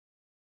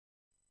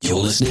You're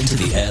listening to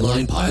the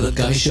Airline Pilot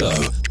Guy Show.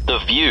 The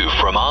view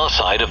from our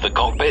side of the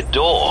cockpit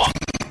door.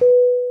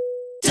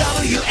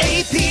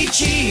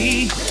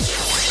 WAPG.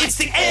 It's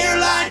the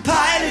Airline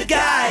Pilot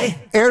Guy.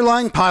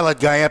 Airline Pilot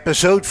Guy,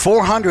 episode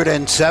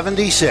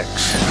 476.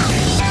 Yeah,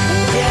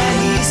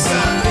 he's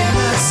up in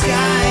the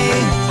sky.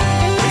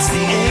 It's the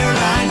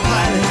Airline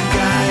Pilot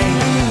Guy.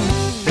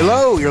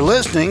 Hello, you're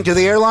listening to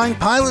the Airline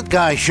Pilot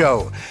Guy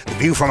Show. The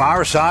view from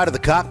our side of the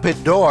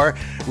cockpit door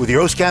with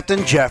your host,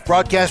 Captain Jeff,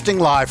 broadcasting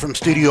live from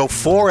Studio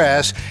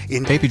 4S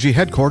in APG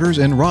headquarters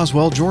in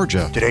Roswell,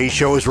 Georgia. Today's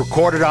show is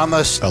recorded on the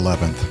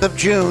 11th of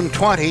June,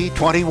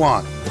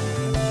 2021. Yeah,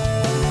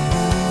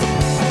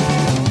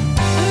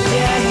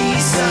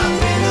 he's up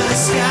in the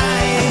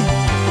sky.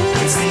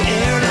 It's the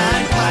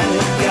Airline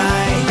Pilot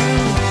Guy.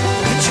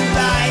 Picture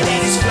light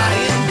and he's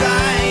flying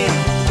by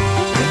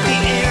with the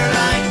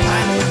Airline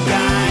Pilot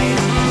Guy.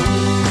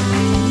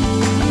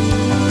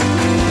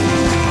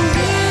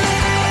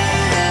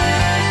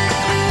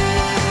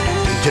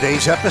 In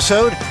today's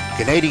episode,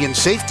 Canadian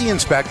safety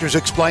inspectors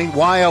explain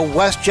why a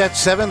WestJet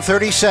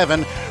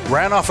 737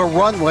 ran off a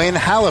runway in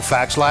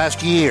Halifax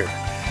last year.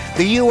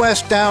 The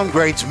U.S.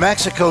 downgrades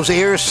Mexico's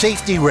air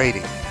safety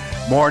rating.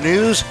 More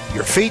news,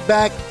 your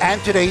feedback,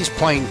 and today's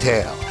plane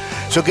tale.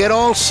 So get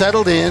all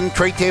settled in,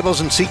 tray tables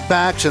and seat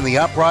backs in the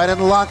upright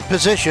and locked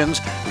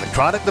positions,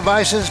 electronic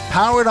devices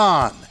powered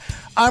on.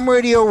 I'm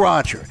Radio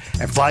Roger,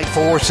 and Flight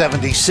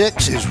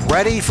 476 is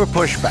ready for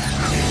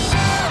pushback.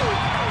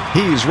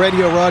 He's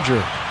Radio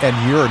Roger,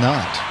 and you're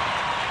not.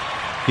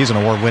 He's an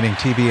award-winning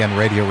TV and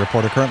radio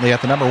reporter, currently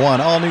at the number one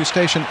all-news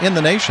station in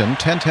the nation,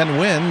 1010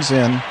 Wins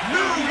in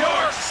New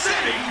York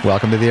City.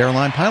 Welcome to the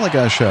Airline Pilot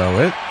Guy Show.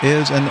 It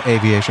is an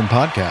aviation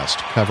podcast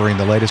covering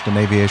the latest in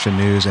aviation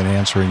news and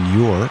answering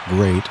your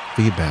great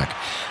feedback.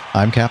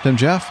 I'm Captain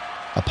Jeff,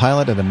 a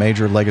pilot at a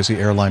major legacy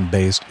airline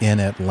based in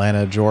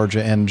Atlanta,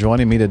 Georgia, and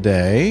joining me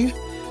today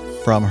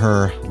from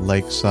her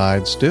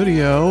lakeside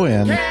studio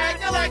in...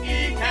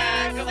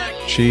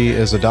 She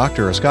is a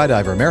doctor, a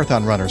skydiver,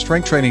 marathon runner,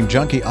 strength training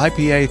junkie,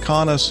 IPA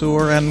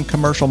connoisseur, and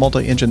commercial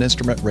multi-engine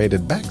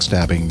instrument-rated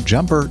backstabbing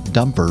jumper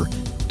dumper,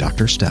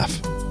 Dr. Steph.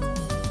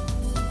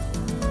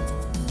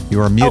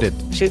 You are muted.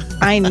 Oh, shoot.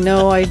 I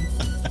know. I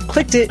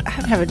clicked it.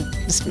 I'm having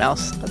this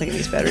mouse. I think it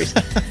needs batteries.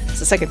 It's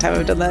the second time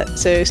I've done that.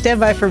 So stand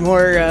by for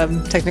more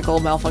technical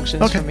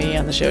malfunctions from me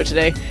on the show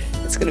today.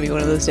 It's going to be one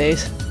of those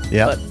days.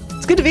 Yeah. But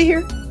it's good to be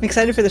here. I'm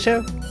excited for the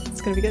show.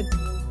 It's going to be good.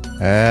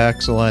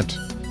 Excellent.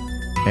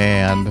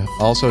 And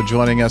also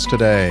joining us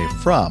today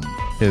from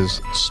his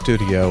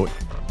studio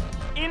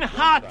in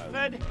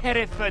Hartford,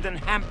 Hereford, and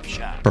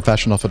Hampshire.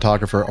 Professional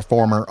photographer, a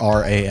former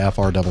RAF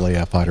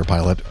fighter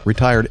pilot,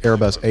 retired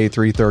Airbus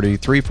A330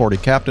 340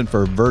 captain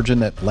for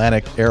Virgin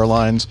Atlantic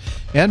Airlines,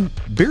 and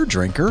beer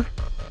drinker,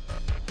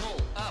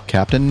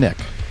 Captain Nick.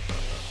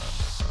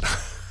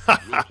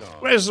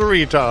 Where's the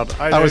retard?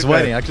 I was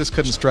waiting. I just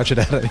couldn't stretch it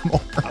out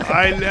anymore.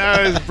 I know.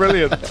 It's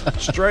brilliant.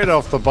 Straight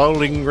off the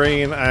bowling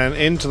green and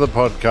into the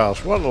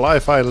podcast. What a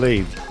life I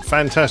lead.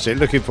 Fantastic.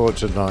 Looking forward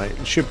to tonight.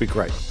 It should be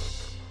great.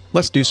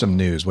 Let's do some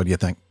news. What do you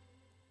think?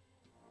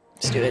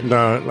 Let's do it.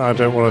 No, I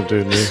don't want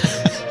to do news.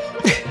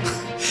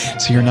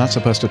 So you're not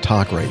supposed to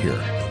talk right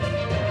here.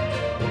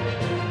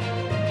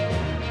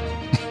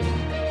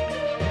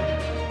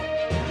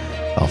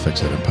 I'll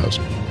fix it in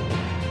post.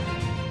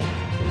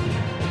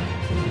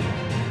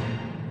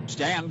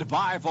 Stand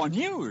by for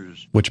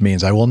news. Which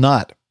means I will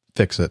not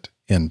fix it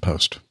in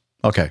post.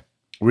 Okay.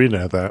 We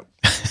know that.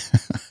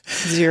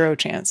 Zero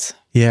chance.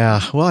 Yeah.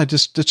 Well,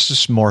 it's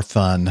just more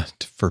fun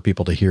for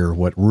people to hear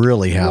what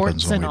really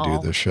happens Warts when we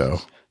and do this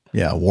show.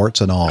 Yeah. Warts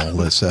and all,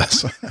 Liz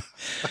says.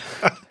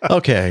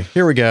 Okay.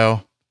 Here we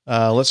go.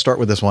 Let's start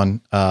with this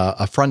one.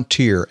 A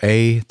Frontier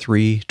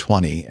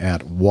A320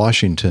 at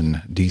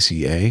Washington,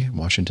 DCA,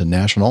 Washington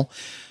National,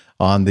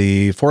 on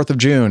the 4th of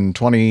June,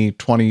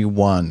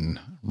 2021.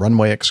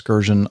 Runway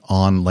excursion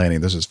on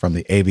landing. This is from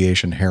the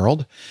Aviation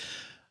Herald.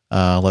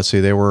 Let's see.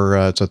 They were,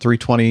 it's a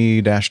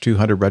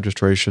 320-200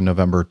 registration,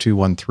 November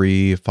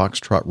 213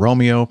 Foxtrot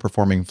Romeo,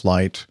 performing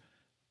flight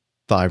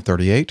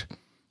 538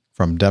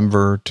 from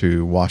Denver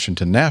to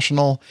Washington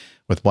National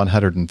with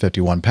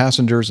 151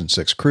 passengers and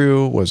 6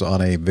 crew, was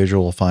on a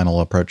visual final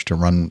approach to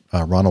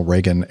Ronald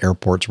Reagan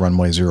Airport's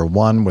runway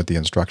 01 with the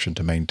instruction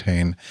to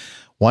maintain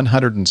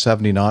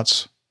 170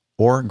 knots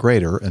or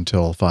greater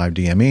until 5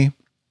 DME.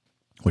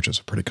 Which is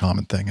a pretty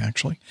common thing,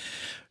 actually.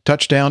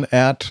 Touchdown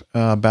at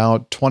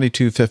about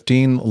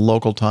 22:15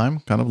 local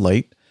time, kind of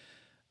late,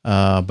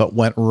 but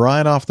went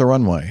right off the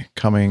runway,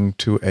 coming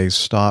to a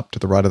stop to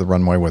the right of the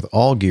runway with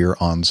all gear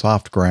on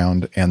soft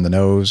ground and the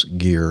nose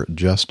gear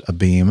just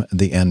abeam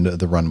the end of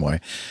the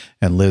runway.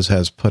 And Liz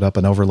has put up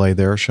an overlay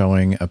there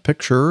showing a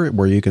picture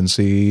where you can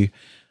see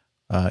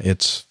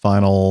its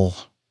final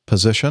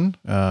position,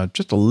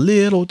 just a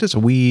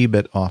wee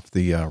bit off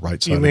the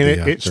right side. You mean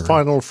of the, its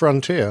final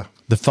frontier?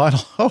 The final,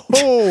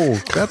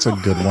 that's a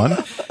good one.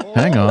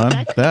 Hang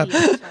on,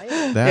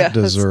 that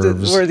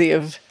deserves that's worthy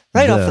of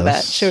right off the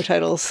bat show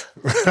titles.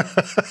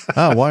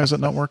 Why is it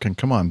not working?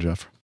 Come on,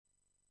 Jeff.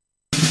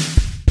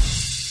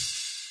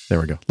 There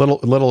we go.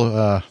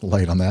 Little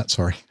late on that.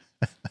 Sorry.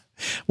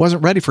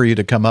 Wasn't ready for you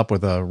to come up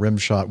with a rim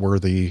shot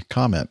worthy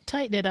comment.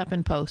 Tighten it up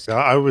in post.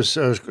 I was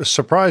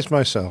surprised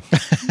myself.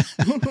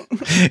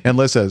 And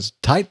Liz says,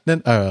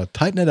 tighten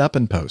it up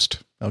in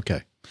post.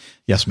 Okay.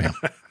 Yes, ma'am.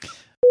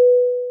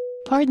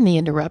 Pardon the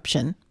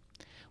interruption.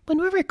 When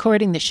we're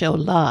recording the show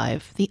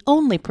live, the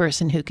only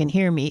person who can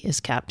hear me is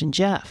Captain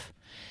Jeff.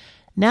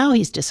 Now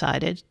he's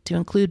decided to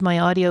include my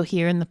audio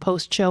here in the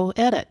post-show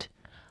edit.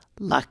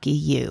 Lucky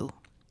you.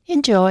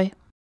 Enjoy.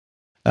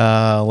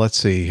 Let's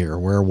see here.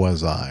 Where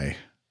was I?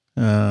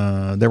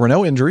 There were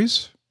no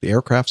injuries. The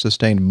aircraft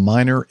sustained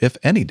minor, if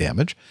any,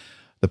 damage.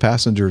 The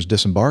passengers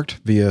disembarked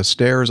via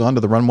stairs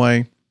onto the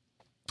runway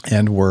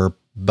and were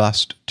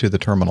bused to the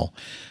terminal.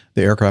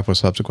 The aircraft was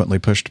subsequently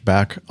pushed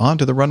back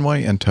onto the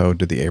runway and towed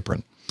to the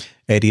apron.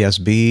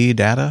 ADS-B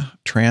data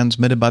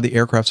transmitted by the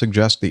aircraft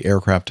suggests the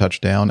aircraft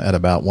touched down at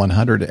about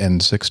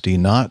 160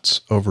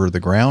 knots over the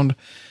ground,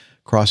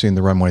 crossing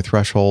the runway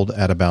threshold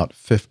at about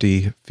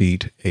 50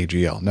 feet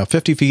AGL. Now,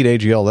 50 feet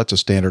AGL, that's a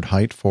standard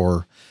height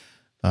for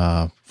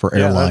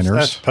airliners.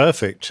 That's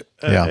perfect.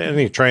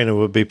 Any trainer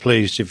would be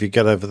pleased if you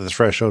get over the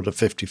threshold of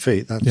 50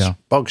 feet. That's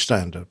bog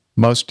standard.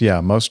 Most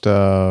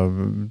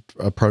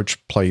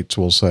approach plates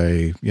will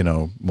say, they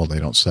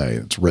don't say,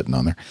 it's written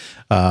on there,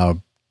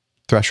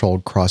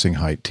 threshold crossing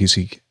height,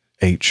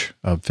 TCH,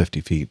 of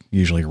 50 feet,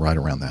 usually right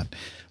around that.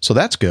 So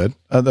that's good.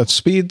 The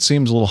speed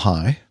seems a little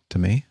high to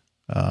me.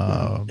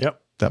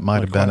 That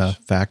might have been a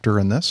factor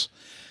in this.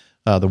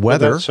 The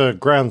weather. That's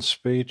ground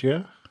speed,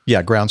 yeah?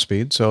 Yeah, ground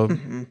speed. So,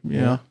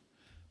 yeah.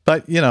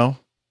 But,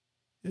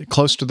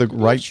 close to the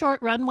right.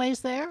 Short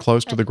runways there?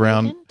 Close to the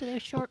ground. Do they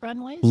have short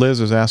runways?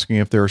 Liz is asking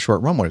if there are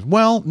short runways.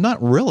 Well,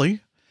 not really.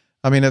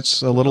 I mean,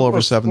 it's a little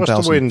over 7,000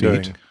 What's the wind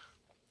feet.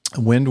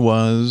 doing? Wind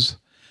was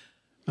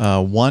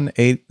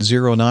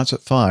 180 knots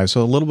at 5,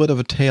 so a little bit of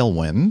a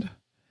tailwind.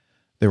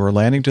 They were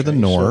landing to the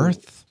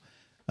north.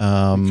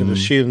 You could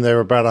assume they're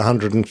about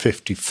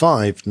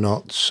 155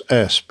 knots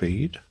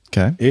airspeed.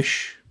 Okay.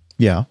 Ish.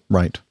 Yeah,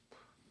 right.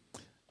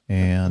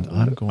 And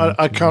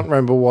I can't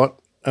remember what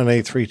an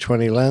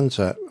A320 lands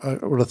at. I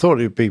would have thought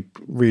it would be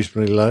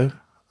reasonably low.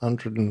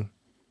 135,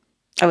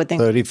 I would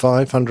think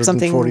 145.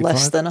 something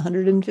less than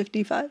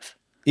 155.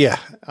 Yeah,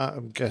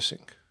 I'm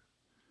guessing.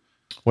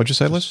 What'd you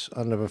say, Liz?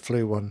 I never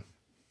flew one.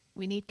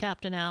 We need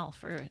Captain Al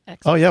for.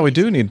 Oh yeah, we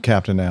do need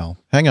Captain Al.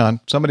 Hang on,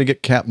 somebody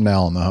get Captain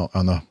Al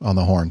on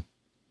the horn.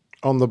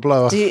 On the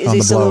blower. Is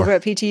he still over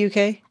at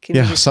PTUK?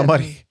 Yeah,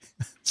 somebody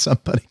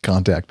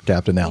contact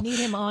Captain Al. We need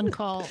him on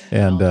call.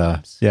 And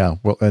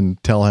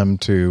and tell him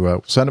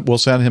to we'll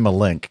send him a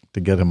link to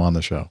get him on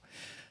the show.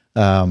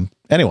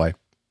 Anyway,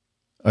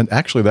 and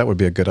actually that would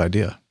be a good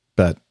idea,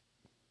 but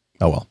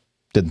oh well,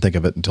 didn't think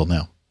of it until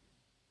now.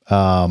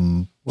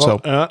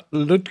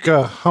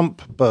 Ludger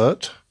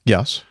Humpbert.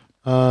 Yes.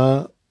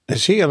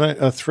 Is he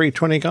a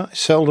 320 guy?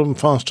 Seldom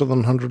faster than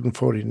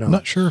 140 knots. I'm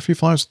not sure if he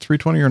flies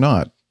 320 or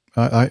not.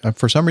 I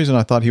for some reason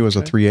I thought he was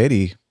a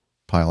 380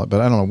 pilot,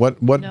 but I don't know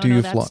what do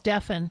you fly? That's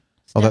Stefan.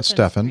 Oh, that's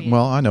Stefan.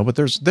 Well, I know, but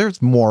there's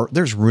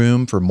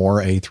room for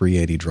more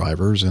A380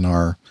 drivers in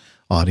our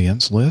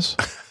audience, Liz,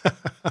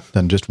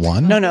 than just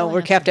one. No,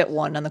 we're capped at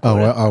 1 on the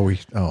quota.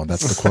 Oh,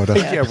 that's the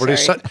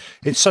quota.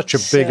 It's such a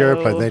big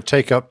airplane. They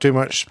take up too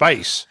much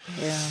space.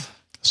 Yeah.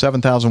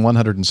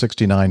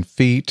 7,169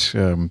 feet,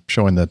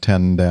 showing the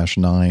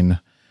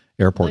 10-9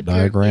 airport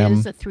diagram. He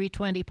is a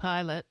 320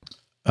 pilot.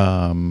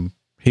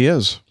 He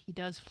is.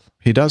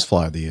 He does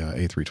fly the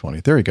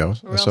A320. There he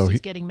goes. Or else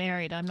he's getting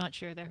married. I'm not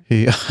sure there.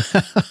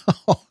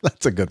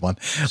 That's a good one.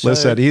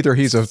 Liz said either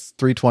he's a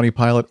 320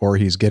 pilot or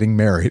he's getting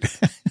married.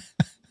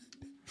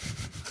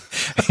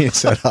 He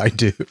said, I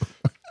do.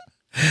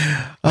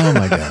 Oh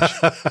my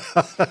gosh.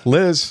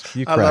 Liz,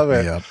 you cracked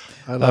me up.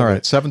 All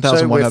right, 7,100.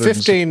 So we're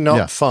 15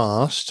 knot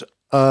fast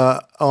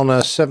on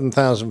a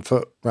 7,000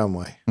 foot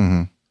runway.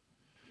 Mm-hmm.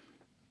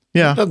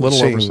 Yeah, a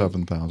little over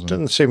 7,000.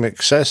 Doesn't seem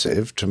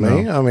excessive to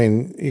me. No. I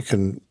mean, you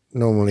can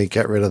normally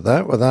get rid of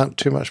that without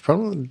too much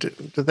problem.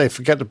 Did they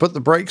forget to put the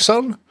brakes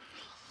on?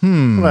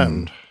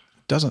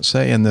 Doesn't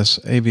say in this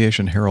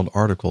Aviation Herald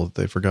article that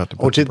they forgot to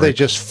put Or did the brakes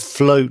they just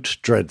float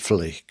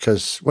dreadfully?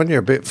 Because when you're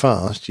a bit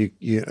fast,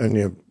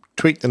 you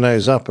tweak the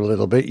nose up a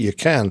little bit, you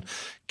can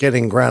get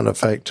in ground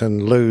effect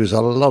and lose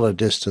a lot of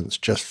distance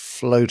just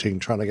floating,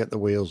 trying to get the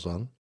wheels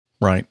on.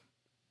 Right.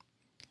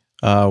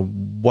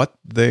 What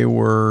they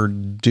were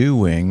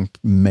doing,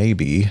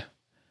 maybe,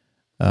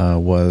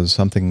 was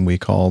something we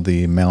call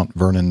the Mount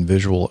Vernon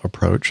visual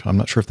approach. I'm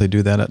not sure if they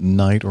do that at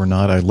night or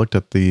not. I looked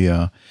at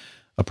the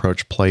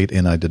approach plate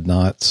and I did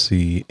not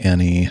see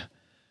any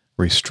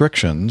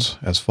restrictions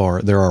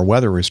there are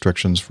weather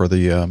restrictions for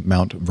the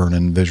Mount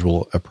Vernon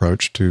visual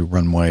approach to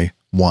runway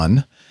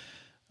 1,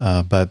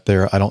 but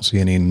I don't see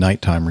any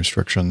nighttime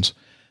restrictions.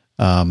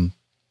 Here,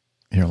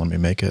 let me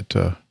make it.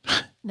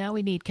 Now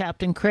we need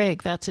Captain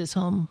Craig. That's his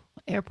home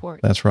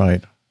airport. That's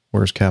right.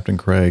 Where's Captain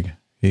Craig?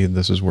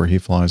 This is where he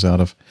flies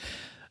out of.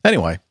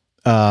 Anyway,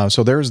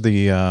 so there's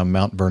the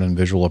Mount Vernon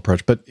visual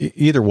approach. But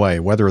either way,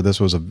 whether this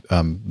was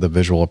the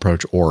visual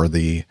approach or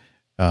the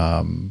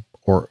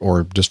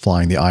or just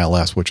flying the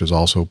ILS, which is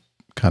also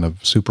kind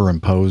of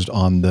superimposed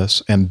on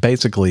this. And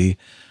basically,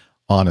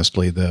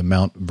 honestly, the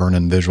Mount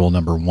Vernon Visual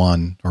number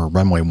 1 or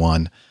runway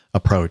 1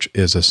 approach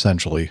is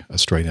essentially a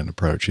straight in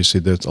approach. You see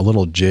there's a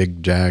little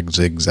zigzag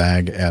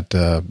at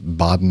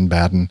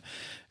Baden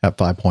at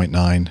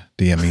 5.9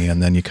 DME,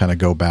 and then you kind of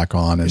go back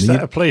on. And is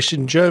that a place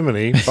in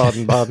Germany,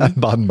 Baden-Baden?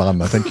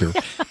 Baden-Baden, I think you're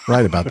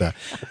right about that.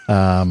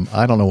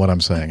 I don't know what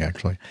I'm saying,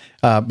 actually.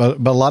 But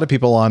a lot of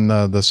people on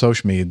the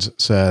social meds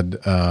said,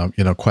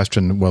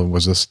 questioned, well,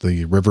 was this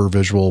the River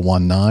Visual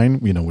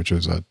 1.9, which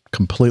is a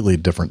completely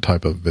different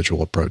type of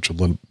visual approach,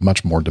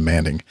 much more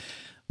demanding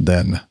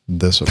than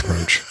this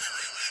approach.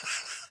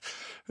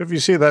 Have you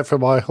seen that for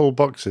my whole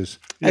boxes?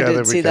 I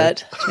did see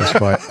that. It's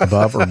by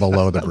above or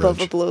below the bridge.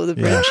 Above or below the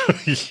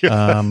bridge.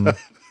 Yeah.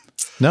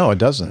 No, it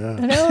doesn't.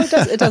 Yeah. No, it doesn't.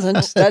 That's, it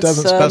doesn't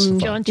specify.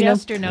 John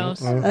Chester knows.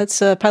 That's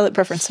pilot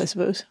preference, I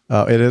suppose.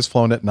 It is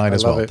flown at night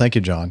as well. It. Thank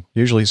you, John.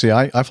 Usually, see,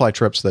 I fly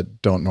trips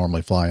that don't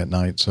normally fly at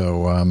night,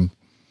 so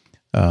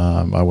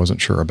I wasn't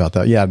sure about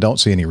that. Yeah, I don't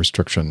see any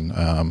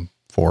restriction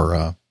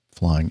for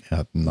flying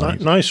at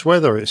night. Nice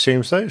weather, it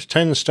seems, though. It's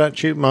 10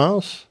 statute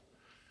miles.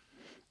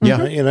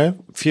 Yeah.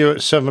 Few at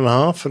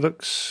 7.5. It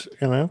looks,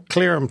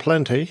 clear and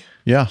plenty.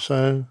 Yeah.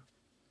 So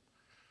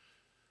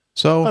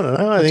I don't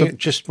know. I think it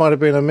just might have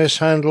been a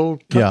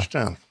mishandled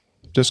touchdown.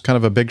 Just kind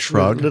of a big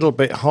shrug. A little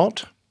bit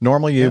hot.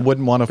 Normally, you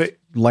wouldn't want to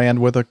land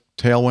with a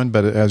tailwind,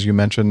 but as you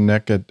mentioned,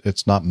 Nick,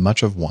 it's not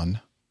much of one.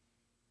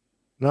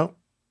 No.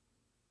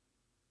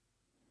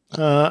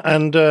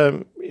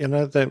 The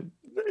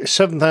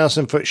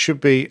 7,000 foot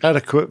should be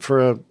adequate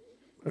for a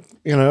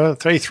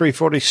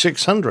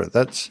A340-600.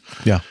 That's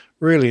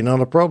really not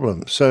a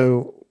problem.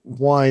 So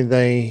why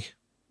they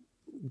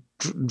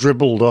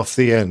dribbled off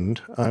the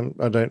end,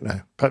 I don't know.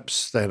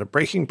 Perhaps they had a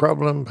braking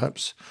problem.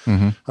 Perhaps.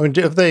 Mm-hmm. I mean,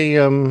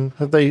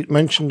 have they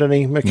mentioned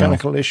any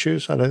mechanical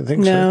issues? I don't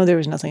think so. No, there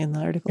was nothing in the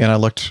article. And I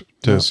looked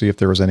to see if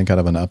there was any kind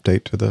of an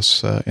update to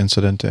this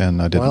incident,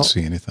 and I didn't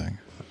see anything.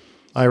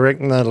 I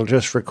reckon that'll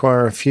just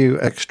require a few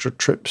extra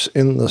trips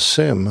in the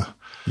sim.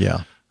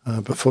 Yeah.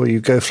 Before you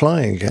go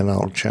flying again,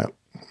 old chap.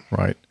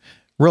 Right.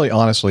 Really,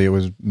 honestly, it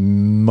was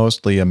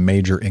mostly a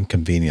major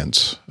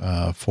inconvenience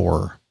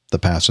for the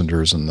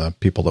passengers and the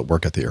people that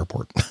work at the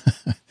airport.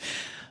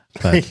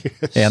 But,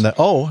 yes.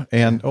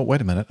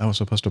 Wait a minute. I was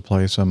supposed to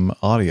play some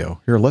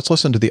audio. Here, let's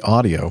listen to the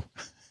audio.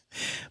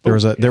 There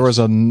was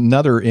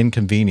another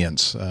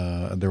inconvenience.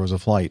 There was a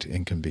flight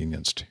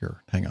inconvenienced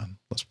here. Hang on.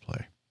 Let's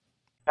play.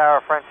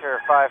 Tower Frontier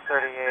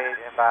 538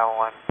 inbound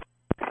 1.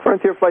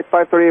 Frontier Flight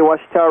 538, watch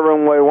Tower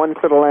runway 1,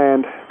 clear to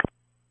land.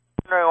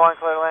 Runway 1,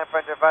 clear to land,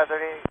 Frontier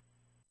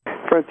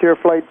 538. Frontier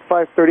Flight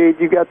 538,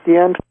 you got the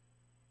end.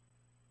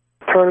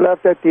 Turn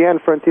left at the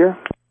end, Frontier.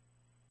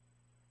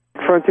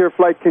 Frontier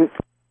Flight and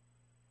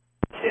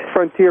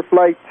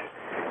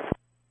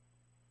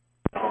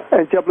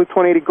JetBlue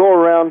 2080, go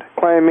around,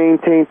 climb,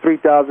 maintain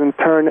 3000,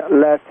 turn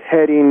left,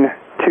 heading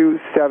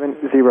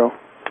 270.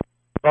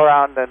 Go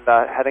around and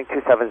heading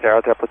 270,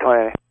 JetBlue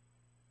 2080.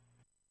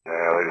 Yeah,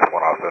 they just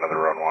went off into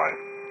the runway.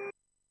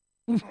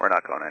 We're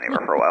not going anywhere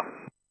for a while.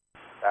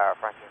 Tower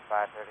Frontier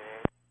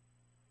 538.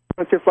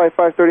 Frontier Flight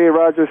 538,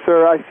 roger,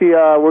 sir. I see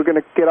we're going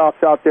to get off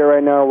out there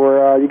right now.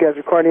 You guys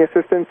require any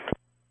assistance?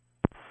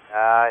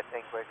 I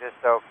think we're just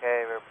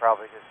okay. We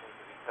probably just need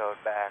to be towed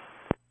back.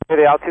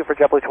 The altitude for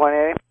JetBlue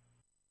 2080.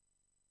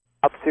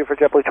 Altitude for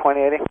JetBlue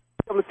 2080.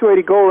 JetBlue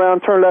 280, go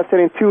around, turn left,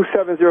 heading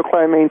 270,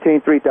 climb,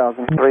 maintain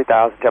 3000.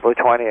 3000, JetBlue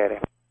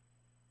 2080.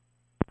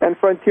 And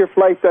Frontier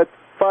Flight at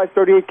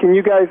 538, can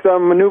you guys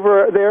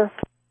maneuver there?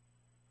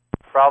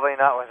 Probably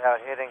not without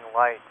hitting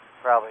lights.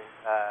 Probably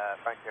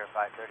Frontier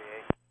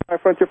 538. All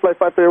right, Frontier Flight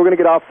 538, we're going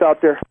to get off out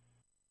there.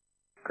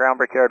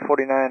 Ground Brickyard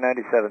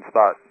 4997,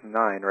 spot 9,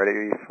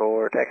 ready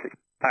for taxi.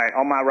 All right,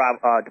 on my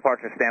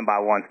departure,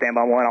 standby 1.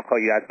 Standby 1, I'll call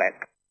you guys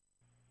back.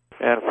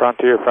 And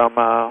Frontier from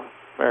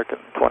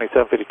American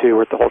 2752,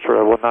 we're at the Holster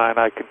 19.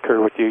 I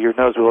concur with you. Your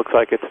nose looks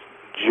like it's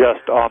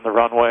just on the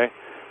runway,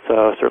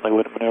 so certainly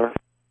wouldn't maneuver.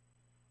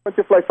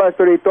 Frontier Flight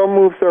 538, don't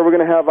move, sir. We're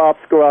going to have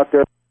ops go out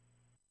there.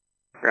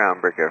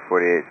 Ground Brickyard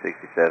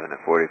 4867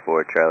 at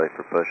 44, Charlie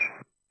for push.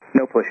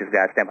 No pushes,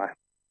 guys. Standby.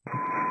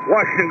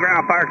 Washington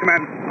Ground Fire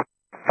Command.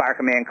 Fire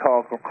Command,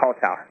 call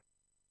tower.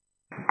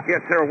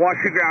 Yes, sir.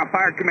 Washington Ground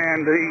Fire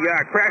Command.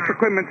 The crash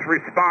equipment's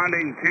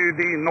responding to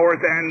the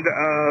north end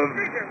of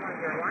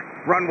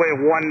runway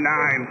 19.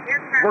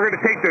 We're going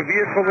to take the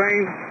vehicle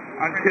lane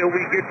until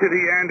we get to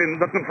the end and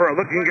looking for a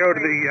look and go to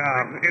the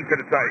into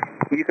the site.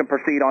 You can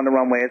proceed on the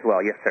runway as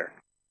well. Yes, sir.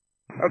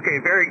 Okay,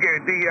 very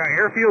good. The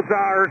airfield's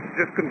ours,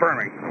 just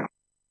confirming.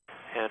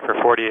 And for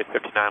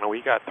 4859,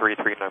 we got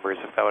 33 numbers,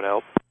 if that would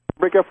help.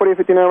 Breakout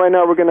 4859 right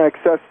now, we're going to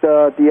access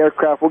the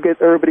aircraft. We'll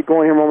get everybody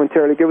going here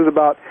momentarily. Give us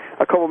about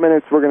a couple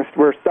minutes.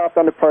 We're stopped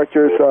on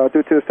departures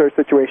due to the third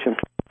situation.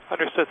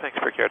 Understood. Thanks,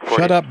 Brickyard.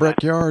 Shut up,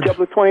 Brickyard.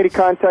 JetBlue 2080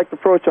 contact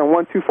approach on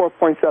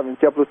 124.7.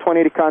 JetBlue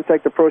 2080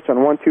 contact approach on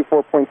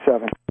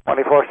 124.7.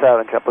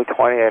 24/7, JetBlue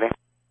 2080.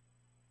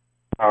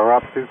 Our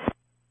altitude.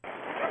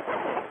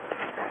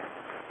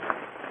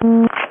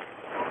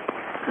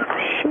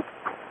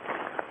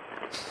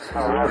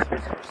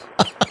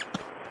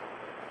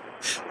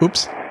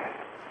 Oops.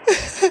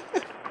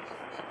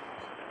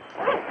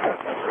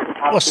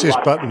 What's this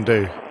button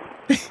do?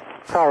 It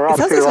sounds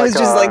like someone's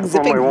just like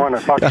zipping.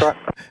 Yeah.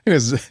 He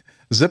was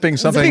zipping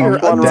something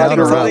Zipping down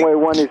Roger, or up. Runway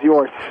 1 is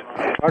yours.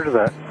 Roger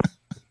that.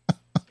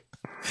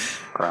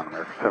 Ground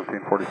America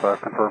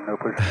 1745, confirm no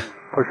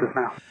pushes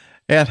now.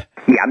 And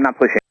yeah, I'm not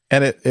pushing.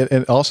 And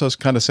it also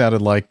kind of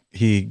sounded like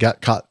he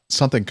got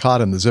something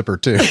caught in the zipper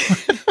too.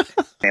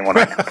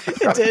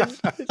 It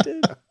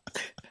did.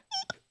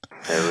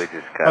 So we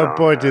just Oh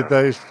boy, did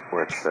those.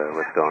 What's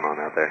going on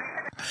out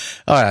there?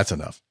 Oh, that's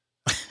enough.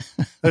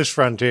 Those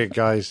Frontier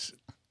guys,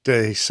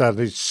 they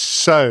sounded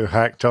so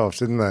hacked off,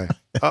 didn't they?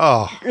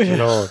 Oh,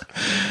 Lord.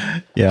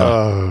 Yeah.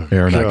 Oh,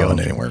 they're not God. going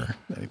anywhere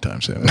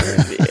anytime soon.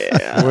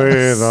 Yeah.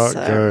 We're not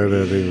going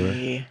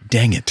anywhere.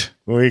 Dang it.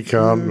 We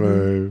can't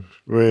move.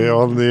 We're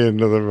on the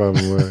end of the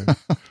runway.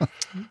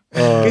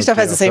 Gustav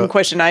has the same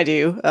question I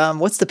do.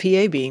 What's the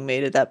PA being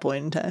made at that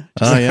point in time?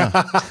 Oh,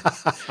 yeah.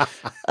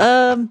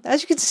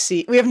 As you can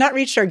see, we have not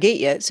reached our gate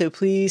yet, so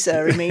please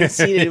remain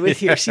seated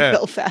with your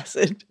seatbelt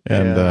fastened.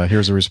 And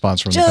here's a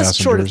response from the passengers.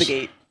 Just short of the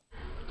gate.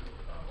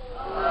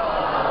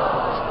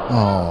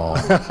 Oh.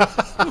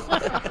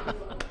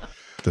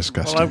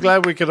 Disgusting. Well, I'm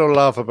glad we could all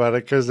laugh about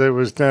it because there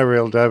was no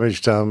real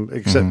damage done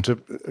except a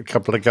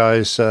couple of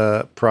guys'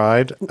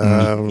 pride.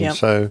 Yep.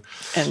 So,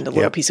 and a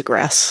little piece of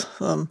grass.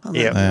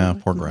 Yeah,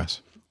 poor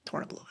grass.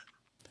 Torn up a little bit.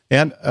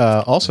 And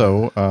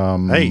also,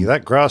 hey,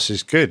 that grass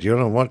is good. You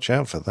want to watch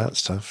out for that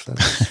stuff.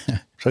 That's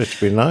supposed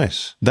to be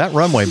nice. That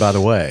runway, by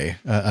the way,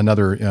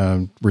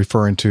 another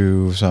referring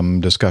to some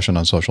discussion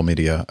on social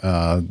media.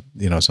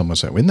 Someone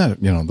said, "Isn't that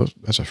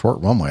that's a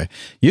short runway?"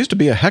 Used to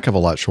be a heck of a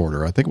lot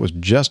shorter. I think it was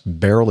just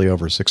barely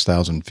over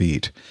 6,000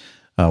 feet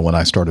when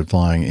I started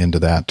flying into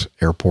that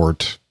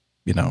airport.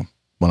 When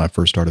I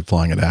first started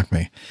flying at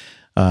Acme,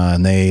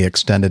 and they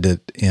extended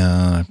it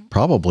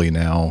probably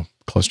now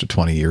close to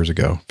 20 years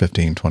ago,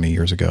 15, 20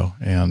 years ago,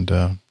 and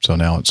so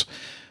now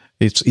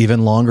it's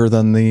even longer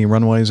than the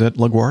runways at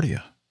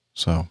LaGuardia.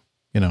 So,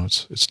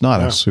 it's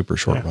not a super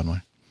short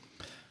runway.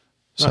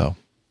 So,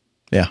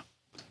 yeah,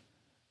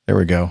 there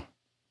we go.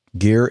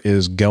 Gear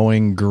is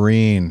going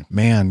green.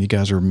 Man, you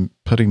guys are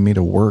putting me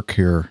to work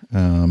here.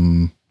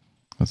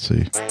 Let's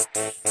see.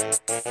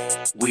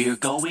 We're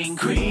going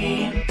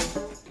green.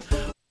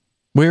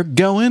 We're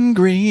going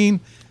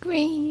green.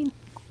 Green.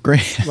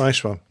 Green.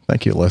 Nice one.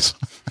 Thank you, Liz.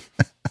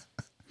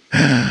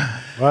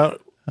 Well,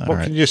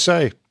 what can you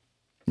say?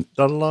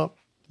 Done a lot.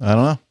 I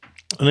don't know.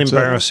 An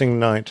embarrassing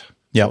night.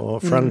 Yeah. Or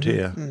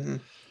Frontier. Mm-hmm.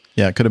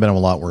 Yeah, it could have been a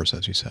lot worse,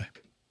 as you say.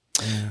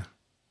 Yeah.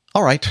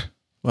 All right.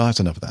 Well,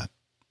 that's enough of that.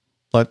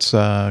 Let's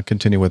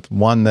continue with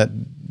one that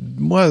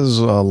was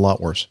a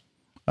lot worse.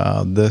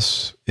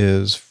 This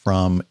is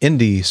from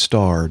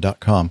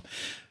IndyStar.com.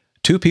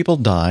 2 people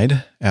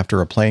died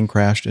after a plane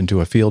crashed into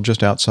a field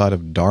just outside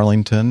of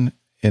Darlington,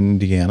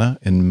 Indiana,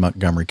 in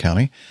Montgomery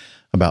County,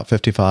 about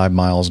 55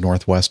 miles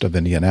northwest of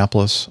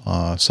Indianapolis,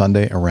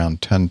 Sunday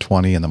around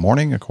 10:20 in the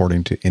morning,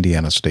 according to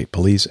Indiana State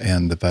Police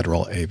and the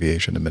Federal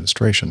Aviation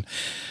Administration.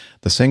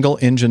 The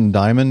single-engine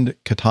Diamond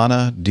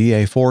Katana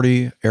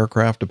DA-40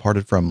 aircraft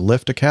departed from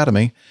Lift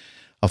Academy,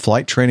 a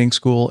flight training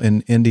school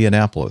in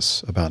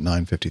Indianapolis, about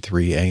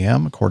 9:53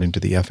 a.m., according to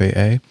the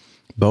FAA.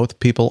 Both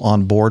people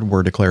on board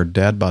were declared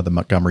dead by the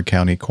Montgomery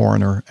County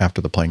coroner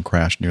after the plane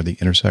crashed near the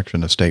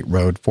intersection of State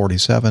Road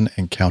 47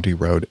 and County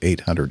Road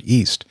 800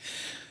 East.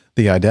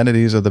 The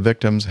identities of the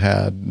victims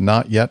had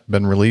not yet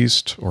been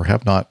released or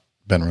have not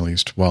been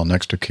released while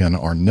next of kin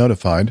are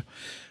notified.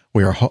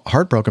 We are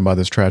heartbroken by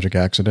this tragic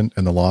accident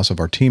and the loss of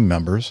our team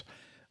members.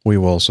 We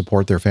will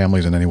support their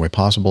families in any way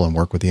possible and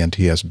work with the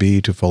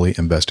NTSB to fully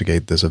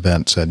investigate this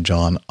event, said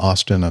John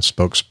Austin, a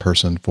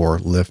spokesperson for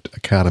Lift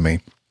Academy.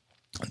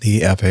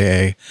 The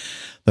FAA,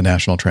 the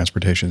National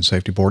Transportation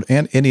Safety Board,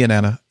 and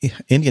Indiana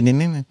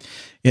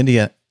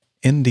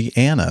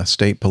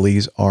State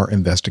Police are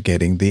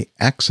investigating the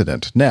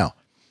accident. Now,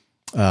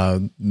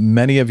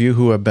 many of you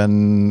who have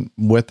been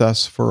with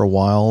us for a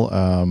while,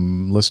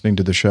 listening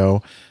to the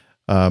show,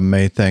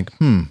 may think,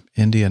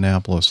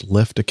 Indianapolis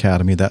Lift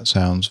Academy, that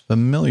sounds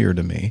familiar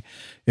to me.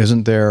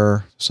 Isn't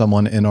there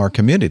someone in our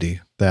community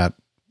that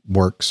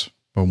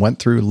went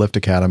through Lift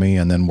Academy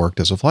and then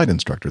worked as a flight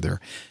instructor there?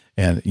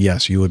 And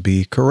yes, you would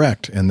be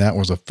correct. And that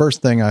was the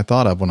first thing I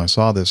thought of when I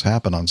saw this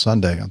happen on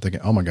Sunday. I'm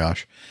thinking, oh my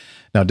gosh.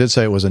 Now, it did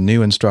say it was a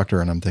new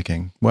instructor, and I'm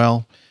thinking,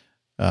 well,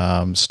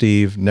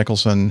 Steve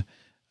Nicholson,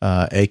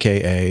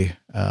 a.k.a.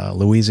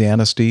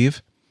 Louisiana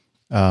Steve,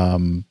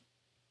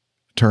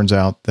 turns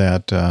out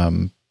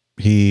that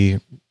he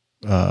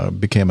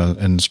became an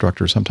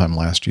instructor sometime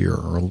last year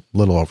or a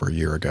little over a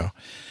year ago.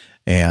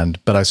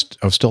 But I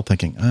was still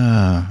thinking,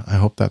 I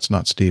hope that's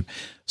not Steve.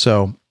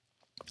 So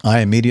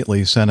I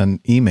immediately sent an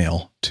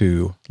email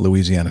to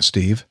Louisiana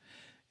Steve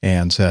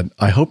and said,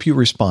 I hope you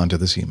respond to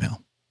this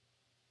email.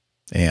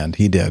 And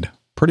he did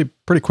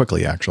pretty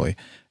quickly, actually.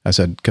 I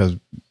said, because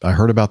I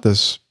heard about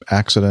this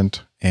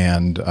accident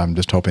and I'm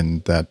just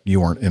hoping that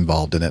you weren't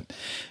involved in it.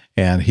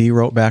 And he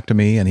wrote back to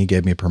me and he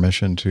gave me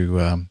permission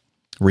to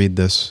read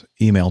this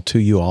email to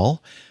you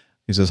all.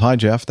 He says, "Hi,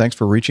 Jeff. Thanks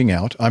for reaching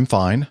out. I'm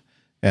fine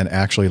and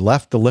actually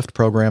left the LIFT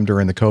program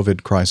during the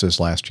COVID crisis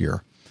last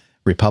year.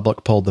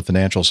 Republic pulled the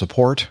financial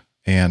support,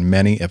 and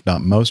many, if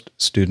not most,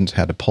 students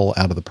had to pull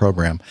out of the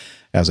program.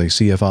 As a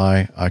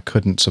CFI, I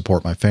couldn't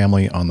support my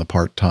family on the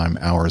part-time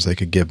hours they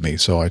could give me,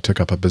 so I took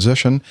up a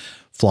position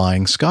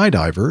flying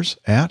skydivers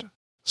at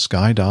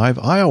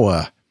Skydive,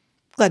 Iowa."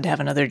 Glad to have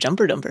another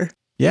jumper dumper.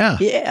 Yeah.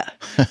 Yeah.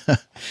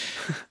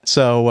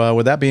 So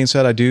with that being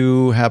said, I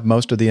do have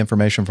most of the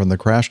information from the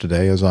crash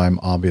today, as I'm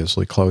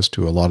obviously close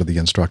to a lot of the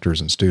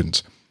instructors and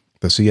students.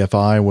 The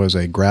CFI was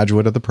a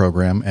graduate of the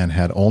program and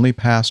had only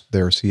passed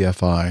their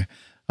CFI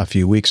a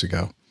few weeks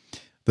ago.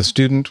 The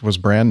student was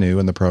brand new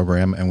in the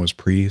program and was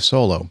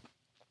pre-solo.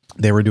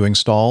 They were doing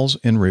stalls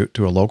en route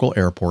to a local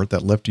airport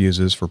that LIFT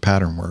uses for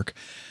pattern work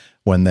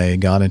when they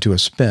got into a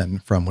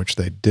spin from which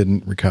they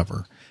didn't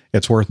recover.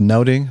 It's worth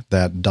noting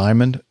that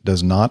Diamond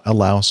does not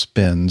allow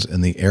spins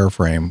in the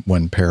airframe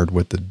when paired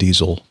with the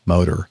diesel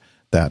motor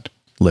that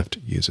LIFT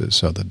uses.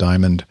 So the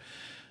Diamond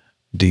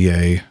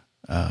DA,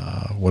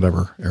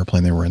 whatever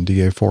airplane they were in,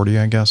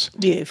 DA-40, I guess?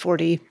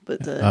 DA-40,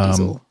 but the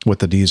diesel. With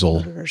the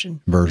diesel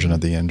version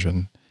of the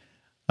engine.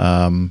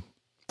 And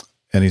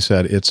he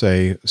said, "It's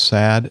a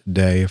sad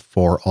day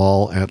for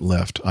all at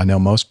LIFT. I know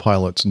most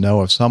pilots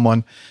know of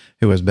someone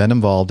who has been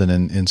involved in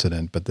an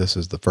incident, but this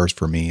is the first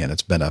for me, and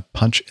it's been a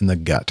punch in the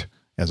gut,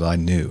 as I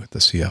knew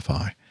the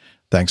CFI.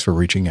 Thanks for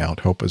reaching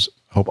out. Hope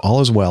all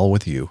is well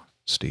with you,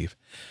 Steve."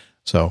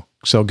 So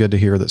good to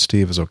hear that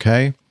Steve is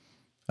okay,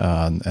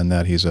 and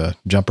that he's a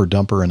jumper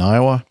dumper in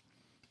Iowa.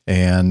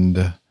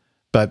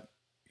 But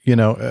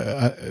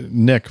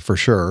Nick for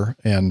sure,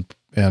 and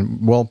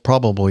well,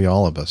 probably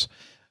all of us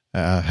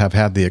have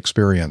had the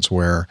experience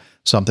where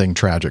something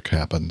tragic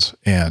happens,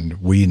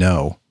 and we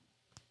know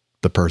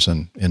the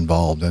person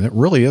involved, and it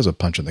really is a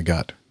punch in the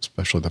gut,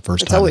 especially the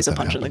first time. It's always a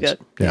punch in the gut.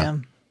 Yeah.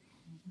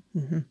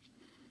 Mm-hmm.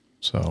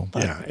 So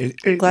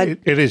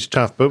it is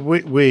tough, but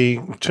we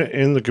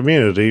in the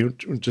community,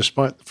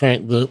 despite the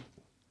fact that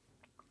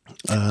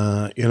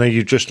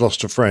you just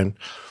lost a friend,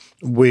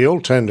 we all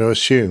tend to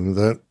assume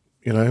that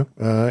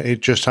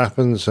it just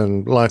happens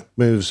and life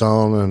moves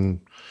on, and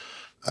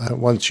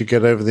once you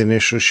get over the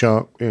initial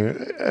shock,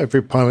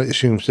 every pilot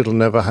assumes it'll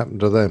never happen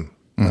to them.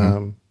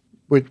 Mm-hmm.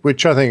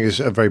 Which I think is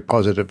a very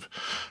positive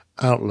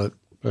outlook.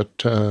 But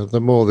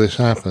the more this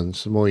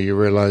happens, the more you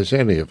realize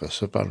any of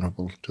us are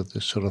vulnerable to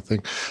this sort of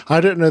thing.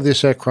 I don't know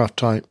this aircraft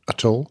type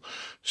at all.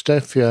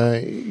 Steph,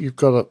 you've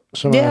got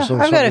some hours on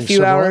I've got a few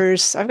similar?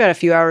 hours. I've got a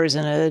few hours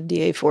in a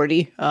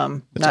DA-40. It's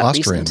not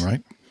Austrian, recent.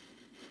 right?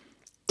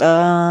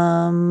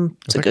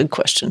 It's a good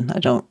question. I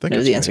don't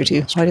know the answer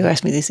to. Why do you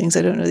ask me these things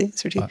I don't know the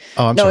answer to?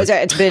 I'm sorry.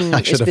 It's been.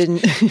 I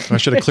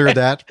should have cleared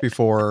that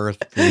before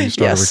we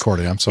started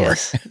recording. I'm sorry.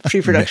 Yes.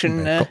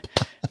 Pre-production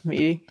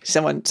meeting.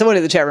 Someone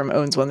in the chat room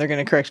owns one. They're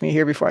going to correct me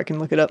here before I can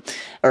look it up,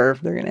 or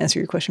they're going to answer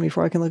your question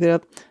before I can look it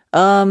up.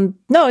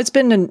 No, it's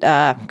been.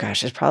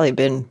 It's probably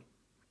been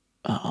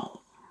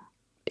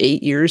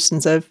 8 years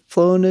since I've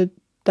flown a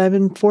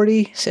Diamond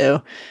 40.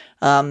 So.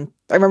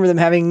 I remember them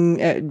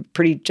having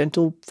pretty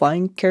gentle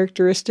flying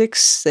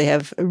characteristics. They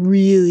have a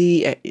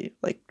really,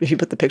 if you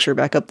put the picture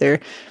back up there,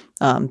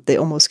 they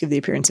almost give the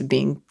appearance of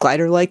being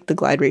glider-like. The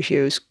glide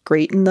ratio is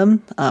great in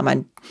them.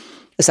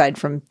 Aside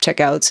from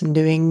checkouts and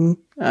doing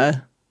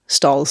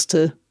stalls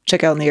to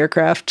check out in the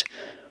aircraft,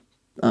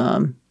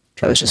 I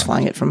was just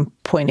flying it from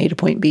point A to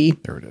point B.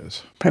 There it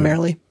is.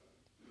 Primarily.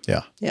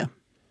 Yeah. Yeah.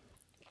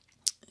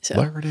 So,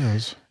 there it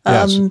is.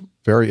 Yes.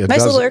 It nice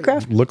does little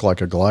aircraft. Look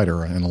like a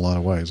glider in a lot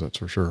of ways, that's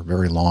for sure.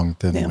 Very long,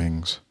 thin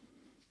wings.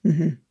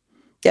 Mm-hmm.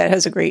 Yeah, it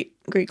has a great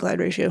glide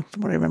ratio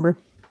from what I remember.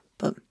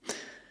 But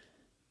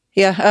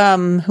yeah,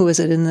 who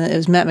was it? It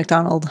was Matt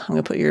McDonald. I'm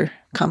going to put your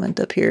comment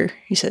up here.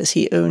 He says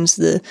he owns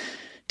the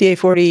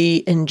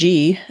DA-40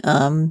 NG.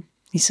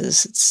 He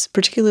says it's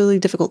particularly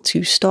difficult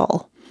to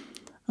stall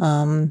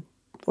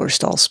or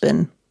stall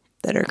spin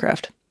that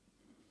aircraft.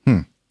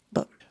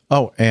 But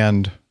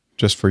and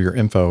just for your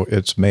info,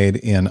 it's made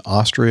in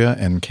Austria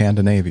and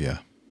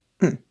Scandinavia.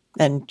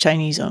 And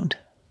Chinese owned.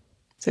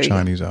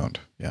 Chinese owned,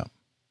 yeah.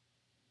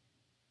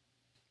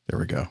 There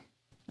we go.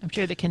 I'm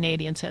sure the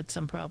Canadians had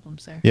some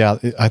problems there. Yeah,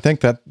 I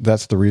think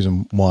that's the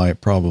reason why it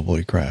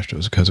probably crashed. It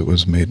was because it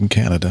was made in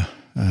Canada.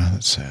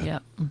 That's sad. Yeah.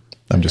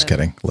 I'm just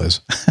kidding,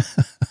 Liz.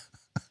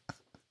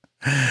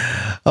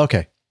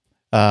 Okay.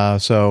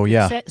 So,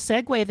 yeah.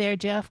 Segue there,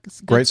 Jeff.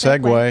 Good Great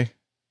segue.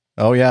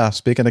 Oh, yeah.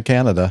 Speaking of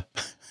Canada.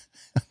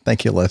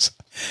 Thank you, Liz.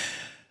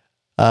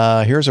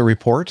 Here's a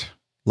report.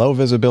 Low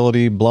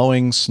visibility,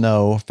 blowing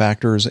snow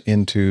factors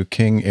into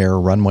King Air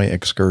runway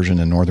excursion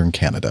in northern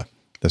Canada.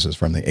 This is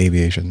from the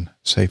Aviation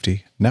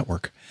Safety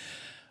Network.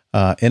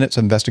 In its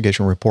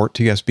investigation report,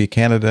 TSB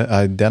Canada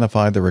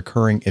identified the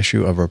recurring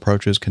issue of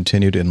approaches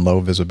continued in low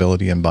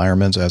visibility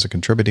environments as a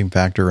contributing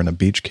factor in a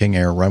Beech King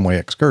Air runway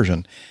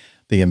excursion.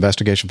 The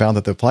investigation found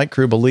that the flight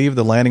crew believed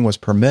the landing was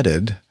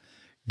permitted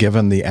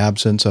given the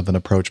absence of an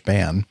approach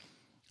ban.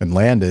 and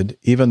landed,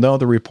 even though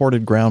the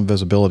reported ground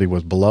visibility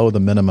was below the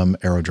minimum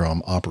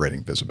aerodrome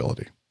operating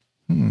visibility.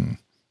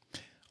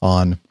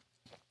 On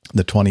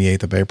the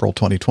 28th of April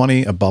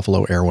 2020, a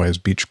Buffalo Airways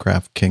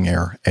Beechcraft King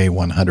Air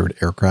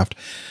A100 aircraft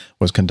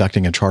was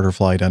conducting a charter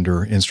flight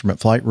under instrument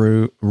flight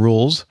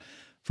rules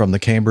from the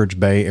Cambridge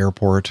Bay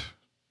Airport,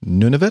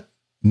 Nunavut,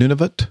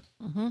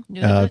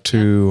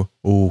 to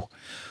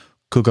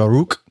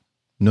Kugaruk,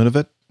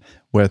 Nunavut,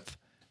 with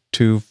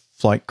 2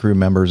 flight crew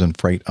members and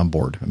freight on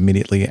board.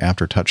 Immediately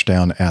after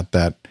touchdown at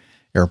that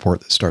airport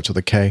that starts with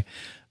a K,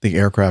 the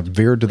aircraft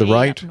veered to the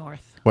right.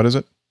 North. What is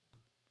it?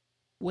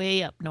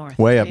 Way up north.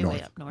 Way up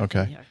north.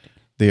 Okay.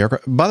 The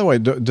aircraft. By the way,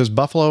 does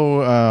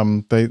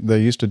Buffalo? They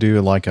used to do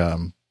like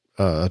a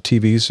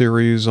TV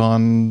series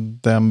on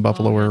them,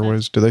 Buffalo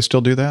Airways. Do they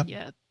still do that?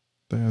 Yeah.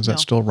 Is that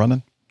still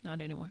running?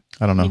 Not anymore.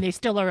 I don't know. I mean, they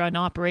still are in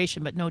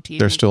operation, but no TV.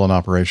 They're still in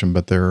operation,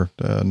 but they're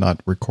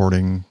not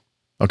recording.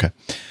 Okay.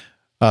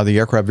 The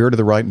aircraft veered to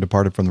the right and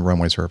departed from the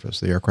runway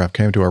surface. The aircraft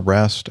came to a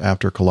rest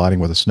after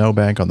colliding with a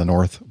snowbank on the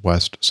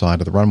northwest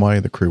side of the runway.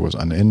 The crew was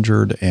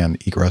uninjured and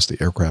egressed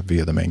the aircraft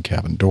via the main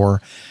cabin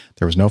door.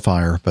 There was no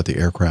fire, but the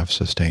aircraft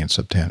sustained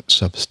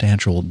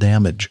substantial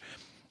damage.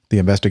 The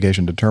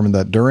investigation determined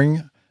that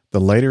during the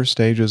later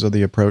stages of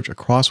the approach, a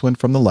crosswind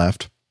from the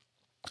left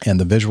and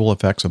the visual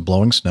effects of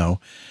blowing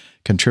snow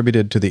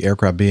contributed to the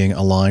aircraft being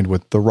aligned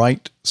with the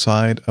right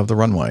side of the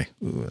runway.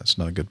 Ooh, that's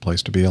not a good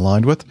place to be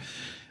aligned with.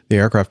 The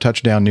aircraft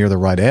touched down near the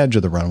right edge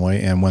of the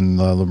runway, and when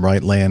the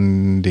right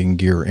landing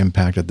gear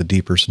impacted the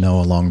deeper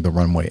snow along the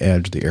runway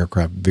edge, the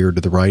aircraft veered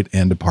to the right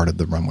and departed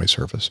the runway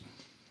surface.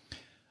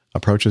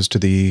 Approaches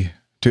to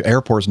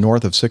airports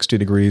north of 60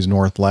 degrees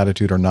north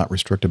latitude are not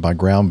restricted by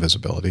ground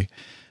visibility,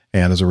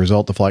 and as a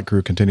result, the flight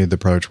crew continued the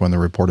approach when the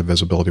reported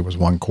visibility was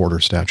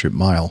 1/4 statute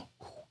mile.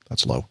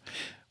 That's low,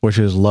 which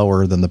is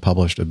lower than the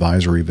published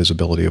advisory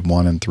visibility of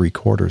 1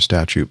 3/4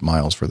 statute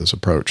miles for this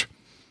approach.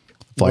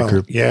 Flight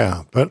crew.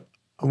 Yeah, but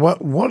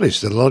what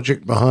is the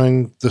logic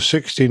behind the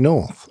 60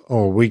 north?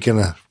 Or are we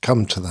going to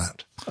come to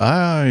that?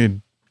 I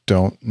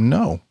don't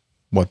know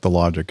what the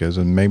logic is,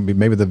 and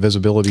maybe the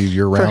visibility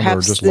year round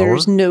are just lower.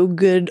 Perhaps there's no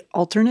good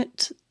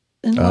alternate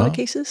in a lot of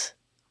cases.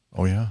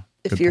 Oh yeah.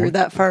 If you're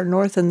that far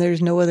north and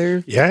there's no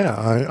other. Yeah,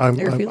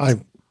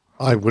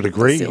 I would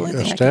agree,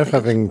 Steph.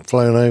 Having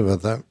flown over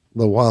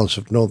the wilds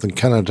of northern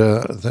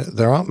Canada,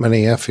 there aren't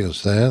many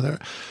airfields there.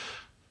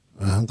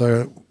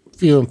 They're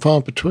few and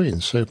far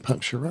between. So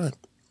perhaps you're right.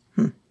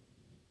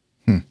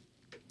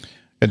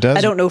 It does.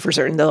 I don't know for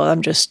certain though.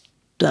 I'm just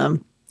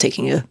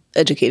taking a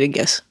educated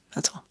guess.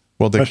 That's all.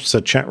 Well, perhaps the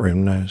chat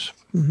room knows.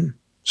 Mm-hmm.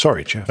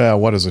 Sorry, Jeff.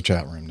 What does the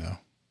chat room know?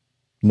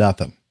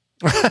 Nothing.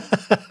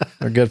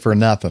 They're good for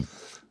nothing.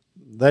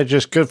 They're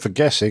just good for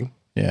guessing.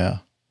 Yeah.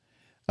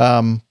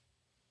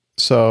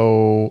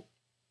 So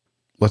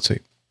let's see.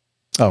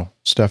 Oh,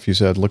 Steph, you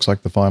said looks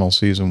like the final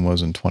season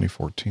was in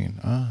 2014.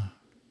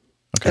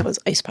 Okay. That was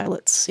Ice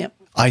Pilots. Yep.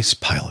 Ice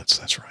Pilots.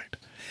 That's right.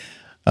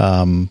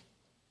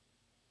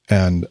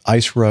 And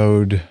Ice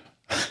Road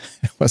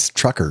was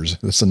Truckers.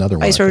 That's another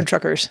one. Ice Road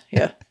Truckers.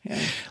 Yeah.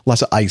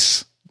 Lots of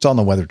ice. It's on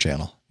the Weather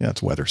Channel. Yeah,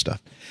 it's weather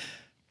stuff.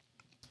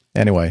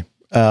 Anyway,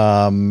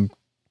 the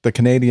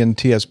Canadian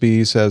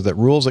TSB says that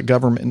rules that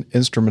govern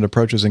instrument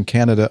approaches in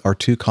Canada are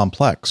too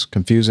complex,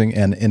 confusing,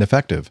 and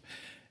ineffective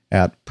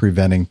at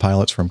preventing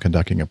pilots from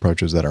conducting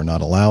approaches that are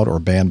not allowed or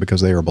banned because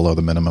they are below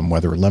the minimum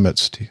weather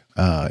limits.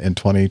 In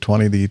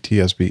 2020, the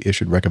TSB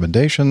issued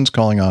recommendations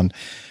calling on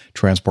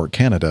Transport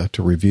Canada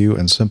to review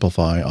and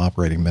simplify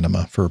operating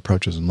minima for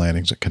approaches and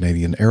landings at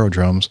Canadian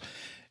aerodromes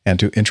and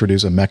to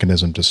introduce a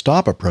mechanism to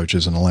stop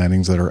approaches and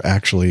landings that are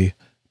actually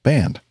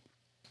banned.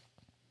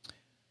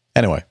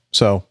 Anyway,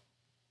 so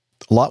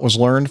a lot was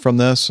learned from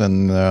this,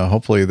 and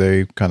hopefully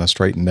they kind of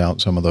straightened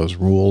out some of those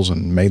rules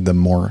and made them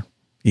more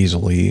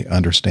easily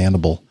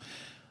understandable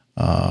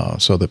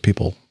so that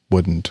people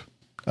wouldn't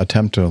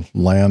attempt to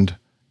land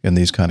in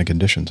these kind of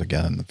conditions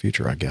again in the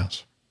future, I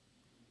guess.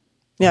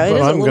 Yeah, it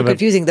is a little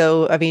confusing,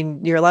 though. I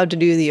mean, you're allowed to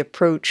do the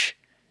approach,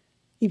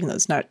 even though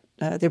it's not,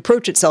 the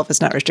approach itself is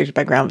not restricted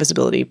by ground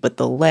visibility, but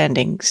the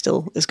landing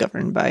still is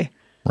governed by.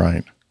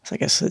 Right. So I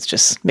guess it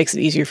just makes it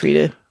easier for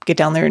you to get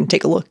down there and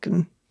take a look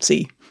and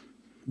see.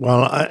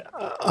 Well,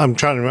 I'm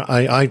trying to.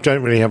 I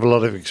don't really have a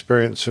lot of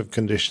experience of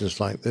conditions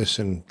like this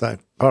in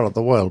that part of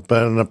the world,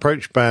 but an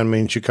approach ban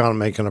means you can't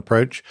make an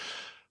approach.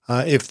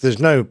 If there's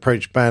no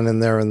approach ban in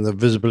there and the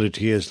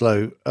visibility is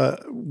low,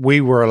 we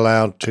were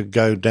allowed to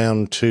go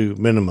down to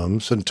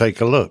minimums and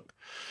take a look.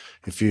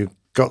 If you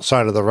got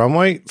sight of the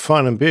runway,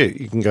 fine and beaut,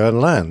 you can go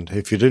and land.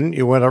 If you didn't,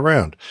 you went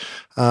around.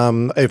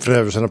 If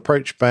there was an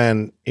approach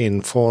ban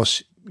in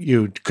force,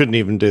 you couldn't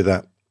even do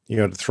that. You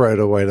had to throw it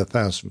away at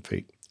 1,000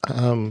 feet.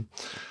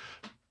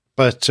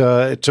 But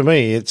to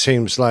me, it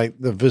seems like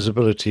the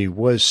visibility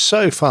was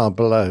so far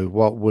below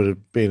what would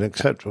have been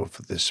acceptable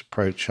for this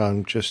approach.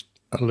 I'm just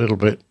a little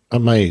bit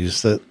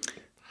amazed that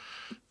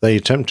they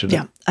attempted it.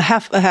 Yeah, a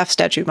half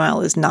statute mile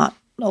is not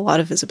a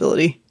lot of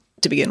visibility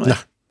to begin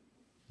with.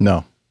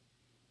 No,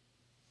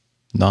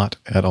 not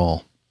at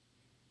all.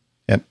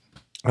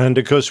 And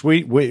of course,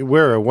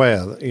 we're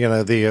aware,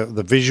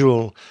 the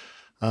visual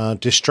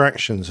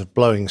distractions of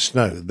blowing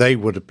snow, they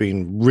would have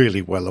been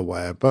really well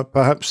aware, but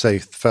perhaps they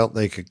felt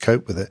they could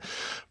cope with it.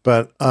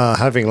 But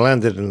having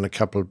landed in a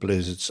couple of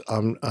blizzards,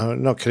 I'm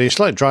not kidding. It's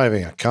like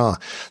driving a car.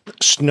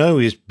 Snow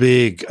is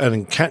big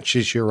and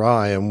catches your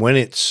eye, and when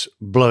it's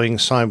blowing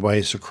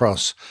sideways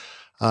across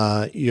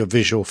your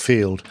visual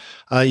field,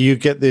 you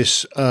get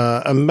this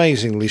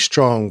amazingly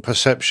strong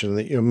perception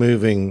that you're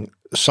moving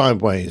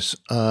sideways,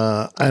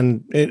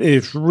 and it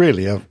is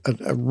really a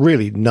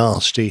really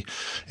nasty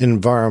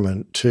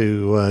environment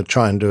to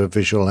try and do a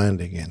visual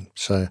landing in.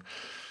 So,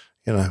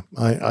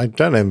 I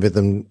don't envy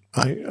them.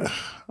 I'm a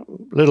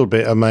little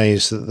bit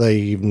amazed that they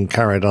even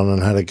carried on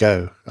and had a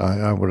go.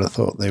 I would have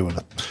thought they would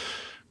have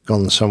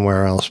gone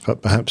somewhere else,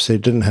 but perhaps they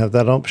didn't have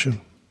that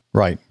option.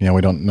 Right. Yeah,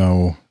 we don't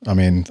know. I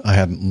mean, I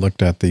hadn't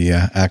looked at the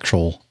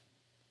actual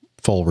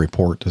full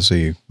report to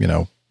see,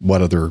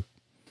 what other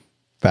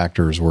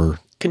factors were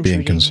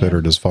being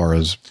considered as far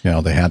as,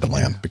 they had to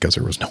land because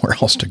there was nowhere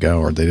else to go,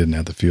 or they didn't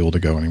have the fuel to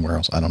go anywhere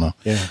else. I don't know.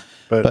 Yeah.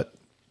 But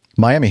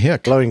Miami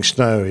Hick. Blowing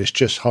snow is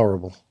just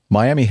horrible.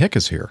 Miami Hick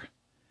is here.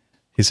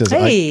 He says,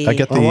 hey. I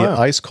get the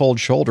ice cold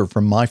shoulder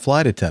from my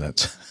flight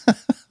attendants.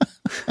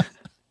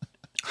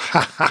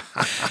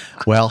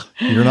 Well,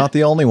 you're not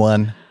the only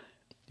one.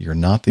 You're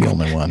not the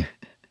only one.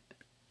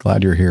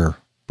 Glad you're here,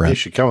 Brent. You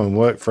should come and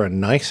work for a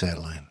nice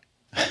airline.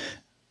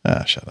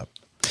 Shut up.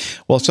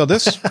 Well, so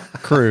this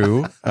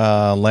crew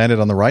landed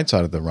on the right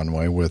side of the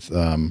runway with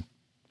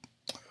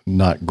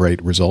not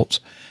great results.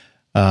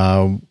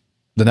 The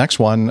next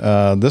one,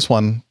 this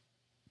one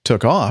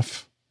took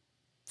off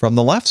from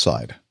the left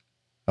side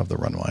of the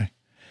runway.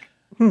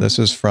 This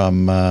is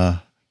from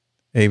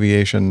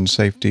Aviation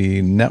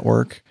Safety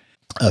Network.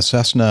 A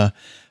Cessna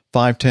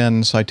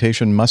 510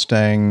 Citation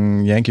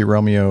Mustang Yankee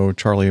Romeo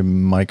Charlie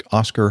Mike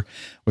Oscar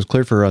was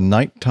cleared for a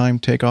nighttime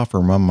takeoff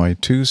from runway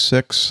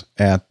 26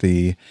 at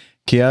the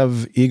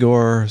Kiev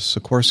Igor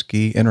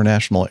Sikorsky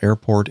International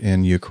Airport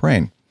in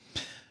Ukraine.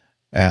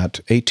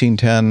 At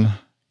 1810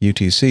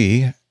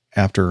 UTC,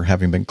 after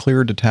having been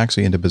cleared to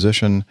taxi into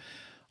position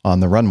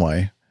on the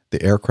runway,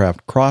 the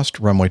aircraft crossed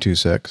runway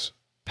 26,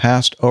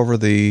 passed over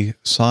the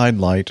side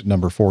light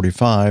number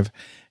 45,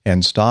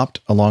 and stopped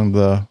along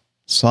the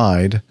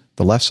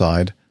left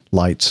side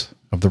lights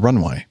of the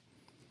runway.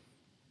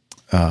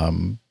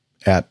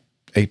 At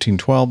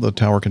 1812, the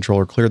tower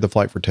controller cleared the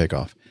flight for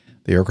takeoff.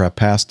 The aircraft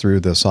passed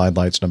through the side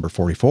lights number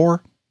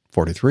 44,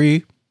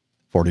 43,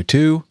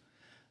 42,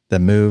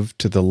 then moved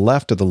to the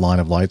left of the line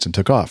of lights and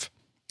took off.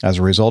 As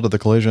a result of the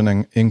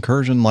collision,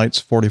 incursion lights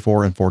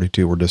 44 and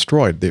 42 were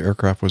destroyed. The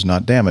aircraft was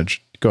not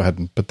damaged. Go ahead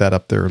and put that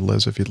up there,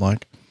 Liz, if you'd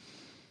like.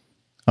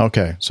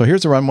 Okay, so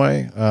here's the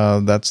runway.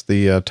 That's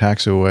the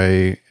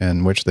taxiway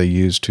in which they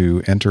used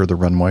to enter the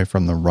runway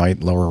from the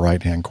lower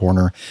right-hand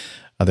corner.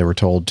 They were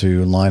told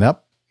to line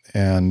up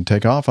and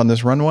take off on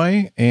this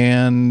runway,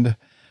 and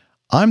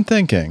I'm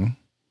thinking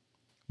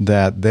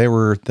that they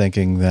were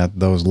thinking that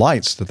those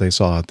lights that they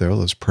saw out there,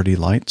 those pretty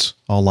lights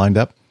all lined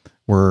up,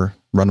 were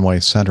runway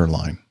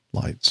centerline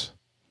lights.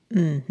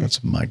 Mm-hmm.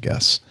 That's my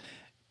guess.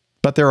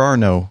 But there are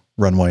no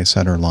runway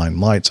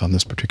centerline lights on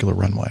this particular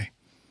runway.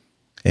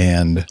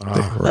 And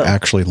they were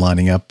actually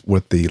lining up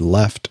with the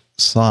left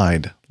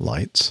side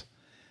lights.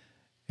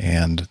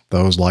 And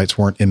those lights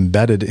weren't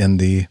embedded in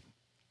the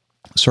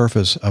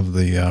surface of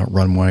the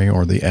runway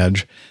or the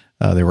edge.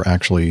 They were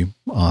actually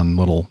on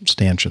little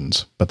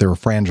stanchions, but they were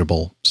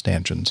frangible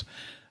stanchions.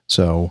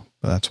 So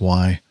that's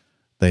why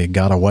they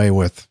got away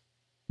with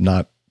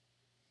not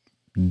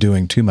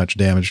doing too much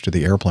damage to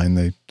the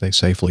airplane. They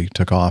safely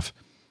took off,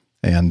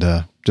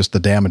 and just the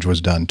damage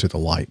was done to the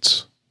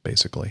lights,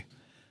 basically.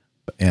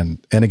 And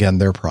again,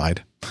 their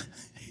pride.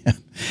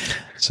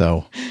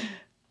 So,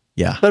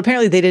 yeah. But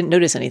apparently they didn't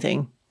notice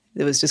anything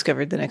that was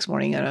discovered the next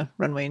morning at a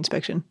runway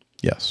inspection.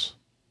 Yes.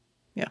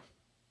 Yeah.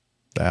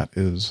 That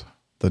is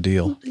the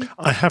deal.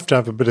 I have to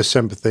have a bit of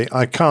sympathy.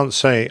 I can't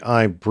say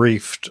I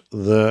briefed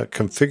the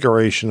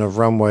configuration of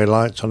runway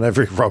lights on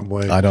every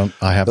runway I haven't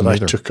that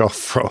either. I took off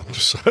from.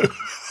 So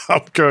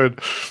I'm going,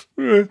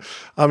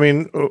 I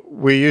mean,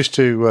 we used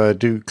to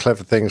do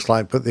clever things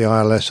like put the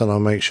ILS on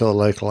and make sure the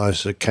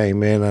localizer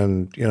came in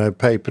and,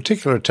 pay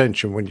particular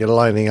attention when you're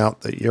lining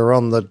up that you're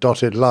on the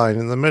dotted line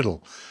in the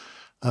middle,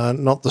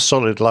 not the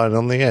solid line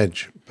on the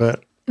edge.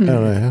 But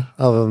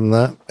other than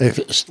that, if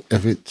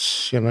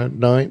it's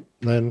night,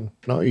 then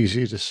not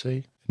easy to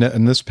see.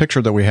 And this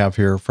picture that we have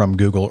here from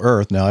Google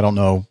Earth, now I don't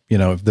know,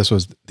 if this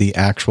was the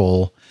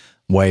actual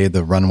way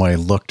the runway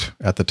looked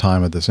at the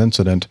time of this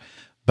incident,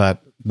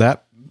 but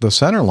the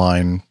center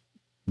line,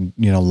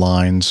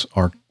 lines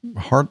are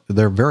hard.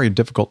 They're very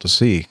difficult to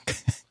see.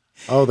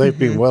 Oh, they've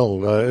been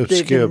well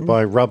obscured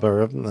by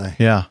rubber, haven't they?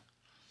 Yeah.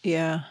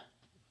 Yeah.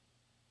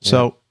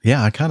 So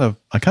I kind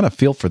of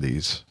feel for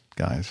these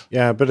guys.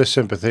 Yeah, a bit of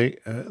sympathy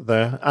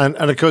there, and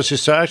of course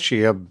it's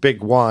actually a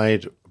big,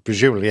 wide,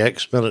 presumably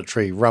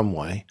ex-military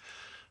runway.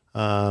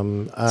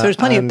 So there's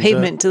plenty of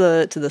pavement to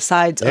the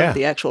sides of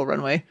the actual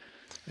runway.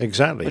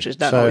 Exactly, which is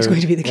not always going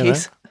to be the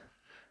case.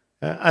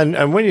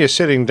 And when you're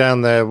sitting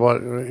down there,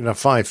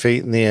 5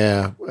 feet in the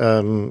air,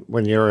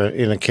 when you're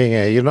in a King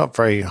Air, you're not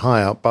very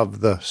high up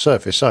above the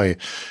surface, are you?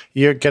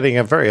 You're getting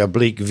a very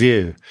oblique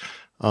view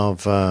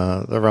of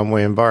the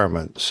runway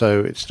environment.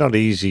 So it's not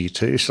easy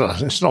to, it's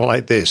not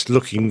like this,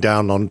 looking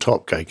down on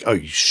top going, oh,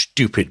 you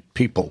stupid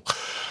people.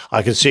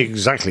 I can see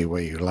exactly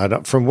where you line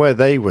up. From where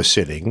they were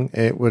sitting,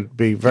 it would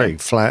be very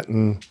flat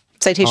and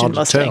Citation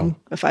Mustang,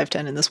 a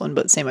 510 in this one,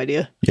 but same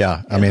idea.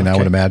 Yeah, I mean, I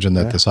would imagine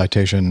that the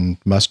Citation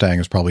Mustang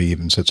is probably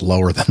even sits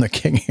lower than the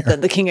King Air.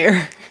 Than the King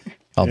Air.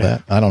 I'll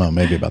bet. I don't know,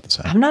 maybe about the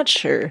same. I'm not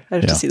sure. I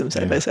have to see them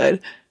side by side.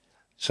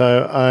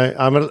 So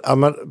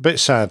I'm a bit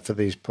sad for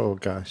these poor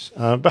guys.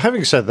 But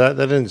having said that,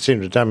 they didn't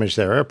seem to damage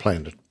their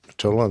airplane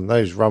at all. And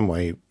those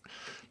runway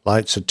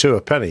lights are $2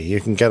 a penny.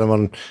 You can get them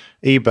on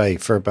eBay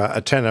for about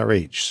a tenner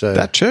each. So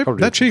that cheap, huh?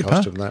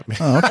 That.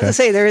 Oh, okay. I was to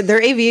say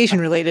they're aviation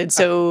related,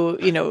 so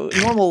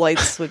normal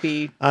lights would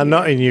be.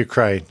 Not in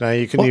Ukraine. No,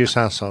 you can use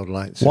household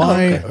lights.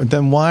 Why?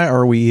 Then why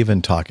are we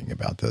even talking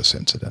about this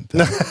incident?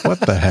 What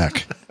the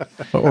heck?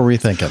 What were we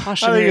thinking? I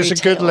think it's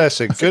a good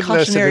lesson. Good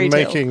lesson in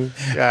making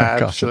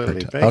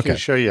absolutely making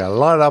sure you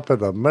line up in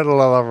the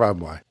middle of the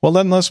runway. Well,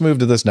 then let's move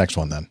to this next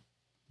one. Then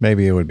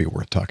maybe it would be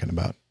worth talking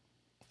about.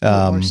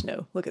 More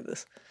snow. Look at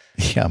this.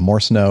 Yeah, more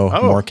snow,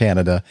 more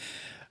Canada.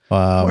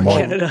 More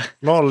Canada.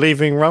 More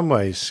leaving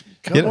runways.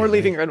 More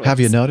leaving runways. Have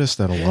you noticed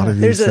that a lot of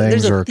these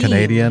things are theme.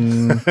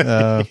 Canadian?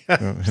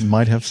 It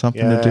might have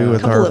something to do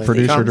with our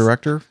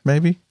producer-director,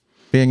 maybe,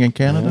 being in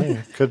Canada?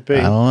 Yeah, could be.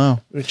 I don't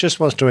know. It just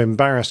wants to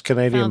embarrass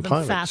Canadian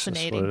pilots.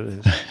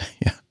 Fascinating. That's what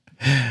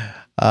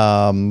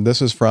it is.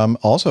 This is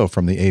also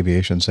from the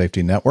Aviation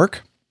Safety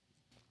Network.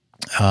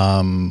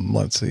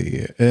 Let's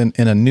see.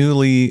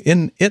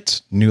 In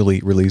its newly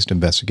released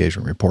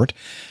investigation report,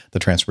 the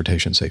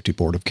Transportation Safety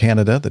Board of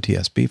Canada, the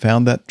TSB,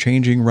 found that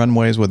changing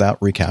runways without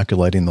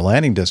recalculating the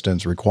landing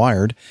distance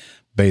required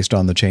based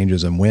on the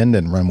changes in wind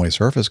and runway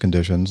surface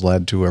conditions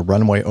led to a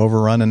runway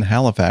overrun in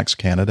Halifax,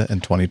 Canada in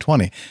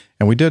 2020.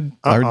 And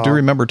I do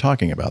remember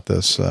talking about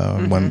this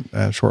when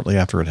shortly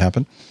after it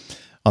happened.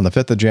 On the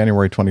 5th of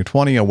January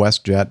 2020, a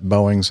WestJet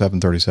Boeing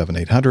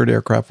 737-800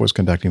 aircraft was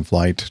conducting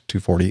Flight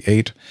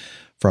 248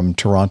 from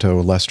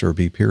Toronto Lester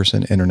B.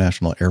 Pearson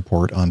International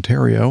Airport,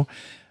 Ontario,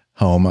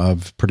 home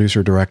of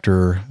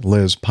producer-director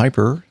Liz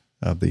Piper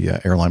of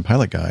the Airline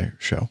Pilot Guy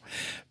show,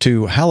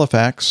 to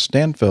Halifax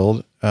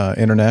Stanfield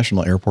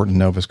International Airport in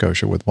Nova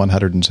Scotia with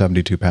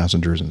 172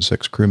 passengers and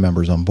 6 crew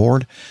members on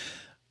board.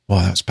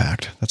 Well, that's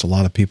packed. That's a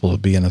lot of people to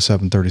be in a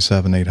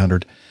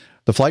 737-800.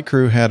 The flight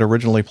crew had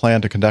originally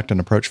planned to conduct an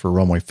approach for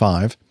runway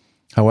 5.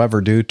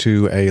 However, due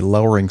to a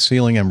lowering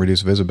ceiling and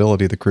reduced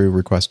visibility, the crew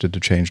requested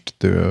to change to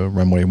the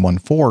runway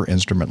 14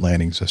 instrument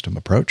landing system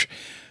approach,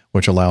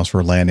 which allows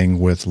for landing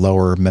with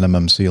lower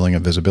minimum ceiling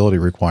and visibility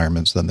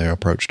requirements than the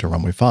approach to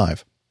runway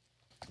 5.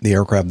 The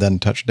aircraft then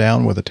touched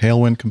down with a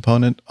tailwind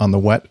component on the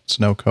wet,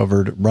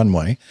 snow-covered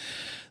runway.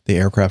 The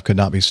aircraft could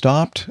not be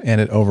stopped, and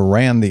it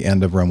overran the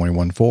end of runway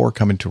 14,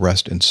 coming to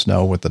rest in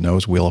snow with the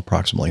nose wheel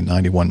approximately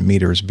 91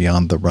 meters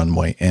beyond the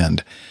runway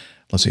end.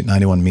 Let's see,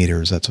 91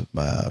 meters, that's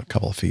a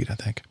couple of feet, I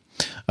think.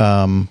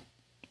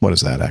 What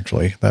is that,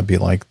 actually? That'd be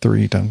like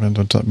 300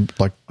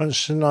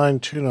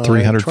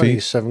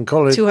 feet?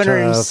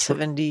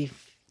 270.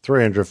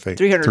 300 feet.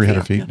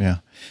 300 feet, yeah.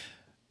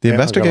 The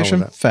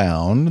investigation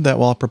found that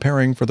while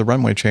preparing for the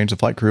runway change, the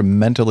flight crew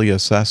mentally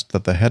assessed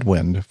that the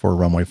headwind for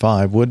runway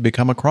 5 would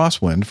become a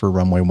crosswind for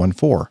runway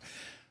 14.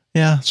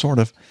 Yeah, sort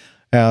of.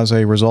 As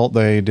a result,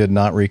 they did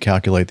not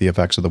recalculate the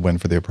effects of the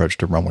wind for the approach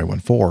to runway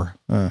 14,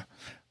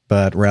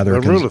 but rather...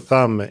 The rule of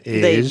thumb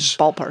is... They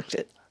ballparked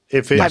it.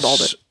 If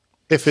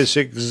it's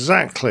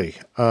exactly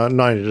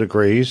 90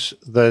 degrees,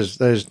 there's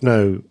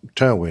no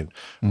tailwind.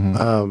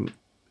 Mm-hmm.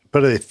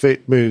 But if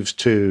it moves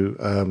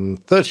to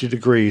 30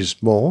 degrees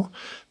more,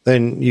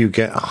 then you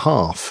get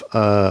half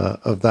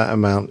of that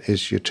amount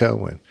is your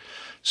tailwind.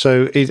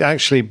 So it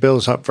actually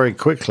builds up very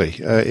quickly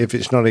if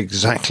it's not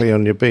exactly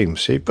on your beam.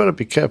 So you've got to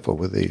be careful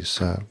with these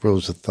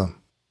rules of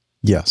thumb.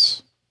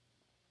 Yes.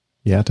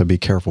 You have to be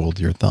careful with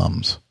your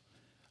thumbs.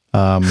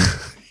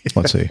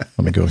 Let's see. Let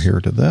me go here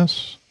to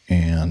this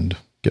and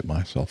get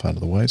myself out of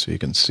the way so you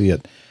can see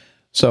it.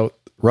 So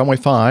runway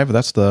 5,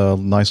 that's the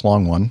nice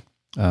long one,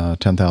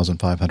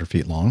 10,500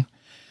 feet long.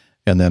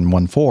 And then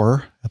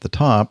 14 at the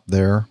top,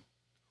 they're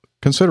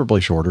considerably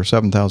shorter,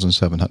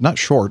 7,700. Not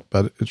short,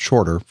 but it's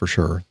shorter for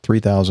sure.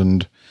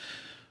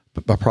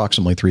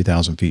 Approximately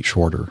 3,000 feet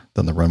shorter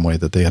than the runway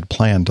that they had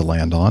planned to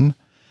land on.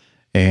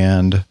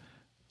 And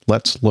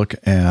let's look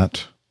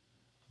at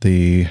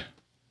the...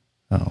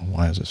 Oh,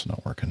 why is this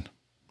not working?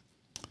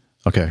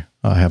 Okay,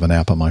 I have an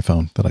app on my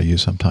phone that I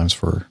use sometimes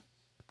for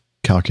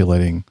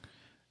calculating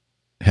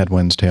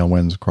headwinds,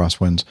 tailwinds,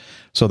 crosswinds.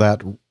 So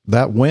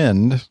that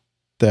wind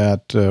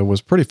that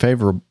was pretty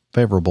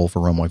favorable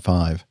for runway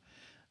 5,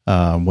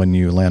 when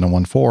you land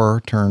on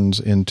 14, turns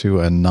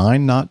into a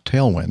 9-knot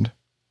tailwind,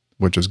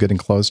 which is getting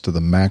close to the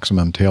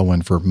maximum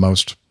tailwind for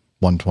most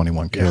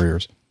 121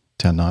 carriers,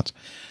 10 knots,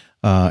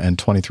 and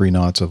 23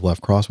 knots of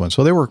left crosswind.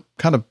 So they were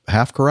kind of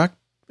half correct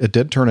it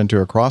did turn into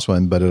a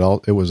crosswind, but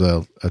it was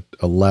a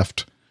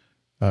left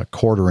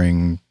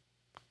quartering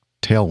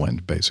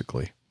tailwind,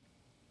 basically.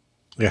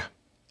 Yeah.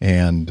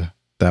 And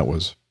that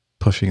was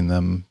pushing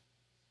them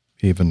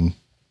even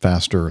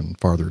faster and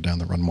farther down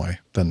the runway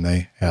than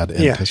they had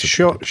anticipated.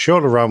 Yeah,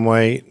 shorter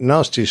runway,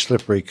 nasty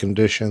slippery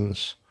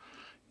conditions.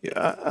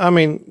 I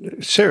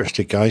mean,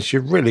 seriously, guys,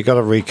 you've really got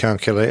to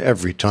recalculate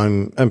every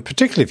time, and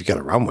particularly if you get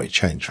a runway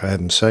change, for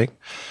heaven's sake.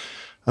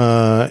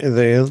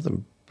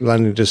 The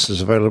landing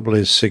distance available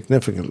is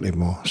significantly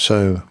more,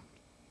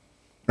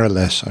 or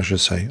less, I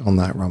should say, on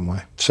that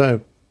runway.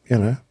 So,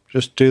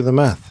 just do the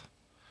math.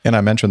 And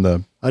I mentioned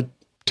the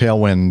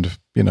tailwind,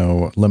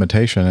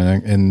 limitation.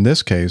 And in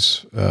this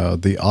case,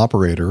 the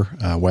operator,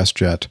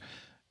 WestJet,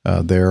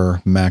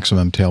 their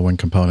maximum tailwind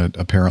component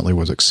apparently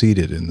was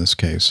exceeded in this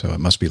case. So it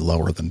must be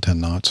lower than 10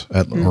 knots,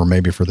 or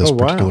maybe for this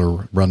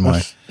particular runway.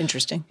 That's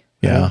interesting.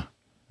 Yeah.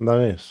 That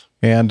is.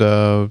 And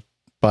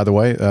by the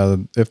way,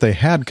 if they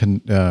had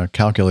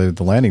calculated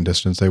the landing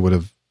distance, they would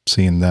have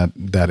seen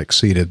that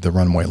exceeded the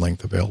runway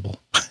length available.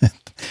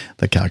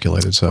 They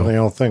calculated. So the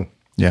whole thing.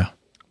 Yeah.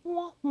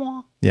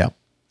 Yeah.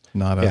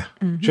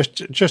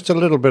 Just a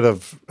little bit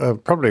of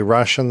probably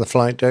rush on the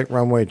flight deck.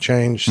 Runway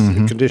change,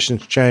 the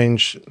conditions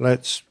change.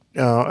 Let's.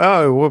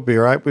 It would be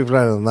right. We've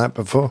landed on that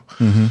before.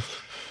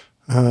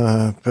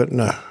 But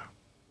no.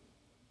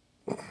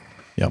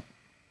 Yep.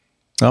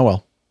 Oh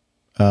well.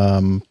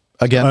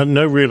 Again,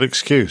 no real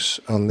excuse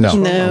on this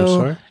one. I'm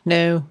sorry.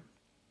 No.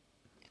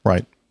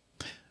 Right.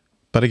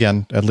 But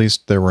again, at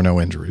least there were no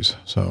injuries.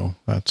 So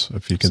that's,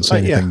 if you can say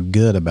anything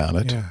good about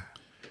it. Yeah.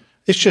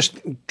 It's just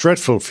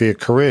dreadful for your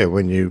career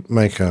when you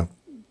make a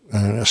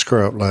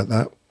screw up like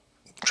that.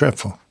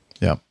 Dreadful.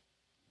 Yeah.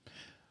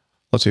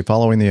 Let's see.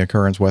 Following the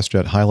occurrence,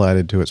 WestJet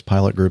highlighted to its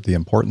pilot group the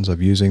importance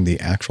of using the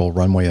actual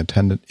runway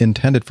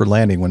intended for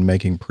landing when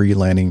making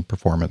pre-landing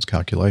performance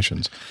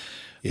calculations.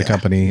 The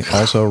company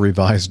also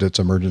revised its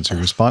emergency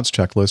response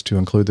checklist to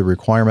include the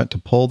requirement to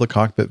pull the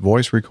cockpit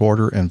voice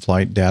recorder and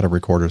flight data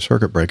recorder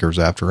circuit breakers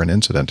after an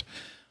incident.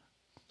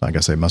 I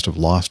guess they must have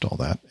lost all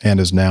that, and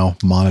is now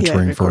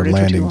monitoring for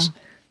landings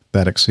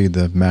that exceed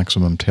the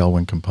maximum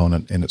tailwind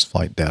component in its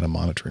flight data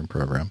monitoring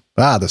program.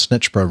 The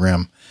snitch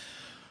program,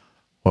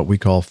 what we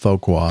call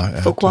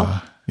FOQA.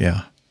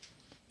 FOQA?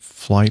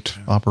 Flight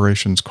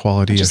Operations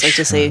Quality Assurance. I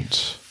just like to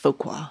say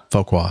FOQA.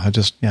 FOQA. It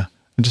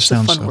just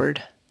sounds a fun so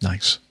word.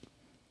 Nice.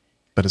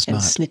 But it's and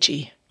not.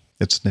 Snitchy.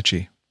 It's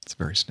snitchy. It's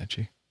very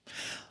snitchy.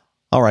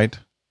 All right.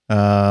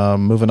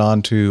 Moving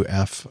on to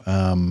F.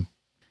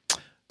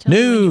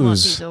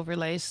 News. These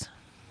overlays.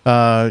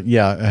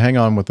 Hang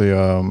on with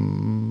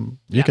the.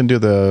 You can do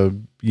the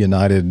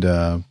United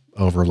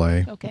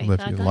overlay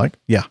if you like.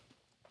 Yeah.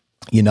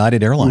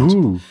 United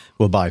Airlines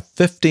will buy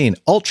 15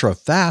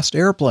 ultra-fast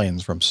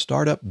airplanes from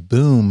startup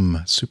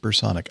Boom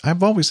Supersonic. I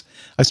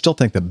still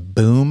think that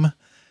Boom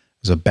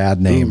is a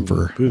bad name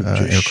for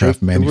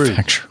aircraft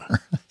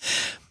manufacturer.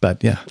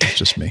 But yeah, it's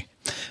just me.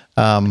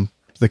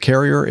 The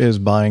carrier is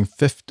buying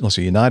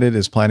United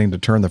is planning to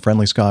turn the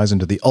friendly skies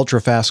into the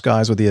ultra-fast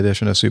skies with the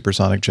addition of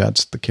supersonic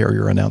jets. The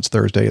carrier announced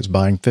Thursday it's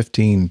buying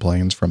 15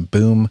 planes from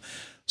Boom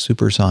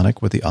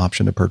Supersonic with the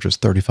option to purchase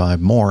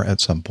 35 more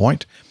at some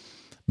point.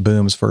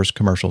 Boom's first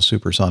commercial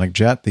supersonic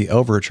jet, the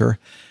Overture,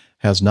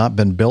 has not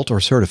been built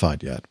or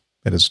certified yet.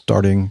 It is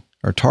targeting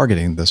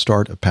the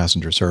start of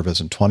passenger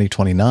service in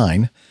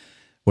 2029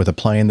 with a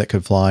plane that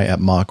could fly at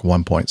Mach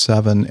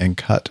 1.7 and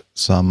cut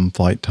some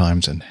flight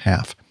times in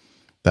half.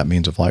 That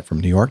means a flight from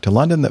New York to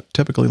London that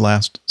typically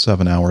lasts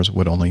 7 hours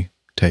would only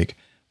take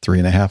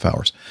 3.5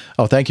 hours.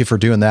 Oh, thank you for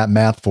doing that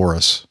math for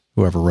us,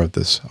 whoever wrote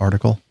this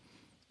article.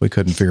 We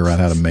couldn't figure out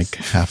how to make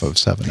half of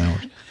 7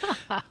 hours.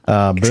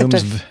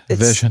 Boom's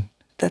vision.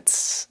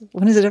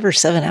 When is it ever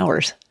 7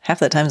 hours? Half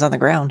that time's on the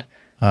ground.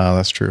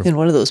 That's true. In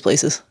one of those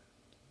places.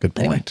 Good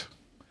point.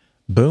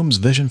 Boom's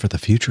vision for the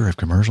future of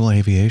commercial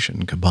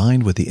aviation,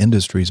 combined with the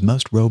industry's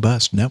most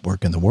robust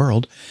network in the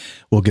world,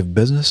 will give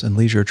business and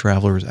leisure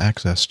travelers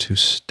access to a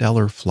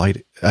stellar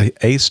flight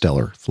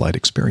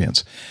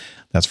experience.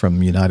 That's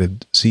from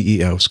United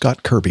CEO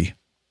Scott Kirby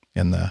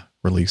in the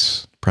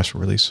press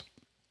release.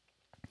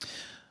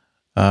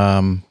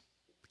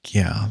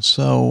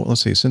 So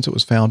let's see. Since it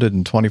was founded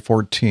in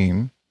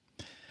 2014,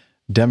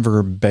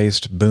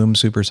 Denver-based Boom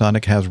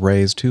Supersonic has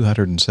raised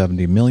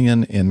 $270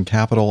 million in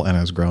capital and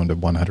has grown to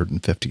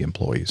 150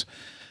 employees.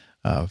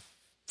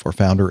 For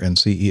founder and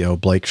CEO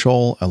Blake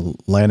Scholl,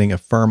 landing a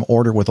firm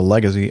order with a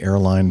legacy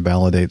airline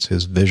validates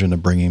his vision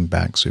of bringing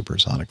back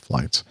supersonic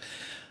flights.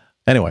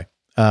 Anyway,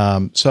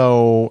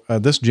 so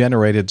this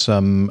generated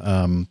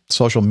some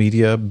social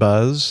media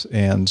buzz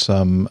and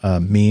some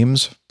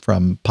memes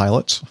from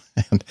pilots.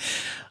 And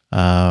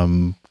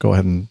go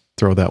ahead and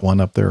throw that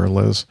one up there,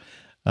 Liz.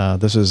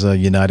 This is a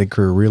United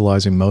crew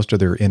realizing most of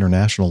their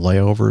international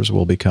layovers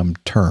will become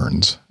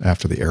turns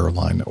after the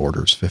airline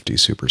orders 50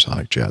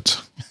 supersonic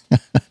jets.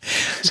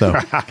 So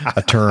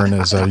a turn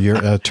is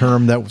a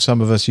term that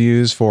some of us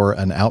use for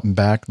an out and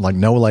back, like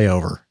no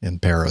layover in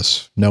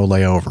Paris, no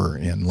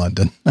layover in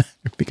London,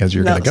 because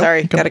you're going to go.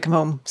 Sorry, got to come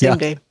home same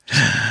day.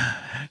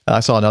 I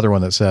saw another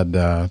one that said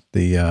the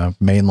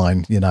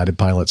mainline United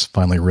pilots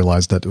finally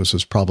realized that this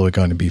was probably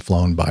going to be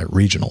flown by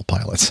regional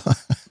pilots.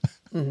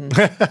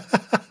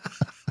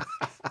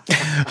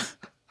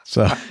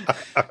 So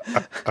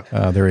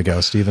there we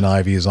go. Stephen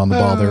Ivey is on the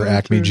ball there.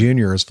 Acme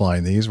Jr. is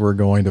flying these. We're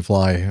going to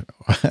fly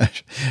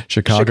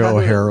Chicago,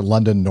 O'Hare,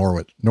 London,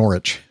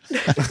 Norwich.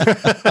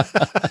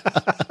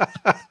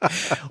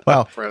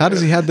 Wow. How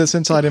does he have this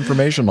inside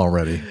information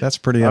already? That's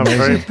pretty amazing.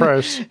 I'm very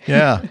impressed.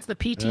 Yeah. It's the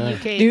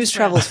PTUK. News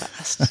travels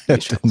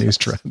fast. News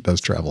does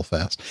travel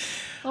fast.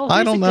 Oh,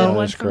 I don't know.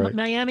 One from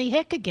Miami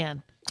Hick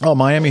again. Oh,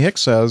 Miami Hick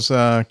says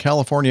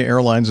California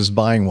Airlines is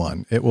buying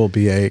one. It will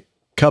be a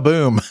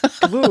kaboom.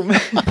 Kaboom.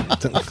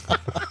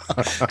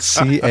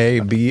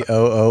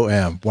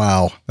 CABOOM.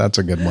 Wow, that's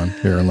a good one.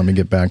 Here, let me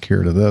get back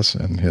here to this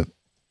and hit.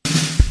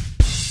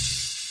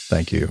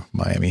 Thank you,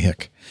 Miami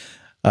Hick.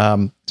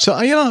 So,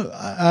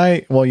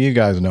 well, you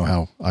guys know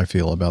how I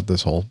feel about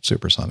this whole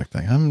supersonic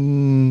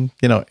thing.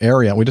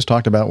 Ariane, we just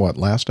talked about what,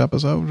 last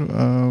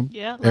episode?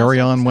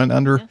 Ariane went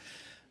under.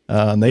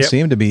 And they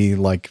seem to be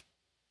like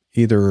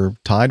either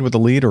tied with the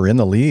lead or in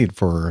the lead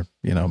for,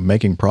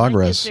 making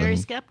progress. Very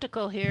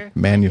skeptical here.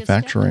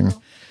 Manufacturing.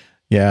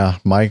 Yeah.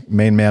 My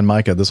main man,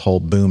 Micah, this whole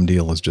boom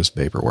deal is just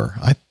vaporware.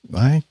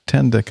 I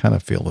tend to kind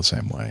of feel the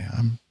same way.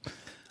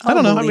 I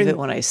don't know. I believe it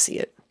when I see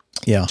it.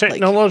 Yeah.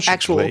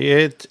 Technologically,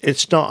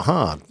 it's not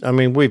hard. I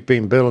mean, we've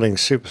been building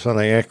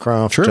supersonic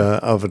aircraft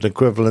of an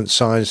equivalent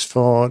size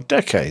for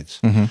decades.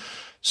 Mm-hmm.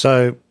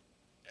 So,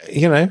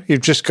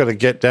 you've just got to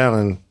get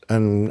down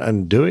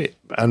and do it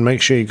and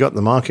make sure you got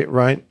the market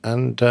right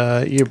and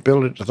you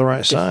build it to the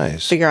right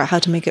size. Figure out how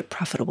to make it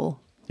profitable.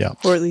 Yeah.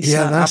 Or at least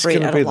that's operate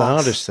going at to be a the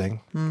loss. hardest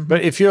thing. Mm-hmm.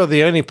 But if you're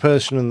the only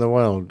person in the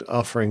world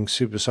offering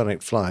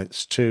supersonic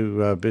flights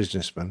to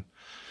businessmen,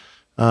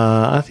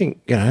 I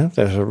think,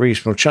 there's a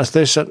reasonable chance.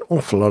 There's an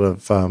awful lot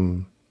of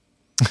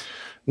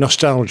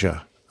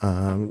nostalgia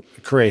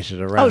created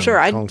around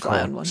I'd Concorde.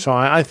 fly on one. So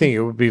I think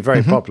it would be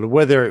very popular.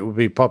 Whether it would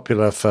be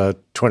popular for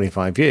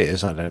 25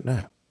 years, I don't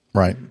know.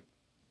 Right.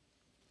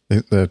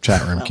 The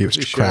chat room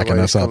keeps cracking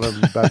us up.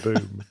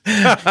 Baboom.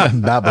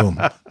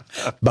 Baboom.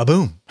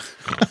 Baboom.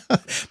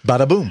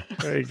 Bada boom.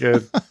 Very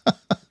good.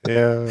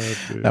 Yeah.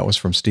 That was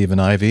from Stephen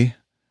Ivey.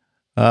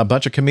 A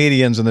bunch of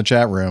comedians in the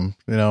chat room.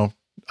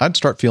 I'd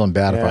start feeling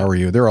bad if I were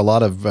you. There are a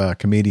lot of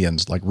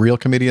comedians, like real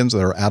comedians,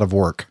 that are out of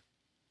work.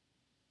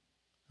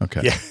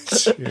 Okay.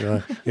 Yes.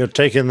 You're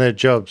taking their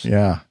jobs.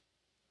 Yeah.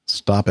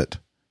 Stop it.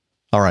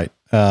 All right.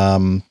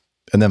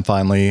 And then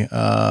finally,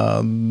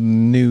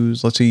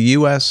 news. Let's see.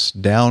 U.S.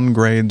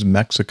 downgrades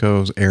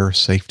Mexico's air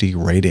safety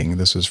rating.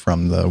 This is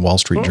from the Wall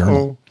Street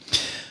Journal.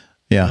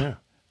 Yeah.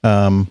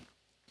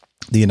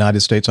 The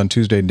United States on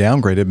Tuesday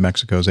downgraded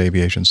Mexico's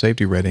aviation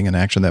safety rating, an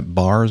action that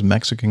bars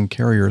Mexican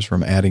carriers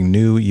from adding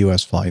new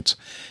U.S. flights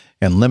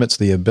and limits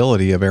the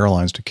ability of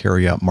airlines to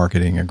carry out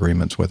marketing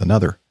agreements with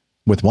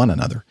one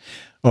another.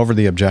 Over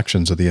the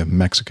objections of the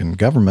Mexican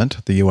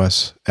government, the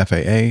U.S.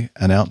 FAA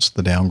announced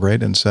the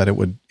downgrade and said it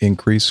would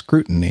increase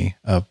scrutiny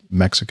of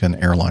Mexican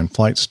airline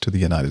flights to the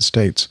United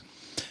States.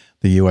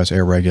 The U.S.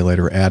 air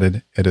regulator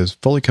added it is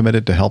fully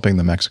committed to helping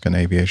the Mexican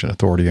Aviation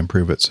Authority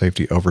improve its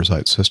safety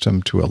oversight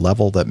system to a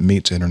level that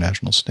meets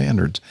international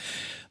standards.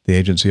 The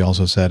agency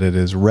also said it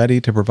is ready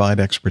to provide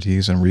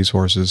expertise and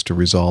resources to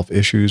resolve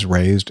issues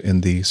raised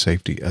in the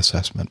safety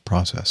assessment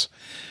process.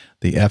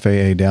 The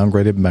FAA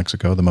downgraded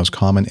Mexico, the most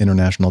common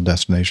international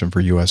destination for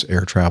U.S.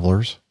 air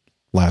travelers,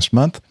 last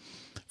month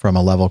from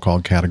a level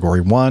called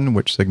Category 1,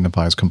 which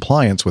signifies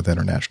compliance with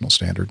international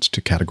standards, to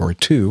Category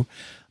 2,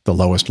 the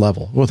lowest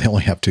level. Well, they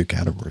only have two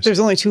categories. There's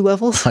only two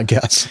levels? I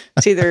guess.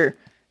 It's either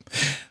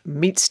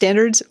meets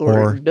standards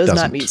or does doesn't.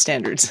 not meet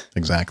standards.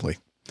 Exactly.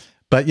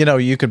 But,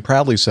 you could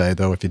proudly say,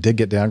 though, if you did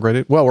get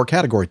downgraded, well, we're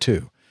Category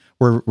 2.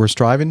 We're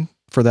striving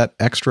for that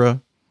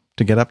extra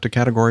to get up to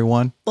Category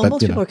 1. Well,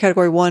 most people are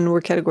Category 1. We're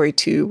Category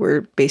 2.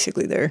 We're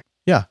basically there.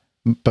 Yeah.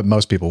 But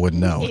most people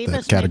wouldn't know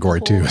that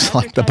Category 2 is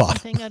like the bottom.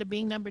 Thing out of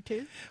being number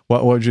 2?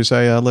 What would you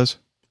say, Liz?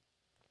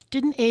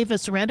 Didn't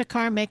Avis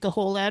Rent-A-Car make a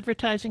whole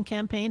advertising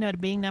campaign out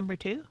of being number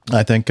 2?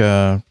 I think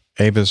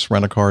Avis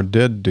Rent-A-Car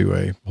did do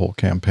a whole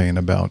campaign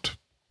about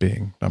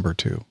being number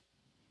 2.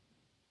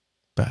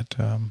 But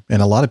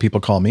and a lot of people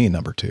call me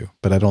number 2,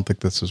 but I don't think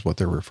this is what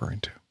they're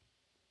referring to.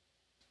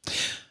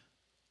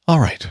 All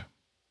right.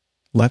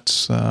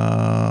 Let's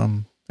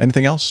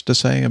anything else to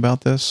say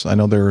about this? I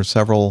know there are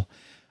several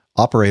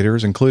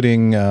operators,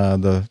 including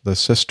the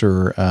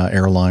sister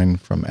airline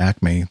from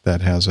Acme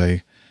that has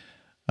a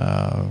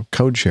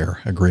code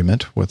share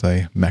agreement with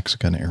a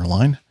Mexican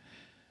airline.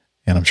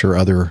 And I'm sure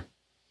other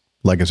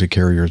legacy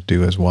carriers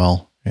do as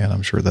well. And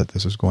I'm sure that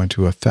this is going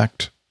to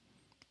affect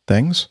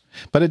things.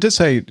 But it did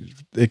say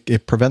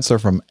it prevents them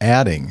from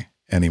adding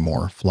any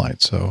more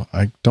flights. So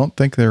I don't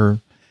think they're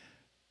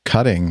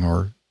cutting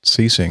or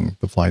ceasing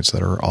the flights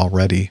that are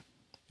already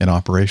in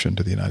operation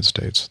to the United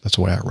States. That's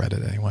the way I read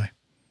it anyway.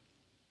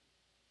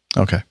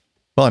 Okay.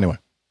 Well, anyway,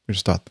 we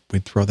just thought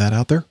we'd throw that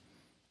out there.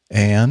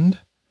 And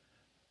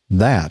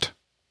that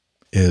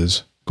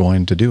is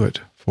going to do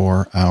it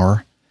for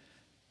our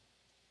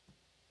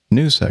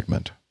news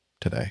segment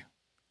today.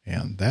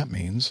 And that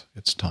means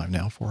it's time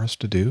now for us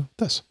to do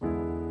this.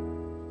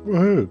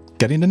 Woohoo.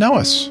 Getting to know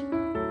us.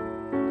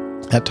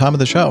 That time of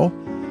the show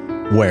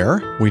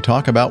where we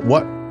talk about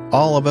what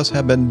all of us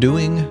have been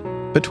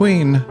doing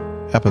between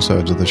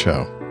episodes of the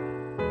show.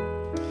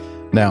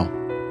 Now,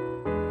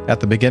 at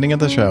the beginning of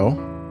the show,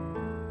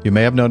 you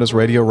may have noticed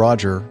Radio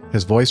Roger,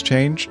 his voice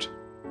changed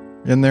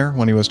in there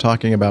when he was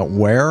talking about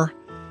where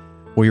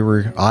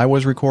I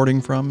was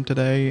recording from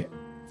today,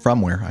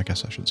 from where, I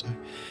guess I should say,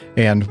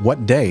 and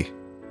what day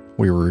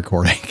we were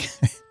recording.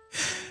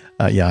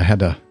 I had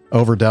to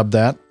overdub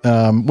that.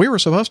 We were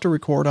supposed to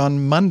record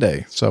on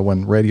Monday. So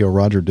when Radio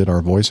Roger did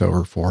our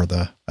voiceover for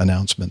the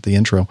announcement, the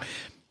intro,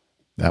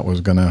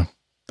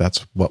 that's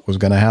what was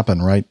going to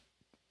happen, right?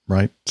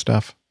 Right,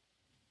 Steph?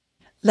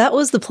 That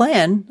was the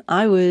plan.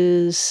 We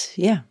were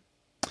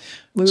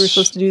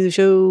supposed to do the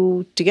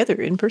show together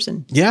in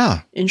person.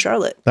 Yeah. In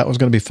Charlotte. That was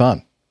going to be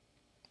fun.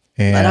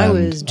 And I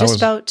was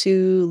about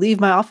to leave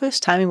my office.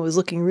 Timing was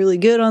looking really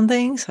good on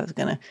things. I was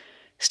going to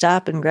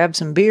stop and grab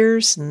some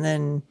beers and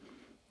then,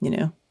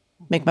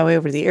 make my way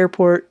over to the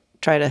airport,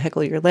 try to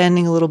heckle your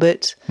landing a little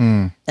bit.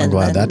 I'm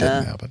glad that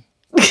didn't happen.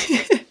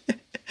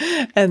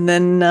 And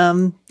then,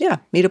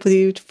 meet up with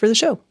you for the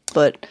show.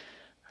 But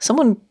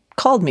someone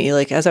called me,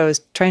 as I was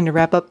trying to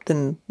wrap up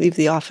and leave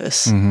the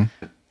office.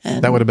 Mm-hmm.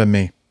 And that would have been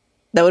me.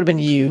 That would have been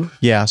you.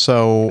 Yeah,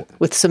 so...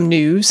 with some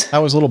news. I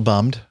was a little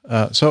bummed.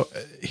 So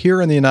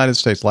here in the United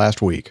States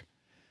last week,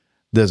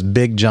 this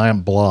big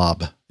giant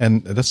blob,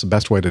 and that's the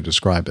best way to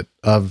describe it,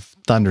 of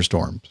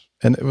thunderstorms.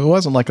 And it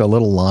wasn't like a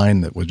little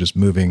line that was just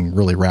moving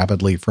really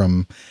rapidly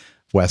from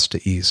west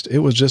to east. It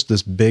was just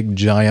this big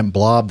giant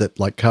blob that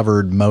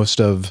covered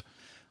most of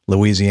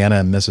Louisiana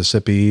and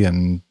Mississippi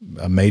and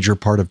a major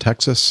part of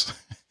Texas.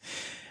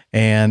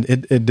 And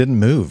it didn't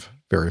move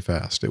very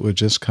fast. It was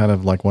just kind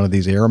of like one of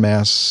these air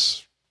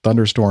mass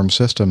thunderstorm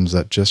systems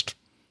that just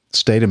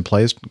stayed in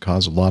place and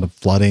caused a lot of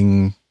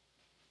flooding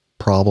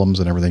problems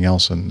and everything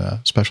else, and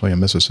especially in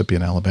Mississippi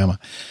and Alabama.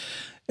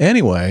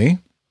 Anyway,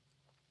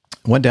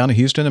 went down to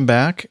Houston and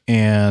back,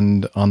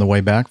 and on the way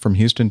back from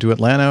Houston to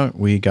Atlanta,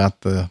 we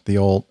got the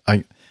old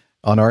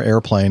on our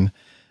airplane,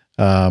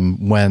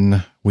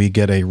 when we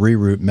get a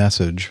reroute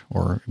message,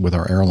 or with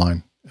our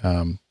airline,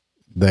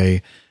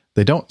 they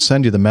don't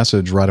send you the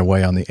message right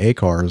away on the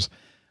ACARS.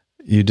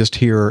 You just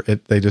hear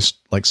it. They just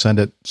send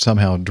it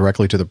somehow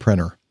directly to the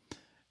printer.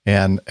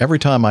 And every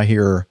time I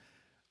hear,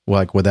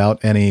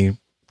 without any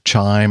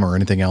chime or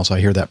anything else, I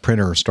hear that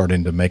printer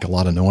starting to make a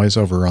lot of noise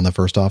over on the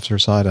first officer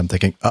side. I'm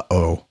thinking,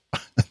 uh-oh,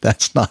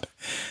 it's not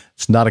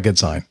a good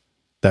sign.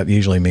 That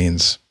usually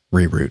means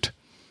reroute.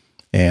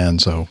 And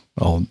so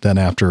then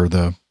after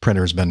the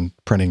printer's been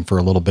printing for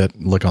a little bit,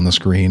 look on the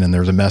screen and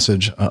there's a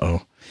message,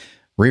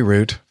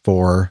 reroute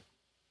for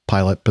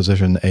pilot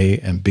position A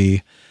and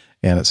B.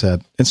 And it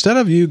said, instead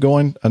of you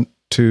going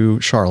to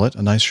Charlotte,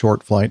 a nice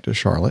short flight to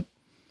Charlotte,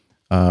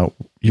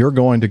 you're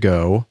going to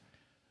go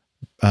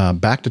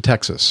back to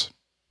Texas,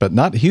 but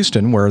not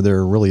Houston, where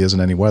there really isn't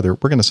any weather.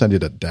 We're going to send you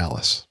to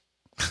Dallas,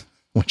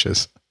 which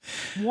is,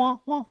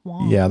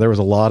 yeah, there was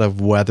a lot of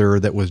weather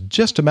that was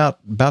just about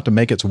to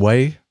make its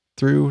way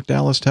through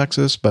Dallas,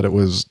 Texas, but it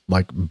was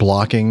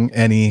blocking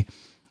any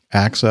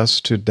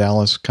access to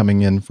Dallas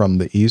coming in from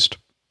the east.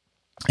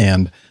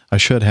 And I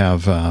should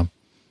have gotten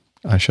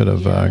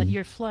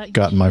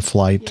my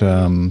flight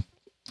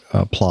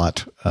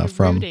plot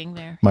from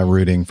my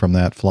routing from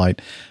that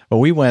flight. But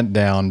we went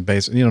down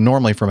basically,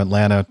 normally from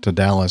Atlanta to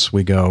Dallas,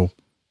 we go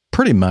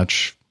pretty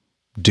much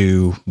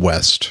due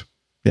west,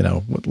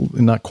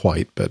 not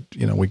quite, but,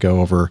 we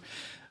go over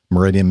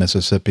Meridian,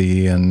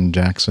 Mississippi and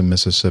Jackson,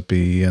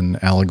 Mississippi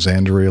and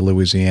Alexandria,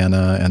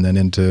 Louisiana, and then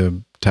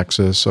into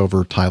Texas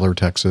over Tyler,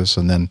 Texas.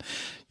 And then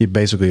you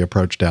basically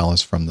approach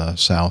Dallas from the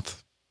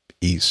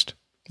southeast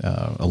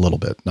a little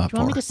bit, not far. Do you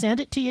want me to send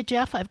it to you,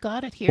 Jeff? I've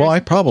got it here. Well,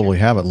 I probably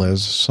have it,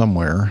 Liz,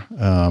 somewhere.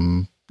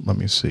 Let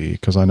me see,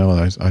 because I know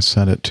I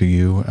sent it to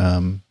you.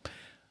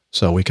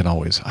 So I can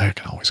always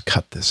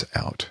cut this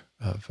out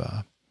of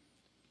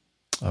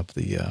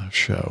the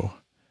show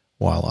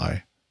while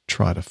I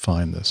try to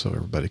find this so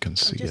everybody can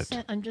see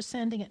it. I'm just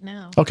sending it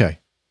now. Okay.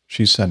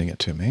 She's sending it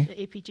to me.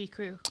 The APG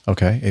crew.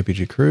 Okay.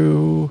 APG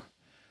crew.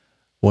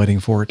 Waiting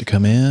for it to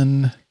come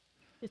in.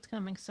 It's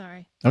coming.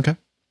 Sorry. Okay.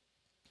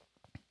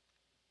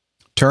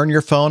 Turn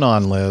your phone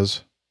on,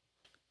 Liz.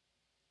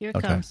 Here it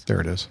comes.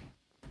 There it is.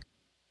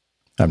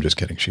 I'm just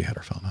kidding. She had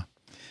her phone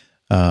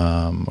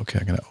on. Okay.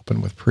 I'm going to open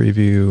with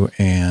preview,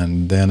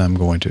 and then I'm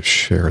going to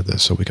share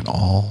this so we can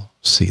all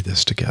see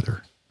this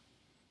together.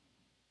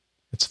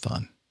 It's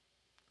fun.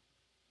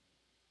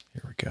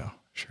 Here we go.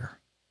 Sure.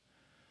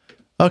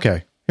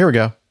 Okay. Here we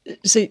go.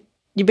 So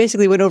you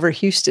basically went over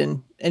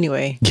Houston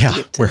anyway.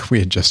 Yeah, where we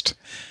had just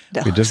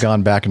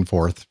gone back and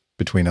forth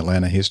between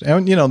Atlanta and Houston.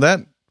 And,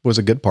 that was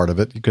a good part of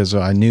it because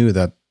I knew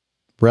that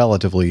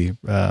relatively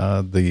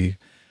the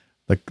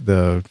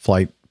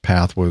flight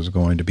path was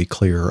going to be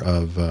clear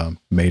of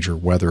major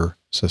weather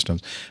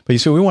systems. But you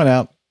see, we went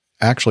out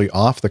actually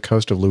off the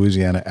coast of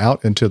Louisiana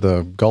out into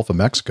the Gulf of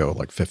Mexico,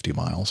 like 50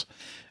 miles,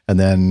 and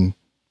then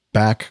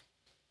back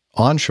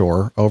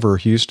onshore over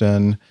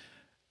Houston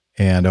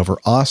and over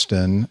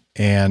Austin.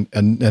 And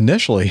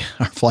initially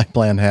our flight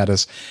plan had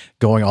us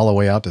going all the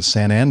way out to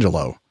San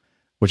Angelo,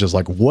 which is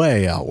like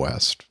way out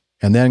west,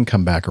 and then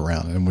come back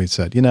around. And we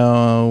said,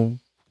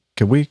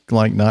 could we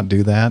like not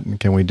do that? And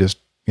can we just,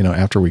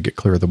 after we get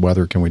clear of the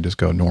weather, can we just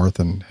go north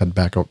and head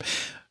back up?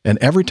 And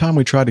every time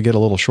we tried to get a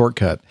little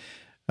shortcut,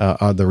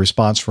 the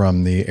response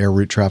from the Air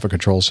Route Traffic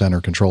Control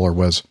Center controller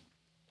was,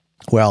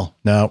 well,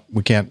 no,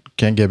 we can't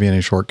give you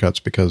any shortcuts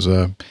because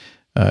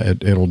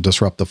it'll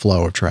disrupt the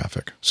flow of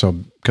traffic. So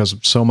because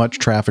so much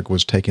traffic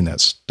was taking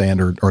that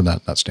standard, or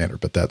not standard,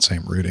 but that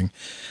same routing,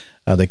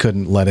 they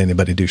couldn't let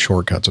anybody do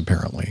shortcuts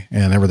apparently.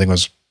 And everything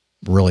was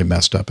really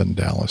messed up in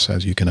Dallas,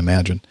 as you can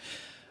imagine.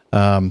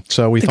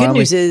 So we finally... Good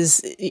news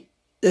is,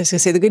 I was going to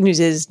say, the good news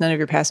is none of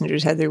your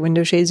passengers had their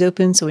window shades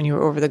open. So when you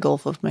were over the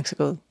Gulf of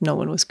Mexico, no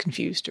one was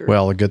confused.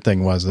 Well, the good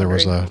thing was there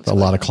was a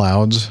lot of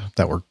clouds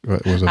that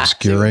was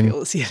obscuring.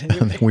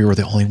 We were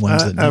the only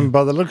ones that knew. And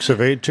by the looks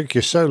of it took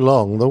you so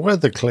long, the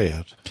weather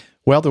cleared.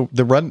 Well,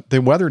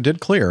 the weather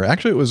did clear.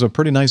 Actually, it was a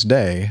pretty nice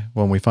day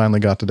when we finally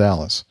got to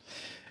Dallas.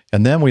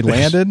 And then we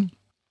landed,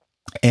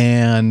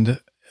 and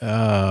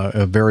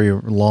a very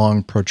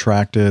long,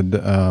 protracted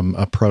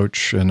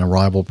approach and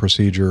arrival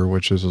procedure,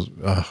 which is...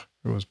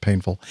 it was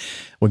painful.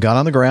 We got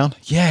on the ground.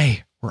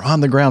 Yay. We're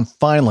on the ground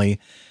finally.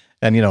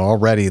 And,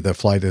 already the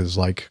flight is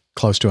like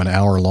close to an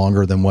hour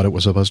longer than what it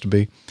was supposed to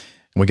be.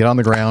 And we get on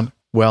the ground.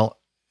 Well,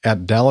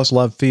 at Dallas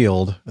Love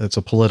Field, it's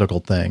a political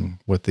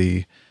thing with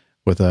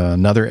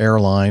another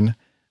airline,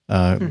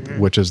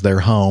 which is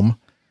their home,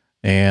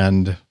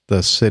 and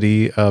the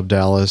city of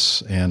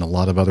Dallas, and a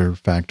lot of other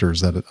factors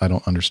that I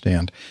don't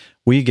understand.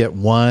 We have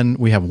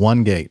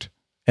one gate.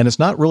 And it's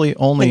not really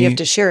only... And you have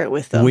to share it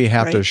with them. We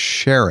have to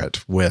share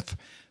it with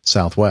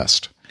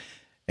Southwest.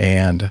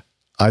 And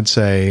I'd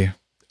say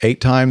 8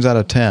 times out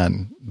of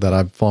 10 that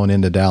I've flown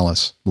into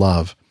Dallas,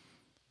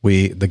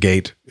 the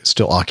gate is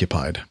still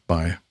occupied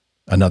by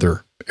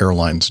another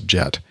airline's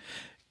jet.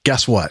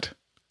 Guess what?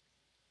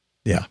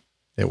 Yeah,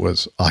 it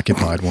was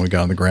occupied when we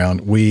got on the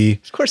ground.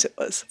 Of course it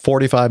was.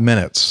 45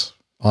 minutes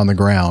on the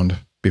ground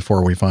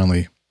before we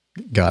finally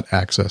got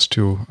access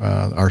to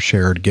our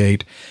shared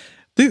gate.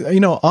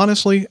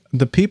 Honestly,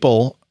 the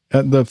people,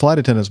 the flight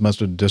attendants must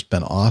have just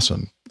been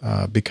awesome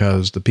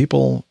because the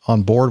people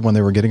on board when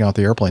they were getting out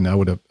the airplane,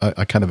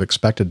 I kind of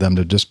expected them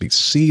to just be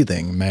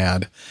seething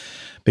mad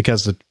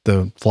because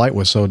the flight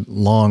was so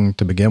long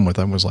to begin with.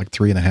 It was like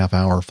 3.5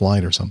 hour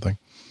flight or something,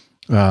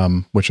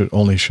 which it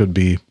only should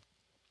be,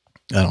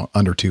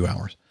 under 2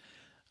 hours.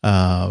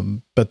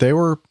 But they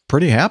were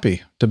pretty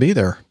happy to be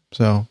there.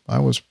 So I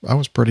was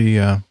pretty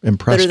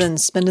impressed. Better than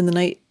spending the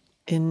night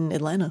in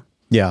Atlanta.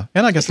 Yeah,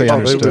 and I guess they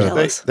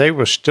understood. They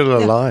were still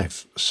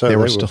alive, so they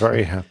were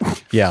very happy.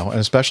 Yeah, and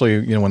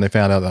especially when they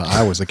found out that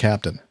I was the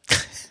captain,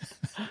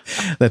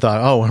 they thought,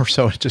 "Oh, we're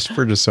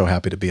just so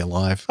happy to be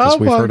alive because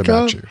we've heard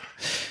about you,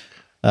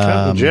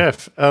 Captain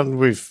Jeff, and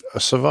we've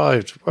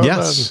survived." Well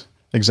done.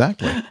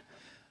 Exactly.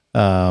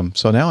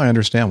 So now I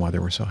understand why they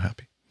were so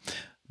happy.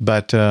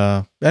 But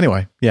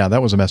anyway, yeah,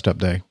 that was a messed up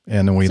day,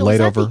 and then we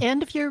laid over. Was that the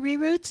end of your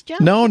reroutes,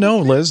 Jeff? No,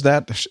 Liz.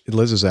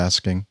 Liz is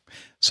asking.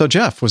 So,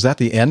 Jeff, was that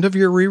the end of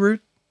your reroute?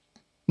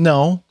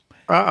 No.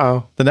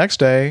 The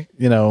next day,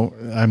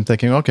 I'm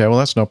thinking, okay, well,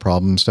 that's no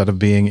problem. Instead of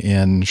being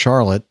in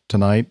Charlotte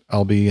tonight,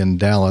 I'll be in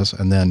Dallas,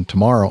 and then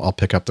tomorrow I'll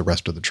pick up the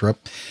rest of the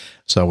trip.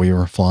 So we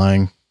were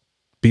flying,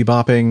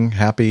 bebopping,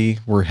 happy.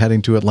 We're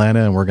heading to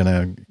Atlanta, and we're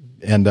going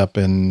to end up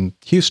in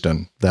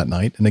Houston that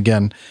night. And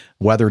again,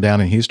 weather down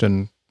in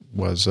Houston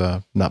was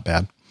not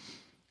bad.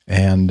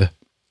 And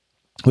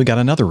we got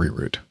another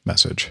reroute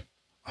message.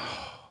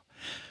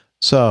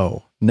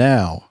 So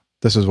now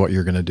this is what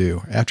you're going to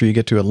do. After you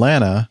get to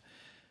Atlanta,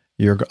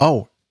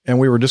 and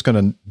we were just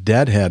going to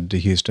deadhead to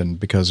Houston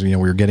because, we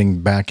were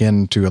getting back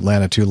into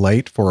Atlanta too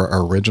late for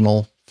our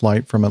original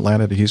flight from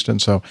Atlanta to Houston.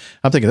 So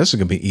I'm thinking this is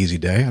going to be an easy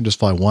day. I just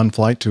fly one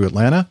flight to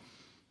Atlanta,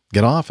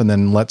 get off, and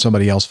then let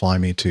somebody else fly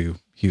me to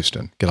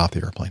Houston, get off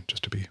the airplane,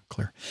 just to be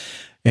clear.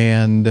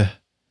 And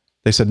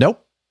they said,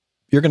 nope,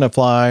 you're going to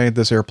fly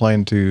this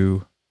airplane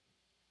to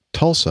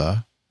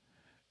Tulsa,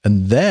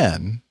 and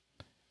then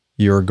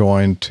you're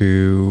going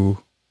to...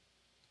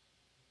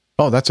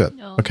 Oh, that's it.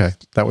 No, okay,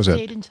 that was it.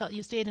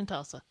 You stayed in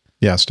Tulsa.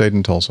 Yeah, stayed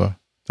in Tulsa.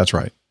 That's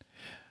right.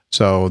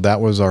 So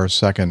that was our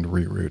second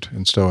reroute.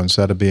 And so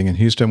instead of being in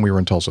Houston, we were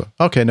in Tulsa.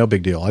 Okay, no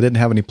big deal. I didn't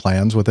have any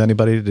plans with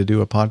anybody to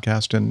do a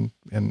podcast in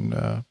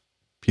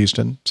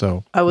Houston.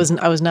 So I was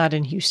not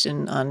in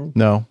Houston on...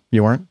 No,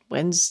 you weren't?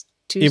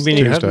 Tuesday. You mean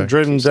you hadn't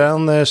driven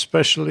down there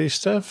specially,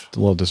 Steph? A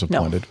little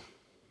disappointed. No.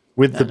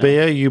 With the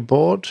beer you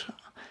bought?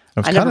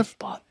 I never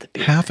bought the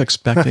beer. Half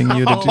expecting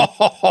you to do...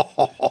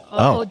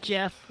 Oh,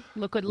 Jeff.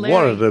 Look at Larry.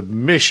 What an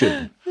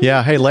admission.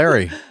 Yeah. Hey,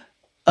 Larry.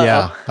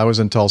 Yeah, I was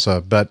in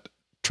Tulsa, but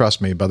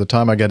trust me, by the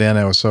time I got in,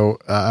 I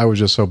was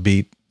just so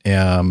beat.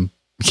 Yeah,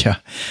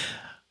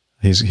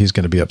 he's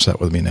going to be upset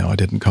with me now. I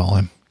didn't call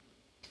him.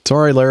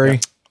 Sorry, Larry.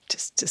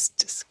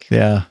 Tisk.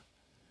 Yeah.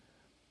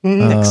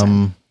 Next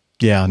time.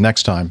 Yeah,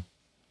 next time.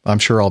 I'm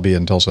sure I'll be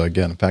in Tulsa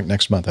again. In fact,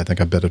 next month I think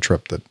I bid a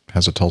trip that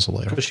has a Tulsa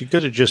layover. Because you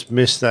could have just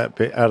missed that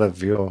bit out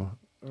of your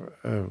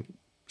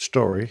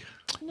story.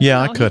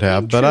 Yeah, I could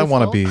have, but I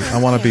want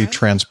to be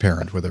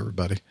transparent with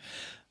everybody.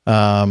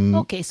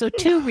 Okay, so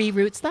 2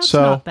 reroutes. That's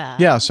not bad.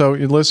 Yeah, so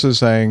Liz is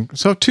saying, 2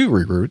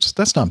 reroutes.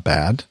 That's not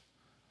bad.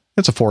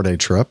 It's a 4-day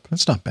trip.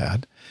 It's not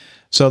bad.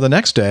 So the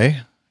next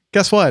day,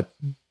 guess what?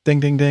 Ding,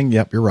 ding, ding.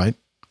 Yep, you're right.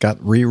 Got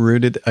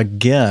rerouted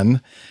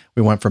again.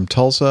 We went from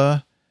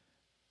Tulsa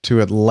to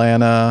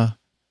Atlanta,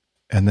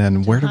 and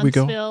then where did we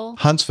go?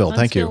 Huntsville.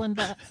 Thank you.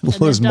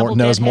 Liz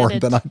knows more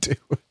than I do.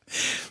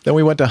 Then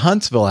we went to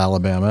Huntsville,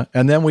 Alabama,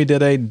 and then we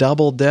did a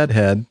double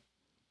deadhead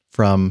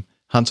from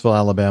Huntsville,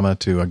 Alabama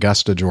to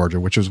Augusta, Georgia,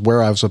 which is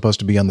where I was supposed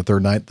to be on the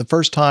third night. The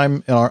first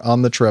time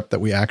on the trip that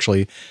we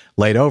actually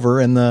laid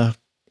over in the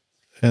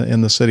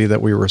city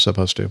that we were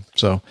supposed to.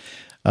 So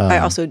I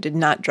also did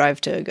not drive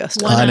to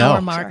Augusta. I know.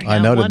 I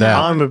noted that.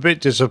 I'm a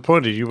bit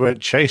disappointed you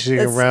weren't chasing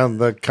around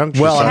the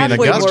country. Well, I mean,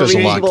 Augusta's a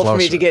lot closer. For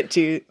me to get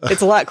to.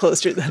 It's a lot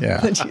closer than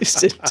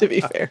Houston, to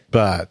be fair.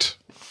 But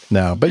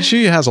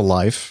she has a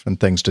life and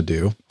things to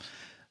do.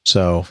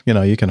 So,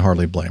 you can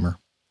hardly blame her.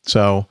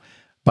 So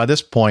by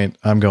this point,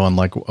 I'm going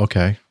like,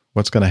 okay,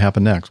 what's going to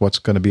happen next? What's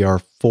going to be our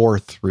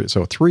 4th?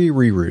 So 3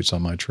 reroutes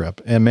on my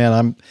trip. And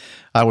man,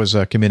 I was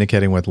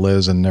communicating with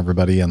Liz and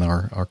everybody in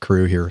our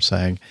crew here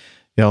saying,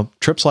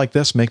 trips like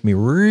this make me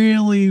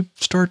really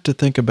start to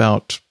think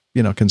about,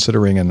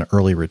 considering an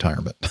early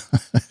retirement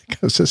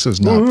because this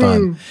is not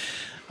fun.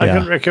 I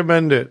can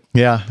recommend it.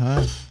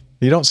 Yeah.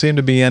 You don't seem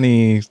to be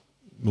any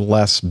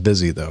less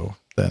busy though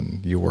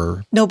than you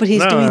were. No, but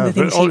he's doing the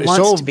things he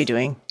wants to be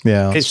doing.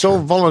 Yeah. It's all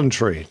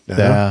voluntary.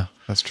 Yeah,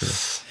 that's true.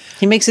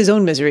 He makes his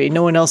own misery.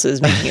 No one else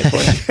is making it for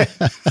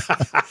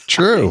him.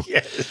 True.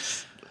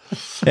 Yes.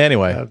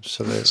 Anyway.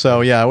 Absolutely.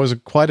 So yeah, it was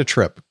quite a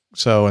trip.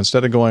 So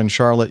instead of going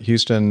Charlotte,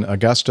 Houston,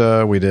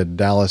 Augusta, we did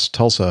Dallas,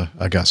 Tulsa,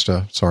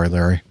 Augusta. Sorry,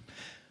 Larry.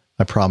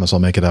 I promise I'll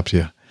make it up to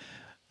you.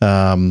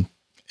 By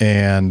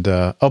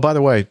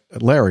the way,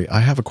 Larry,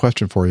 I have a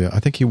question for you. I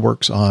think he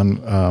works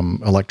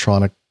on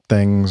electronic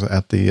things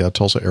at the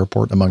Tulsa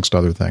airport, amongst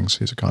other things.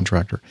 He's a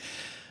contractor,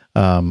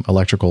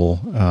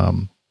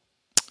 electrical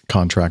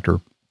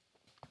contractor.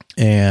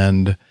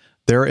 And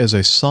there is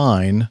a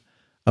sign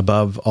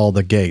above all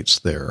the gates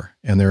there.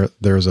 And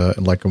there's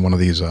one of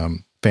these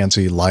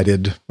fancy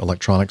lighted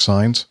electronic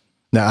signs.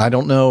 Now, I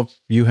don't know if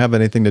you have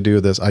anything to do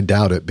with this. I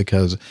doubt it,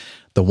 because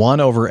the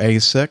one over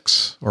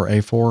A6 or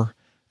A4,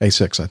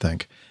 A6, I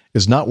think,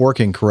 is not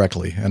working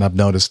correctly. And I've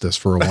noticed this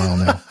for a while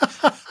now.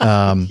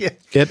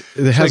 It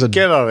has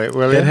get on it,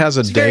 will you? It has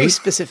a date. Very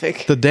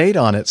specific. The date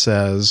on it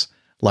says,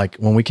 like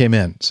when we came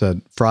in, it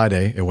said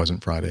Friday. It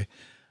wasn't Friday.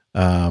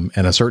 And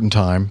a certain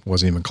time,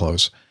 wasn't even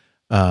close.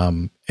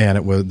 And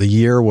the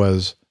year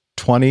was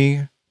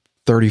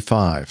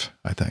 2035,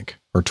 I think.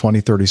 Or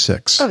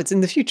 2036. Oh, it's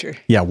in the future.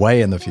 Yeah,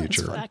 way in the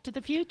future. Back to the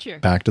Future.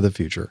 Back to the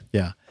Future,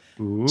 yeah.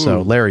 Ooh.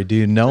 So, Larry, do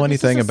you know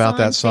anything about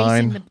that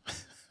sign?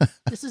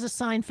 This is a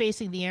sign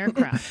facing the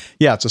aircraft.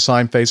 Yeah, it's a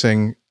sign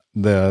facing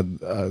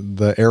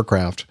the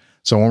aircraft.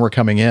 So when we're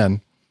coming in,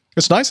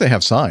 it's nice they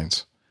have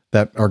signs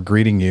that are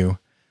greeting you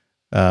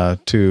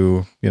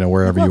to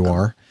wherever you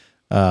are.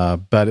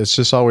 But it's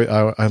just always,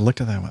 I looked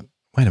at that and went,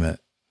 wait a minute,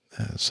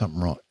 something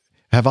wrong.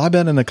 Have I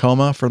been in a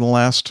coma for the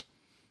last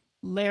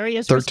Larry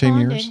is 13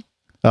 responding. years?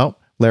 Oh,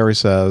 Larry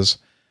says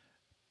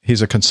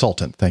he's a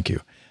consultant. Thank you.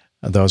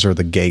 Those are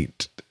the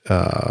gate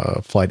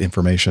flight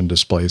information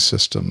display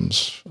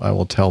systems. I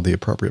will tell the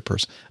appropriate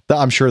person.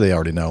 I'm sure they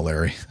already know,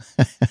 Larry.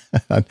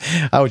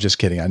 I was just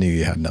kidding. I knew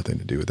you had nothing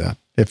to do with that.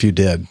 If you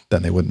did,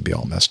 then they wouldn't be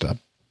all messed up.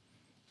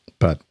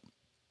 But,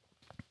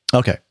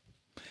 okay.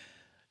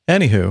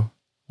 Anywho,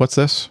 what's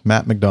this?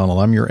 Matt McDonald.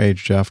 I'm your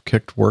age, Jeff.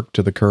 Kicked work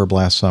to the curb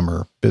last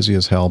summer. Busy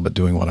as hell, but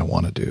doing what I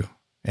want to do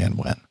and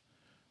when.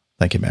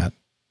 Thank you, Matt.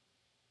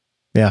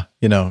 Yeah,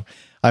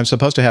 I'm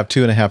supposed to have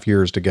 2.5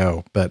 years to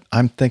go, but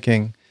I'm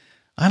thinking,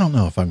 I don't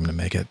know if I'm going to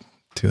make it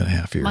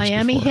 2.5 years.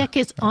 Miami Hick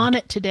is on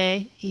it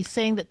today. He's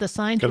saying that the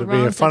signs were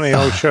wrong. It's going to be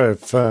a funny old show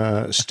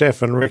if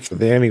Steph and Rick are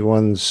the only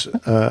ones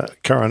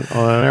current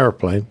on an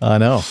airplane. I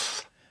know.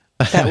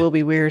 That will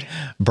be weird.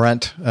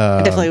 Brent.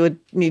 I definitely would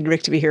need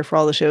Rick to be here for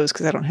all the shows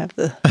because I don't have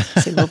the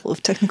same level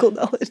of technical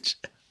knowledge.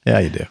 Yeah,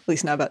 you do. At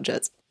least not about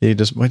jets. We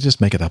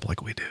just make it up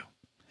like we do.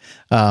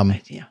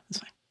 Yeah, that's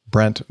fine.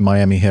 Brent,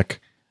 Miami Hick,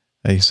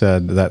 he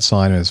said that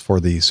sign is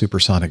for the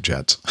supersonic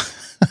jets.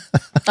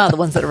 The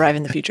ones that arrive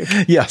in the future.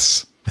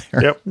 Yes.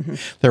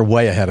 They're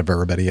way ahead of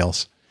everybody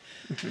else.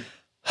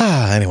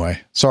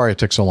 Anyway, sorry it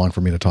took so long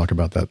for me to talk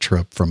about that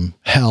trip from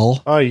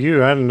hell. Oh, you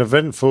had an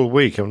eventful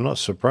week. I'm not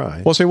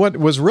surprised. Well, see, what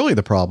was really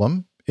the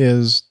problem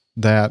is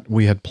that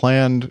we had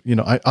planned,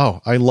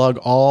 I lug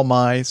all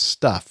my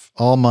stuff,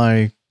 all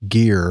my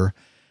gear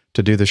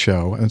to do the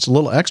show. And it's a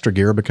little extra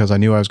gear because I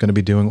knew I was going to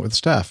be doing it with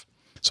Steph.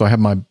 So I have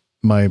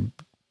my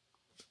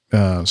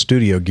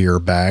studio gear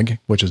bag,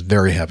 which is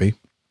very heavy.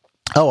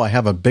 Oh, I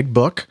have a big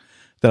book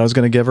that I was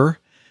going to give her.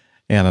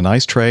 and a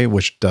nice tray,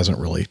 which doesn't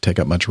really take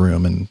up much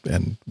room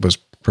and was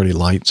pretty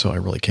light. So I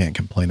really can't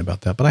complain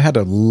about that. But I had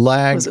to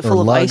Was it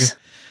full of ice?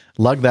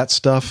 lug that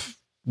stuff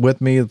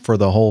with me for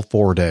the whole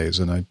 4 days.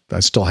 And I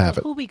still have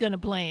it. Who are we going to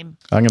blame?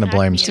 I'm going to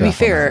blame Acme. Steph. To be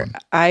fair,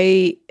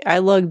 I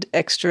lugged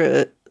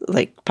extra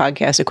like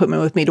podcast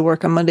equipment with me to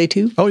work on Monday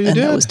too. Oh, you and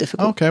did? That was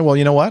difficult. Okay. Well,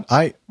 you know what?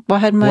 I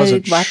had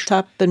my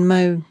laptop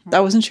and I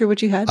wasn't sure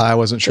what you had. I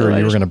wasn't sure So you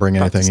were just going to bring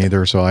brought the anything stuff.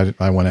 either. So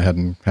I went ahead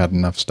and had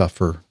enough stuff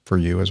for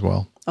you as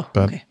well. Oh,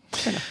 but okay.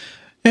 Fair enough.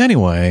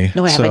 anyway.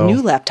 No, I have so- a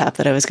new laptop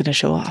that I was going to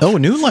show off. Oh, a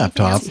new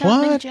laptop.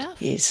 What?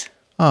 Yes.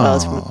 Oh. Well,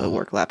 it's a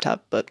work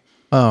laptop, but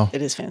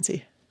it is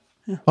fancy.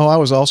 Oh, I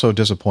was also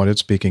disappointed.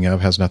 Speaking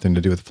of, has nothing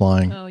to do with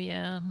flying. Oh,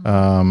 yeah.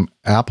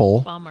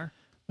 Apple. Bummer.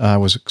 I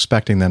was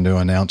expecting them to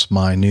announce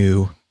my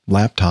new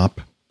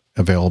laptop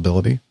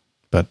availability,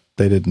 but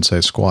they didn't say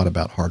squat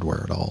about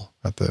hardware at all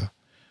at the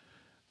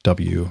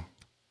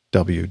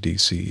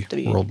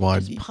WWDC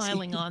Worldwide.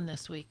 Piling on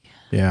this week.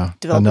 Yeah.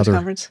 Developers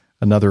Conference?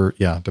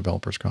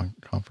 Developers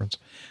Conference.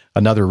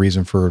 Another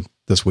reason for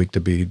this week to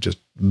be just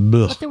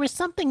blech. But there was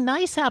something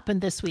nice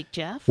happened this week,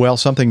 Jeff. Well,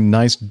 something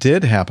nice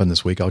did happen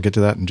this week. I'll get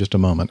to that in just a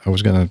moment. I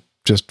was going to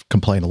just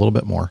complain a little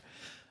bit more.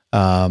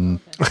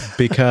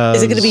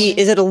 Because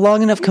is it a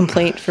long enough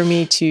complaint for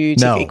me to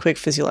take a quick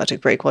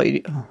physiologic break while you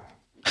do? Oh.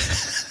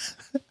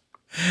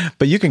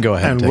 But you can go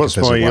ahead and take what's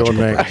a more your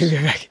physiological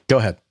break. next? Go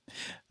ahead.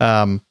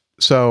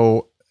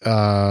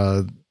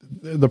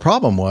 The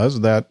problem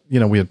was that,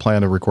 we had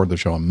planned to record the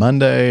show on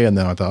Monday, and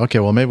then I thought, okay,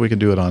 well, maybe we could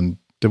do it on,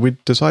 did we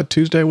decide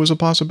Tuesday was a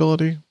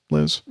possibility,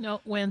 Liz?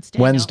 No, Wednesday.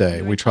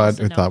 Wednesday. No, We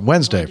thought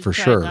Wednesday for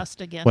try sure.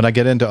 Augusta again. When I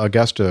get into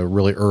Augusta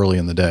really early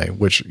in the day,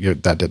 which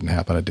that didn't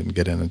happen. I didn't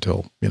get in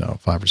until,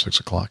 5 or 6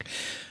 o'clock.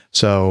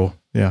 So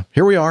yeah,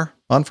 here we are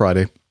on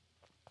Friday,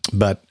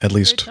 but at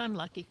least Third time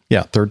lucky.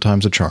 Yeah. Third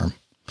time's a charm.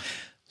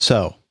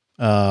 So,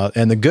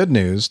 and the good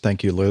news,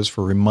 thank you, Liz,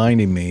 for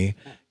reminding me,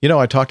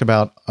 I talked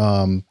about,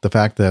 the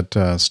fact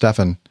that,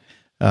 Stefan,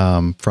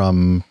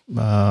 from,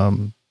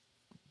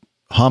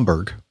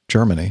 Hamburg,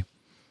 Germany,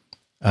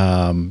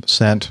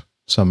 sent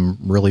some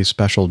really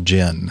special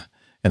gin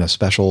in a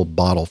special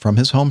bottle from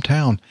his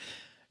hometown.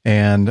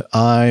 And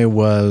I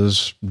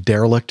was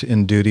derelict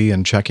in duty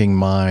in checking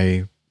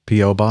my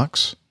P.O.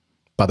 box.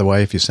 By the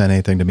way, if you send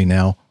anything to me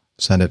now,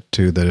 send it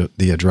to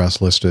the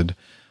address listed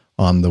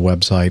on the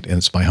website, and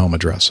it's my home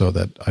address so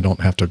that I don't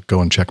have to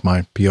go and check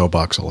my P.O.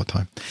 box all the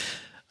time.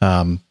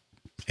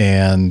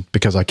 And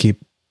because I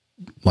keep,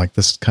 like,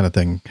 this kind of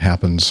thing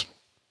happens.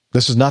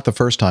 This is not the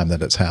first time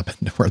that it's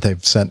happened where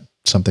they've sent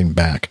something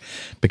back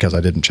because I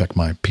didn't check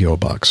my P.O.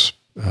 box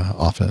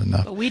often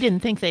enough. But we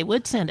didn't think they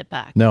would send it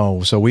back.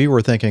 No, so we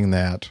were thinking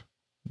that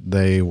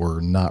they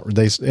were not.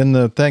 In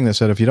the thing they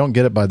said, if you don't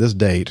get it by this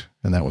date,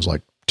 and that was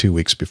like 2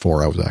 weeks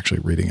before I was actually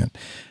reading it,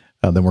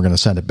 then we're going to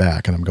send it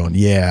back. And I'm going,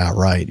 yeah,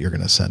 right. You're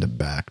going to send it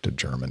back to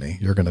Germany.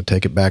 You're going to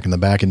take it back in the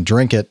back and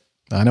drink it.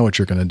 I know what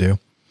you're going to do.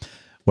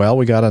 Well,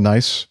 we got a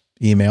nice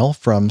email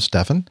from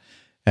Stefan,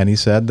 and he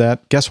said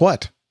that, guess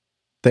what?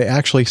 They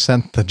actually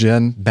sent the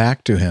gin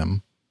back to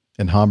him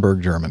in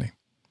Hamburg, Germany.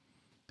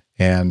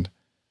 And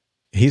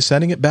he's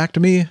sending it back to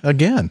me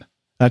again.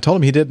 And I told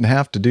him he didn't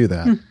have to do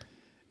that.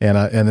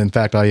 And in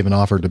fact, I even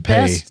offered to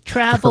pay. Best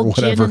travel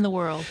gin in the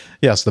world.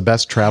 Yes, the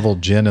best travel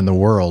gin in the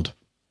world.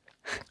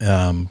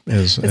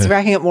 It's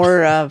racking up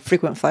more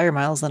frequent flyer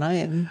miles than I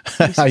am.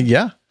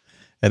 Yeah,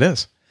 it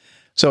is.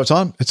 So it's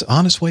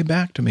on its way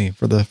back to me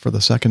for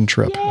the second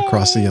trip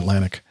across the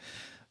Atlantic.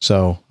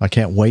 So I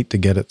can't wait to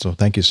get it. So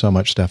thank you so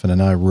much, Stefan.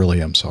 And I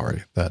really am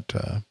sorry that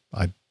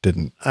I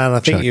didn't. And I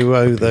think you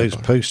owe those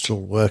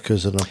postal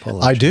workers an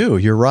apology. I do.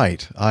 You're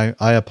right. I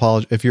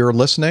apologize. If you're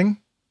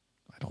listening,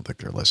 I don't think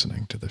they're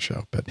listening to the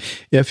show, but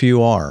if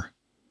you are,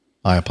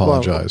 I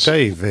apologize. Well,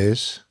 Dave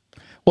is.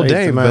 Well, Dave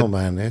Dave, the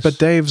mailman is. But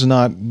Dave's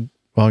not.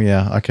 Well,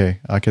 yeah. Okay.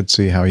 I could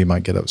see how he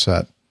might get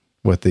upset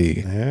with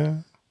the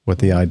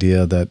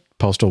idea that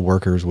postal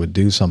workers would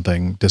do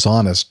something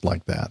dishonest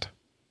like that.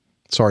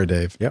 Sorry,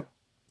 Dave. Yep.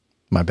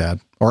 My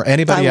bad. Or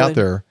anybody out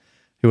there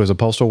who is a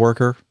postal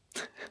worker,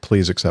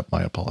 please accept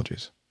my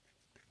apologies.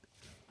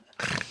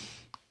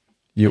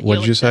 What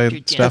did you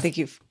say, Steph? I think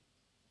you've.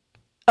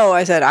 Oh,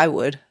 I said I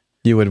would.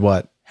 You would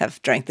what?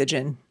 Have drank the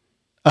gin.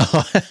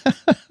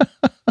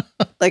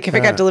 Like if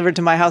it got delivered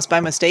to my house by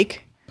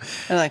mistake,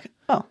 I'm like,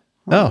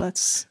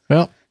 that's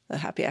a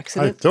happy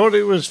accident. I thought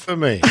it was for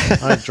me.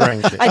 I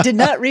drank it. I did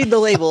not read the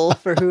label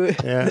for who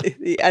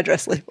the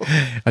address label.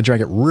 I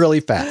drank it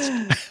really fast.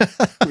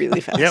 Really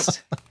fast. Yep.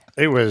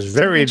 It was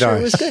very nice.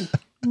 It was good.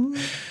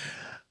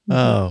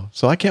 Oh,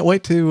 so I can't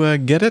wait to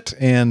get it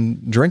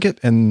and drink it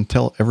and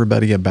tell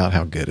everybody about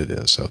how good it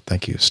is. So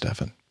thank you,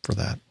 Stefan, for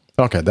that.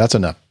 Okay, that's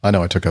enough. I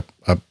know I took a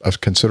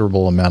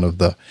considerable amount of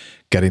the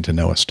getting to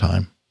know us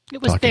time.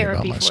 It was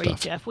therapy for you,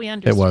 Jeff. We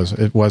understand.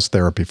 It was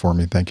therapy for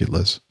me. Thank you,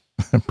 Liz.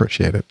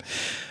 Appreciate it.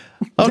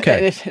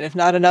 Okay. If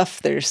not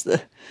enough, there's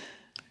the,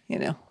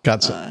 I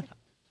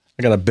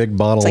got a big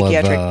bottle of.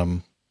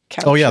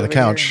 couch Oh yeah, the over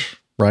couch.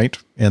 right?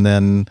 And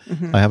then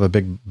I have a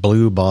big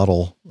blue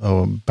bottle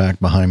back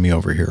behind me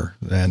over here,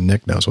 and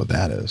Nick knows what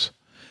that is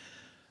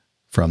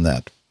from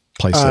that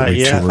place that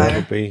we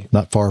toured,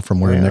 not far from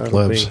where Nick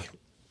lives.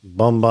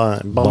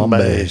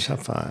 Bombay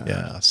Sapphire.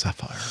 Yeah,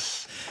 Sapphire.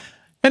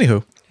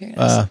 Anywho,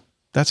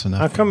 that's enough.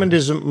 How come it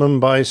isn't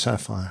Mumbai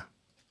Sapphire?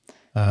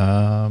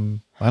 I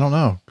don't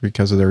know,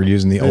 because they're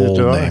using the old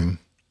name.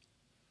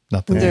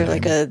 Nothing. They're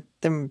like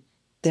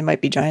they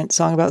might be giant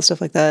song about stuff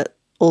like that.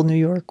 Old New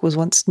York was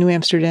once New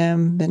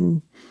Amsterdam,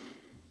 and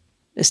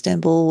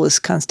Istanbul was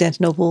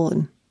Constantinople,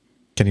 and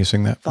can you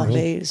sing that for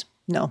Bombay us? is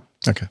no.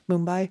 Okay.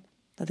 Mumbai.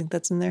 I think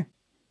that's in there.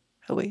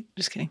 Oh wait,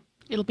 just kidding.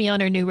 It'll be on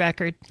her new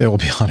record. It will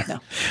be on her. No.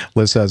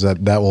 Liz says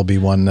that will be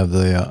one of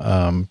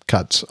the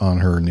cuts on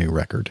her new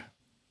record.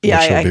 Yeah,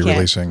 which she'll I be can't.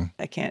 releasing.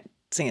 I can't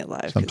sing it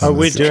live. Oh,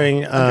 we're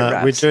doing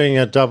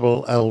a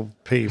double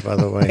LP, by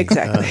the way.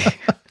 Exactly.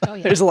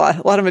 There's a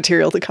lot of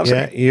material to cover.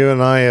 Yeah, you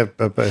and I are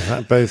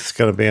both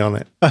going to be on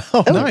it.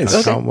 Oh, nice!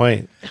 I can't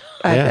wait.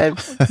 I'd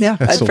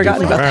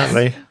forgotten about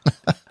apparently.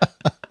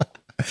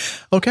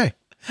 Okay.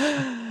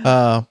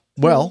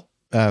 Well,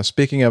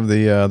 speaking of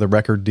the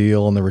record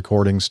deal and the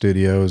recording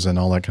studios and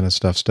all that kind of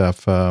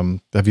stuff,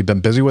 have you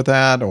been busy with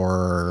that,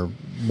 or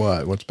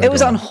what? What's been? It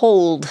was on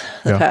hold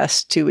the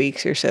past 2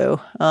 weeks or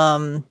so.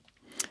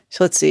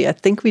 So let's see. I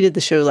think we did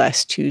the show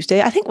last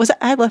Tuesday.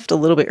 I left a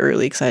little bit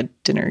early because I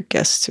had dinner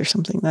guests or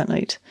something that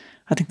night.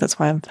 I think that's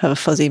why I have a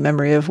fuzzy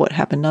memory of what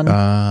happened on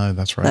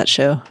that's right. that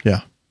show. Yeah.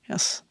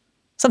 Yes.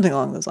 Something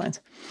along those lines.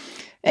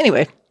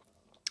 Anyway,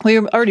 we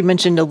already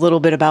mentioned a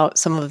little bit about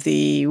some of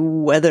the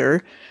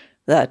weather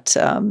that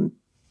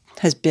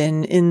has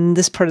been in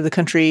this part of the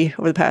country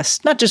over the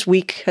past, not just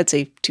week, I'd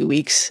say 2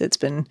 weeks.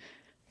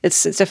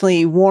 It's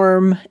definitely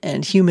warm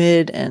and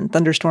humid and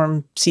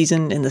thunderstorm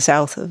season in the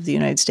south of the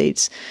United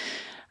States.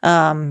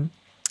 And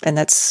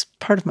that's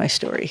part of my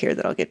story here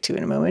that I'll get to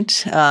in a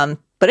moment.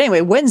 But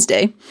anyway,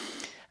 Wednesday,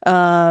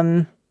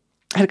 I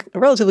had a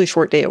relatively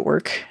short day at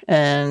work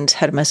and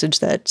had a message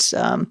that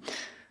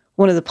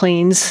one of the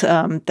planes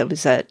that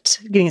was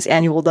getting its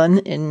annual done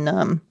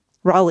in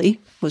Raleigh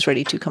was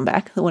ready to come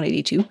back, the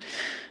 182.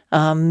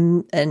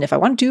 And if I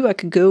wanted to, I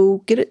could go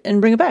get it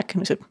and bring it back.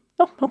 And I said,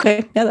 oh,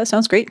 okay. Yeah, that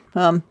sounds great.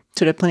 So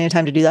I had plenty of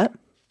time to do that.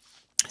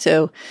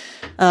 So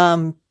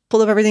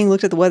pulled up everything,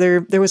 looked at the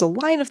weather. There was a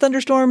line of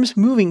thunderstorms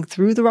moving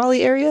through the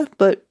Raleigh area,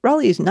 but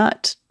Raleigh is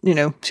not,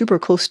 super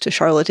close to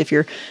Charlotte. If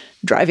you're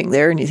driving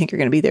there and you think you're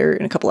going to be there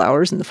in a couple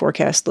hours and the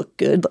forecast looked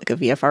good, like a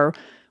VFR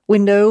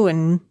window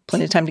and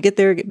plenty of time to get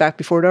there, get back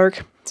before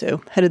dark.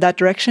 So headed that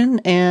direction.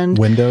 And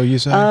window, you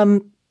say?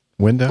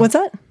 Window? What's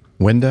that?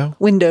 Window?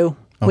 Window.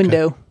 Okay.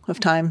 Window of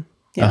time.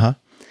 Yeah. Uh-huh.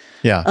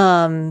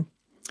 Yeah.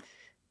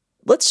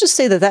 Let's just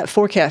say that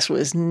forecast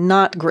was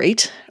not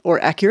great or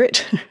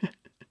accurate.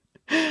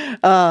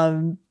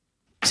 So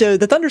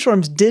the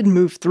thunderstorms did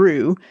move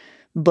through,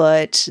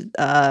 but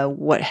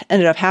what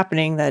ended up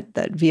happening, that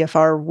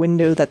VFR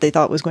window that they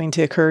thought was going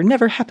to occur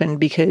never happened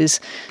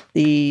because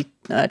the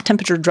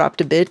temperature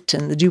dropped a bit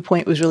and the dew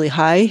point was really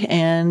high.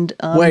 And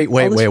Wait.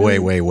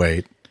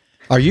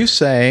 Are you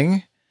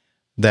saying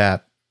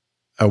that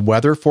a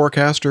weather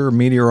forecaster or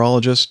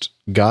meteorologist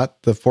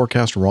got the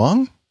forecast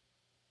wrong?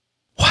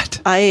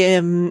 What? I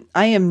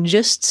am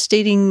just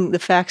stating the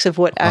facts of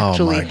what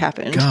actually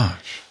happened.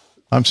 Gosh,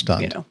 I'm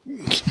stunned.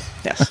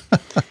 Yes.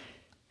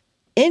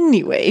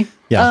 Anyway,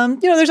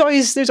 there's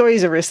always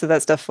a risk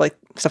that stuff like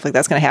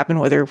that's going to happen.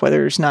 Whether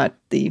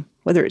the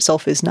weather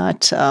itself is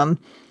not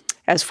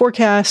as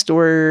forecast,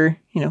 or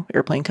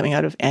airplane coming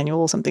out of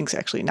annual, something's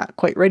actually not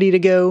quite ready to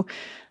go.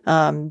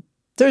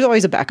 There's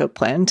always a backup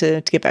plan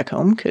to get back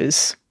home,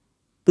 because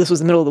this was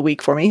the middle of the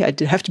week for me. I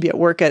did have to be at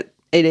work at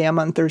 8 a.m.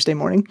 on Thursday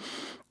morning.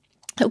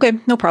 Okay,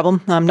 no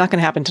problem. Not going to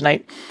happen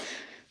tonight.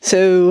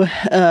 So,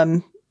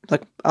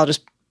 I'll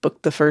just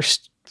book the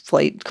first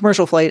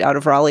commercial flight out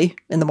of Raleigh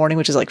in the morning,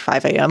 which is like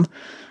 5 a.m.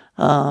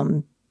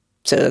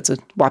 So that's a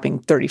whopping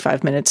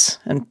 35 minutes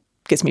and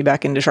gets me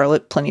back into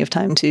Charlotte. Plenty of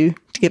time to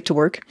get to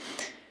work.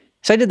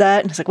 So I did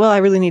that. And it's like, well, I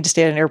really need to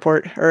stay at an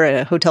airport or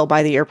at a hotel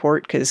by the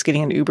airport, because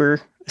getting an Uber,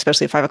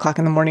 especially at 5 o'clock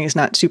in the morning, is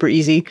not super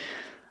easy.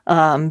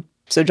 So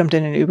jumped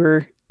in an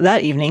Uber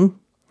that evening,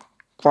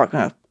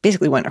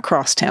 basically went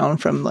across town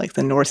from like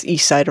the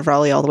northeast side of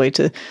Raleigh all the way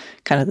to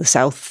kind of the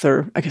south,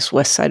 or I guess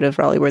west side of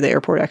Raleigh, where the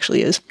airport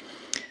actually is.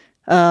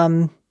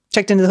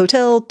 Checked into the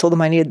hotel, told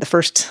them I needed the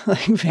first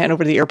van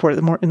over to the airport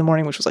in the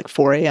morning, which was like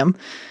 4 a.m.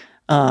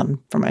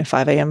 For my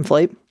 5 a.m.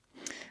 flight.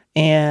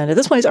 And at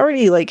this point,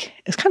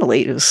 it's kind of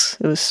late. It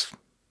was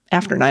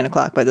after 9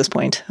 o'clock by this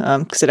point,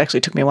 because it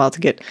actually took me a while to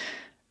get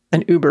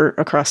an Uber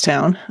across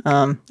town.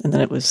 And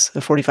then it was a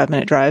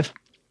 45-minute drive.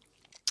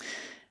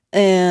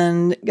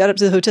 And got up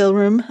to the hotel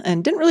room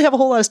and didn't really have a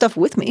whole lot of stuff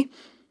with me,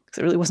 because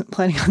I really wasn't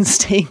planning on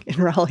staying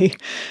in Raleigh.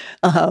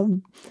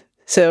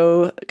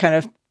 So kind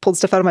of pulled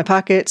stuff out of my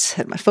pockets,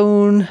 had my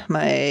phone,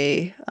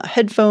 my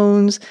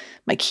headphones,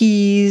 my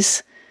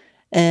keys,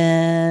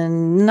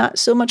 and not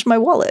so much my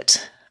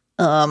wallet.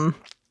 Yeah.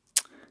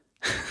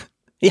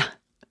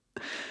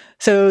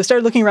 So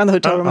started looking around the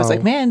hotel room. I was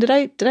like, man, did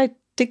I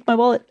take my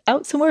wallet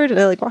out somewhere? Did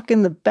I like walk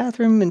in the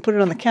bathroom and put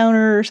it on the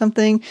counter or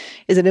something?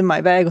 Is it in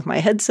my bag with my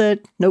headset?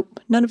 Nope,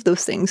 none of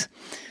those things.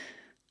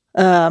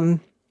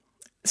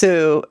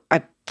 So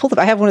I pulled up,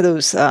 I have one of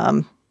those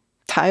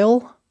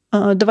tile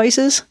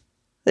devices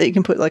that you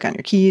can put like on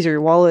your keys or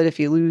your wallet if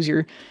you lose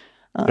your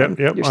Yep,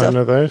 your I stuff.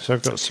 know those.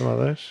 I've got some of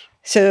those.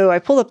 So I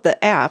pulled up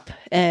the app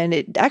and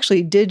it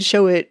actually did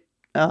show it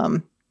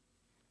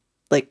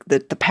like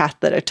the path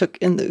that I took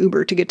in the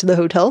Uber to get to the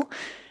hotel.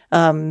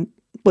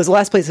 Was the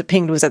last place it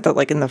pinged was at the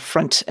like in the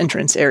front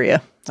entrance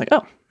area. It's like,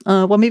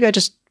 well, maybe I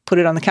just put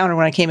it on the counter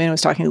when I came in and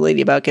was talking to the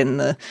lady about getting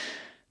the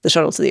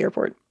shuttle to the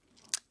airport.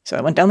 So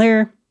I went down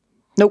there.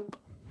 Nope.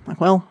 I'm like,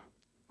 well,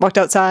 walked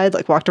outside,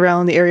 like walked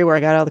around the area where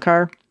I got out of the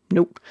car.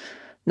 Nope.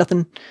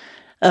 Nothing.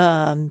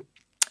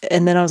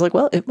 And then I was like,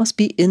 well, it must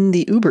be in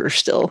the Uber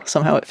still.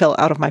 Somehow it fell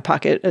out of my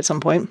pocket at some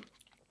point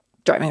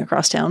driving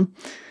across town.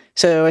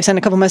 So I sent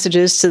a couple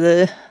messages to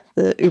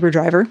the Uber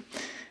driver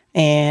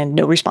and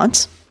no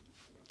response.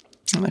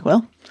 I'm like,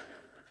 well,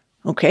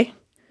 okay.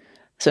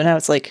 So now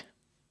it's like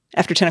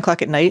after 10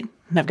 o'clock at night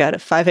and I've got a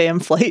 5 a.m.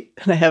 flight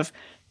and I have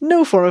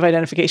no form of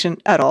identification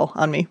at all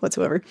on me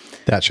whatsoever.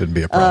 That shouldn't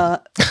be a problem.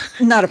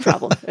 Not a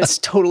problem. It's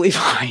totally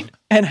fine.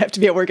 And I have to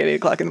be at work at 8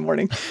 o'clock in the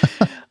morning.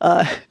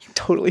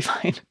 Totally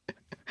fine.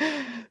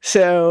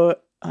 So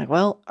I'm like,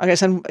 well, I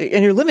guess and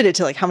you're limited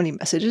to like how many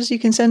messages you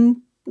can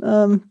send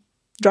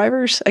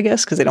drivers, I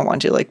guess, because they don't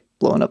want you like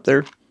blowing up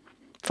their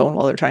phone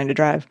while they're trying to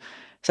drive.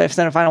 So I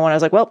sent a final one. I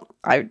was like, well,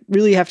 I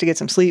really have to get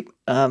some sleep.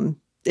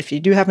 If you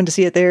do happen to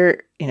see it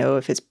there, you know,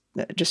 if it's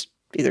just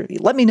either you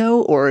let me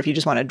know, or if you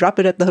just want to drop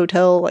it at the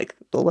hotel, like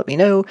they'll let me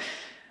know,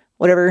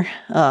 whatever.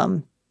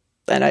 And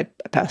I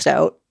passed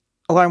out.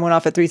 Alarm went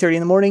off at 3:30 in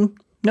the morning.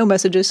 No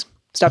messages.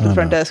 Stopped at the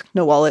front desk.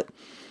 No wallet.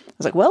 I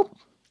was like, well,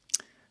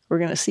 we're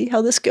going to see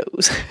how this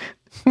goes.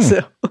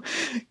 So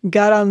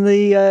got on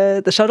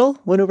the shuttle,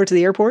 went over to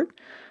the airport.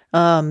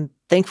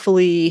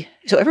 Thankfully,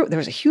 so there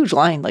was a huge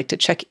line like to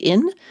check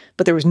in,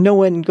 but there was no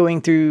one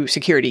going through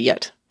security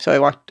yet. So I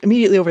walked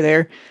immediately over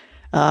there,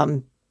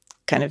 kind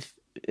of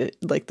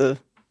like the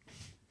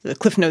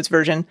Cliff Notes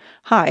version.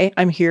 Hi,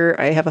 I'm here.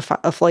 I have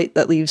a flight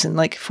that leaves in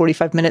like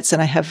 45 minutes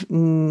and I have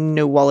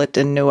no wallet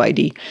and no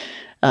ID.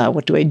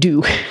 What do I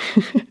do?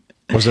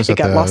 Was this it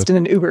got lost in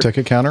an Uber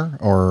ticket counter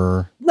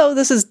or? No,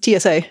 this is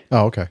TSA.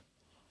 Oh, okay.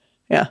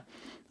 Yeah.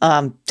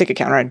 Ticket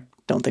counter, I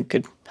don't think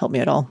could help me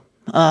at all.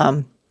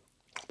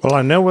 Well,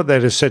 I know what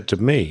they'd have said to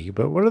me,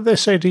 but what did they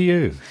say to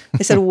you?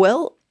 They said,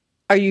 well,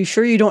 are you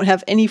sure you don't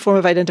have any form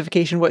of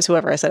identification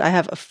whatsoever? I said, I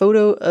have a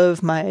photo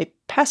of my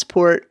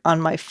passport on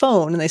my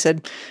phone. And they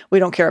said, we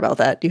don't care about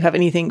that. Do you have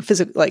anything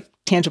physical, like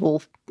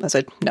tangible? I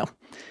said, no.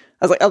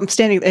 I was like, I'm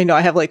standing,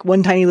 I have like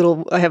one tiny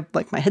little, I have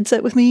like my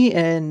headset with me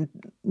and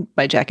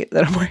my jacket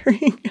that I'm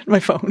wearing and my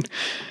phone.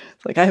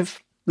 It's like,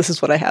 this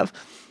is what I have.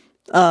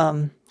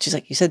 She's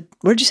like, you said,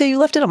 where'd you say you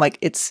left it? I'm like,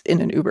 it's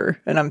in an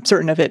Uber, and I'm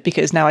certain of it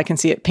because now I can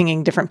see it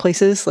pinging different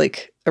places,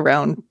 like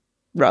around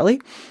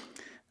Raleigh.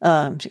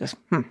 She goes,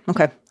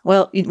 okay.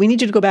 Well, we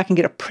need you to go back and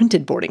get a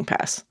printed boarding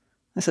pass.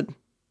 I said,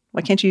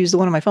 why can't you use the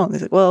one on my phone? They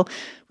said, well,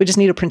 we just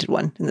need a printed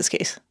one in this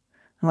case.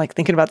 I'm like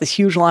thinking about this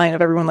huge line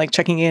of everyone like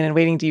checking in and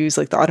waiting to use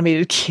like the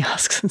automated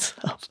kiosks and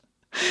stuff.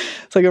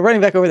 So I go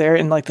running back over there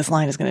and like this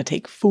line is going to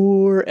take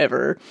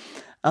forever.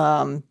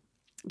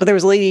 But there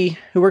was a lady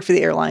who worked for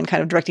the airline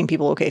kind of directing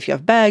people, okay, if you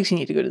have bags, you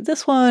need to go to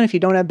this one. If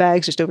you don't have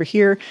bags, just over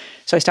here.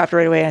 So I stopped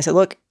right away and I said,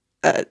 look,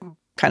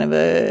 kind of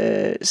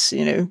a,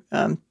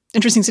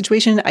 interesting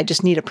situation. I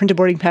just need a printed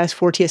boarding pass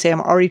for TSA. I'm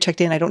already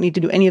checked in. I don't need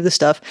to do any of this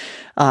stuff.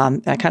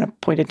 And I kind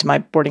of pointed to my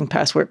boarding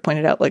pass where it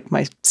pointed out like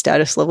my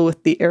status level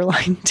with the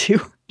airline too.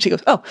 She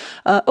goes,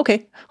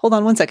 okay, hold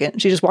on one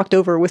second. She just walked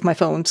over with my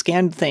phone,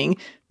 scanned the thing,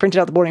 printed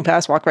out the boarding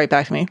pass, walked right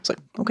back to me. I was like,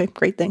 okay,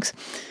 great, thanks.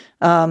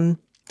 So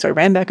I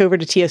ran back over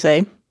to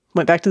TSA,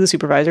 went back to the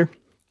supervisor,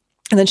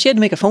 and then she had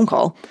to make a phone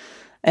call.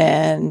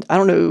 And I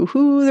don't know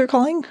who they're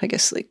calling. I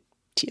guess like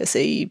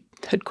TSA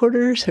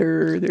headquarters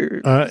or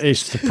their...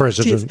 it's the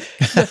president.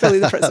 Definitely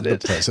the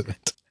president. The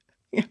president.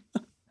 Yeah.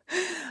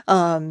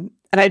 And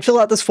I'd fill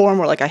out this form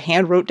where like I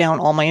hand wrote down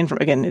all my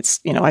information. Again,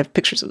 it's, I have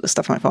pictures of this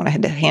stuff on my phone. I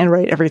had to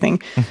handwrite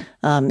everything.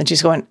 And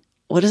she's going,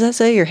 what does that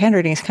say? Your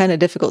handwriting is kind of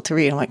difficult to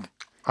read. I'm like,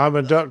 I'm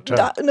a doctor.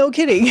 No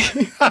kidding.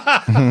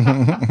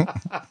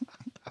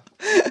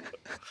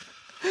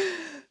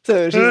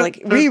 So she's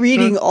like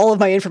rereading all of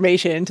my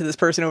information to this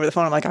person over the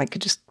phone. I'm like, I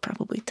could just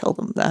probably tell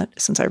them that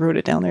since I wrote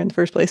it down there in the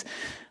first place.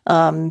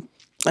 But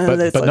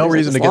no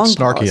reason to get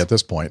snarky at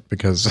this point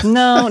because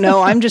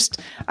no, I'm just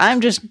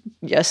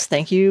yes,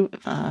 thank you.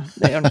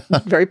 They are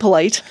very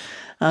polite.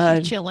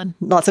 Chilling.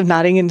 Lots of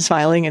nodding and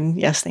smiling and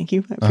yes, thank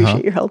you. I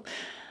appreciate your help.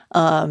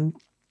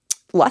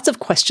 Lots of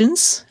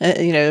questions,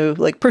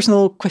 like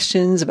personal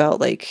questions about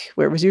like,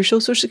 where was your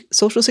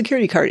social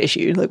security card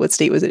issued? Like what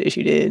state was it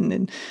issued in?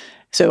 And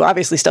so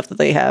obviously stuff that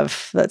they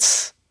have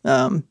that's,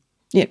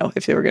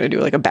 if they were going to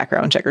do like a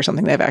background check or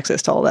something, they have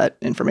access to all that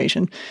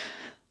information.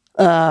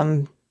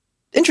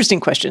 Interesting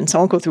questions. I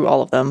won't go through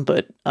all of them,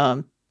 but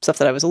stuff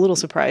that I was a little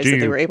surprised that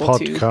they were able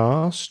to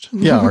podcast?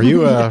 Yeah, are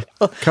you a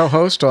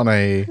co-host on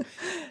a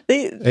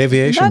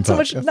aviation not so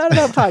much not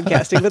about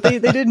podcasting, but they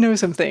did know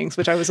some things,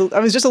 which I was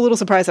just a little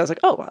surprised. I was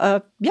like,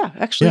 yeah,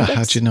 actually. Yeah,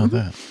 how'd you know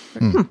that?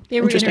 They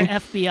were in her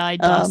FBI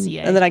dossier.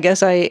 And then I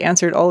guess I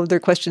answered all of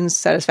their questions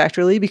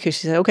satisfactorily because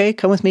she said, okay,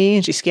 come with me.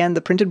 And she scanned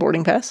the printed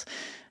boarding pass.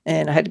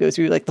 And I had to go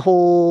through like the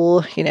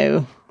whole,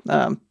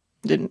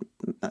 didn't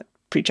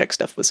pre-check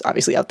stuff was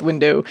obviously out the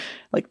window.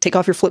 Like, take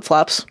off your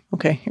flip-flops.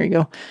 Okay, here you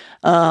go.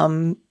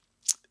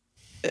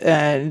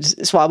 And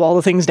swab all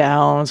the things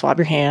down, swab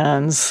your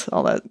hands,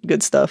 all that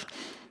good stuff.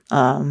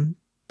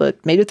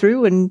 But made it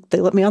through and they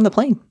let me on the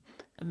plane.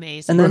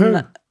 Amazing. And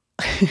then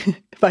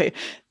by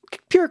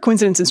pure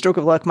coincidence and stroke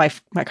of luck, my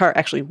car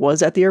actually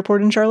was at the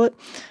airport in Charlotte.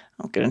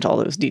 I'll get into all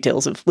those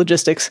details of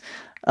logistics.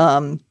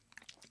 But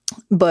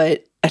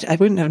I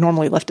wouldn't have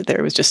normally left it there.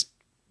 It was just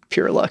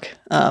pure luck.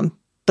 But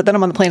then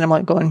I'm on the plane. I'm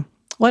like going,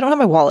 well, I don't have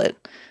my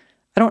wallet.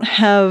 I don't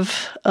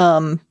have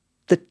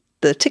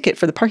the ticket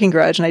for the parking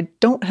garage, and I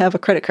don't have a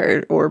credit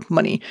card or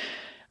money.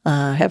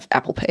 I have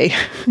Apple Pay.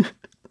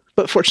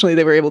 But fortunately,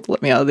 they were able to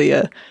let me out of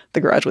the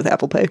garage with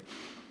Apple Pay.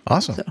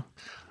 Awesome. So,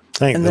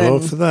 Thank the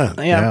Lord for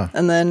that. Yeah.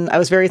 And then I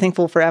was very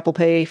thankful for Apple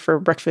Pay for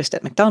breakfast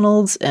at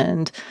McDonald's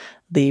and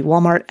the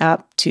Walmart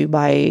app to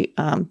buy.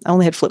 I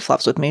only had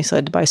flip-flops with me, so I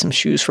had to buy some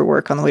shoes for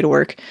work on the way to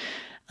work.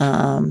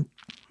 Yeah,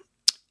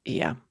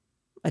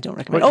 I don't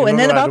recommend. But and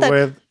then about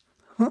that.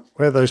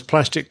 Wear those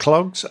plastic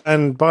clogs.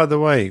 And by the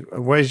way,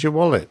 where's your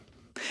wallet?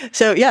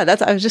 So yeah,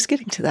 I was just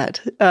getting to that.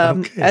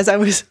 Okay. As I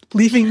was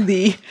leaving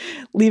the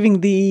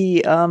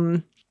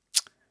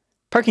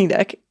parking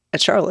deck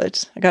at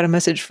Charlotte, I got a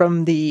message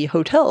from the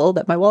hotel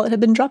that my wallet had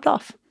been dropped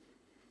off.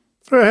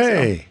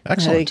 Hey, so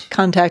excellent! I had a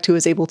contact who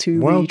was able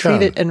to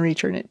retrieve it and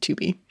return it to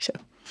me. So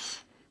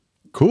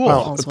cool.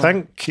 Well,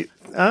 thank you.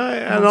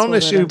 An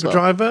honest Uber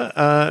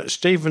driver.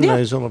 Stephen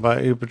knows all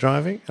about Uber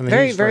driving, and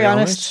very, he's very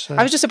honest. So.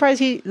 I was just surprised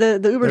the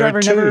Uber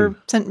driver never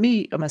sent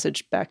me a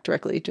message back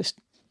directly. Just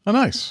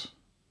nice.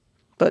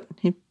 But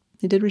he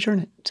did return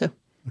it, so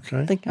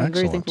okay. I think I'm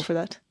very thankful for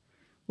that.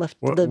 Left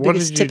what, the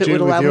biggest tip it would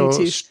allow me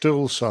to.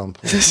 Stool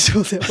sample.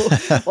 Stool sample.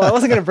 Well, I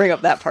wasn't going to bring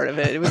up that part of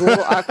it. It was a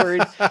little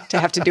awkward to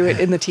have to do it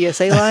in the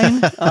TSA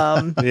line.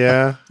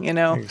 Yeah,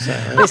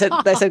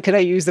 exactly. They said, "Can I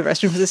use the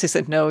restroom for this?" I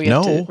said, "No, you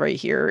have to right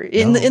here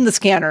in the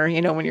scanner."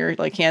 When your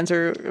hands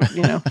are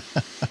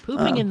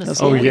pooping in the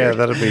scanner. Oh yeah,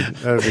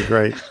 that'd be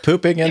great.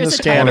 Pooping in the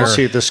scanner.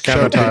 See the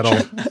scanner title.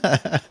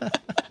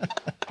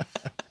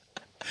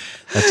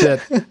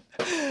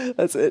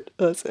 That's it.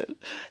 That's it.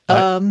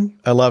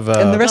 I love.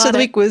 And the rest of the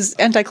week was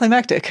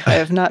anticlimactic. I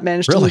have not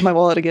managed to lose my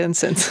wallet again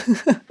since.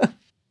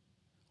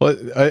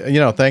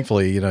 Well,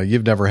 thankfully,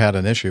 you've never had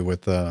an issue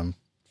with my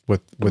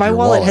your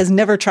wallet has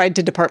never tried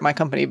to depart my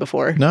company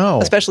before. No,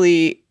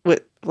 especially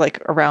with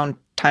around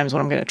times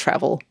when I'm going to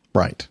travel.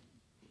 Right.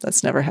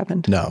 That's never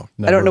happened. No,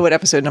 never. I don't know what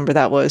episode number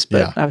that was,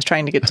 but I was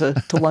trying to get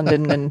to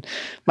London, and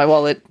my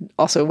wallet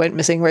also went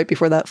missing right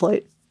before that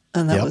flight,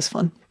 and that was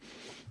fun.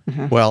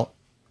 Mm-hmm. Well.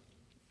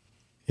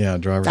 Yeah,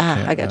 driver.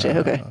 I got you.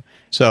 Okay.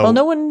 So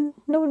no one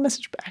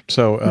messaged back.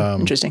 So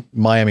interesting.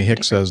 Miami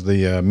Hicks says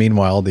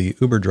meanwhile the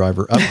Uber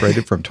driver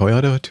upgraded from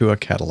Toyota to a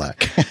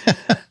Cadillac.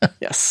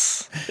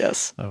 Yes.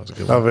 That was a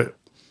good one. Love it.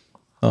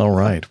 All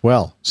right.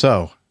 Well,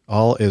 so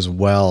all is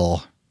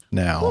well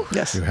now. Ooh,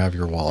 yes. You have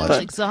your wallet. It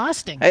was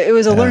exhausting. It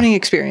was a learning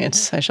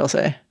experience, I shall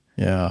say.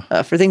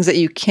 Yeah. For things that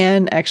you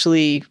can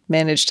actually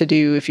manage to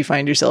do if you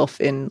find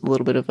yourself in a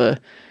little bit of a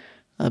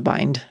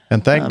bind.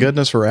 And thank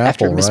goodness for Apple,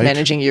 after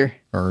mismanaging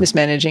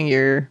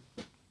your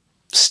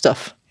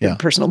stuff, your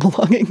personal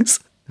belongings.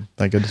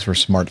 Thank goodness for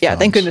smartphones. Yeah,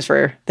 thank goodness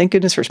for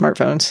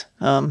smartphones.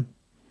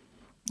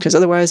 Because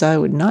otherwise, I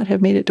would not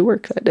have made it to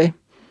work that day.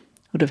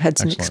 Would have had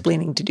some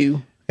explaining to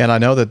do. And I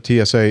know that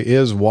TSA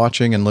is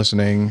watching and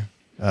listening.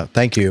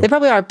 Thank you. They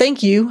probably are.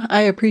 Thank you.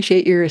 I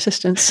appreciate your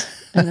assistance,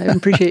 and I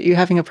appreciate you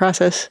having a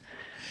process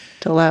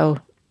to allow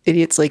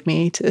idiots like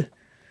me to,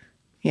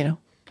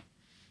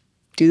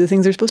 do the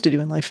things they're supposed to do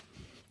in life.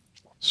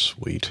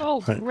 Sweet. Oh,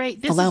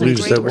 great. This Allow is me a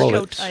to great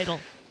show title.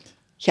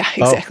 Yeah,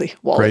 exactly.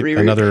 Wallet reroute.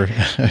 Another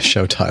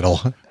show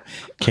title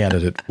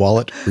candidate.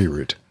 Wallet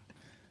reroute.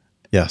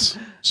 Yes.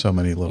 So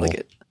many little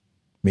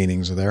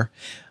meanings are there.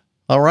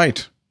 All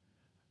right.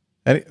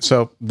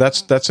 So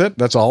that's it.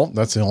 That's all.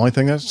 That's the only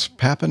thing that's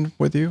happened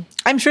with you.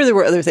 I'm sure there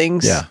were other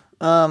things. Yeah.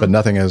 But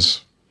nothing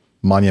as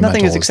monumental.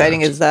 Nothing as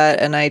exciting as that.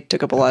 And I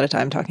took up a lot of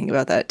time talking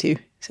about that too.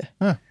 So.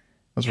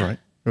 That's right.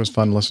 It was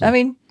fun listening. I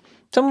mean,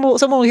 someone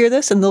will hear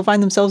this and they'll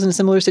find themselves in a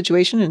similar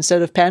situation.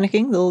 Instead of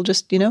panicking, they'll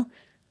just,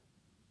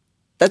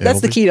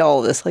 that's the key to all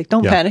of this. Like,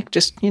 don't panic.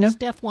 Just,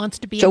 Steph wants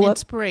to be an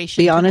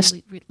inspiration. Be honest.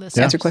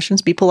 Answer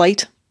questions. Be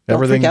polite.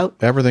 Don't freak out.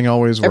 Everything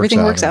always works out.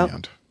 Everything works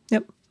out.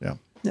 Yep. Yeah.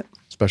 Yep.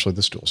 Especially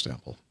the stool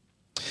sample.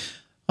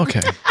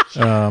 Okay.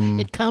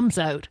 It comes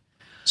out.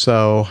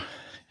 So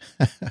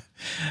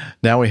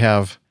now we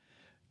have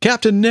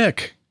Captain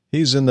Nick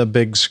He's in the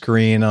big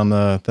screen on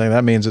the thing.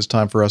 That means it's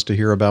time for us to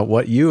hear about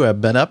what you have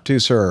been up to,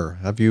 sir.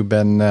 Have you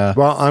been...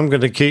 Well, I'm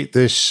going to keep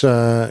this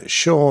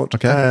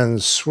short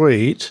and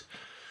sweet,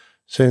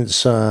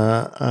 since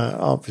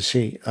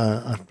obviously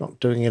I'm not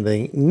doing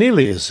anything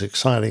nearly as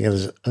exciting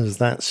as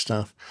that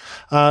stuff.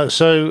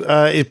 So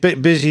it's a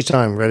bit busy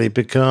time, really,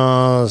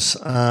 because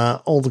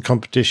all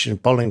the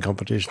bowling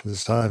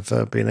competitions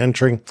I've been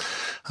entering,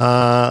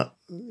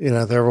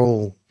 they're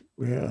all...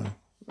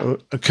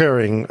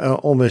 occurring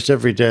almost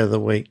every day of the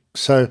week.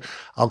 So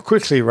I'll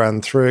quickly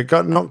run through it.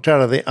 Got knocked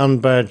out of the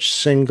unbadged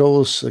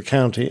singles, the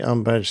county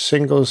unbadged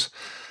singles,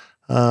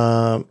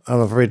 on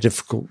a very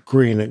difficult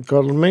green at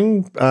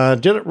Godalming.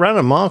 Ran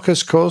a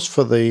markers course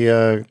for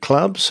the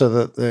club so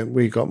that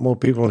we got more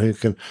people who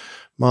can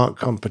mark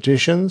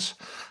competitions.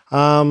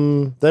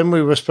 Then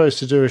we were supposed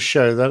to do a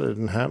show. That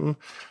didn't happen.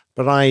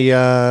 But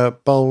I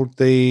bowled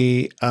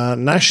the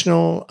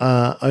national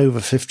over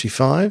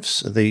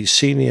 55s, the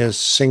seniors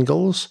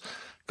singles,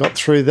 got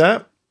through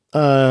that.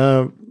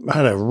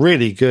 Had a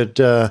really good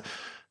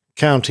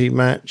county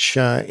match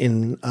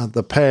in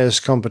the pairs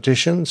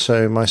competition.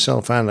 So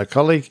myself and a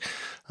colleague,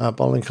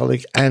 bowling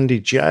colleague, Andy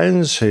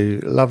Jones,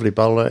 who lovely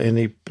bowler, and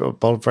he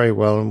bowled very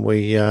well, and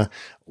we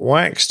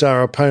waxed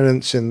our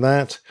opponents in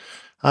that.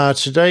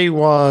 Today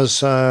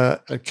was a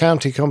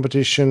county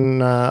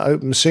competition,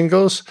 open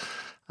singles,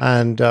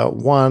 and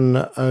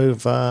one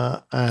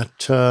over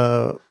at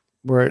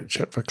where at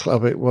Chetford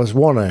Club it was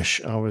Wannish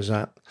I was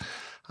at.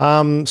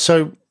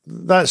 So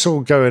that's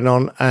all going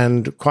on,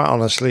 and quite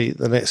honestly,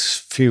 the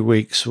next few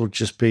weeks will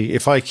just be,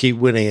 if I keep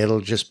winning, it'll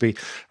just be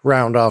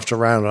round after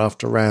round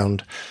after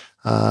round,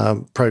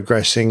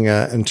 progressing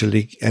until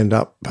you end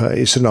up.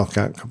 It's a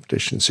knockout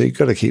competition, so you've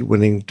got to keep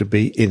winning to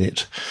be in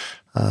it.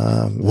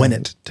 Win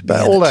it to be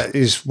in all it. That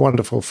is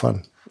wonderful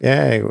fun.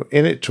 Yeah,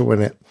 in it to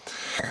win it.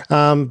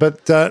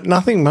 But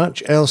nothing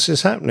much else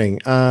is happening,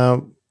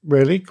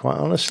 really, quite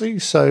honestly.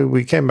 So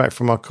we came back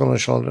from our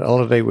Cornish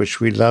holiday, which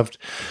we loved,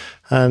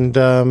 and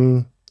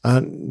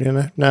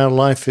now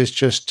life is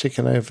just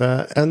ticking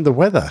over, and the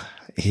weather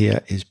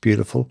here is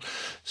beautiful.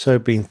 So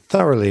been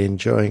thoroughly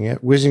enjoying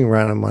it, whizzing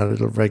around in my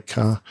little red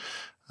car,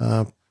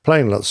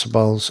 playing lots of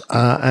bowls,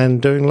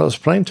 and doing lots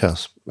of plain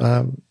tails,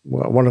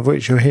 one of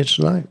which you're here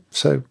tonight.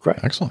 So great.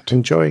 Excellent.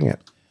 Enjoying it.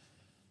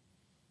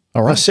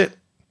 All right. That's it.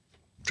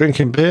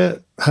 Drinking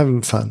beer,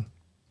 having fun.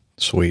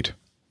 Sweet.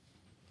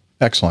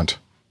 Excellent.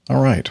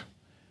 All right.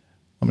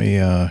 Let me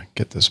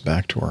get this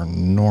back to our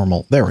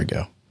normal. There we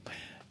go.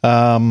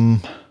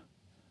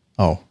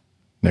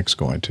 Nick's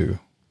going to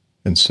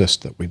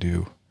insist that we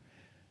do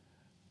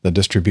the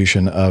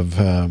distribution of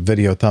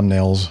video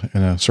thumbnails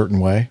in a certain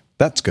way.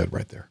 That's good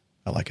right there.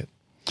 I like it.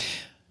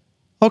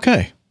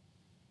 Okay.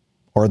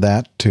 Or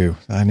that, too.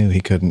 I knew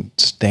he couldn't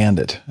stand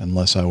it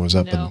unless I was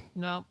up and...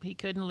 No, he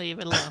couldn't leave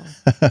it alone.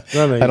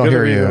 I don't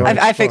hear you.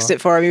 I fixed it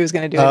for him. He was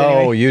going to do it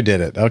anyway. Oh, you did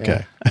it.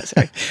 Okay.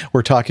 Yeah.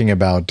 We're talking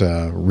about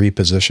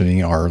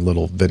repositioning our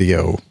little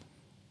video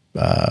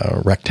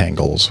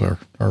rectangles or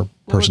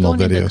personal we're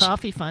going videos. Into the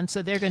coffee fund,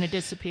 so they're going to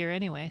disappear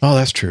anyway. Oh,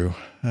 that's true.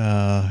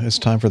 It's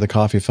time for the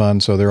coffee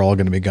fund, so they're all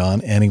going to be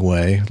gone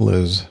anyway.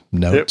 Liz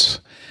notes.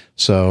 Yep.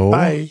 So...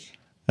 Bye.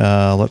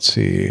 Let's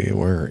see,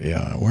 where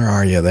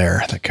are you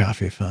there? The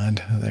coffee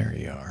fund. There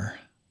you are.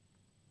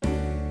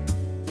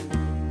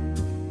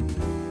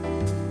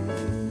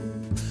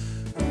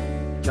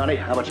 Johnny,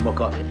 how much more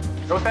coffee?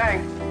 No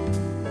thanks.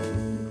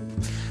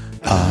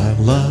 I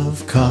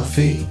love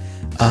coffee.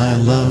 I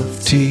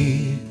love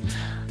tea.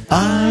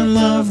 I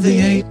love the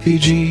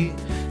APG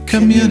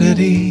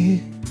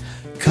community.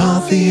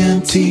 Coffee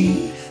and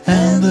tea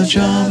and the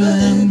Java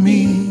and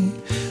me.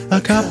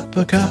 A cup,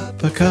 a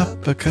cup, a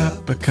cup, a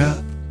cup, a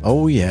cup.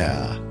 Oh,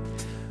 yeah.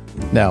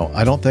 Now,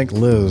 I don't think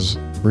Liz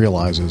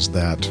realizes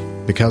that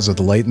because of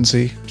the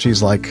latency,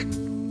 she's like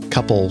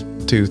couple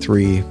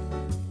 2-3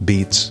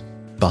 beats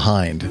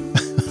behind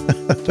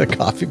the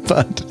Coffee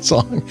Fund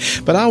song.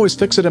 But I always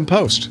fix it in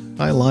post.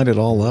 I line it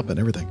all up and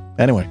everything.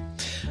 Anyway,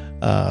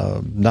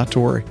 not to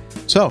worry.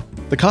 So,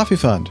 the Coffee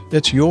Fund,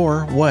 it's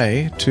your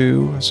way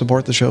to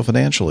support the show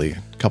financially.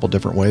 A couple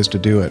different ways to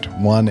do it.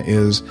 One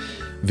is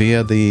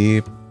via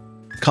the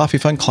Coffee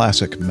Fund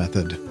Classic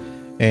method.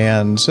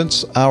 And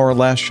since our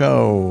last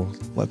show,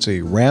 let's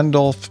see,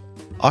 Randy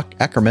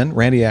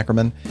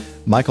Ackerman,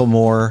 Michael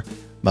Moore,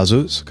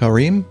 Mazuz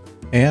Karim,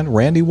 and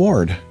Randy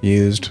Ward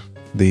used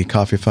the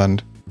Coffee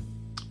Fund.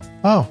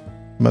 Oh,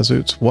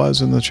 Mazuz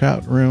was in the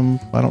chat room.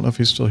 I don't know if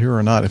he's still here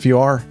or not. If you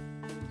are,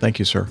 thank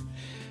you, sir.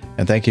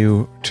 And thank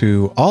you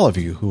to all of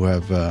you who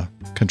have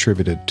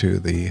contributed to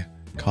the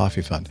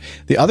Coffee Fund.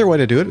 The other way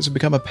to do it is to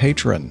become a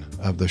patron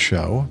of the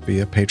show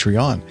via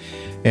Patreon.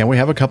 And we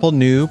have a couple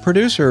new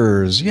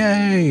producers.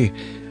 Yay!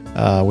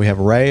 We have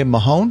Ray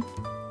Mahon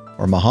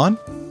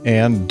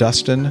and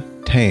Dustin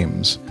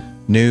Thames,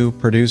 new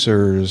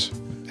producers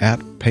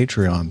at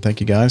Patreon. Thank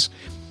you, guys.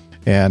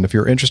 And if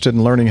you're interested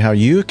in learning how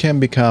you can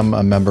become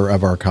a member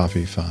of our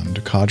Coffee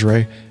Fund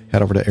cadre,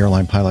 head over to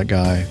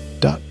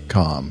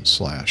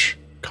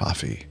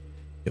airlinepilotguy.com/coffee.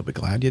 You'll be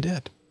glad you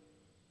did.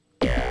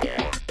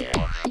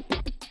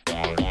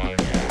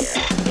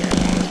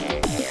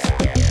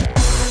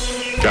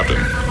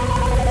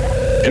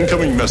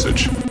 Incoming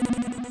message.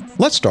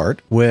 Let's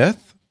start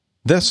with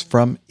this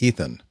from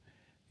Ethan.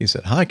 He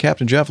said, "Hi,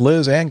 Captain Jeff,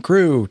 Liz, and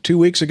crew. 2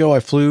 weeks ago,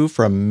 I flew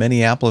from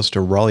Minneapolis to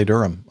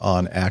Raleigh-Durham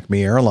on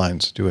Acme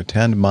Airlines to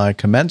attend my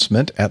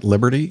commencement at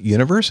Liberty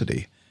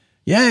University.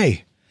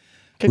 Yay!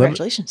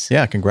 Congratulations.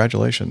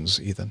 Congratulations,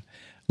 Ethan.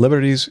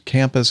 Liberty's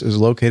campus is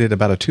located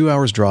about a 2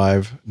 hours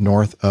drive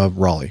north of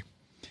Raleigh.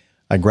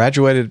 I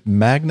graduated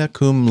magna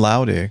cum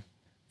laude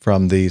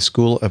from the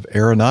School of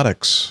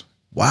Aeronautics.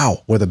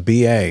 Wow, with a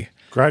BA.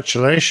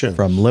 Congratulations.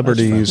 From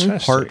Liberty's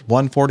Part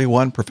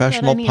 141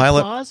 Professional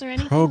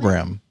Pilot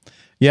Program.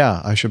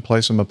 Yeah, I should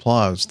play some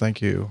applause. Thank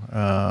you.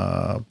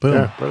 Boom.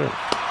 Yeah, brilliant.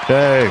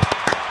 Yay.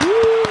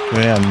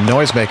 Man,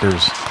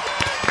 noisemakers.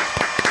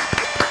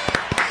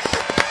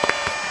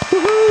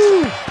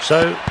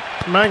 So,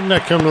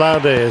 magna cum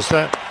laude, is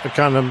that a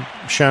kind of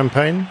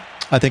champagne?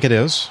 I think it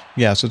is.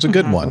 Yes, it's a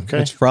good one. Okay.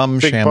 It's from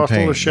Big Champagne.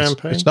 bottle of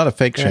champagne? It's not a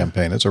fake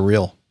champagne. It's a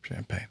real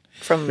champagne.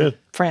 From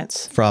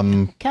France.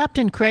 From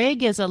Captain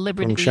Craig is a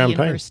Liberty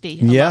University.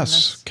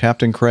 Yes,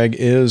 Captain Craig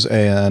is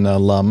an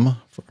alum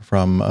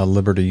from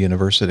Liberty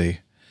University.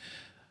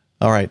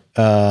 All right.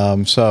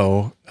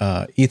 So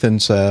Ethan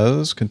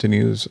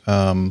continues,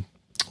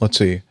 let's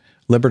see.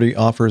 Liberty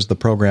offers the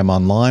program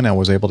online. I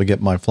was able to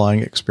get my flying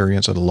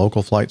experience at a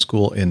local flight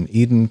school in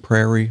Eden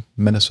Prairie,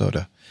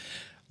 Minnesota.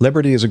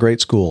 Liberty is a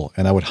great school,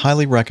 and I would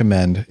highly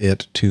recommend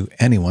it to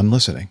anyone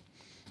listening.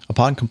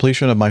 Upon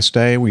completion of my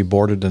stay, we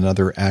boarded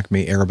another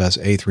Acme Airbus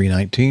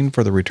A319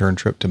 for the return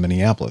trip to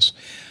Minneapolis.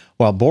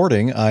 While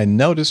boarding, I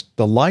noticed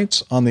the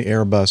lights on the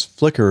Airbus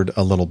flickered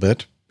a little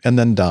bit and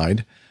then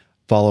died,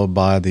 followed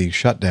by the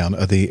shutdown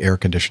of the air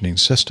conditioning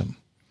system.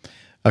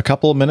 A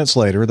couple of minutes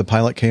later, the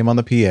pilot came on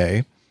the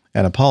PA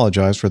and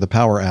apologized for the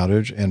power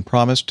outage and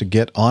promised to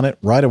get on it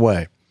right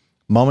away.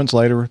 Moments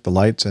later, the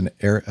lights and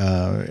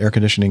air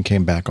conditioning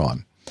came back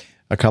on.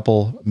 A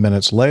couple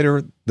minutes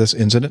later, this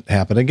incident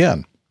happened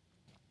again.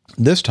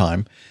 This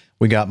time,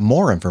 we got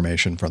more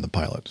information from the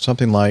pilot,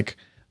 something like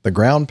the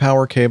ground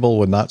power cable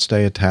would not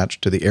stay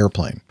attached to the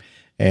airplane,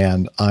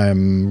 and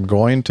I'm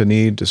going to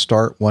need to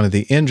start one of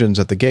the engines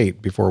at the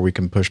gate before we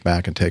can push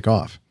back and take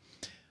off.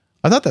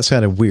 I thought that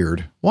sounded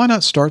weird. Why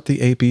not start the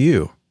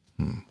APU?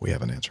 We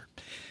haven't answered.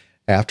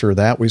 After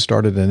that, we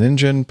started an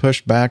engine,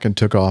 pushed back, and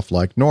took off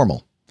like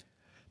normal.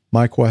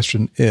 My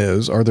question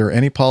is, are there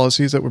any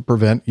policies that would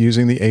prevent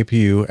using the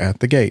APU at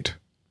the gate?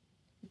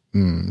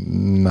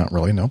 Not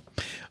really, no.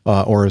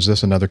 Or is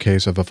this another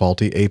case of a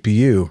faulty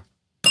APU?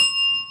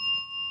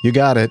 You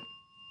got it.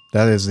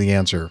 That is the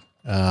answer.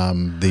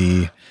 And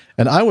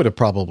I would have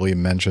probably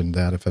mentioned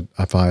that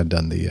if I had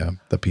done the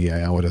PA,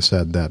 I would have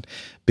said that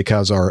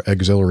because our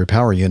auxiliary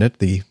power unit,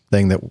 the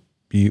thing that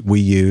we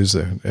use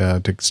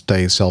to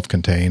stay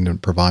self-contained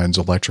and provides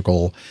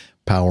electrical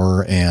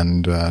power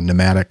and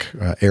pneumatic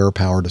air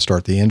power to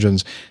start the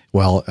engines.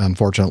 Well,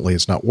 unfortunately,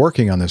 it's not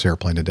working on this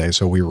airplane today,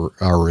 so we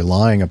are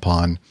relying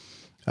upon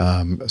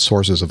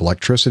sources of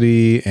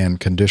electricity and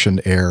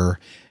conditioned air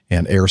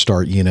and air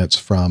start units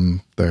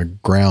from the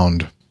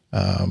ground,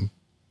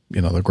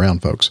 the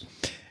ground folks.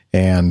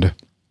 And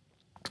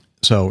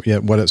so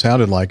what it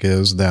sounded like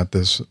is that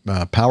this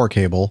power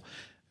cable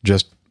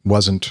just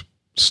wasn't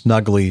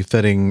snugly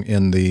fitting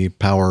in the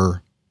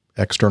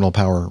external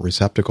power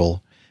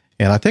receptacle.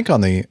 And I think on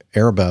the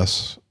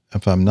Airbus,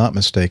 if I'm not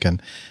mistaken,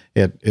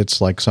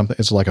 it's like something.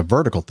 It's like a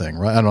vertical thing,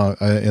 right? I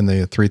don't know. In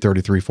the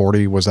 330,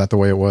 340, was that the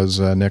way it was,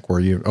 Nick? Where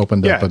you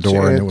opened up a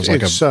door and it was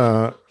like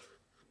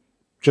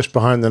just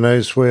behind the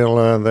nose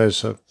wheel.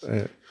 There's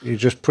you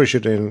just push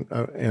it in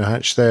a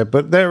hatch there,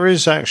 but there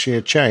is actually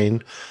a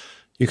chain.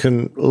 You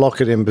can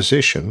lock it in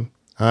position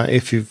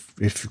if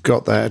you've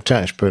got that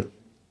attached, but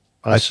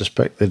I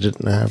suspect they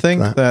didn't have. I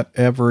think that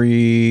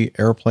every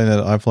airplane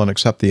that I've flown,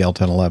 except the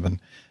L-1011.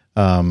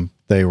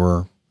 They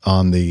were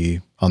on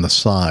the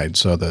side,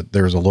 so that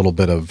there's a little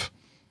bit of,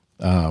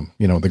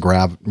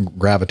 the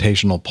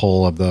gravitational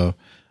pull of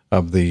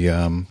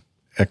the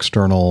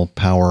external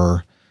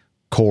power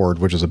cord,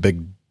 which is a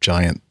big,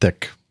 giant,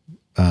 thick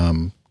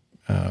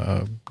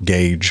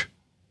gauge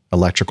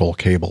electrical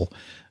cable,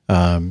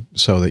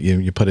 so that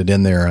you put it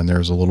in there, and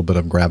there's a little bit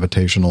of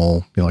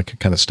gravitational, it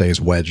kind of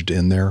stays wedged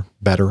in there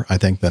better, I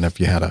think, than if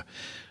you had a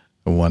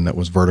one that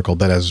was vertical.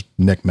 But as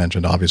Nick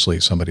mentioned, obviously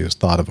somebody has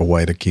thought of a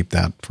way to keep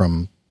that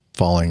from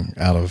falling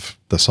out of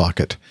the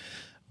socket.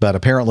 But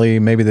apparently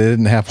maybe they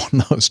didn't have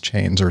one of those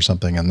chains or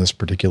something on this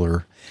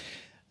particular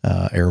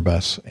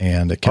Airbus,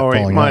 and it kept falling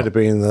out. Or it might have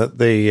been that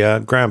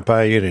the ground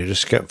power unit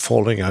just kept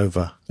falling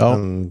over.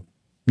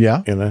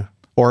 Yeah.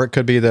 Or it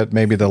could be that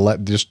maybe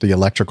just the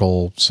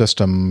electrical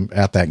system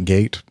at that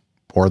gate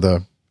or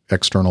the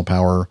external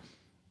power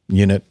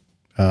unit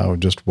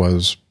just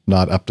was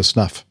not up to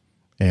snuff.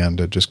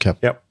 And it just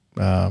kept,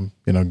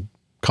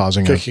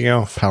 causing kicking a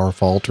off. Power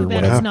fault or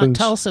whatever. It's not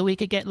Tulsa. We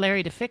could get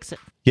Larry to fix it.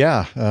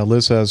 Yeah.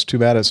 Liz says, too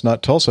bad it's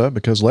not Tulsa,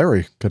 because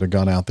Larry could have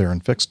gone out there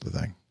and fixed the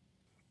thing.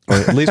 Or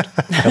at least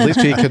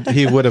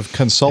he would have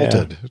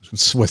consulted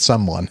with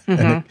someone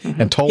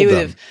and told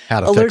them how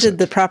to fix it. Alerted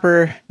the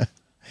proper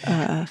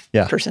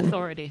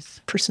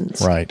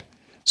persons. Right.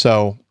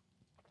 So,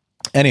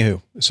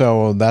 anywho,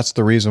 so that's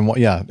the reason why.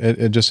 Yeah,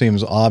 it just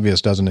seems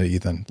obvious, doesn't it,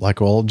 Ethan? Like,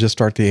 well, just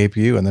start the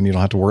APU and then you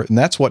don't have to worry. And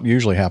that's what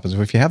usually happens.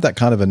 If you have that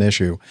kind of an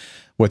issue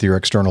with your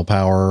external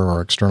power or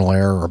external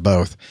air or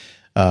both,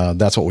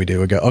 that's what we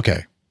do. We go,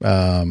 okay,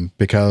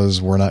 because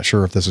we're not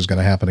sure if this is going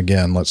to happen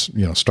again. Let's,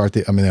 start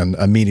the, and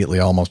immediately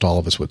almost all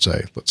of us would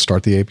say, let's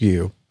start the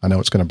APU. I know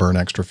it's going to burn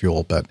extra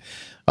fuel, but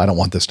I don't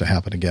want this to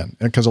happen again.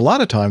 Because a lot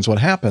of times what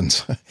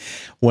happens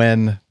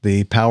when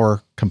the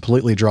power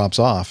completely drops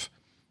off,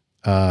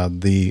 all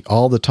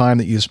the time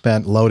that you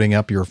spent loading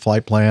up your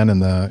flight plan in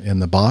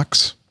the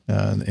box,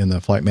 in the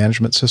flight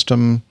management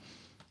system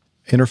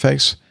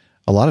interface,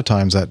 a lot of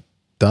times that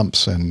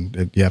dumps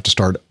and you have to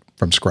start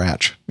from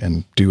scratch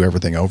and do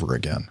everything over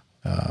again.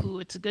 Ooh,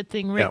 it's a good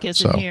thing Rick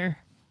isn't here.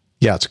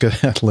 Yeah, it's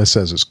good. Liz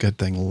says it's a good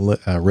thing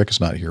Rick is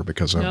not here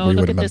because we would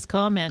have been. This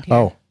comment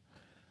here.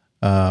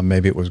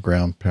 Maybe it was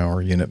ground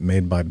power unit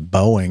made by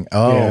Boeing.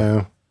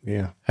 Oh,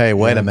 yeah. Hey,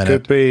 wait a minute.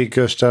 Could be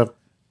Gustav.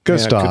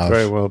 Gustav. Yeah, could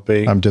very well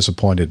be. I'm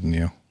disappointed in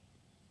you.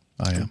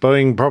 I am.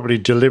 Boeing probably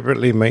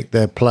deliberately make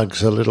their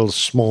plugs a little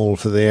small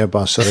for the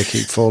Airbus so they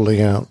keep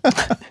falling out.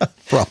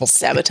 Probably.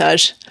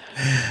 Sabotage.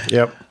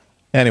 Yep.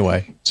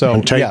 Anyway, so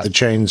and take the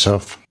chains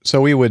off.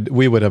 So we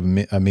would have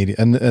immediately,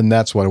 and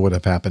that's what would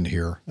have happened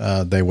here.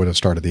 They would have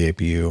started the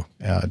APU,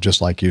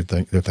 just like you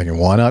think. They're thinking,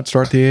 why not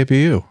start the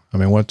APU? I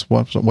mean,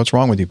 what's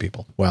wrong with you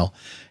people? Well,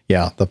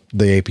 yeah, the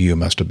APU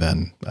must have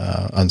been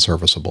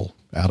unserviceable,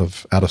 out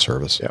of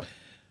service. Yep.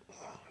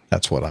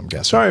 That's what I'm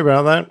guessing. Sorry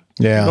about that.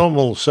 Yeah.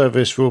 Normal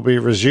service will be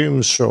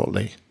resumed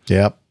shortly.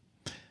 Yep.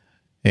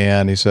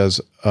 And he says,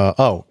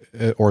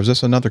 or is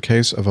this another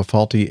case of a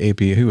faulty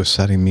APU? Who is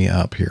setting me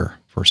up here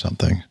for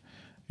something?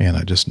 And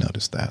I just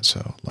noticed that.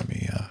 So let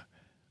me,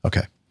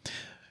 okay.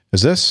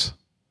 Is this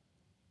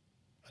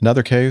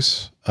another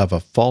case of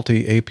a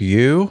faulty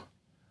APU?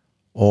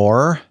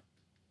 Or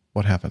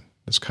what happened?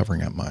 It's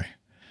covering up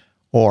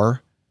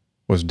or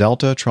was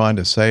Delta trying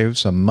to save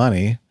some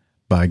money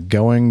by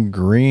going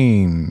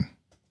green?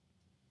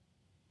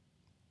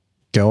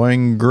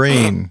 Going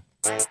green.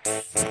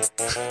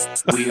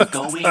 We're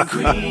going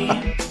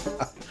green.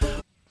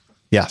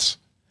 Yes.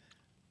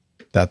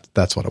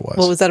 That's what it was.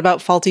 What was that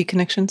about? Faulty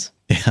connections?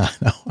 Yeah,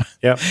 no.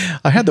 Yep.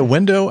 I had the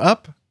window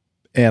up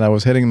and I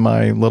was hitting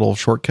my little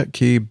shortcut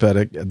key,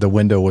 but the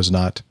window was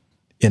not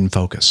in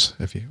focus,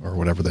 or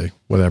whatever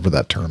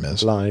that term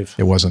is. Live.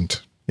 It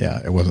wasn't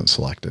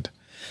selected.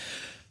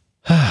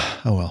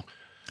 Oh well.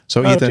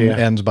 So Ethan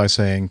ends by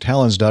saying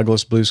Talons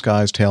Douglas, blue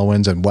skies,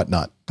 tailwinds, and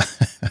whatnot.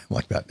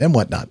 Like that. And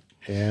whatnot.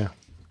 Yeah.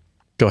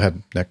 Go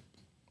ahead, Nick.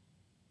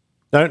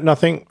 No,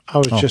 nothing. I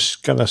was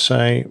just gonna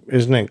say,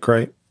 isn't it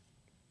great?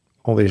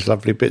 All these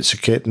lovely bits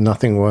of kit and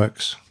nothing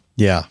works.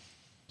 Yeah.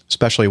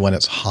 Especially when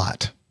it's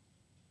hot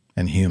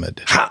and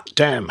humid. Hot,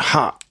 damn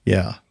hot.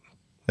 Yeah.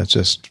 It's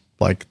just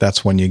like,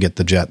 that's when you get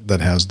the jet that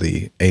has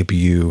the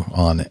APU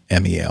on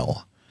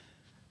MEL.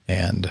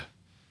 And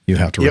you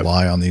have to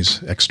rely on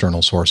these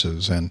external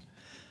sources. And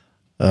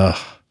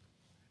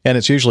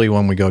it's usually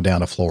when we go down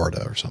to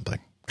Florida or something.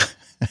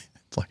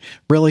 It's like,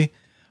 really?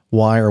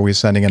 Why are we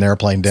sending an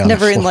airplane down to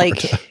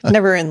Florida?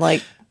 Never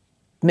in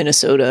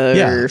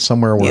Minnesota or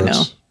somewhere where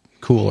it's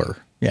cooler.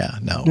 Yeah,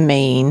 no.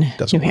 Maine,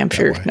 New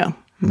Hampshire. No.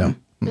 No.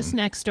 This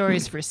next story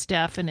is for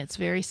Steph, and it's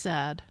very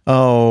sad.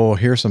 Oh,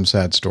 here's some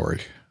sad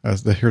story.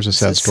 Here's a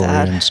sad story,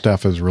 and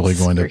Steph is really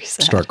going to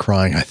start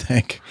crying, I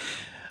think.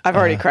 I've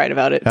already cried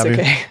about it. It's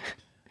okay.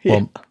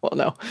 Well,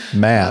 no.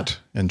 Matt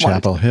in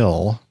Chapel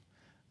Hill,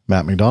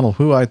 Matt McDonald,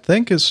 who I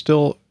think is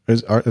still,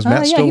 is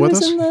Matt still with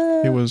us?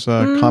 He was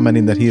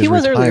commenting that he is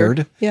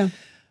retired. Earlier.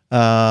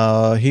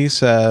 Yeah. He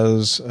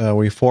says,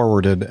 we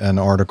forwarded an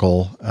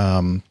article.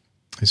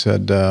 He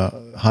said,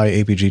 hi,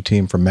 APG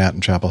team from Matt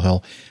in Chapel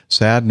Hill.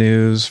 Sad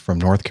news from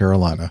North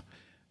Carolina.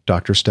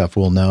 Dr. Steph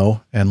will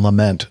know and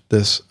lament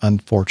this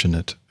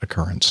unfortunate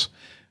occurrence.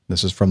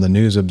 This is from the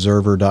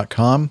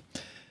newsobserver.com.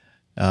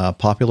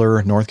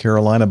 Popular North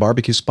Carolina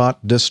barbecue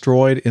spot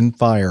destroyed in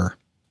fire.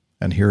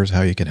 And here's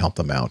how you can help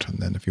them out. And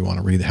then if you want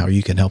to read how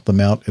you can help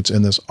them out, it's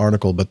in this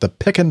article. But the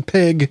Pickin'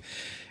 Pig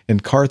in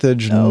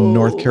Carthage,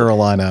 North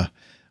Carolina,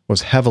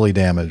 was heavily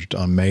damaged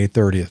on May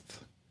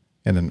 30th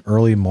in an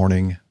early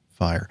morning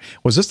fire.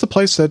 Was this the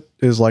place that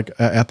is like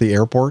at the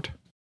airport?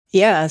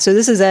 Yeah. So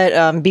this is at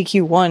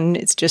BQ1.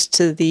 It's just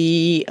to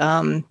the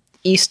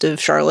east of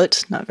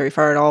Charlotte, not very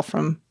far at all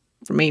from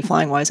me,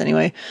 flying wise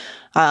anyway.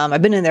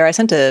 I've been in there. I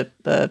sent a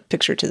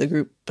picture to the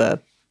group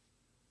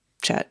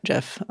chat,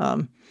 Jeff.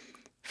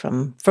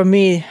 From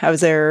me, I was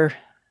there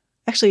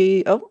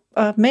actually,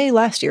 May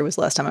last year was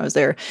the last time I was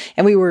there.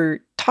 And we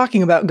were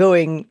talking about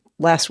going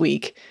last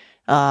week.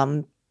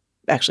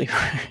 Actually,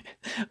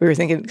 we were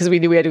thinking, because we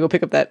knew we had to go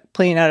pick up that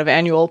plane out of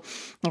Annual.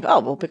 Like,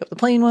 we'll pick up the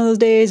plane one of those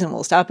days and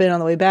we'll stop in on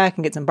the way back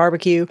and get some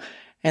barbecue.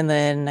 And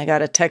then I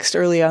got a text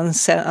early on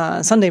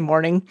Sunday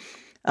morning.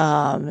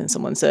 And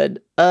someone said,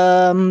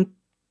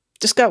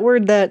 just got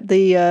word that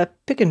the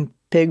Pickin'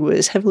 Pig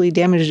was heavily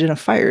damaged in a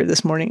fire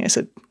this morning. I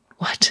said,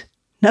 what?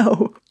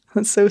 No.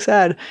 That's so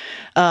sad.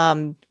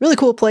 Really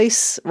cool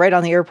place right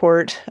on the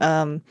airport.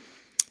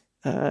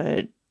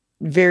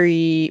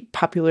 Very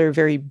popular,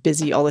 very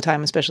busy all the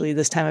time, especially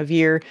this time of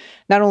year.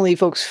 Not only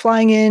folks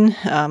flying in,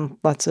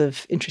 lots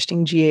of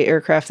interesting GA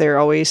aircraft there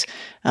always,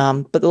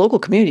 but the local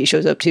community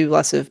shows up too.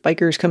 Lots of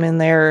bikers come in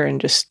there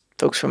and just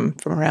folks from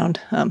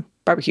around.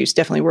 Barbecue is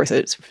definitely worth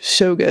it. It's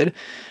so good.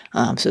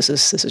 So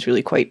this is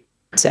really quite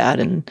sad,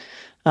 and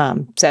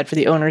sad for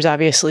the owners,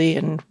 obviously,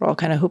 and we're all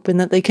kind of hoping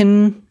that they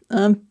can,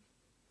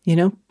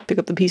 pick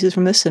up the pieces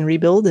from this and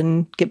rebuild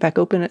and get back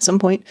open at some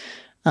point.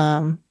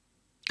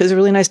 It's a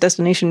really nice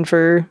destination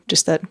for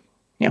just that,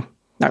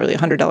 not really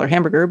 $100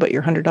 hamburger, but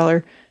your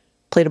 $100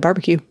 plate of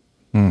barbecue.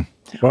 Well,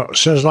 it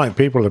sounds like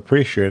people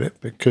appreciate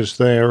it because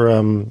their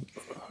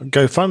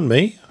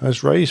GoFundMe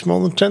has raised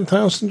more than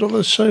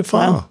 $10,000 so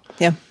far. Wow.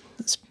 Yeah.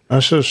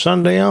 That's a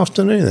Sunday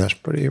afternoon. That's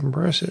pretty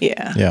impressive.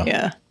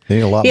 Yeah. Need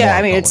a lot more,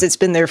 I mean, it's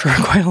been there for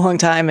quite a long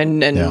time,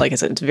 and like I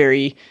said,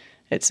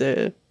 it's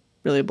a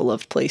really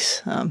beloved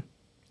place.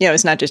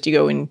 It's not just you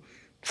go and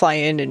fly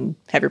in and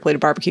have your plate of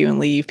barbecue and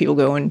leave. People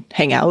go and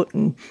hang out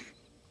and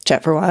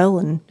chat for a while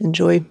and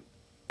enjoy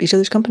each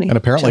other's company. And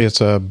apparently it's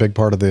a big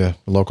part of the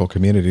local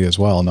community as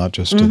well, not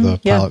just to the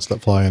pilots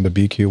that fly into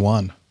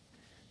BQ1.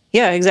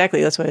 Yeah,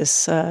 exactly. That's what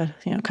it's, kind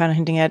of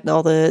hinting at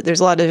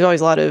there's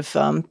always a lot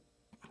of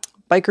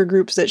biker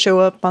groups that show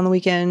up on the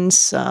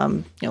weekends.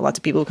 Lots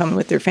of people coming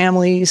with their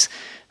families.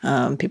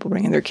 People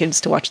bringing their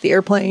kids to watch the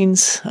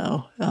airplanes.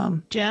 So,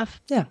 Jeff,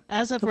 yeah.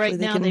 As of right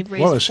now, they've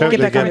raised well, let's hope they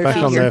get back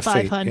on their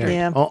feet.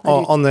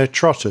 On their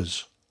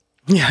trotters.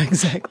 Yeah,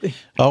 exactly.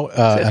 Oh,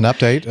 an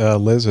update.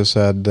 Liz has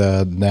said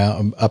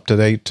now up to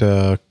date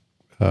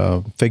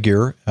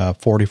figure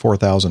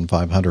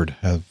 44,500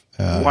 has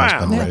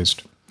been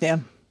raised. Yeah.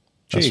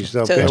 Jeez,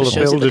 they'll be able to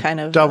build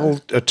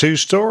a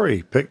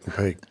 2-story Pick and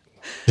Pig.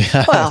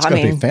 Yeah, well, it's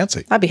going to be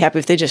fancy. I'd be happy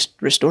if they just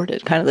restored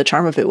it. Kind of the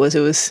charm of it was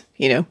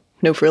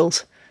no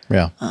frills.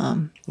 Yeah.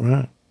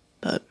 Right.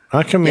 But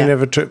how come you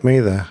never took me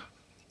there?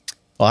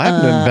 Well, I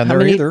haven't been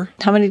there either.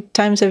 How many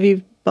times have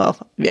you? Well,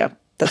 yeah,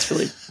 that's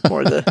really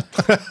more the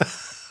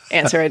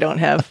answer I don't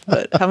have.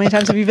 But how many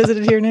times have you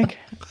visited here, Nick?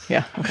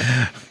 Yeah.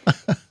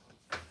 Okay.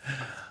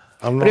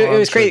 But it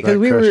was great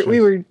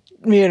because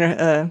me and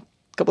a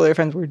couple of other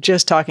friends were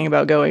just talking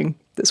about going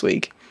this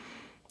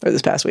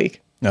past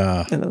week.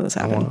 And then this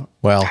happened.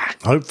 Well,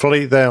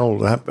 hopefully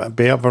they'll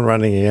be up and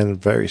running again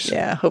very soon.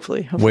 Yeah,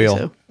 hopefully we'll,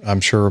 so.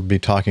 I'm sure, be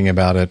talking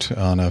about it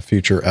on a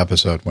future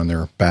episode when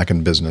they're back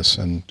in business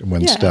and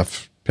when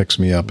Steph picks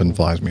me up and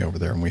flies me over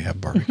there and we have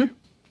barbecue.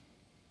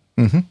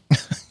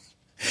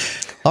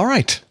 All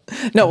right.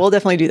 No, we'll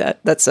definitely do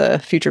that. That's a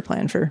future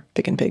plan for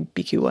Pick and Pig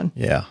BQ1.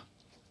 Yeah.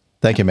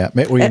 Thank you, Matt.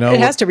 Well, it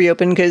has to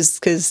reopen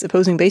because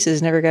opposing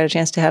bases never got a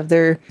chance to have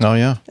their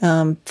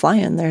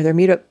fly-in, their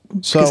meetup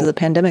because of the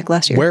pandemic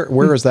last year.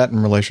 Where is that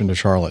in relation to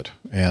Charlotte?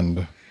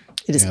 And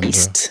it is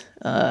east.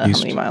 How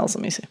many miles?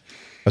 Let me see.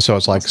 So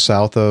it's like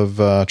south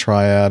of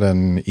Triad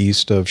and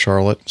east of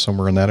Charlotte,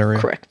 somewhere in that area?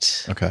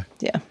 Correct. Okay.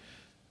 Yeah.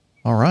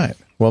 All right.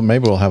 Well,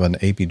 maybe we'll have an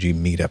APG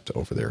meetup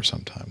over there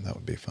sometime. That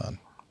would be fun.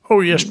 Oh,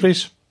 yes,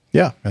 please.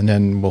 Yeah, and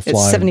then we'll fly.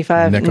 It's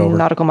 75 Nick over.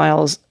 nautical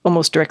miles,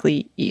 almost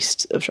directly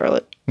east of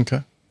Charlotte.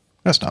 Okay,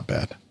 that's not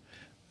bad.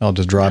 I'll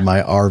just drive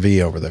my RV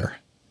over there.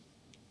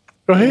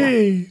 Oh,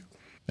 hey!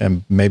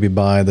 And maybe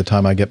by the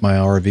time I get my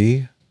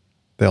RV,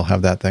 they'll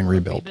have that thing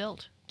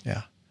rebuilt.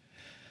 Yeah.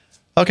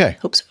 Okay.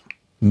 Hope so.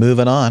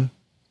 Moving on.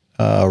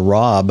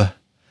 Rob.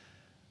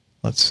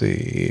 Let's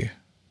see.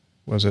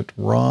 Was it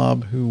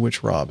Rob?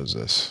 Which Rob is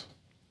this?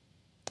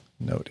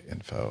 Note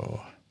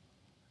info.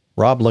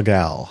 Rob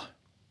Legal.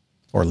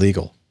 Or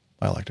Legal,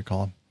 I like to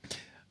call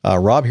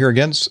him. Rob here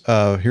again.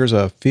 Here's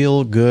a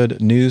feel-good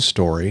news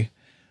story.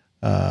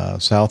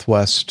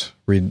 Southwest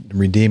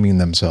redeeming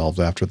themselves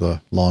after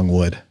the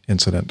Longwood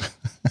incident.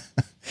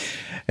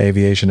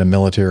 Aviation and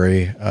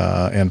military,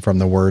 and from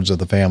the words of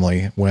the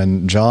family,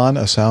 when John,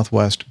 a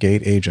Southwest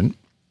gate agent,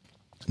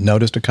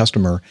 noticed a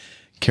customer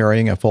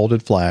carrying a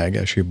folded flag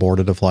as she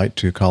boarded a flight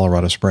to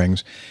Colorado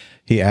Springs,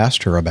 he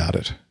asked her about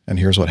it. And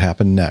here's what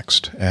happened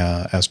next,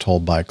 as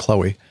told by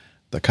Chloe,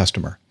 the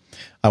customer.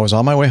 I was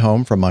on my way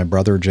home from my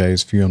brother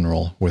Jay's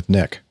funeral with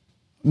Nick.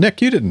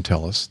 Nick, you didn't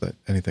tell us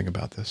anything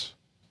about this.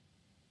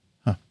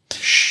 Huh.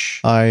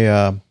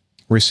 I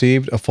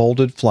received a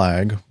folded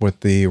flag with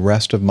the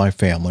rest of my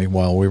family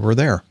while we were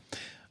there.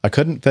 I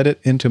couldn't fit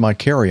it into my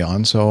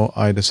carry-on, so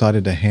I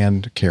decided to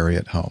hand carry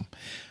it home.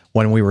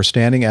 When we were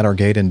standing at our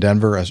gate in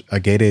Denver, a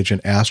gate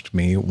agent asked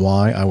me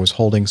why I was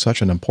holding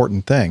such an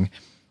important thing,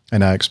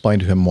 and I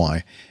explained to him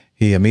why.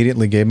 He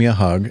immediately gave me a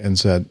hug and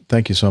said,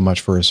 "Thank you so much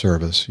for his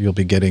service. You'll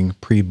be getting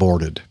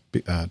pre-boarded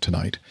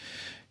tonight."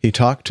 He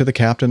talked to the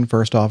captain,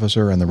 first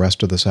officer, and the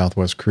rest of the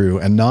Southwest crew,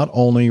 and not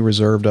only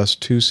reserved us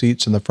 2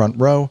 seats in the front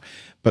row,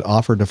 but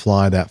offered to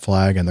fly that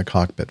flag in the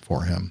cockpit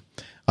for him.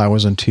 I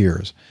was in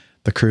tears.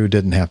 The crew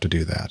didn't have to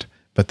do that,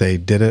 but they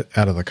did it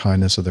out of the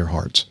kindness of their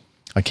hearts.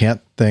 I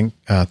can't thank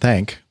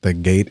the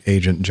gate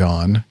agent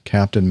John,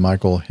 Captain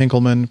Michael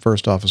Hinkleman,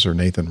 First Officer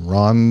Nathan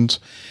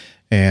Rons,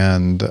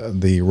 and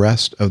the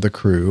rest of the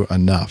crew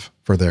enough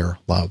for their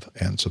love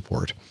and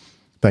support.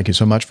 Thank you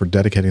so much for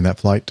dedicating that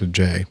flight to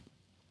Jay.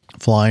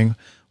 Flying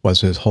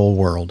was his whole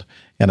world,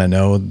 and I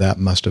know that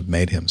must have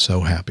made him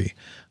so happy.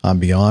 I'm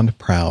beyond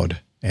proud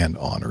and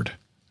honored.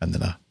 And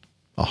then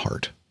a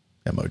heart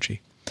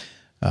emoji.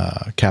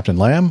 Captain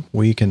Lamb,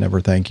 we can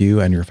never thank you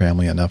and your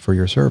family enough for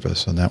your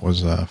service. And that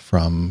was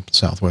from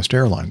Southwest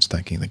Airlines,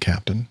 thanking the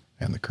captain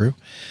and the crew.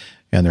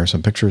 And there are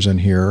some pictures in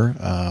here.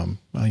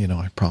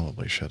 I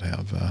probably should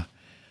have.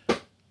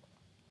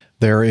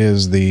 There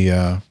is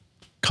the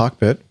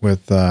cockpit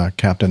with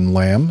Captain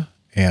Lamb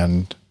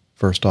and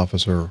First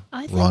Officer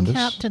I think Rondas.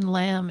 Captain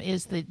Lamb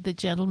is the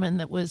gentleman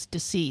that was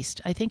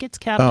deceased. I think it's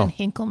Captain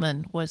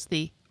Hinkleman was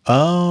the...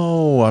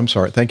 Oh, I'm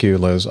sorry. Thank you,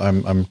 Liz.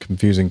 I'm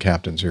confusing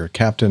captains here.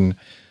 Captain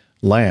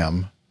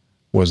Lamb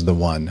was the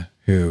one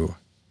who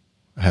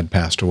had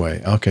passed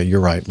away. Okay, you're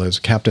right, Liz.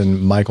 Captain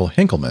Michael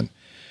Hinkleman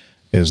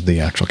is the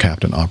actual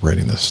captain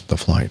operating the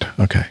flight.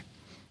 Okay.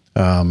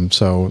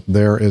 So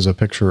there is a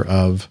picture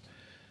of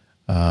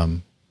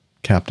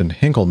Captain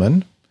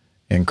Hinkleman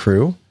and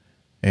crew,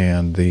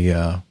 and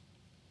the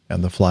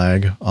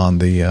flag on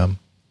the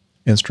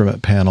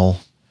instrument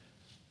panel,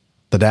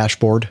 the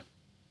dashboard,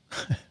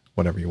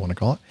 whatever you want to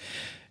call it.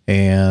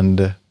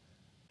 And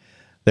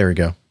there you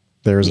go.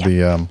 There's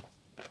the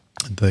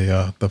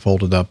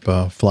folded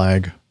up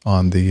flag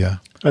on the.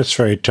 That's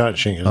very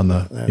touching. On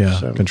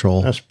the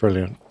control. That's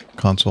brilliant.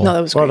 Console. No,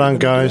 that was well great. done,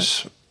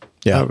 guys.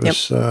 Yeah, that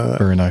was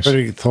very nice.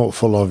 Very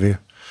thoughtful of you.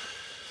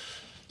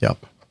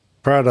 Yep.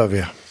 Proud of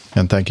you.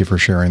 And thank you for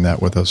sharing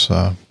that with us,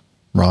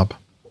 Rob.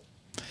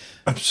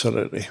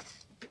 Absolutely.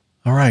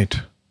 All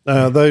right.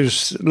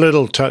 Those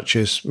little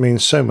touches mean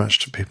so much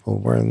to people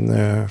when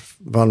they're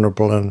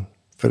vulnerable and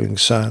feeling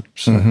sad.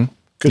 So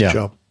good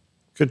job.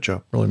 Good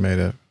job. Really made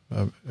it.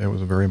 It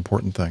was a very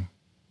important thing.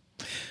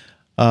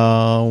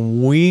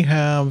 We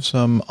have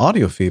some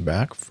audio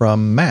feedback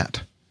from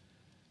Matt.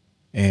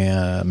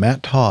 And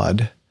Matt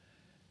Todd.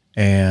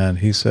 And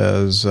he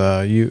says,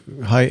 hi,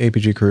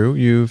 APG crew.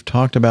 You've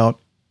talked about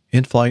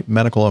in-flight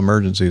medical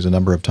emergencies a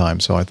number of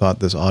times, so I thought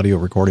this audio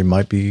recording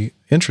might be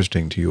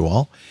interesting to you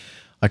all.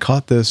 I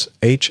caught this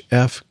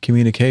HF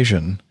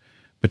communication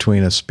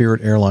between a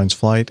Spirit Airlines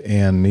flight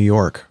and New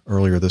York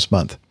earlier this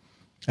month.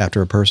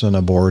 After a person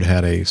aboard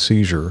had a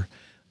seizure,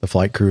 the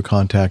flight crew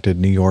contacted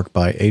New York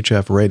by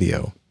HF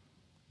radio.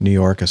 New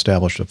York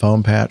established a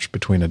phone patch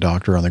between a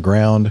doctor on the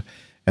ground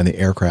and the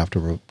aircraft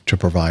to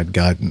provide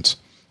guidance.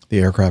 The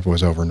aircraft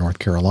was over North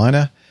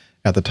Carolina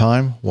at the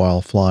time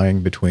while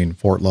flying between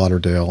Fort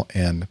Lauderdale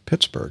and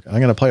Pittsburgh. I'm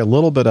going to play a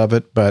little bit of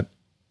it, but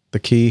the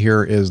key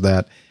here is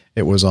that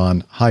it was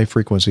on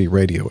high-frequency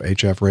radio,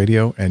 HF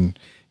radio, and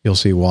you'll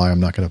see why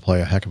I'm not going to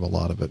play a heck of a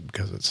lot of it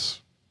because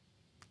it's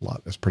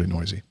pretty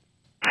noisy.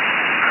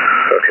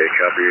 Okay,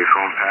 copy your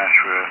phone patch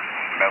with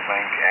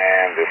Medlink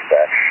and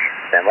dispatch.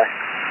 Standby.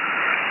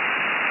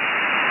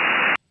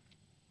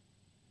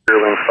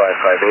 Airlink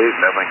 558,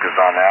 Medlink is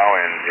on now,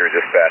 and your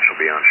dispatch will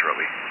be on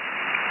shortly.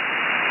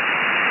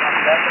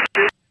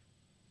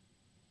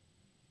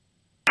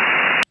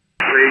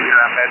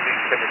 Medlink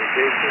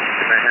communications,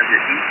 can I have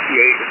your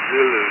ETA and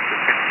Zulu to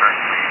confirm?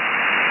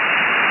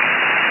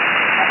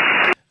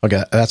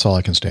 Okay, that's all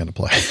I can stand to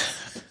play.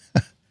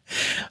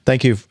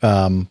 Thank you,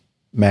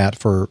 Matt,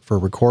 for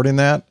recording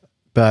that.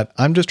 But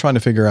I'm just trying to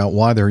figure out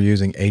why they're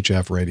using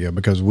HF radio,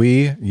 because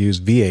we use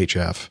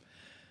VHF,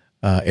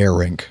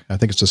 AirRink. I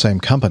think it's the same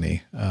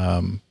company,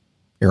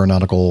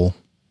 Aeronautical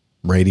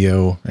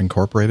Radio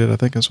Incorporated, I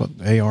think is what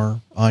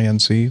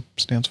ARINC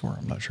stands for.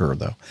 I'm not sure,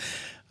 though.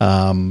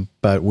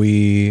 But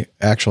we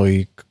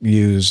actually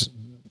use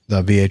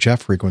the VHF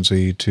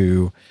frequency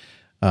to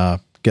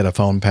get a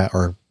phone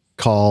or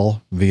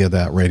call via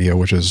that radio,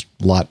 which is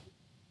a lot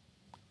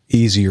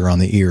easier on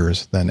the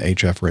ears than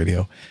HF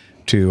radio.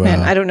 Man,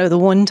 I don't know. The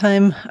one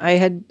time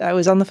I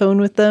was on the phone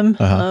with them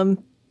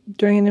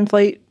during an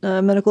in-flight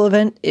medical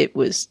event, it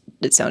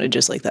sounded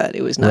just like that.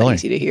 It was not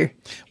easy to hear.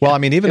 Well, I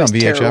mean, even on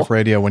VHF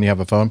radio, when you have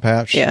a phone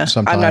patch,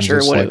 sometimes I'm not sure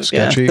it's what like it was.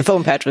 sketchy. Yeah, the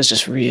phone patch was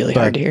just really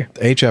hard to hear.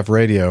 HF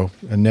radio,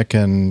 and Nick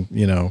can,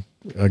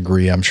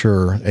 agree, I'm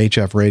sure,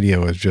 HF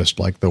radio is just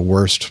like the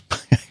worst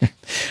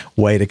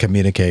way to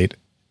communicate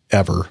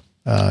ever.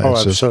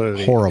 It's absolutely.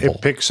 Just horrible.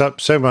 It picks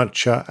up so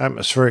much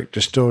atmospheric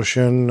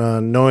distortion,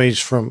 noise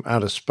from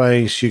outer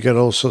space. You get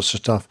all sorts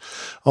of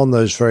stuff on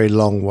those very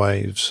long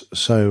waves.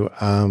 So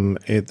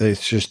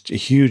there's just a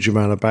huge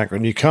amount of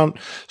background. You can't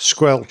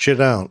squelch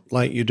it out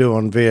like you do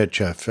on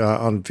VHF.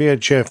 On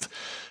VHF,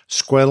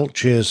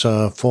 squelch is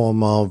a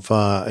form of,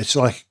 it's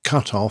like a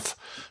cutoff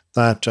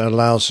that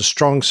allows a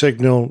strong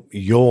signal,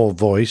 your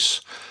voice,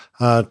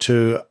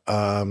 to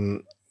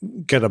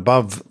get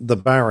above the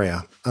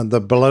barrier, and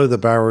below the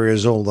barrier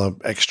is all the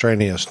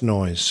extraneous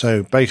noise.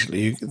 So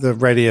basically, the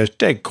radio is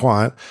dead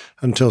quiet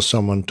until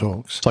someone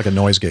talks. It's like a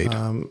noise gate.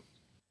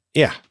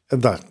 Yeah,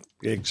 that's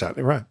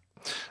exactly right.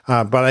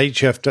 But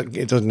HF,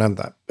 it doesn't have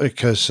that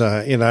because,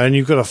 and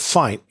you've got to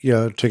fight,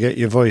 to get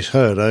your voice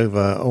heard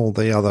over all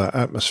the other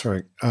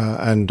atmospheric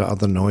and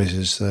other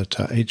noises that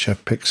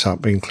HF picks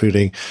up,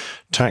 including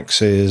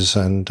taxis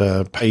and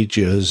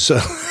pagers.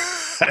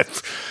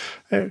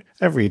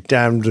 Every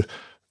damned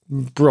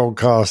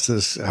broadcast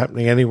is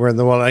happening anywhere in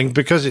the world. And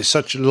because it's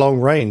such a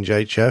long range,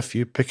 HF,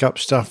 you pick up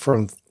stuff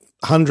from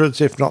hundreds,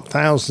 if not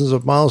thousands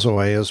of miles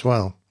away as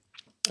well.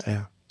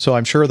 Yeah. So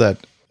I'm sure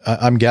that,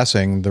 I'm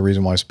guessing the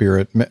reason why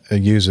Spirit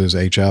uses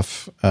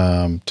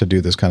HF to do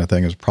this kind of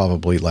thing is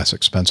probably less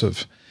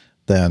expensive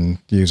than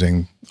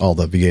using all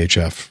the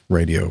VHF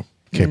radio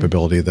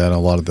capability that a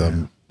lot of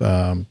them,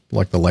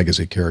 like the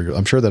legacy carrier.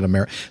 I'm sure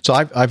that So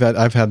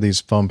I've had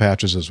these foam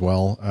patches as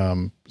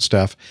well,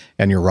 Steph,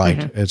 and you're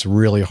right. It's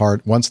really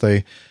hard once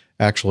they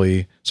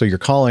actually. So you're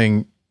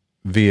calling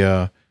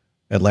via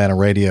Atlanta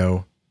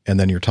radio, and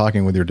then you're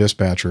talking with your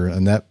dispatcher,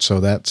 and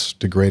that's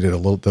degraded a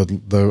little.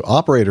 The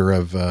operator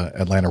of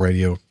Atlanta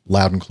radio,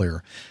 loud and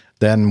clear.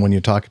 Then when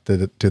you talk to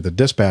the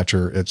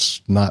dispatcher,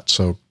 it's not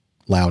so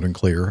loud and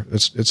clear.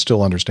 It's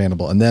still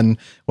understandable. And then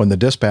when the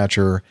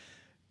dispatcher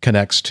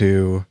connects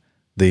to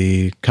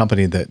the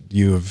company that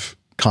you've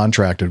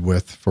contracted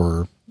with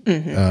for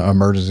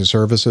emergency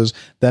services,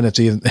 then it's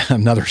even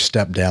another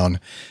step down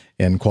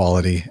in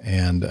quality.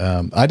 And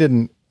I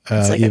didn't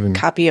it's like even a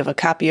copy of a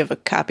copy of a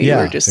copy. Yeah,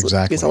 where just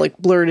exactly. it's all like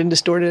blurred and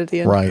distorted at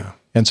the end. Right.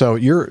 And so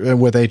you're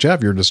with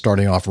HF, you're just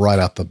starting off right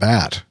out the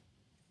bat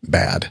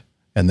bad,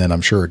 and then I'm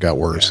sure it got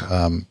worse.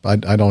 I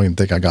don't even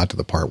think I got to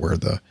the part where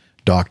the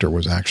doctor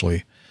was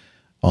actually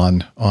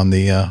on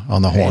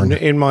the horn.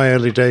 In my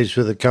early days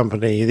with the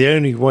company, the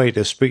only way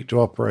to speak to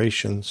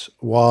operations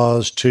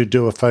was to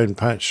do a phone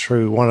patch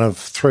through one of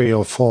 3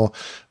 or 4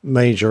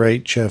 major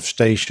HF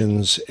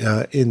stations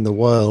in the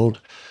world,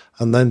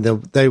 and then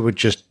they would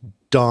just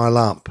dial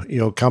up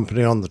your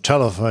company on the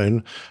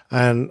telephone.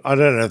 And I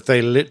don't know if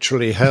they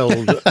literally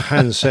held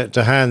handset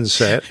to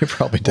handset, you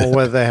probably did, or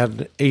whether they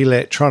had an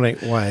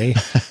electronic way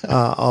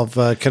of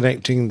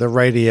connecting the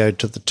radio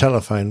to the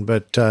telephone.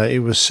 But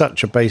it was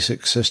such a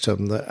basic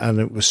system and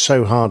it was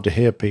so hard to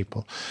hear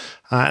people.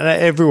 And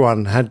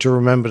everyone had to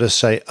remember to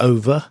say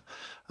over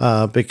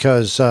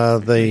because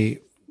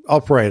the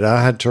operator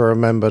had to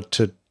remember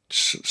to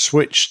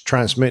switch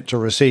transmit to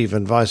receive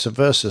and vice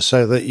versa,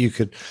 so that you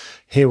could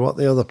hear what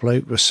the other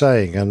bloke was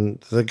saying. And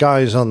the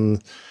guys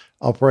on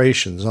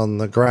operations on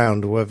the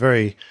ground were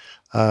very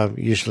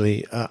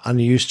usually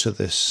unused to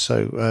this.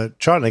 So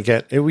trying to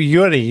get it,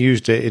 you only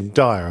used it in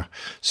dire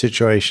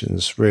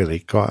situations, really,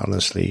 quite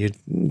honestly. You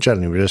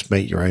generally just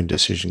make your own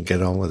decision,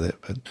 get on with it.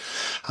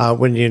 But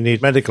when you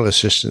need medical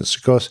assistance,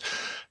 of course,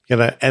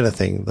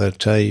 anything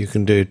that you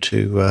can do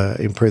to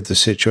improve the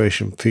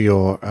situation for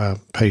your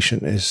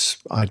patient is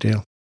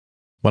ideal.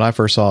 When I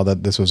first saw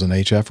that this was an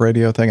HF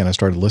radio thing and I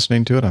started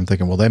listening to it, I'm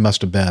thinking, well, they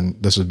must have been,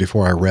 this is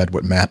before I read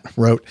what Matt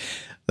wrote,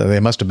 that they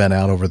must have been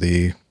out over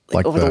the,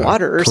 like over the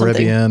water or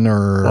Caribbean something.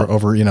 or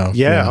over,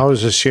 Yeah, I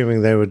was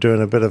assuming they were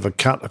doing a bit of a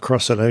cut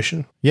across an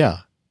ocean. Yeah.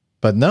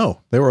 But no,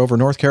 they were over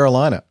North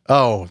Carolina.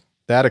 Oh,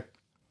 that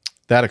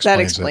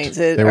explains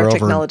it. Our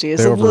technology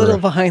is a little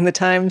behind the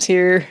times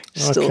here.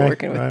 Still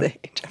working with the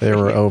HF. They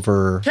were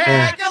over.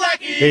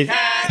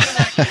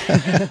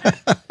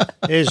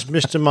 Is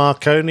Mr.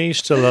 Marconi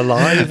still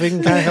alive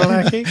in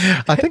Kakalaki?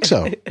 I think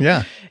so.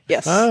 Yeah.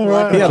 Yes. Oh,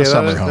 right. He had a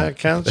summer home. That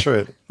counts for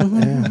it.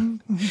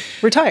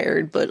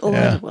 Retired, but alive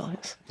as well.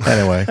 Yes.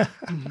 Anyway,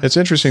 it's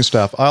interesting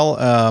stuff.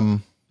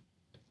 I'll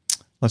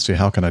let's see.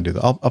 How can I do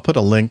that? I'll put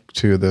a link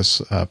to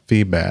this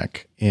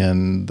feedback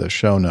in the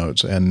show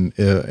notes, and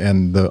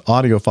the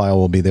audio file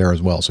will be there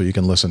as well, so you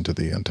can listen to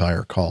the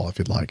entire call if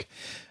you'd like.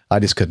 I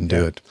just couldn't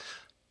do it.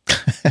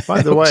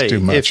 By the way,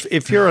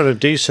 if you're on a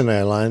decent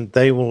airline,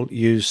 they will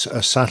use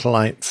a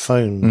satellite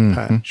phone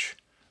patch.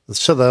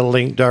 So they'll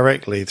link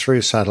directly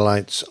through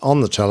satellites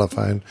on the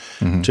telephone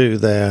to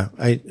their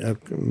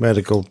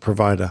medical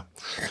provider,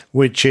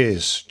 which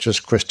is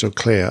just crystal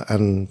clear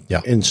and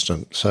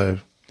instant. So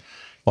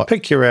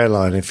pick your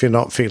airline if you're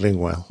not feeling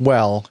well.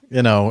 Well,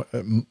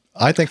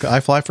 I think I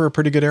fly for a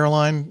pretty good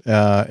airline,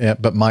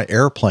 but my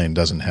airplane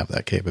doesn't have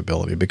that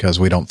capability because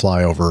we don't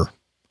fly over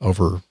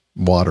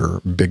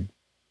water, big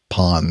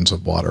ponds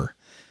of water,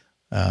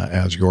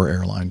 as your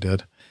airline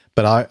did.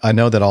 But I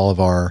know that all of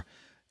our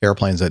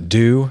airplanes that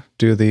do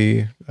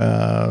the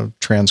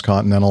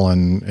transcontinental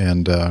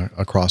and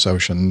across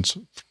oceans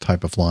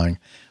type of flying,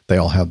 they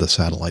all have the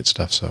satellite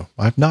stuff. So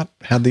I've not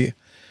had the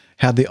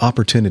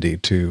opportunity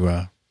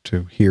to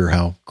hear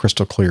how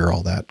crystal clear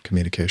all that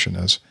communication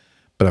is.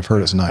 But I've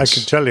heard it's nice. I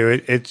can tell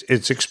you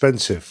it's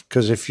expensive,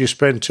 because if you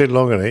spend too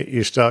long on it,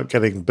 you start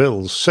getting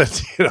bills.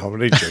 I'm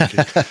only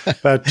joking.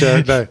 But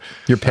no,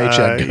 your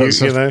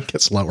paycheck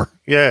gets lower.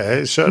 Yeah,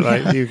 it's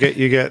certainly you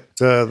get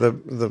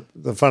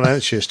the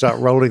financiers start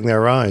rolling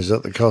their eyes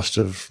at the cost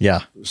of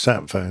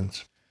sat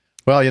phones.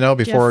 Well,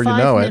 before you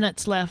know it, 5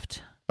 minutes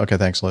left. Okay,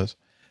 thanks, Liz.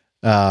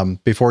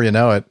 Before you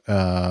know it,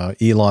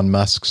 Elon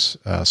Musk's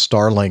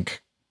Starlink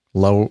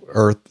low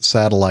Earth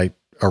satellite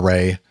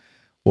array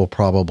will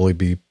probably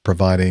be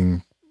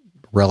providing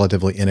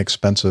relatively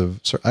inexpensive.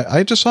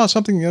 I just saw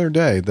something the other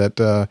day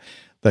that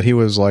he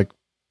was like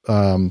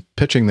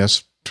pitching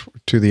this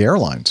to the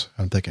airlines.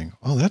 I'm thinking,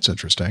 oh, that's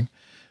interesting.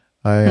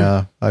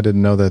 I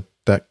didn't know that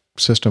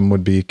system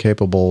would be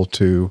capable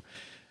to,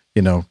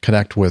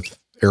 connect with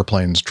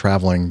airplanes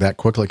traveling that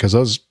quickly,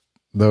 because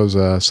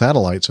those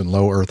satellites in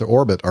low Earth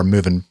orbit are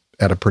moving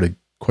at a pretty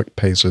quick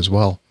pace as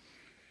well.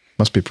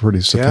 Must be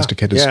pretty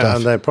sophisticated stuff. Yeah,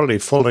 and they're probably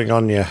falling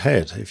on your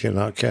head if you're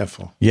not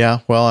careful. Yeah,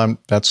 well,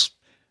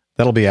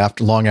 that'll be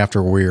long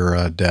after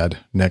we're dead,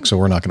 Nick. So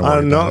we're not going to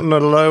worry about it. Not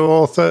in a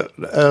low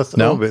Earth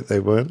orbit, they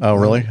weren't. Oh,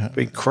 really?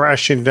 Be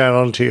crashing down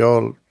onto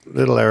your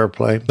little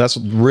airplane. That's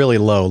really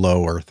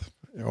low Earth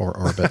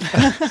orbit.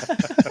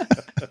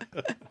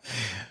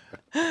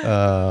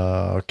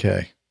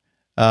 Okay.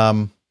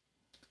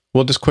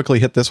 We'll just quickly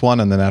hit this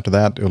one, and then after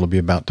that, it'll be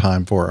about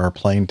time for our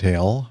plane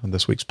tale,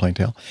 this week's plane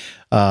tale.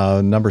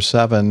 Number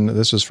 7,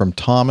 this is from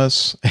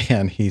Thomas,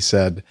 and he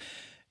said,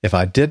 if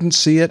I didn't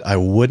see it, I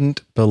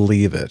wouldn't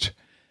believe it.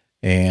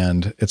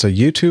 And it's a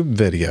YouTube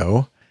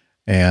video,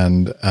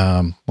 and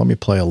let me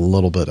play a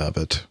little bit of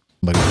it.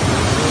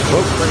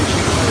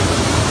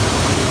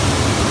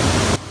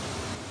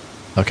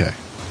 Okay.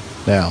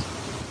 Now,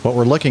 what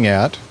we're looking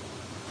at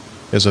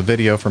is a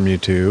video from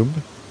YouTube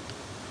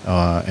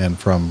and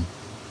from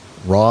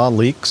Raw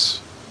Leaks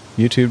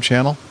YouTube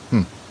channel.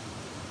 I've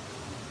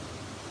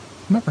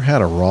never had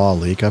a raw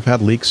leak. I've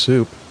had leek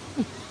soup.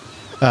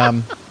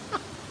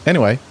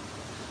 Anyway.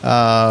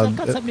 Has that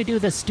got something to do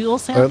with the stool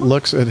sample?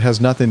 It has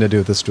nothing to do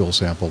with the stool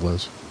sample,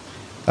 Liz.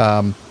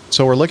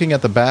 So we're looking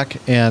at the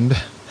back end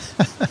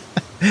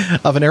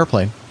of an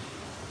airplane.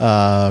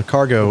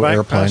 Cargo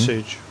airplane.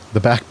 Passage. The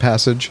back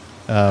passage,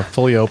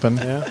 fully open.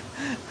 Yeah.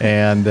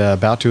 And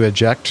about to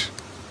eject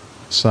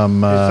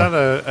some... is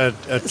that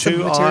a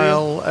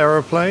two-aisle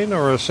aeroplane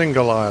or a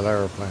single-aisle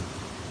aeroplane?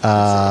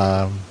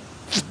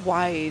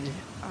 Wide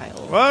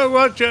aisle. Well,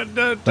 watch it.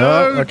 Don't do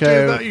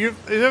that.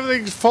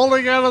 Everything's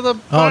falling out of the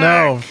back. Oh,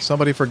 no.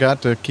 Somebody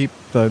forgot to keep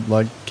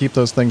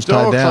those things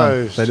tied Door down.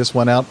 closed. They just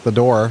went out the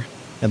door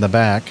in the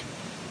back.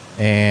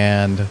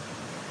 And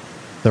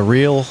the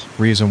real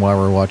reason why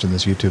we're watching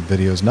this YouTube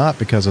video is not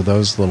because of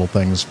those little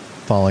things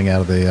falling out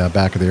of the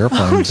back of the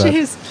airplane. Oh,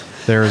 jeez.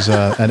 There's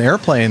an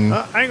airplane.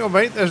 Hang on,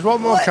 mate. There's one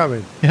more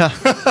coming. Yeah,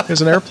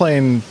 there's an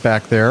airplane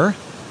back there.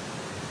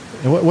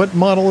 What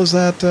model is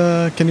that?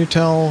 Can you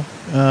tell,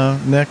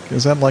 Nick?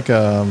 Is that like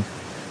a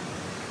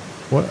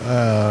what?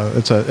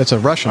 It's a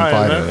Russian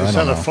fighter. Is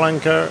that a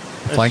flanker?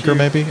 Flanker,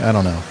 maybe? I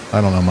don't know. I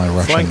don't know my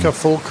Russian. Flanker,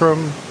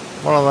 Fulcrum,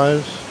 one of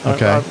those.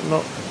 Okay.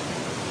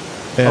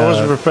 I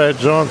wasn't prepared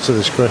to answer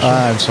this question.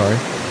 I'm sorry.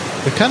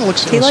 It kind of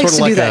looks he sort likes of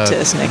to like do that a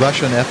to us, Nick.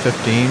 Russian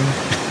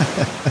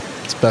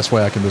F-15. It's the best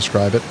way I can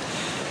describe it.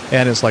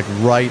 And it's like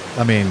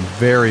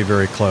very,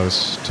 very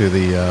close to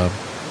the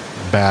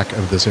back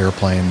of this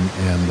airplane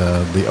and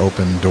the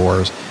open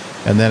doors.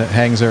 And then it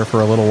hangs there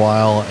for a little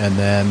while, and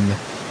then...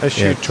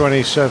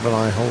 SU-27,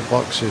 I hold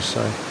boxes,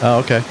 so... Oh,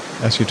 okay.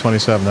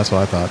 SU-27, that's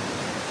what I thought.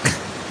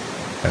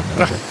 I have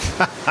no idea.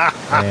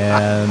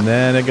 And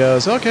then it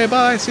goes, okay,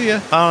 bye, see ya.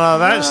 Oh, no,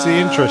 that's the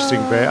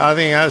interesting bit. I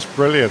think that's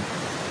brilliant.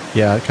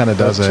 Yeah, it kind of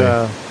does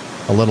a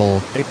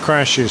little... It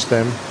crashes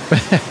them.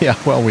 Yeah,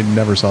 well, we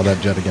never saw that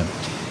jet again.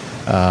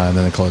 And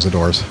then they close the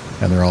doors,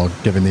 and they're all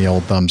giving the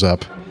old thumbs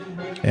up.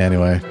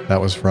 Anyway, that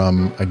was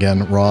from,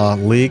 again, Raw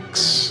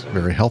Leaks.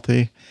 Very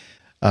healthy.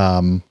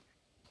 And...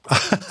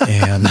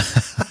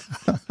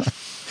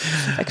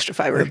 extra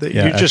fiber.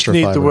 You just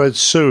need the word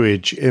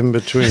sewage in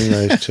between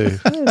those two.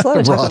 There's a lot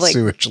of Raw talk of,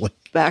 sewage.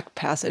 back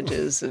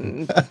passages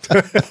and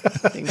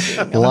things.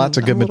 Lots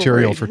of good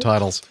material for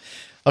titles.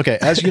 Okay,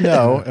 as you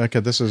know,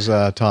 this is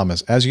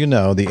Thomas. As you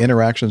know, the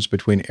interactions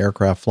between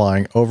aircraft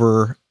flying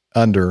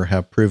over/under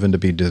have proven to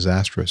be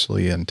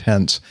disastrously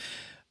intense.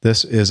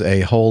 This is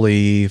a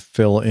wholly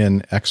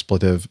fill-in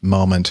expletive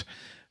moment.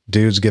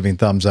 Dudes giving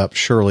thumbs up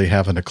surely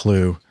haven't a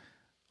clue.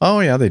 Oh,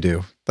 yeah, they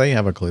do. They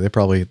have a clue.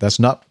 That's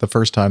not the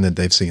first time that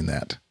they've seen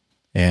that.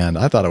 And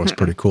I thought it was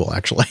pretty cool,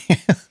 actually,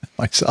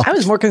 myself. I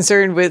was more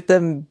concerned with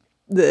the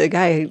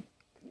guy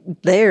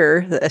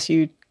there, the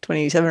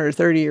SU-27 or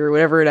 30 or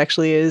whatever it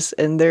actually is,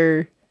 and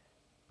they're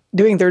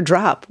doing their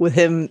drop with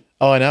him.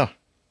 Oh, I know.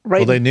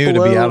 Right. Well, they knew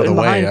to be out of the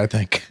way, I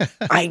think.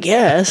 I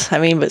guess.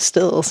 But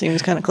still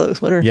seems kind of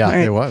close. Yeah,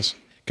 right. It was.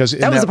 Because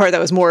that was the part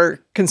that was more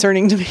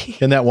concerning to me.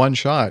 In that one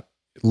shot,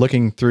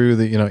 looking through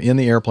in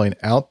the airplane,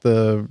 out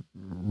the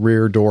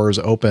rear doors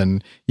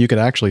open, you could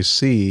actually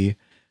see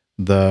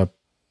the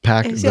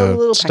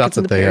stuff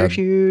that they had.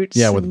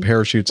 Yeah, with the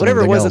parachutes, whatever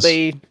and it was else that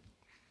they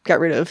got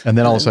rid of. And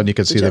then all of a sudden, you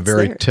could see the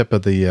very tip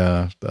of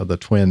the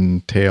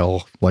twin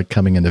tail, like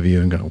coming into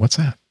view, and go, "What's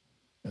that?"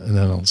 And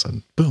then all of a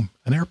sudden, boom,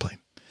 an airplane,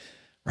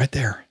 right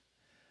there.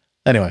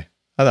 Anyway,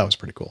 I thought it was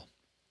pretty cool.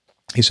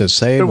 He says,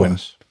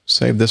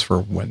 "Save this for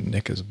when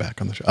Nick is back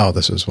on the show." Oh,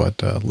 this is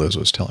what Liz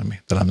was telling me,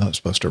 that I'm not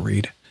supposed to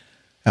read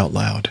out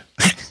loud.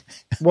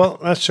 Well,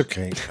 that's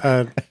okay.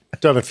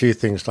 Done a few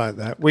things like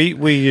that.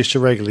 We used to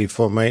regularly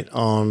formate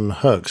on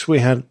Hercs. We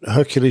had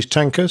Hercules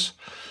tankers,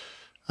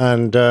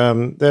 And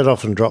they'd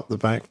often drop the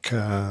back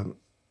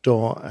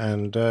door,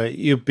 and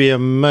you'd be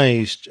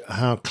amazed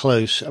how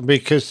close,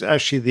 because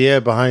actually the air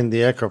behind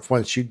the aircraft,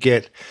 once you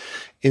get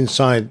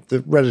inside,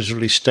 the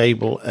relatively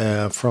stable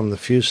air from the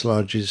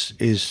fuselage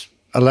is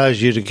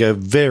allows you to go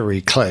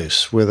very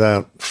close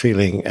without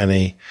feeling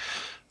any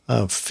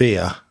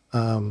fear.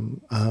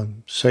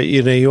 So,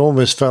 you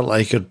almost felt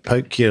like you could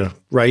poke your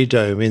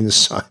radome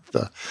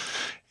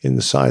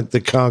inside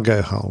the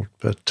cargo hold.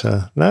 But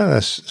no,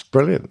 it's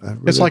brilliant.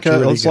 It's like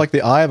like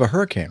the eye of a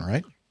hurricane,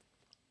 right?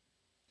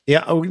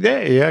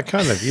 Yeah,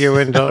 kind of. You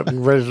end up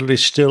in relatively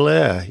still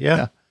air.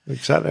 Yeah,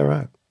 exactly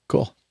right.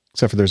 Cool.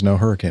 Except for there's no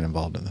hurricane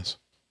involved in this.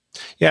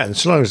 Yeah, and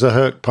as long as the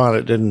Herc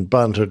pilot didn't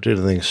bunt or do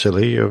anything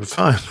silly, you're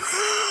fine.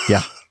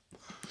 Yeah.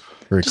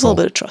 Very Just a little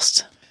bit of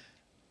trust.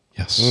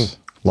 Yes.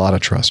 A lot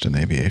of trust in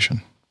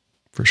aviation,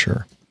 for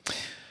sure.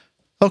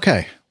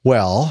 Okay.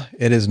 Well,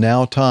 it is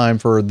now time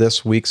for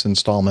this week's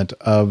installment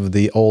of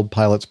the Old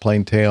Pilot's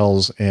Plain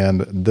Tales,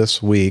 and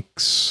this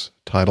week's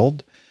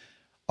titled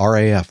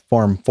RAF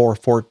Form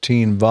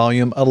 414,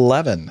 Volume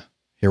 11.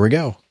 Here we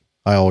go.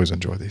 I always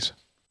enjoy these.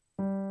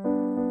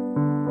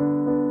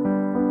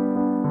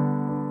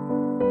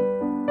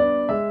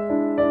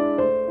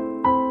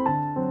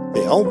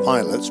 The Old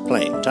Pilot's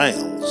Plain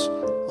Tales,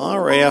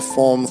 RAF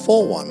Form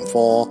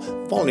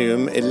 414,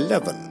 Volume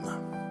 11.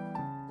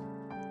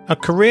 A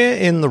career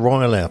in the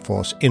Royal Air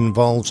Force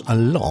involves a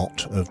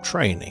lot of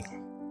training.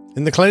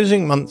 In the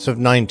closing months of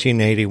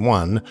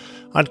 1981,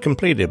 I'd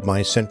completed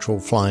my Central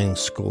Flying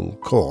School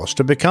course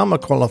to become a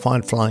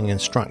qualified flying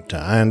instructor,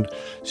 and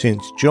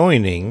since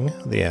joining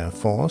the Air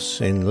Force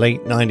in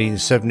late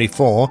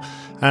 1974,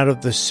 out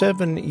of the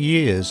 7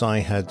 years I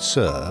had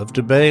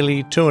served,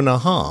 barely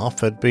 2.5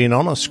 had been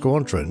on a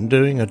squadron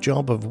doing a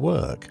job of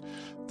work.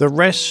 The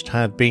rest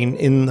had been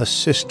in the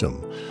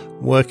system,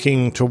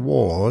 working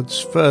towards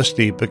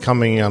firstly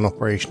becoming an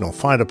operational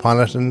fighter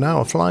pilot and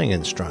now a flying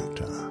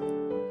instructor.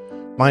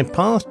 My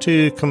path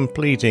to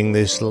completing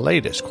this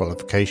latest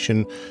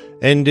qualification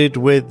ended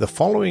with the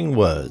following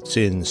words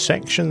in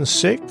Section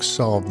 6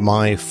 of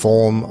my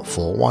Form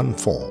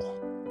 414.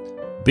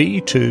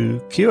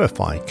 B2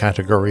 QFI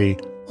category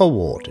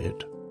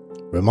awarded.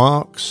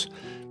 Remarks: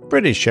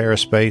 British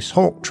Aerospace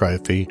Hawk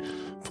Trophy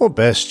for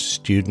Best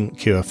Student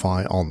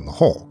QFI on the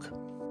Hawk.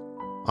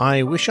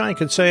 I wish I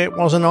could say it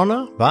was an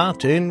honour,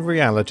 but in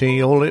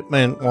reality all it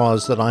meant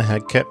was that I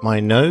had kept my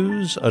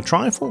nose a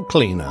trifle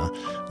cleaner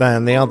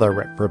than the other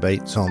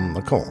reprobates on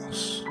the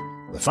course.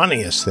 The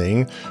funniest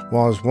thing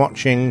was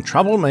watching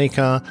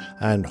troublemaker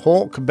and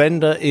hawk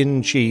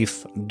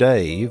bender-in-chief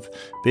Dave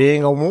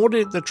being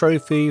awarded the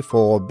trophy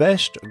for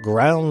Best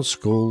Ground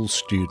School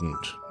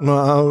Student.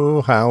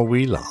 Oh, how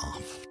we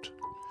laughed.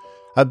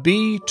 A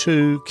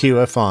B2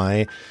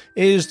 QFI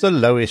is the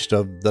lowest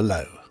of the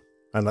low,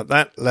 and at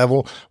that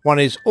level one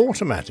is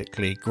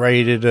automatically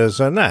graded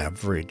as an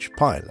average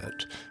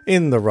pilot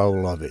in the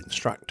role of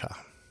instructor.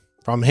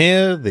 From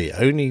here, the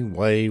only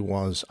way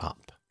was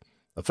up.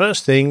 The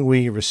first thing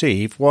we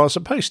received was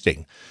a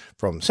posting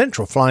from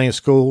Central Flying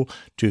School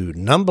to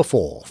Number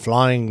 4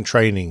 Flying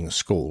Training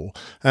School,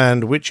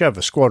 and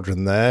whichever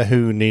squadron there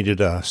who needed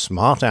a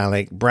smart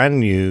aleck, brand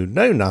new,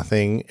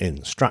 know-nothing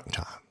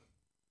instructor.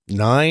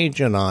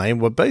 Nige and I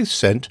were both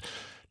sent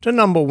to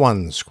Number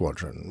 1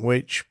 Squadron,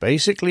 which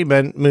basically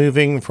meant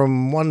moving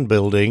from one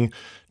building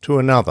to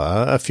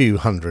another a few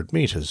hundred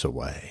metres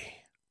away.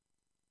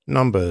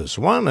 Numbers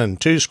 1 and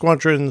 2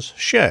 squadrons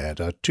shared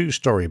a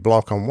 2-storey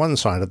block on one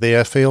side of the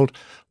airfield,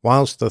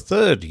 whilst the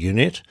third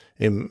unit,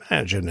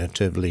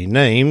 imaginatively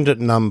named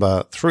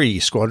Number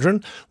 3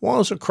 Squadron,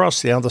 was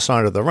across the other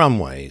side of the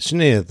runways,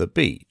 near the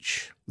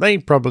beach. They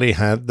probably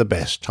had the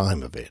best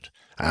time of it.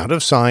 Out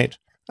of sight,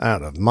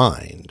 out of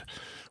mind.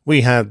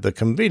 We had the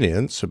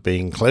convenience of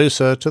being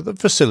closer to the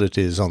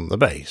facilities on the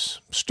base,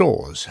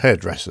 stores,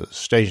 hairdressers,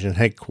 station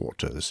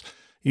headquarters,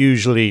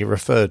 usually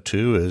referred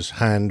to as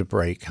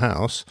Handbrake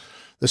House,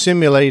 the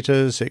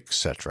simulators,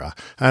 etc.,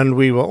 and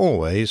we were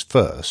always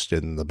first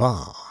in the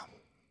bar.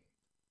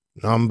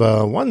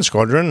 Number 1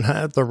 Squadron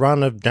had the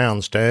run of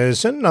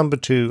downstairs and Number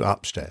 2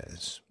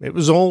 upstairs. It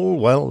was all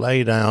well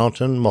laid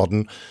out and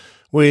modern,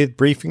 with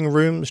briefing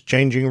rooms,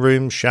 changing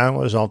rooms,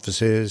 showers,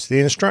 offices, the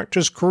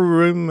instructor's crew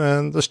room,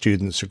 and the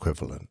student's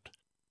equivalent.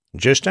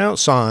 Just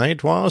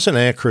outside was an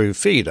aircrew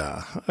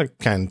feeder, a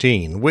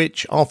canteen,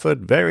 which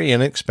offered very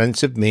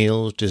inexpensive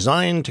meals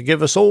designed to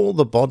give us all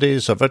the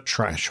bodies of a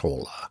trash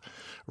hauler.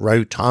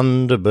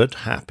 Rotund but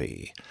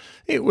happy.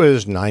 It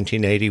was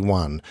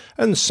 1981,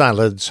 and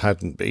salads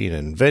hadn't been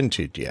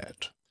invented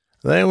yet.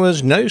 There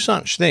was no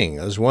such thing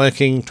as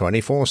working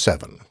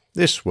 24/7.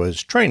 This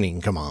was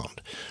training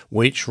command,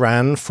 which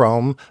ran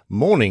from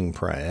morning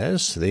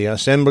prayers, the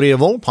assembly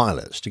of all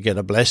pilots to get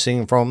a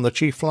blessing from the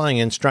chief flying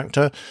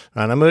instructor,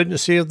 an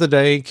emergency of the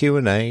day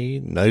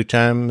Q&A,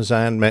 NOTAMs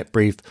and MET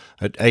brief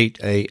at 8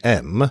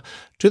 a.m.,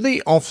 to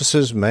the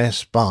officers'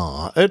 mess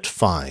bar at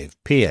 5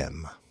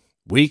 p.m.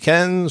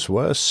 Weekends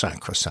were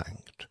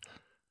sacrosanct.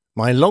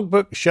 My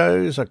logbook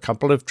shows a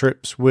couple of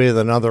trips with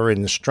another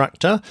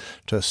instructor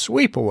to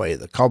sweep away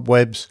the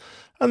cobwebs,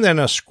 and then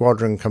a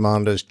squadron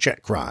commander's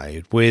check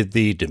ride with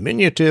the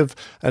diminutive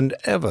and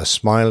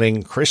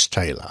ever-smiling Chris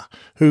Taylor,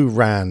 who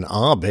ran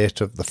our bit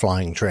of the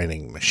flying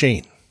training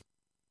machine.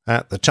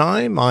 At the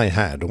time, I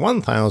had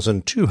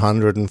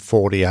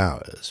 1,240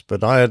 hours,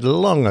 but I had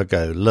long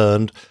ago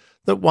learned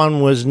that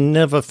one was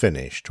never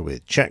finished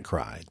with check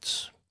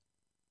rides.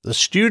 The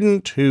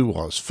student who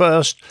was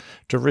first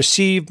to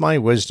receive my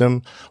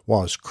wisdom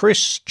was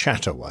Chris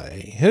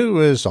Chataway, who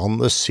was on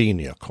the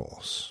senior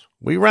course.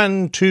 We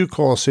ran 2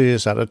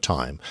 courses at a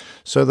time,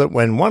 so that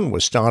when one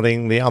was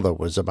starting, the other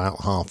was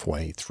about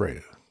halfway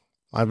through.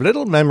 I've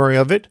little memory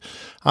of it,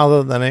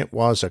 other than it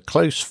was a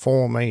close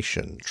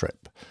formation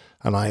trip,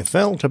 and I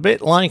felt a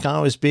bit like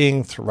I was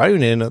being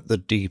thrown in at the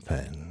deep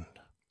end.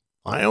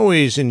 I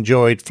always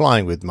enjoyed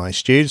flying with my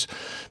students,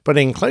 but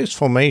in close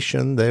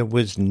formation there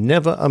was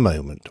never a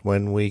moment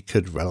when we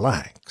could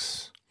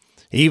relax.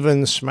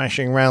 Even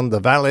smashing round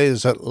the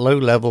valleys at low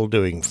level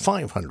doing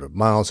 500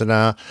 miles an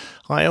hour,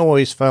 I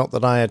always felt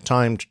that I had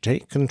time to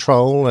take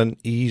control and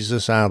ease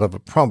us out of a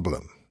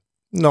problem.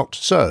 Not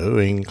so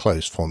in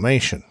close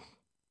formation.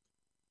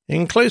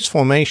 In close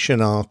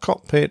formation, our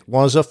cockpit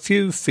was a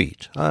few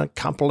feet, a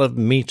couple of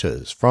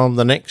meters, from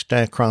the next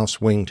aircraft's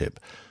wingtip,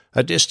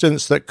 a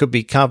distance that could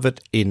be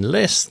covered in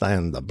less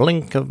than the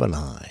blink of an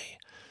eye.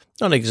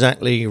 Not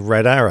exactly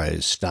Red Arrow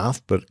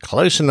stuff, but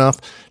close enough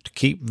to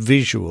keep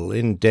visual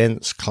in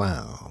dense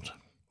cloud.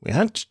 We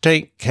had to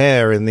take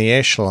care in the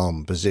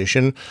echelon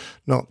position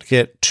not to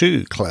get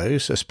too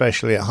close,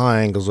 especially at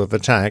high angles of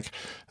attack,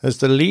 as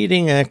the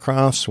leading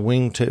aircraft's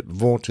wingtip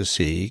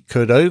vortice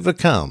could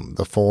overcome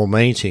the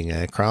formating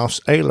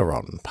aircraft's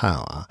aileron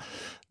power.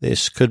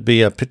 This could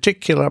be a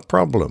particular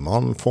problem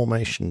on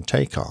formation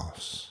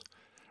takeoffs.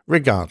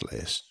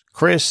 Regardless,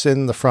 Chris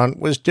in the front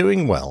was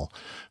doing well,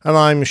 and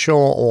I'm sure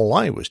all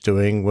I was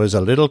doing was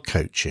a little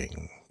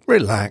coaching.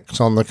 Relax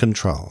on the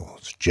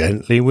controls,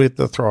 gently with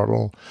the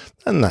throttle,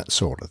 and that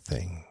sort of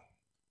thing.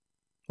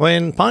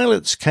 When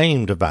pilots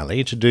came to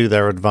Valley to do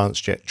their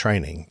advanced jet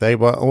training, they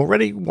were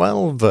already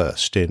well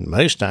versed in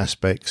most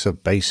aspects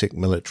of basic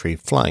military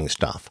flying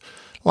stuff,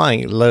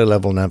 like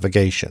low-level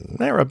navigation,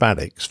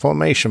 aerobatics,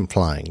 formation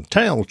flying,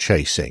 tail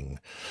chasing.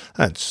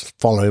 That's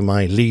follow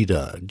my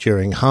leader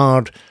during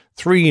hard,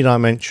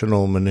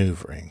 3-dimensional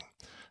maneuvering,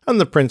 and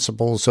the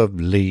principles of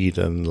lead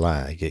and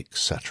lag,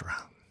 etc.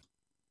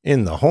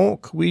 In the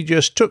Hawk, we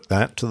just took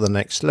that to the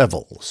next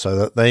level so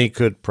that they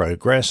could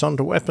progress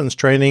onto weapons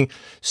training,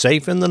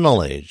 safe in the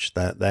knowledge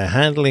that their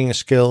handling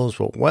skills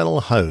were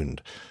well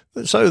honed,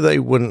 so they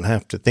wouldn't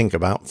have to think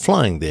about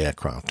flying the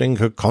aircraft and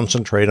could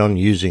concentrate on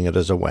using it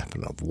as a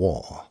weapon of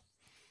war.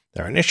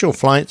 Their initial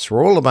flights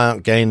were all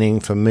about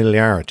gaining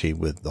familiarity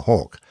with the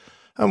Hawk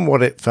and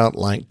what it felt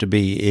like to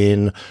be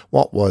in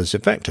what was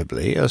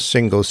effectively a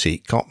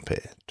single-seat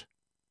cockpit.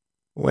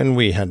 When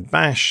we had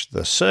bashed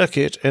the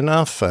circuit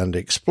enough and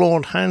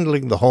explored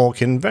handling the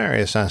Hawk in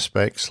various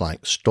aspects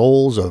like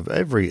stalls of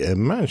every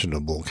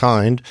imaginable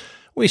kind,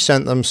 we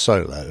sent them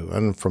solo,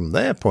 and from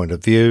their point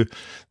of view,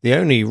 the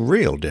only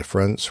real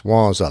difference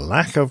was a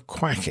lack of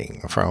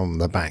quacking from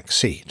the back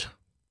seat.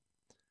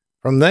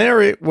 From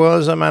there it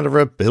was a matter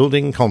of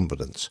building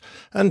confidence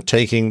and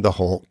taking the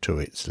Hawk to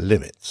its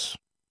limits.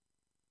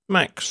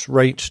 Max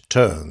rate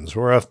turns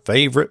were a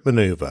favourite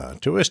manoeuvre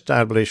to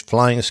establish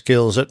flying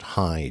skills at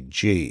high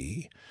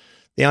G.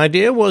 The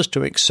idea was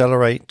to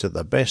accelerate to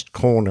the best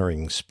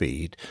cornering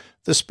speed,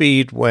 the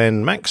speed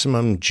when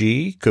maximum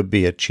G could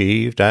be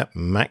achieved at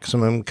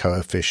maximum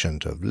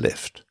coefficient of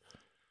lift.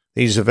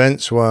 These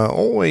events were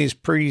always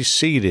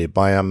preceded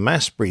by a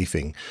mass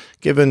briefing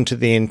given to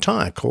the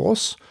entire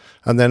course,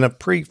 and then a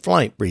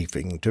pre-flight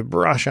briefing to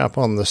brush up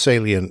on the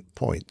salient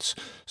points,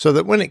 so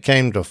that when it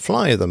came to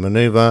fly the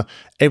manoeuvre,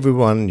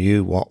 everyone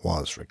knew what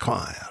was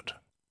required.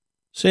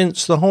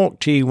 Since the Hawk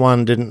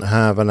T1 didn't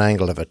have an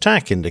angle of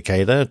attack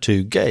indicator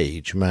to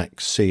gauge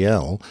max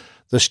CL,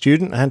 the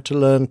student had to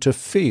learn to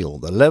feel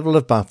the level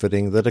of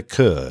buffeting that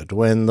occurred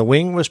when the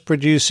wing was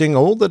producing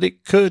all that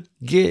it could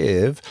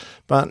give,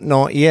 but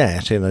not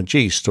yet in a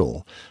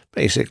G-stall,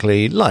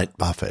 basically light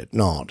buffet,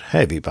 not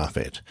heavy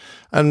buffet,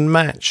 and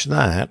match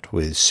that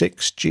with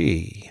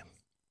 6G.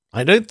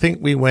 I don't think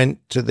we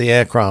went to the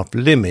aircraft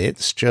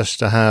limits just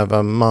to have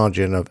a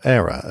margin of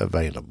error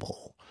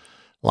available.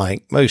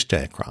 Like most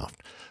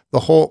aircraft,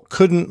 the Hawk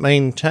couldn't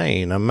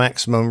maintain a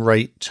maximum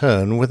rate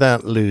turn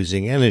without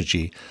losing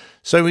energy,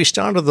 so we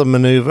started the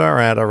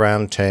manoeuvre at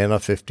around 10 or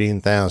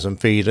 15,000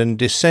 feet and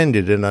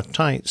descended in a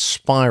tight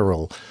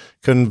spiral,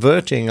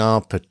 converting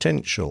our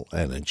potential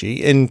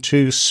energy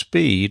into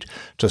speed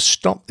to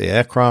stop the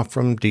aircraft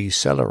from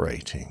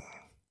decelerating.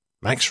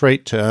 Max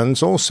rate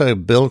turns also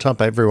built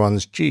up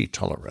everyone's G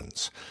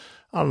tolerance.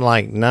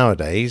 Unlike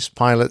nowadays,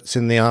 pilots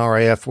in the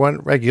RAF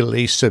weren't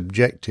regularly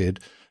subjected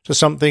to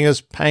something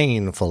as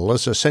painful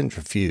as a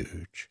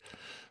centrifuge.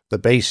 The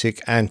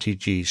basic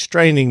anti-G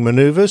straining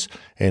manoeuvres,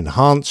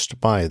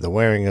 enhanced by the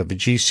wearing of a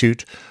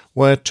G-suit,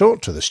 were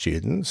taught to the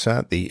students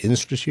at the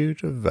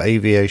Institute of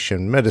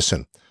Aviation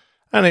Medicine,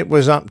 and it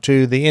was up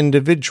to the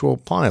individual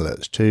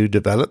pilots to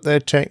develop their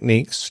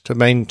techniques to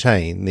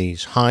maintain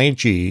these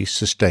high-G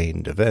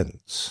sustained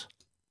events.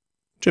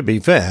 To be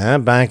fair,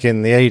 back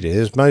in the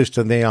 80s, most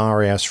of the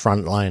RAS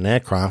frontline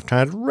aircraft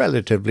had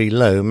relatively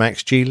low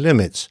max-G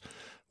limits,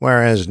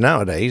 whereas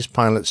nowadays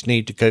pilots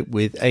need to cope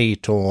with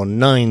 8 or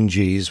 9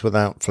 Gs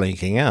without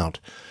flaking out.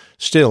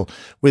 Still,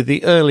 with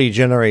the early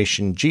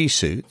generation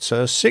G-suits,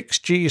 a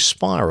 6G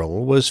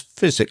spiral was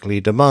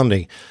physically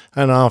demanding,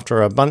 and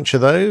after a bunch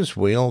of those,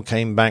 we all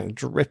came back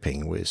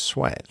dripping with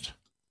sweat.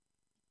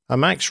 A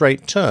max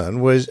rate turn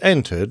was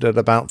entered at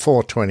about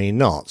 420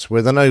 knots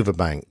with an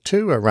overbank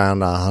to around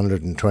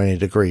 120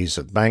 degrees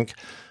of bank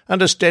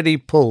and a steady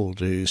pull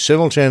to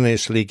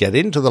simultaneously get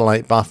into the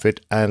light buffet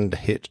and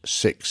hit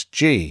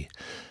 6G.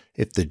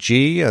 If the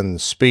G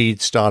and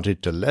speed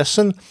started to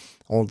lessen,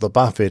 or the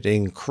buffet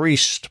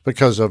increased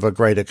because of a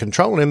greater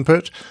control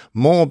input,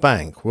 more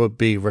bank would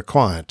be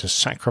required to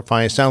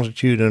sacrifice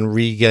altitude and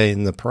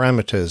regain the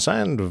parameters,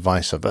 and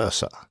vice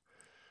versa.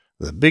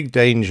 The big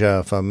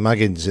danger for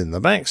muggins in the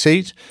back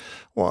seat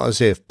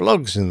was if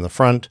blogs in the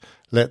front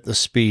let the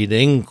speed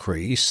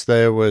increase,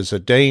 there was a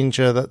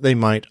danger that they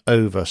might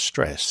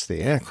overstress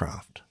the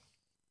aircraft.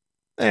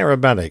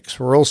 Aerobatics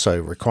were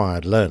also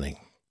required learning.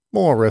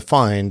 More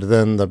refined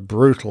than the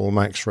brutal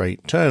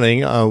max-rate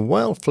turning, a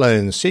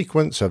well-flown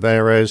sequence of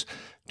aeros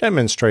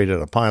demonstrated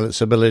a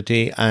pilot's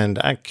ability and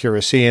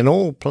accuracy in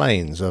all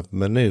planes of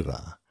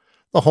manoeuvre.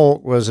 The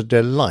Hawk was a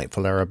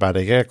delightful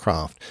aerobatic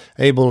aircraft,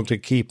 able to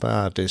keep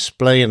our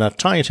display in a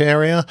tight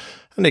area,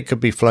 and it could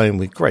be flown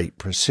with great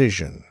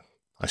precision.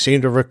 I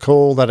seem to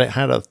recall that it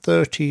had a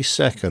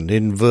 30-second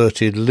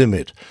inverted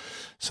limit,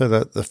 so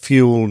that the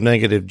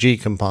fuel-negative G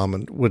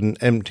compartment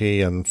wouldn't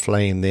empty and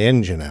flame the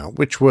engine out,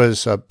 which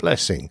was a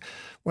blessing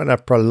when a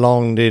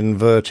prolonged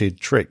inverted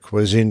trick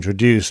was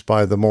introduced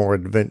by the more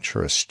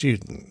adventurous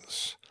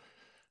students.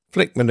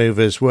 Flick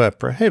manoeuvres were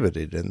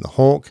prohibited in the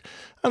Hawk,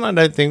 and I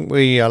don't think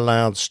we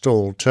allowed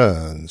stall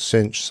turns,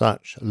 since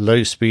such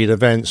low-speed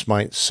events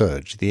might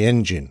surge the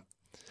engine.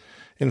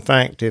 In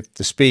fact, if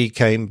the speed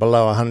came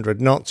below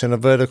 100 knots in a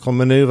vertical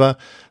manoeuvre,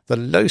 the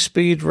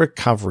low-speed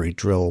recovery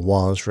drill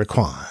was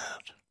required.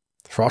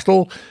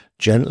 Throttle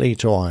gently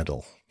to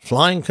idle.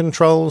 Flying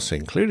controls,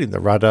 including the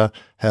rudder,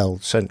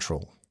 held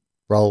central.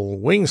 Roll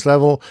wings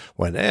level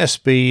when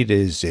airspeed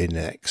is in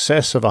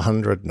excess of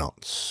 100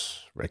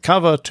 knots.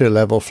 Recover to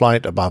level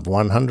flight above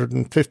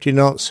 150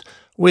 knots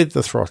with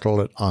the throttle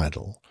at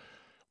idle.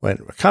 When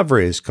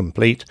recovery is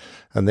complete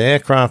and the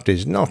aircraft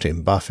is not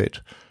in buffet,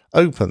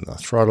 open the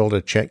throttle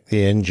to check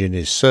the engine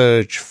is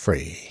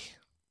surge-free.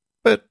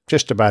 But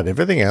just about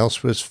everything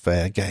else was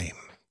fair game.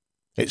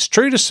 It's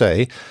true to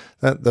say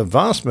that the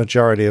vast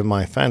majority of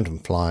my Phantom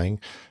flying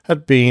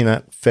had been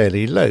at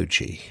fairly low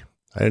G.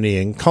 Only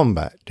in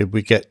combat did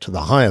we get to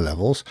the higher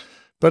levels,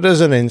 but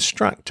as an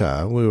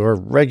instructor we were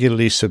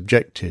regularly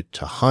subjected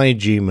to high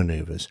G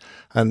manoeuvres,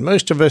 and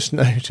most of us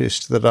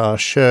noticed that our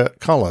shirt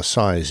collar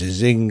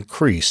sizes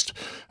increased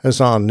as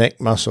our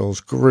neck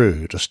muscles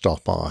grew to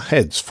stop our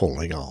heads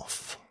falling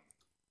off.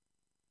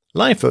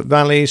 Life at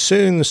Valley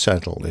soon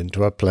settled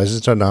into a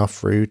pleasant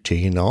enough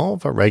routine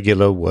of a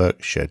regular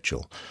work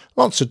schedule,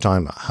 lots of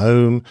time at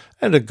home,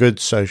 and a good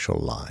social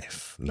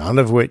life, none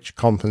of which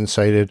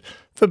compensated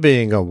for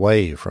being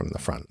away from the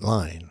front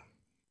line.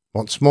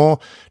 What's more,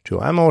 to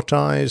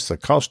amortize the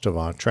cost of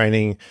our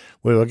training,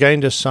 we were going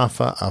to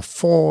suffer a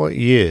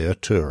 4-year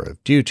tour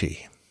of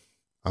duty.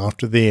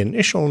 After the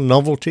initial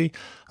novelty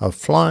of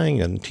flying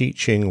and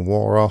teaching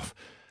wore off,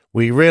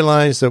 we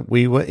realized that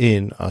we were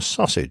in a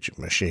sausage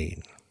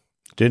machine.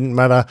 Didn't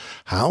matter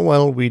how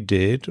well we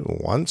did,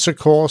 once a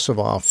course of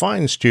our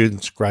fine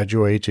students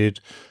graduated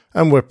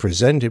and were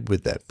presented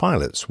with their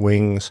pilot's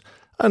wings,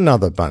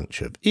 another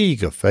bunch of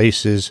eager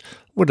faces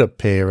would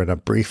appear in a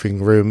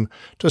briefing room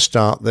to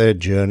start their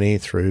journey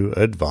through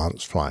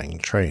advanced flying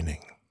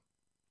training.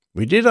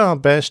 We did our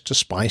best to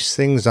spice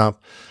things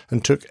up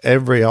and took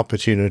every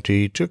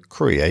opportunity to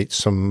create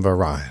some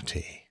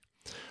variety.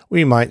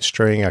 We might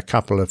string a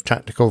couple of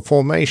tactical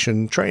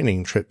formation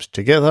training trips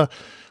together,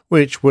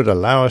 which would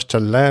allow us to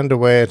land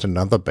away at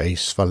another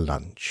base for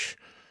lunch.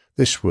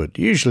 This would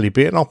usually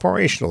be an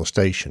operational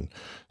station,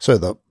 so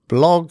that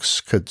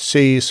blogs could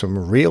see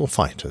some real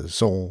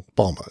fighters or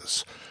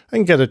bombers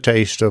and get a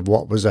taste of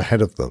what was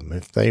ahead of them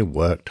if they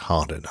worked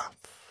hard enough.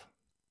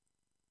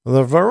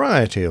 The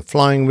variety of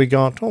flying we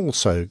got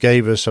also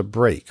gave us a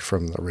break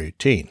from the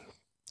routine.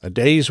 A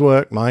day's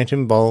work might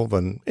involve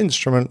an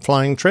instrument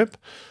flying trip,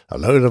 a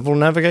low-level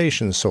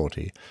navigation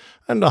sortie,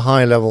 and a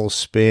high-level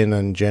spin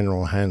and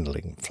general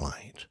handling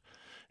flight.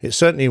 It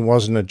certainly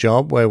wasn't a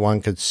job where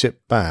one could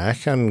sit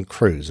back and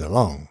cruise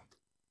along.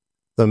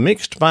 The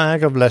mixed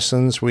bag of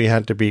lessons we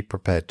had to be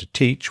prepared to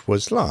teach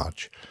was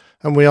large,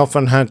 and we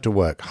often had to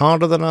work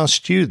harder than our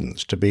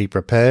students to be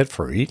prepared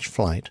for each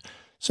flight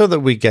so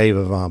that we gave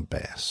of our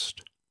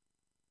best.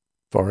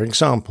 For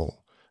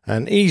example,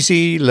 An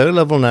easy,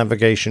 low-level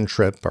navigation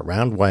trip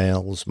around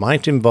Wales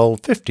might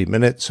involve 50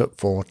 minutes at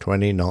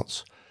 420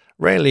 knots,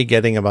 rarely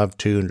getting above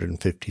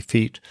 250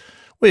 feet,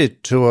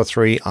 with 2 or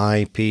 3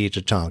 IP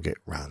to target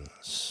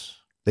runs.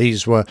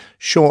 These were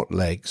short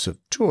legs of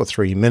 2 or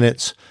 3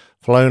 minutes,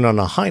 flown on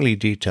a highly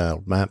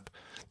detailed map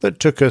that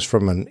took us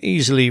from an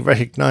easily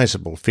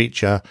recognizable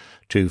feature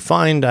to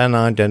find and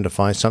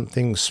identify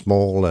something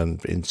small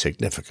and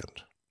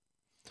insignificant.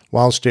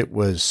 Whilst it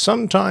was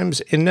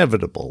sometimes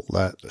inevitable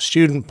that the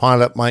student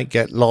pilot might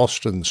get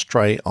lost and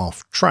stray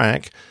off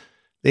track,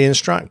 the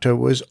instructor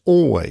was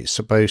always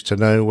supposed to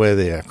know where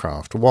the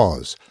aircraft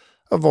was,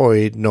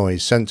 avoid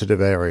noise-sensitive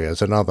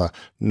areas and other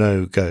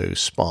no-go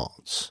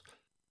spots.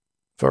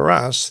 For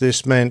us,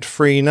 this meant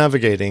free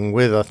navigating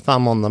with a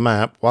thumb on the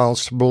map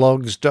whilst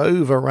Bloggs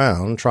dove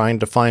around trying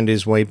to find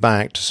his way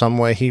back to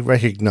somewhere he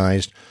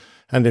recognized,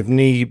 and if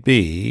need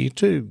be,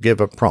 to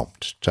give a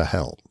prompt to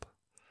help.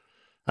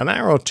 An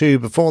hour or two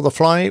before the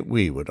flight,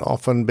 we would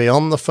often be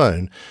on the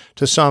phone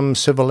to some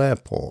civil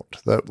airport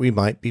that we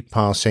might be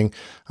passing,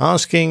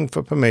 asking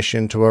for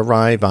permission to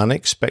arrive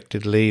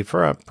unexpectedly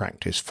for a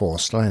practice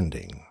forced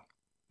landing.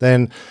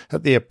 Then,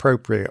 at the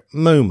appropriate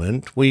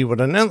moment, we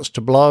would announce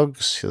to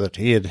Bloggs that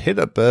he had hit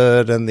a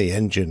bird and the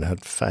engine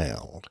had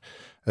failed.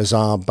 As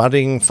our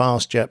budding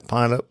fast-jet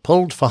pilot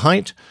pulled for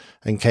height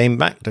and came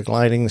back to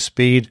gliding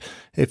speed,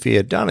 if he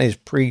had done his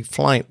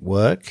pre-flight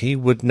work, he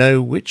would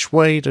know which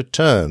way to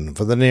turn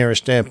for the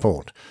nearest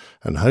airport,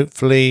 and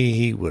hopefully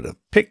he would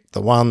have picked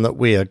the one that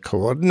we had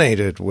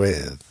coordinated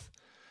with.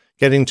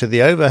 Getting to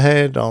the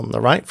overhead on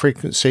the right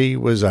frequency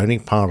was only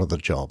part of the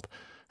job,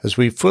 as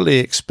we fully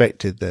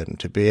expected them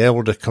to be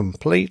able to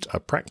complete a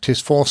practice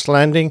forced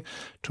landing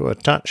to a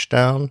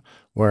touchdown,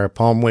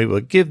 whereupon we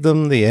would give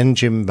them the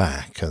engine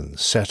back and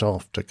set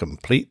off to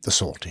complete the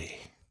sortie.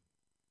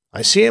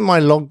 I see in my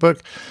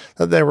logbook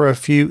that there were a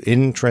few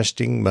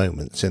interesting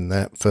moments in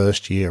that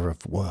first year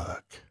of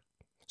work.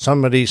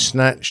 Somebody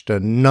snatched a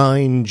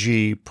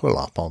 9G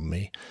pull-up on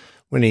me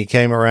when he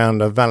came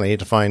around a valley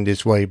to find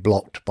his way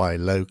blocked by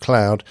low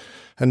cloud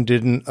and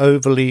did an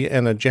overly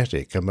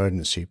energetic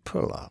emergency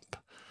pull-up.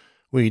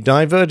 We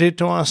diverted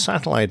to our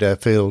satellite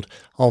airfield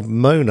of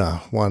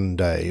Mona one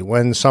day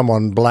when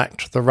someone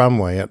blacked the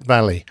runway at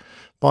Valley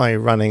by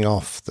running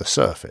off the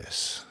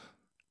surface.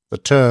 The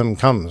term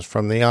comes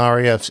from the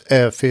RAF's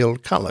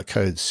airfield colour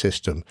code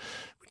system,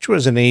 which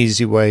was an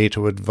easy way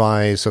to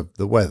advise of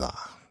the weather.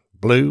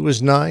 Blue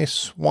was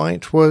nice,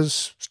 white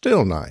was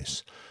still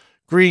nice,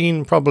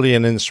 green probably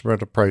an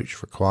instrument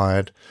approach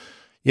required,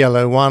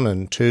 yellow 1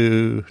 and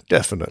 2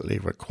 definitely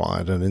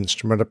required an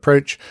instrument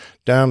approach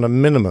down to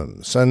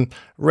minimums, and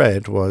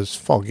red was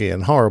foggy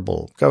and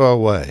horrible, go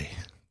away.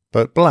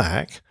 But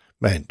black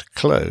meant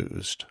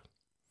closed.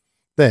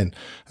 Then,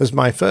 as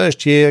my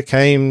first year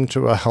came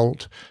to a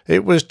halt,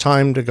 it was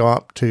time to go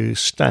up to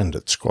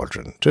Standard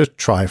Squadron to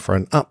try for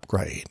an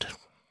upgrade.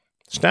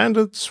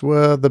 Standards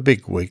were the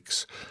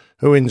bigwigs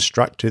who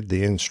instructed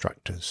the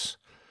instructors.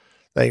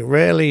 They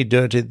rarely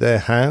dirtied their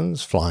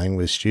hands flying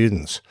with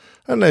students,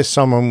 unless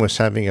someone was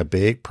having a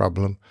big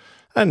problem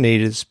and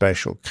needed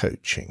special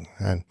coaching,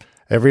 and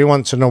every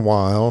once in a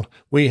while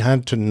we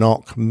had to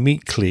knock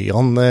meekly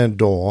on their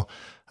door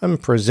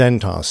and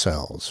present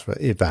ourselves for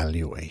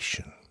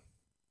evaluation.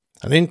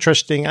 An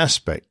interesting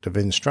aspect of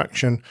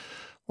instruction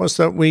was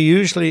that we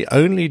usually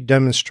only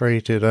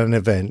demonstrated an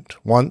event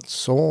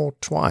once or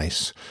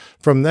twice.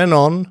 From then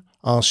on,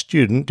 our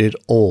student did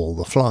all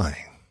the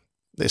flying.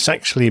 This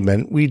actually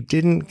meant we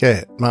didn't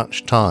get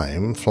much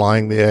time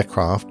flying the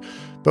aircraft,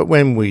 but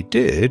when we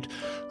did,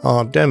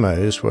 our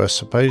demos were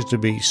supposed to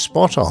be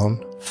spot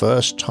on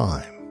first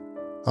time.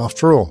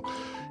 After all,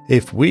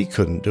 if we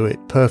couldn't do it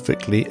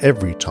perfectly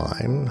every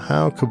time,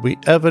 how could we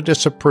ever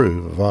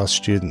disapprove of our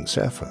students'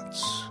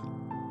 efforts?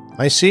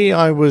 I see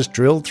I was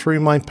drilled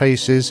through my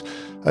paces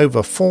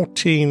over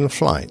 14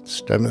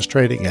 flights,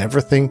 demonstrating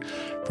everything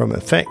from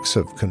effects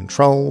of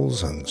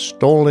controls and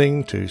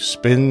stalling to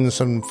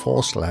spins and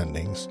forced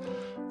landings,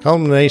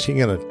 culminating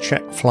in a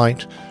check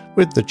flight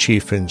with the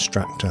chief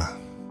instructor,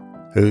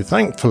 who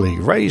thankfully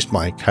raised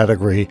my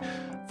category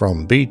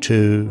from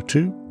B2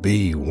 to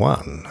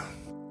B1.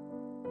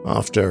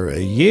 After a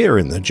year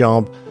in the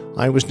job,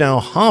 I was now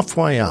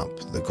halfway up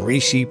the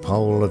greasy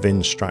pole of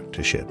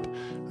instructorship,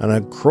 and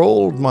had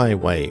crawled my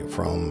way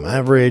from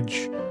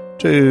average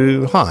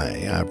to high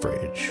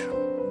average.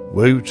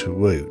 Woot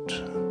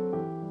woot.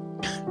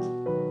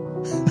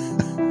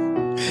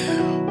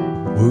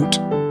 Woot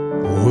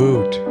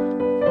woot.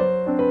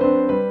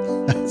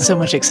 So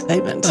much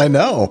excitement. I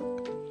know.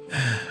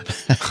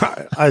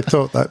 I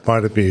thought that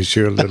might amuse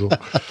you a little.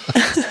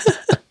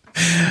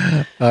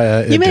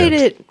 You made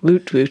it.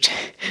 Woot woot.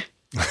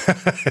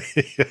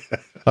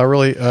 I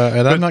really,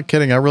 and I'm not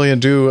kidding, I really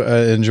do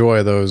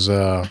enjoy those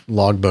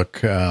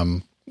logbook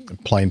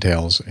plane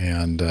tales,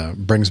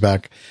 and brings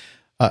back,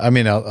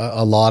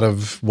 a lot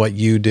of what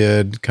you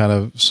did kind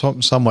of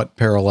somewhat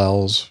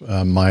parallels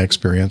my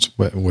experience,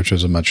 which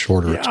is a much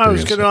shorter experience. I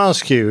was going to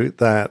ask you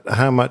that,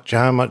 how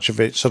much of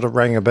it sort of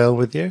rang a bell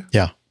with you?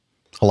 Yeah,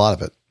 a lot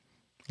of it.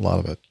 A lot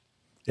of it.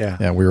 Yeah.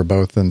 Yeah, we were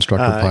both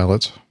instructor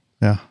pilots.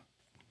 Yeah.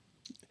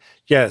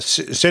 Yes,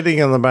 sitting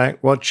in the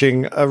back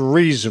watching a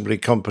reasonably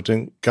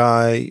competent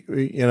guy,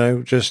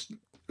 just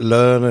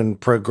learn and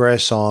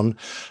progress on.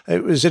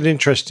 It was an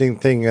interesting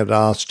thing at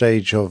our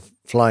stage of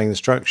flying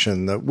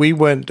instruction that we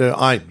weren't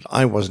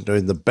I wasn't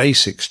doing the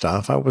basic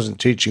stuff. I wasn't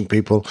teaching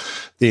people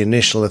the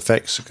initial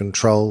effects of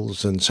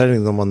controls and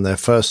sending them on their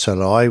first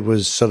solo. I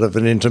was sort of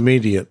an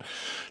intermediate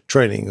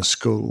training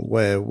school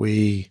where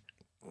we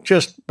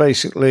just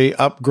basically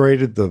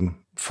upgraded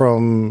them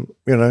from,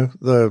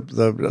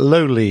 the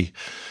lowly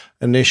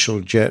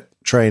initial jet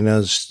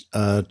trainers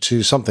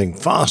to something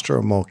faster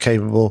and more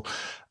capable,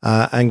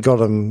 and got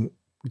them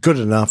good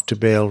enough to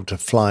be able to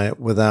fly it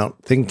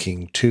without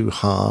thinking too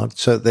hard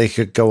so they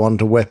could go on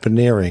to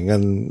weaponeering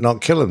and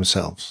not kill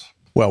themselves.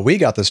 Well, we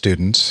got the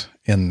students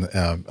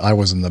I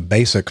was in the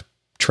basic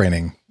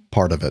training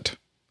part of it,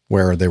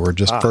 where they were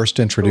just first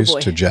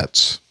introduced to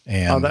jets.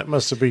 And that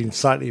must have been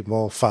slightly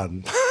more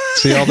fun.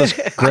 See all this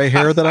gray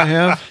hair that I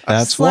have?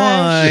 That's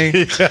why.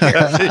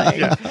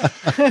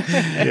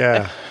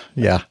 Yeah.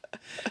 Yeah.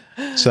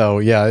 So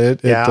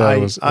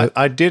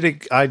I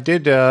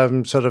did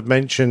sort of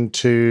mention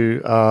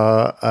to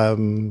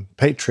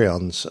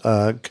Patreons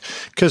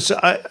because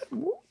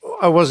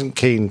I wasn't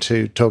keen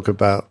to talk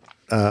about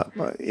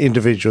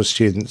individual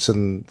students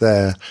and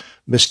their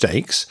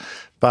mistakes,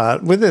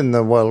 but within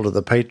the world of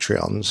the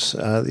Patreons,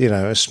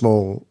 a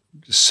small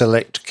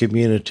select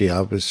community,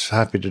 I was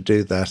happy to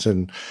do that,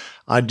 and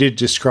I did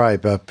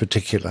describe a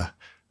particular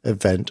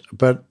event,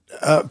 but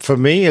for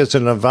me as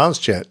an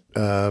advanced jet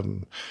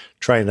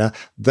trainer,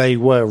 they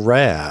were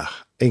rare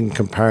in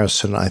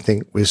comparison, I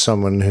think, with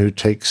someone who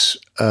takes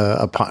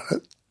a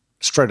pilot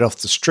straight off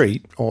the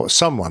street or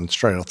someone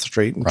straight off the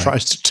street and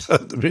tries to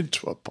turn them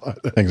into a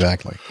pilot.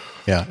 Exactly.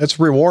 Yeah, it's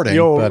rewarding.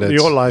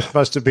 Your life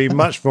must have been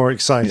much more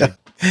exciting.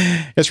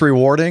 It's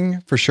rewarding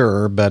for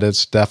sure, but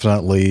it's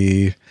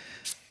definitely,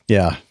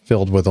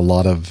 filled with a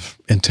lot of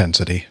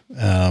intensity.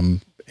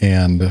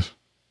 And,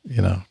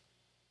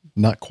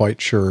 not quite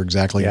sure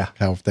exactly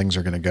how things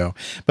are going to go.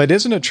 But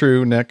isn't it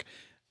true, Nick,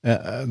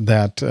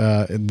 that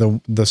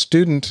the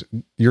student,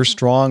 your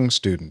strong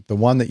student, the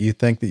one that you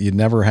think that you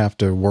never have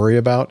to worry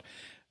about,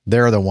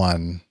 they're the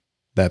one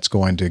that's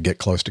going to get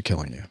close to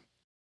killing you?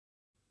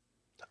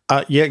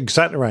 Yeah,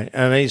 exactly right.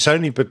 And it's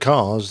only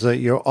because that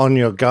you're on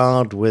your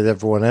guard with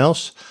everyone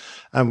else.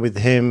 And with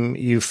him,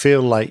 you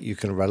feel like you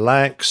can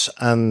relax,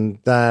 and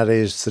that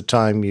is the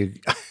time you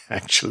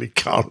actually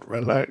can't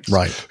relax.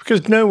 Right.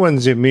 Because no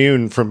one's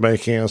immune from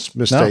making a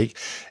mistake,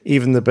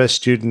 even the best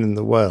student in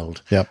the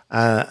world. Yep.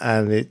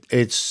 And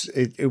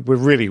it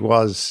really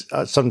was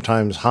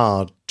sometimes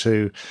hard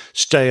to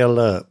stay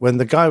alert when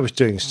the guy was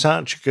doing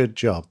such a good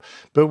job.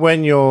 But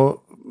when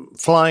your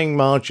flying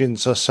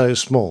margins are so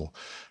small,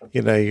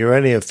 you're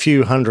only a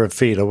few 100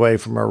 feet away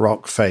from a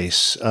rock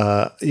face,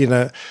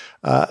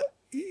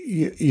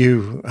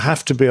 you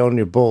have to be on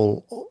your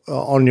ball,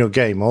 on your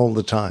game all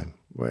the time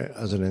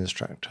as an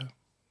instructor.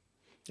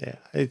 Yeah,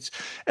 it's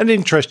an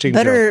interesting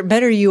job.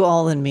 Better you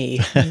all than me.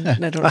 I don't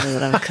know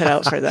that I'm cut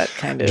out for that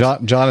kind of...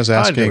 John is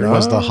asking,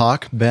 was the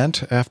Hawk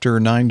bent after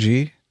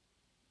 9G?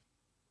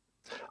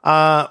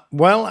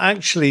 Well,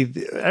 actually,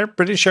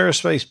 British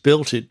Aerospace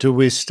built it to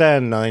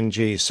withstand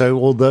 9G. So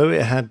although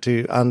it had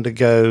to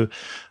undergo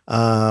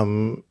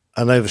an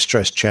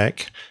overstress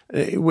check,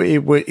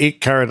 it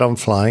carried on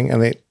flying,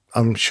 and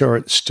I'm sure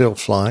it's still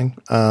flying.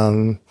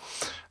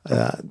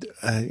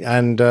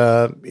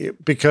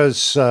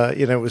 Because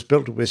it was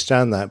built to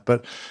withstand that.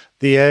 But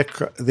the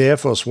Air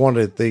Force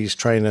wanted these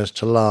trainers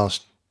to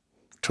last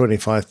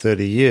 25,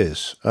 30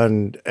 years.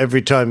 And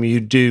every time you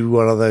do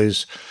one of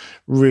those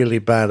really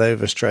bad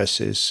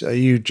overstresses,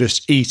 you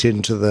just eat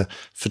into the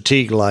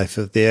fatigue life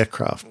of the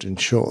aircraft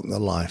and shorten the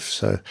life.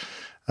 So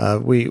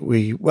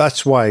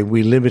that's why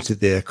we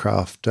limited the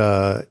aircraft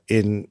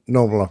in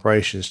normal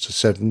operations to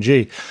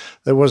 7G.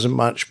 There wasn't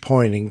much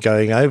point in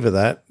going over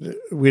that.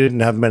 We didn't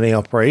have many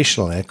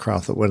operational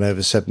aircraft that went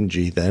over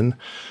 7G then.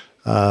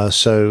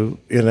 So,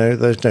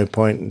 there's no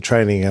point in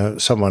training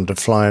someone to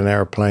fly an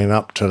airplane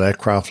up to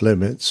aircraft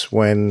limits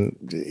when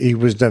he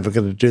was never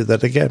going to do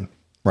that again.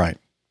 Right.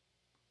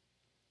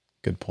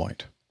 Good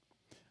point.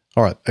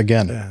 All right.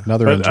 Again,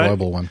 another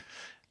enjoyable one.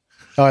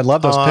 Oh, I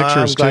love those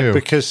pictures too.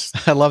 Because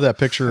I love that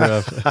picture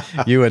of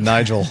you and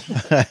Nigel.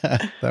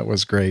 That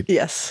was great.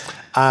 Yes.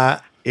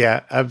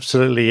 Yeah,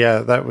 absolutely. Yeah,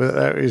 that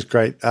was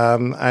great.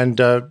 And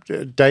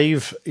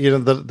Dave,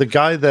 the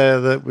guy there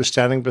that was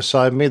standing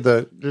beside me,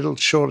 the little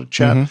shorter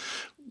chap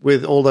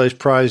with all those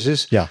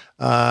prizes. Yeah.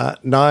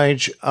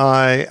 Nige,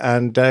 I,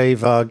 and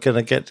Dave are going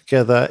to get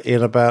together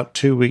in about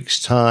 2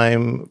 weeks'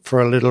 time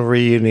for a little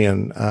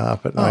reunion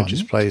up at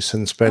Nige's place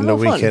and spend a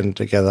weekend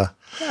together.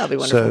 That'll be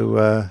wonderful.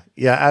 So,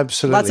 yeah,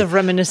 absolutely. Lots of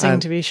reminiscing,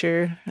 to be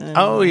sure.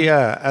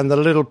 And the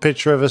little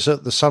picture of us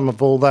at the sum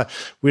of all that.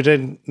 We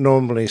didn't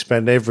normally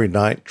spend every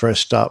night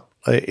dressed up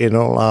in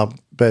all our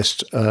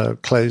best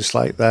clothes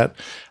like that.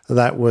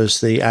 that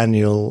was the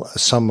annual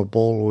summer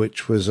ball,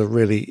 which was a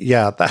really,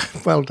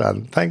 well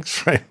done.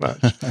 Thanks very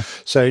much.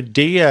 So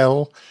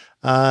DL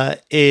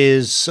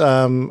is,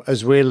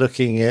 as we're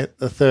looking at,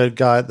 the third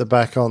guy at the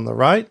back on the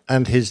right,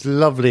 and his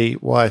lovely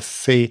wife,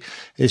 Fee,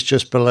 is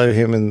just below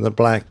him in the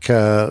black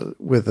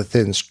with the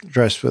thin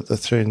dress with the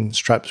thin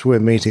straps. We're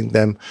meeting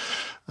them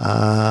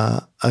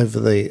over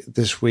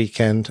this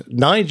weekend.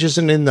 Nige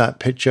isn't in that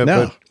picture,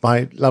 but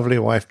my lovely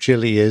wife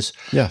Jilly is.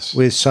 Yes,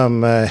 with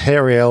some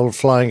hairy old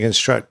flying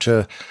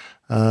instructor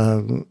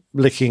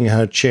licking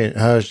her chin,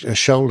 her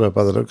shoulder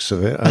by the looks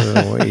of it. I don't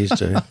know what he's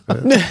doing.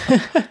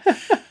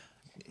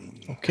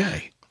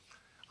 Okay,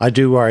 I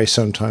do worry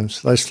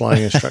sometimes. Those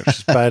flying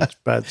instructors,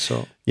 bad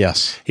sort.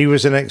 Yes, he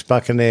was an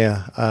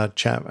ex-Buccaneer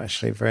chap,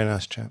 actually, very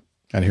nice chap.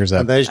 And here's that.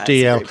 And there's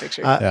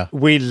DL.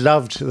 We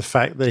loved the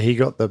fact that he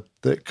got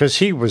because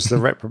he was the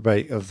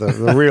reprobate of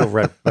the real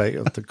reprobate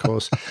of the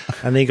course,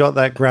 and he got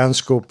that ground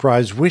school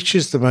prize, which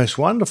is the most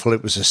wonderful.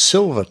 It was a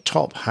silver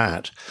top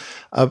hat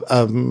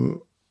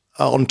on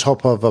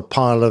top of a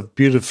pile of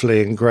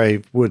beautifully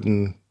engraved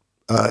wooden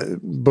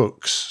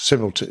books,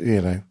 and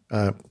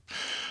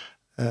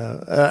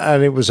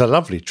it was a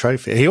lovely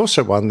trophy. He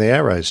also won the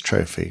Aeros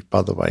trophy,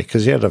 by the way,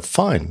 because he had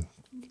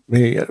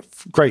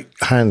great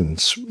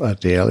hands at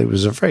DL. He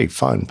was a very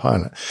fine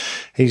pilot.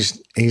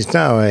 He's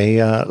now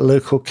a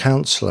local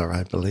councillor,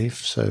 I believe,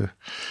 so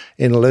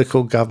in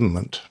local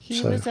government. He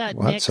so was at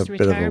that's Nick's a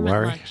bit of a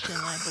worry. luncheon,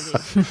 I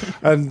believe.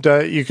 And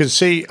you can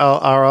see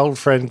our old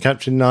friend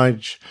Captain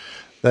Nige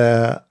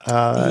there,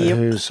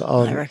 who's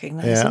on, I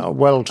recognize him.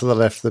 well to the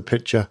left of the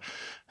picture,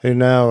 who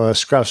now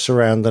scruffs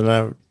around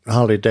the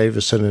Harley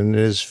Davidson and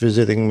is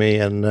visiting me,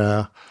 and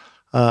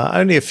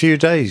only a few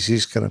days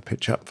he's going to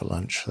pitch up for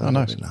lunch. So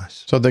that'll be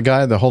nice. So the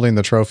guy holding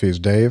the trophy is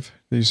Dave,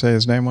 did you say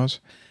his name was?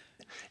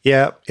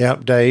 Yeah,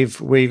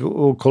 Dave. We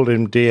all called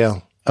him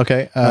DL.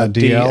 Okay,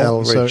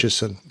 DL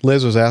Richardson. So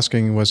Liz was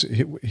asking, was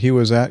he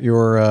was at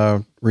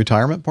your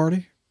retirement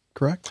party,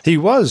 correct? He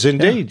was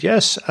indeed,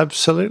 yes,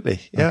 absolutely.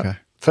 Yeah. Okay.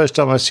 First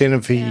time I've seen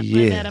him for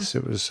years.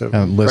 It was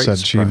and Liz said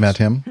she met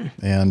him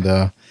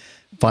and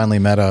finally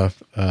met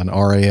an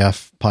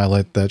RAF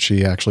pilot that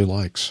she actually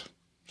likes.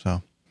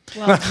 So.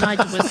 Well,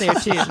 Nigel was there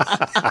too.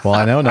 Well,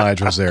 I know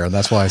Nigel was there, and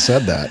that's why I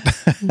said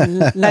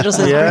that. Nigel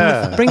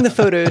says, bring the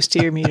photos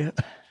to your meetup.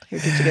 Your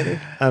get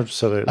together.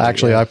 Absolutely.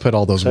 Actually, I put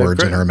all those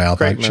words in her mouth.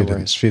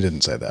 She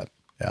didn't say that.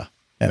 Yeah.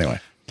 Anyway.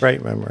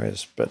 Great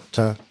memories. But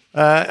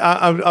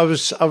I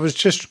was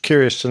just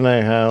curious to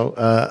know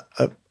how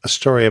a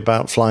story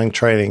about flying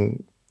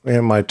training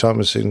in my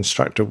time as an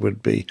instructor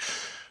would be,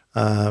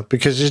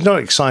 because it's not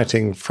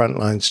exciting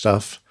frontline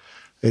stuff.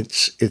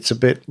 It's a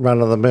bit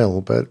run of the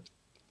mill, but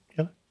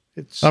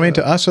it's. I mean,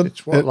 to us,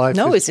 it's what life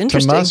is. It's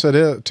interesting.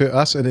 To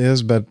us, it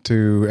is, but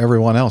to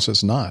everyone else,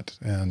 it's not.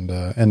 And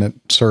it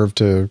served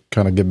to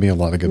kind of give me a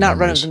lot of good not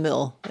memories. Run of the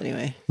mill,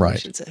 anyway. Right. I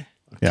should say.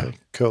 Yeah. Okay,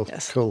 cool.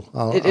 Yes. Cool.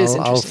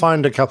 I'll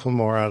find a couple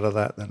more out of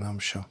that, then I'm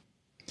sure.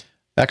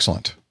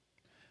 Excellent.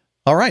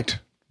 All right.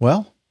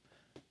 Well,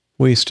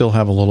 we still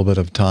have a little bit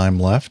of time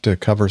left to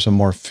cover some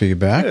more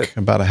feedback,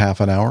 about a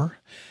half an hour.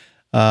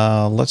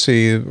 Let's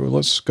see.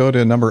 Let's go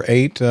to number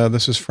 8.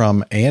 This is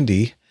from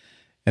Andy.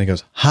 And he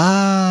goes,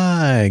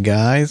 "Hi,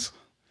 guys.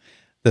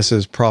 This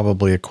is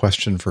probably a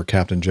question for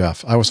Captain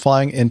Jeff. I was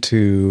flying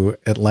into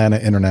Atlanta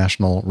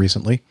International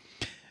recently,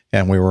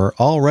 and we were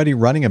already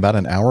running about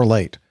an hour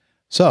late.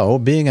 So,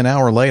 being an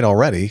hour late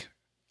already,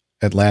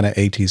 Atlanta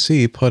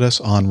ATC put us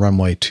on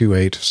runway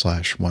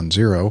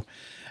 28/10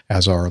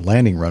 as our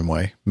landing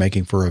runway,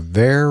 making for a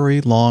very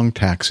long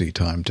taxi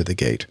time to the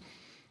gate.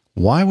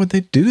 Why would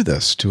they do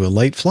this to a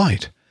late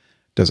flight?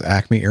 Does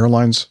Acme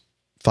Airlines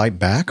fight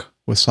back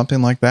with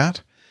something like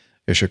that?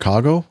 Is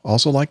Chicago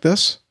also like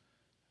this?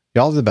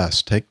 Y'all are the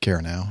best. Take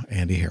care now,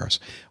 Andy Harris."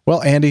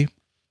 Well, Andy,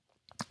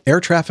 air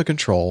traffic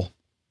control,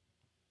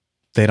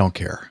 they don't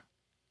care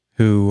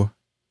who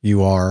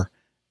you are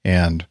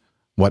and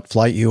what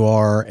flight you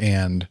are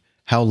and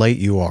how late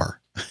you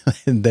are.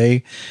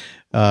 They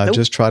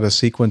just try to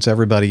sequence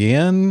everybody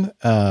in,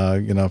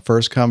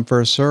 first come,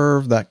 first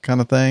serve, that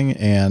kind of thing.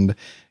 And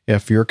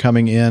if you're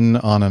coming in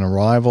on an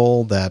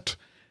arrival that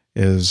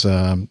is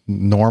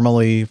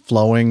normally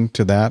flowing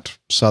to that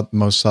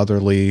most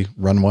southerly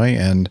runway,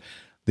 and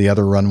the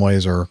other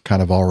runways are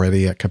kind of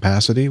already at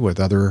capacity with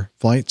other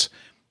flights,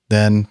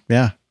 then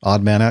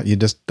odd man out.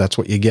 That's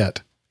what you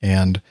get.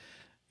 And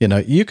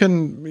you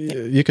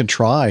can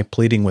try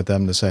pleading with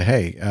them to say,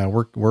 "Hey,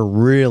 we're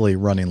really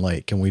running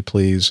late. Can we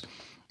please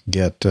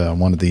get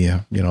one of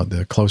the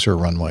the closer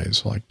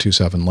runways, like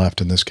 27 left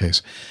in this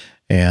case?"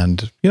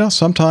 And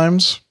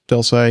sometimes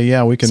they'll say,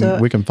 "Yeah, we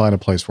can find a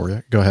place for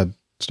you." Go ahead.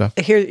 Stuff.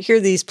 I hear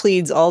these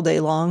pleads all day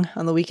long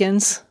on the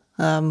weekends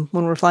when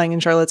we're flying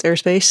in Charlotte's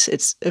airspace.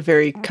 It's a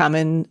very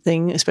common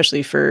thing,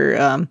 especially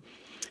for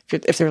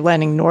if they're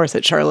landing north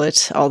at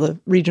Charlotte. All the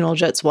regional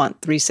jets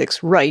want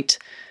 36 right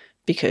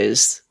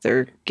because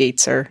their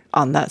gates are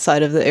on that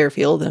side of the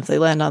airfield. And if they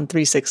land on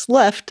 36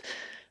 left,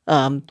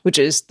 which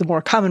is the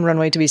more common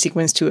runway to be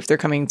sequenced to if they're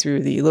coming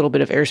through the little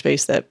bit of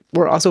airspace that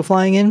we're also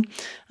flying in.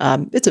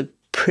 It's a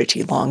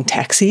pretty long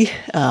taxi.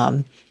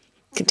 Can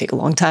take a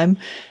long time.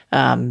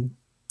 It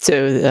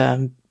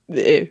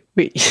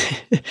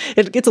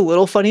gets a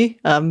little funny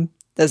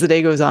as the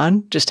day goes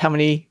on, just how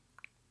many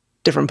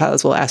different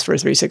pilots will ask for a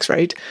 3-6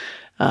 right.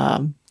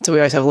 So we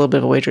always have a little bit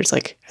of a wager. It's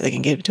like, are they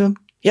going to give it to him?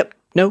 Yep.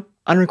 No.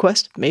 On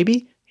request?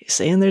 Maybe. He's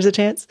saying there's a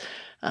chance.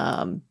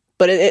 But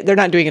they're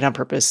not doing it on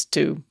purpose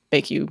to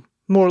make you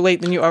more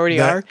late than you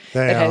already are.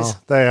 They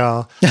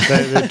are.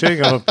 They're doing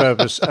it on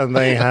purpose, and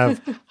they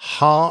have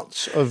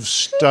hearts of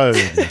stone.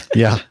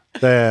 Yeah.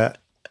 They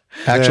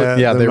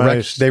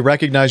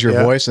recognize your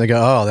voice and they go,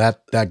 oh,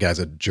 that guy's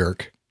a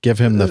jerk. Give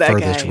him the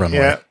furthest runway.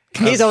 Yeah,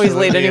 he's always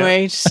late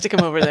anyway. Just stick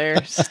him over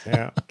there.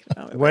 Yeah.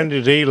 When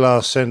did he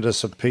last send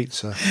us a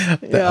pizza?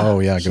 Good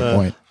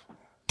point.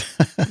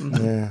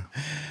 Yeah.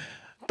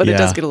 But it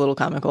does get a little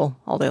comical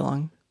all day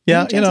long.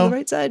 Yeah, to the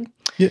right side.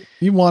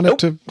 You want it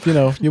to,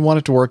 you want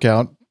it to work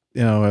out,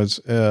 as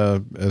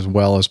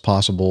well as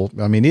possible.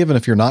 I mean, even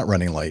if you're not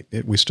running late,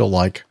 we still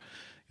like,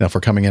 if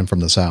we're coming in from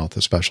the south,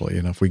 especially,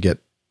 if we get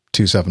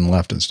 2.7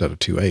 left instead of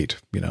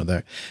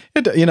 2.8,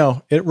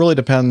 it really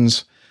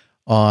depends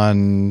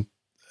on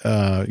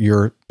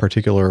your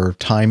particular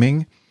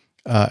timing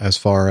as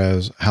far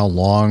as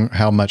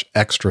how much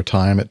extra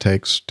time it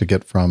takes to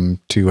get from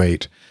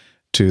 2.8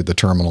 to the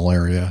terminal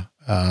area.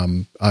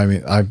 I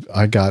mean,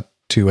 I got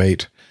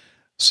 2.8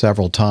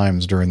 several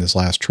times during this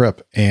last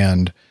trip,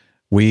 and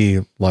we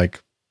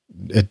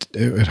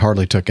it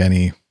hardly took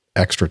any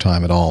extra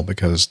time at all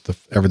because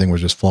everything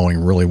was just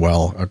flowing really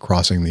well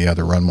crossing the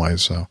other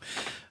runways. So,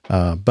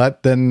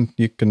 but then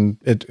you can,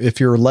 if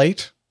you're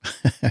late,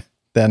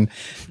 then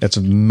it's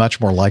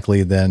much more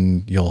likely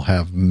then you'll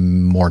have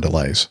more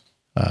delays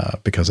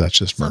because that's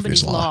just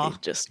Murphy's Law.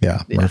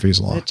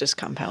 Murphy's Law. It just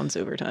compounds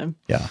over time.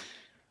 Yeah.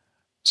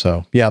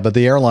 So, but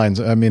the airlines,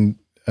 I mean,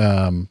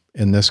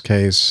 in this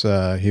case,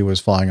 he was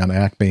flying on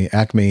Acme.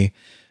 Acme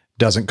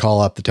doesn't call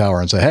up the tower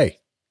and say, hey,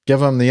 give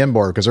them the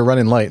inboard because they're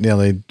running late.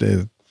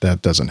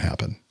 That doesn't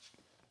happen.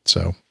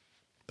 So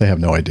they have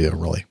no idea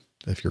really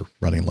if you're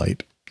running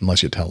late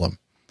unless you tell them.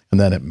 And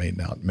then it may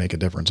not make a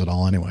difference at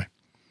all anyway.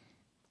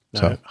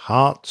 So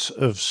hearts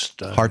of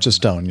stone. Hearts of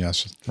stone.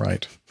 Yes.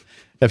 Right.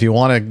 If you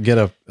want to get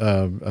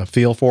a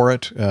feel for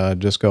it,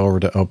 just go over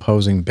to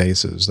Opposing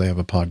Bases. They have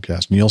a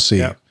podcast and you'll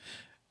see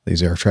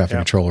these air traffic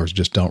controllers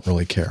just don't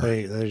really care.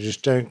 They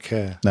just don't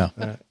care. No.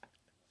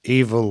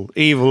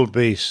 Evil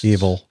beasts.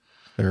 Evil.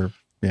 They're,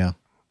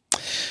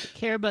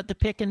 care about the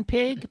pick and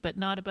pig, but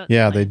not about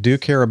they do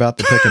care about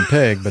the pick and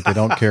pig, but they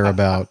don't care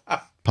about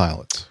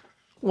pilots.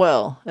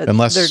 Well,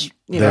 unless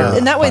they're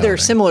in that way, they're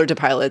similar to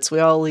pilots. We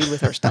all lead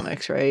with our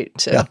stomachs, right?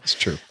 So, yeah, that's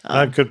true.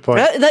 Good point.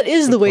 That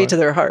is the way to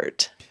their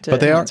heart. But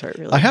they are.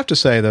 Really. I have to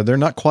say that they're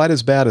not quite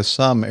as bad as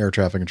some air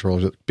traffic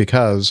controllers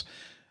because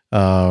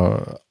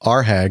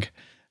RHAG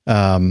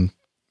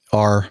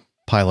are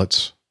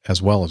pilots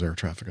as well as air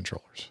traffic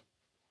controllers.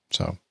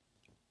 So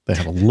they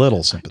have a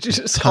little sympathy. Did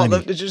you just call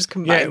them? Did you just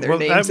combine their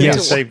names? That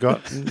means they've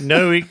got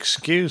no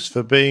excuse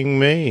for being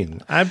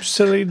mean.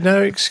 Absolutely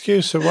no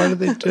excuse. So why do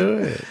they do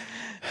it?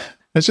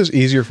 It's just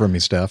easier for me,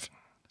 Steph.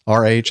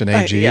 RH and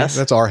AG. Yes.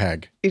 That's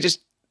RHAG. You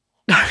just.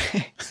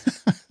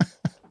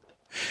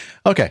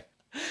 Okay.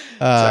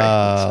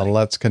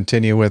 Let's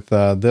continue with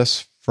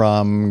this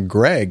from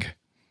Greg.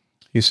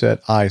 He said,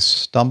 I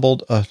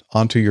stumbled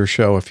onto your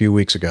show a few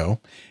weeks ago,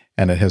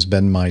 and it has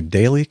been my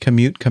daily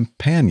commute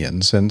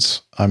companion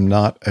since I'm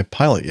not a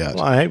pilot yet.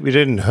 Well, I hope you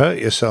didn't hurt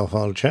yourself,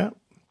 old chap.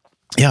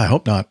 Yeah, I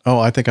hope not. Oh,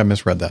 I think I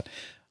misread that.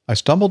 I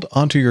stumbled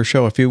onto your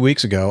show a few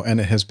weeks ago, and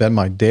it has been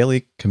my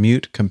daily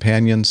commute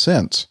companion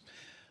since.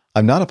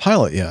 I'm not a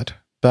pilot yet,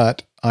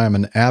 but I am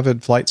an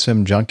avid flight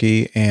sim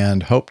junkie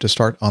and hope to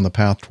start on the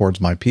path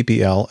towards my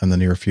PPL in the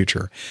near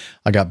future.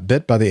 I got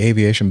bit by the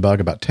aviation bug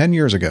about 10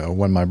 years ago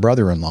when my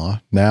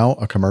brother-in-law, now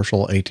a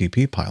commercial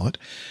ATP pilot,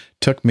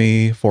 took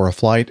me for a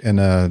flight in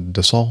a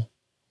Dassault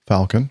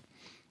Falcon,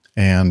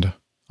 and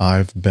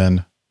I've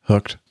been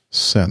hooked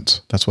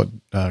since. That's what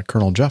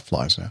Colonel Jeff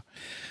flies now.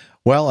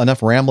 Well,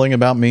 enough rambling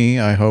about me.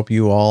 I hope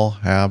you all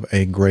have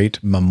a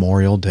great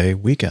Memorial Day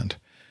weekend.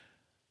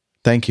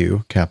 Thank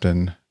you,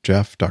 Captain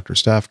Jeff, Dr.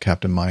 Steph,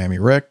 Captain Miami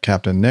Rick,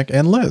 Captain Nick,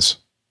 and Liz.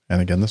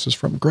 And again, this is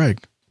from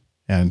Greg.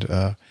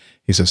 And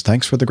he says,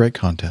 thanks for the great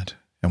content.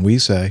 And we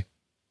say,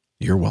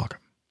 you're welcome.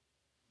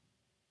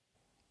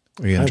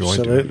 We enjoyed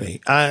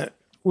Absolutely.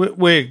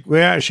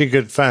 We're actually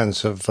good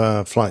fans of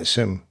Flight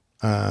Sim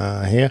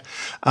here.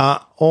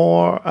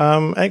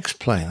 Or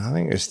X-Plane. I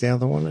think it's the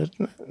other one,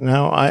 isn't it?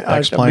 Now,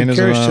 I'd be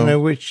curious to know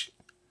which.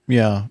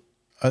 Yeah.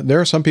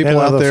 There are some people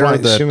out there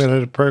flight that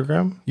simulator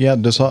program. Yeah,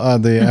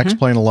 the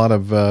X-Plane. A lot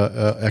of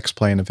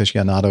X-Plane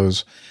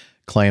aficionados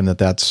claim that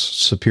that's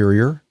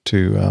superior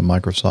to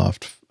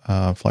Microsoft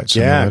Flight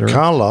Simulator. Yeah,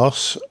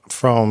 Carlos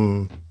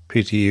from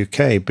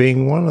PTUK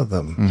being one of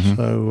them.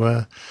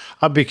 So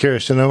I'd be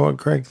curious to know what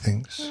Greg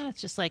thinks.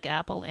 It's just like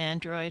Apple,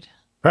 Android.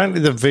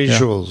 Apparently, the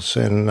visuals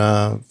in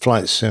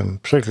Flight Sim,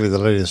 particularly the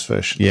latest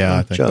version,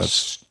 I think just that's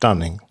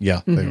stunning.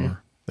 Yeah, they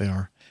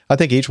are. I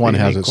think each one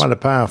has its quite a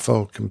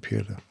powerful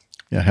computer.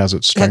 Yeah, has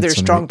its strengths. Have their and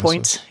strong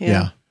weaknesses.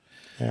 points.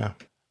 Yeah.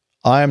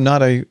 I am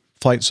not a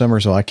flight simmer,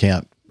 so I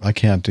can't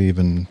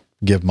even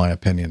give my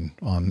opinion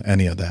on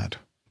any of that.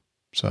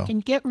 So Can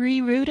you get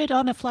rerouted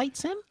on a flight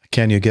sim?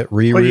 can you get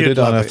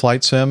rerouted on a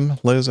flight sim?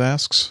 Liz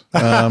asks.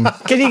 Can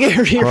you get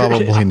rerouted?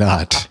 Probably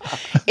not.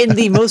 In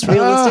the most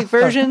realistic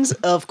versions,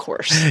 of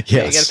course. Yes.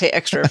 Yeah, you got to pay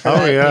extra for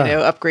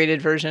that, upgraded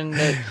version.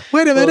 That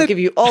Wait a minute. will give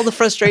you all the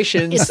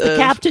frustrations. It's the of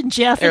Captain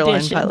Jeff airline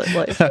edition. pilot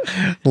life.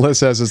 Liz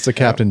says it's the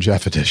Captain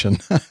Jeff edition.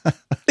 The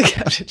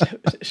Captain Jeff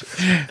edition.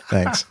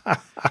 Thanks.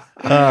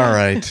 All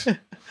right.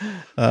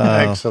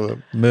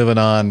 Excellent. Moving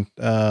on.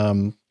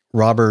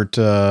 Robert,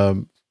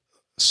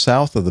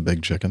 south of the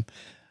Big Chicken,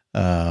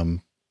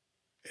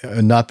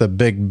 not the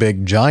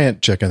big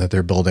giant chicken that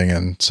they're building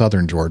in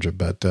southern Georgia,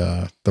 but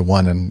the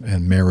one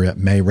in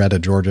Marietta,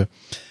 Georgia.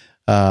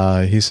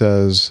 He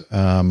says,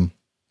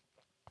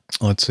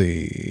 let's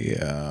see.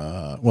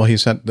 He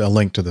sent a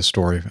link to the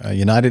story.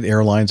 United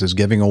Airlines is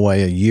giving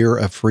away a year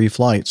of free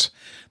flights.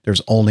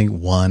 There's only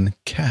one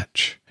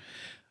catch.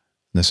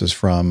 This is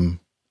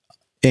from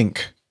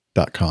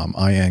Inc.com,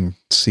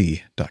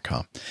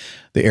 INC.com.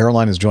 The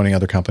airline is joining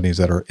other companies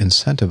that are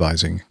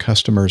incentivizing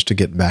customers to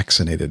get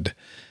vaccinated.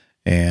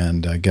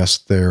 And I guess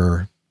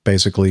they're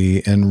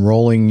basically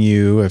enrolling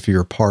you if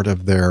you're part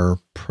of their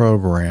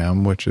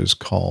program, which is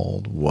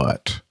called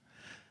what?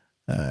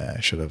 I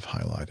should have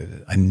highlighted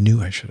it. I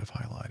knew I should have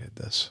highlighted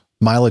this.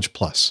 Mileage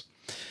Plus.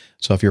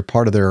 So if you're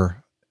part of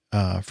their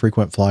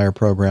frequent flyer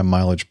program,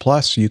 Mileage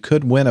Plus, you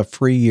could win a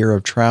free year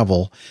of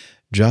travel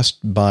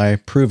just by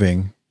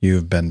proving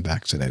you've been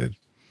vaccinated.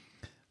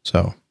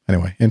 So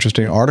anyway,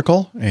 interesting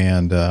article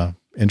and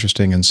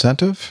interesting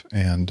incentive,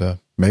 and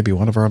maybe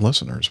one of our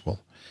listeners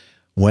will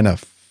win a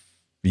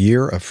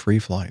year of free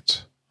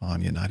flights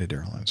on United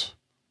Airlines.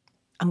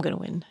 I'm going to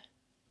win.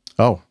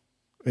 Oh,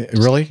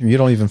 really? You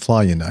don't even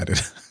fly United.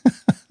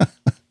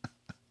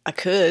 I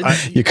could.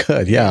 You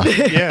could, yeah.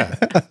 Yeah.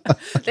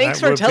 Thanks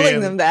for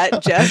telling them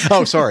that, Jeff.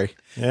 Oh, sorry.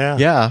 Yeah.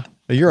 Yeah.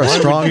 You're a Why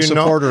strong would you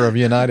supporter of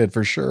United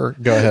for sure.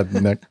 Go ahead,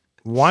 Nick.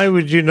 Why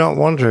would you not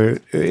want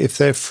to if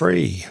they're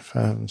free, for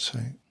heaven's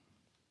sake?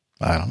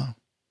 I don't know.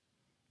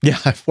 Yeah.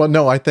 Well,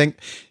 no, I think,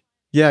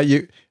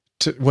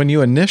 when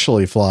you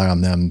initially fly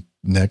on them,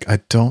 Nick, I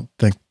don't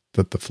think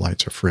that the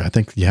flights are free. I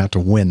think you have to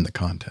win the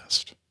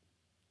contest.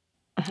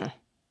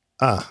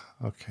 Uh-huh.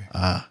 Okay.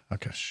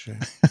 Okay. Shit.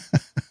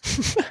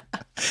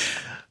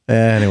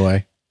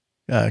 Anyway,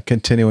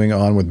 continuing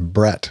on with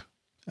Brett.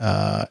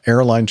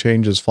 Airline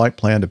changes flight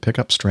plan to pick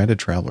up stranded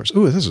travelers.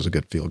 Ooh, this is a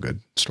good feel-good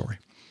story.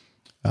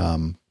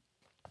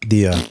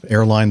 The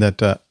airline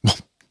that,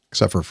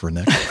 except for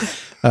Nick,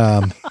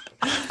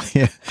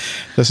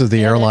 this is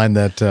the airline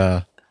that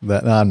no,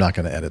 I'm not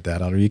going to edit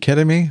that out. Are you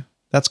kidding me?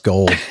 That's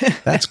gold.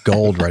 That's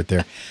gold right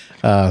there.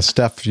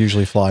 Steph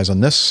usually flies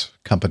on this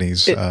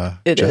company's It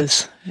jets.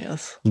 is,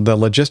 yes. The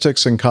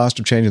logistics and cost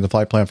of changing the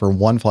flight plan for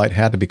one flight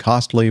had to be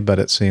costly, but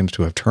it seems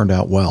to have turned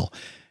out well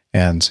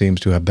and seems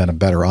to have been a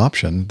better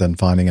option than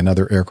finding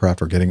another aircraft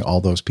or getting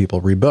all those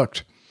people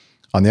rebooked.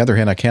 On the other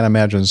hand, I can't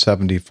imagine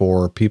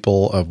 74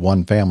 people of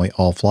one family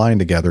all flying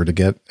together to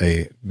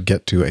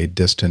get to a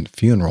distant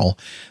funeral.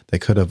 They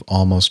could have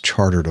almost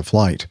chartered a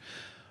flight.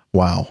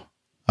 Wow.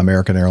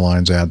 American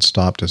Airlines ad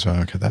stopped.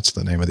 Okay, that's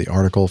the name of the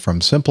article from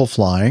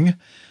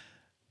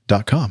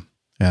simpleflying.com.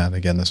 And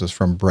again, this is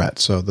from Brett.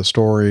 So the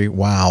story,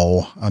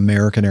 wow,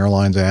 American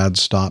Airlines ad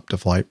stopped to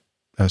flight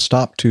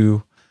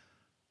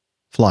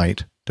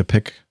to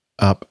pick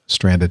up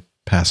stranded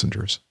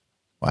passengers.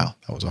 Wow,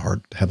 that was a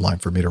hard headline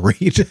for me to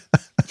read.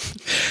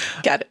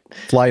 Got it.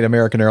 Flight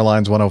American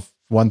Airlines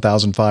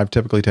 1005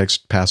 typically takes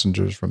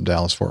passengers from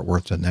Dallas-Fort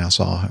Worth to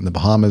Nassau and the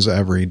Bahamas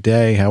every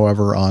day.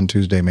 However, on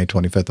Tuesday, May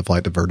 25th, the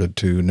flight diverted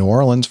to New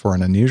Orleans for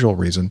an unusual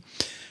reason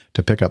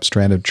to pick up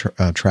stranded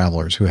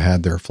travelers who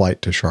had their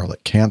flight to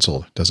Charlotte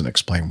canceled. Doesn't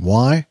explain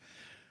why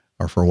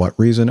or for what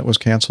reason it was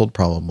canceled,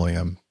 probably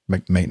a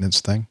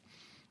maintenance thing.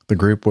 The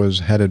group was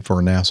headed for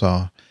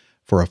Nassau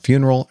for a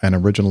funeral and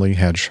originally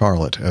had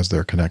Charlotte as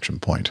their connection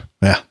point.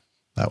 Yeah,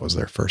 that was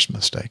their first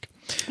mistake.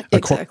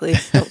 Exactly.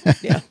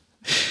 Yeah.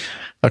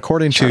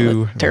 According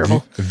Charlotte, to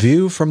terrible.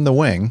 View from the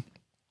Wing,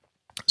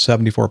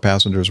 74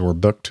 passengers were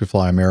booked to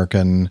fly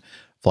American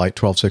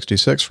Flight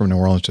 1266 from New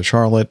Orleans to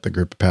Charlotte. The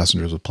group of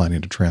passengers was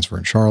planning to transfer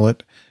in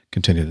Charlotte,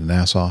 continue to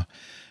Nassau.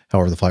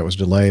 However, the flight was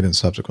delayed and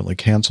subsequently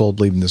canceled,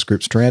 leaving this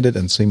group stranded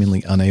and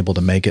seemingly unable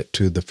to make it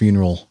to the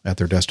funeral at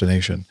their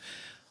destination.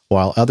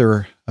 While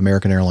other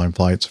American airline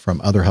flights from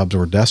other hubs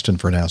were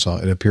destined for Nassau,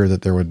 it appeared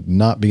that there would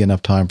not be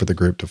enough time for the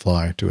group to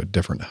fly to a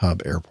different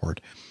hub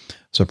airport.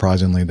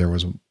 Surprisingly, there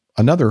was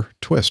another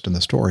twist in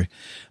the story.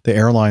 The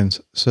airline's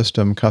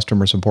system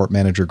customer support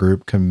manager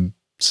group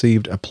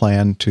conceived a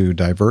plan to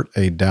divert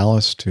a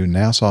Dallas to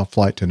Nassau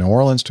flight to New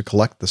Orleans to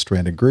collect the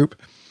stranded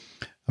group.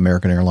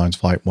 American Airlines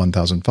Flight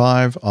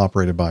 1005,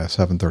 operated by a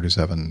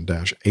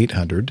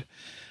 737-800,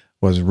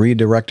 was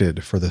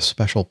redirected for the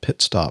special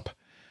pit stop.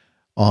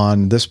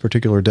 On this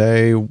particular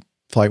day,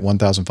 Flight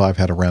 1005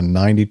 had around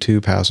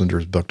 92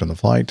 passengers booked on the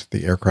flight.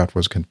 The aircraft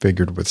was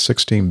configured with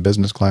 16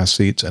 business class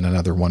seats and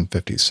another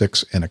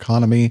 156 in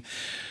economy.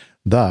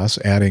 Thus,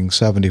 adding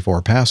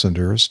 74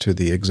 passengers to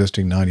the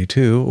existing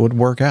 92 would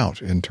work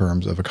out in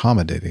terms of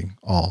accommodating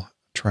all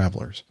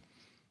travelers.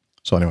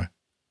 So anyway,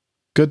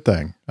 good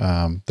thing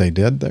they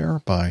did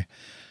there by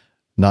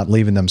not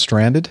leaving them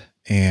stranded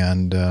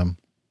and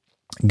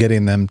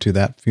getting them to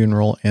that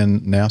funeral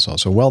in Nassau.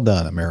 So well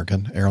done,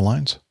 American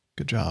Airlines.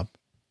 Good job.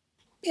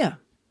 Yeah.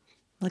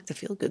 I like the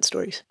feel-good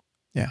stories.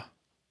 Yeah.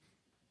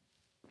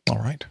 All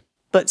right.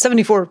 But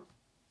 74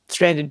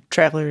 stranded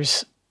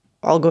travelers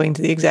all going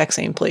to the exact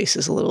same place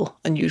is a little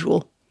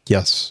unusual.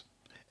 Yes.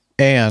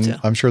 And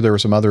I'm sure there were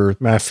some other...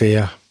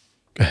 Mafia.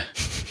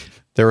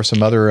 There were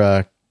some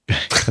other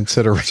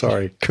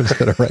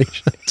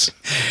considerations.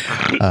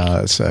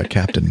 It's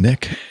Captain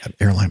Nick at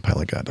Airline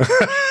Pilot Guide.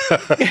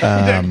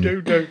 Don't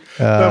put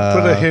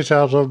a hit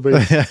out on me.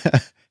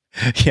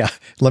 Yeah.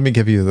 Let me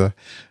give you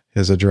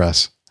his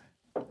address.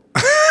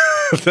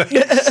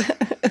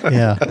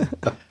 Yeah.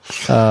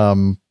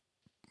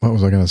 What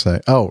was I going to say?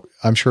 Oh,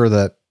 I'm sure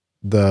that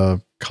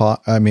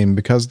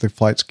because the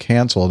flight's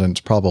canceled, and it's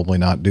probably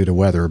not due to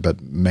weather,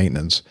 but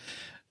maintenance,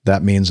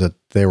 that means that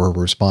they were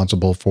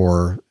responsible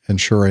for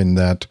ensuring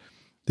that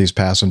these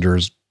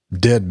passengers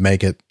did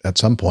make it at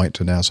some point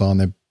to Nassau, and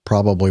they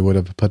probably would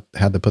have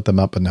had to put them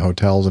up in the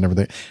hotels and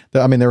everything.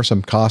 I mean, there were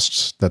some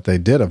costs that they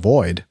did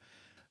avoid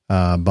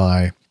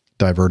by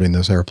diverting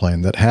this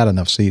airplane that had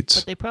enough seats.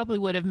 But they probably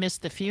would have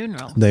missed the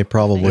funeral. They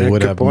probably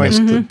would have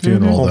missed the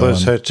funeral. All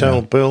those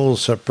hotel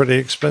bills are pretty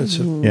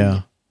expensive.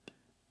 Yeah.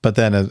 But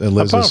then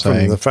Liz Apart is saying...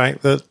 from the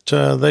fact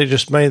that they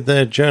just made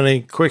their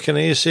journey quick and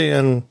easy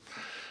and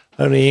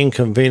only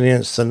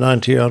inconvenienced the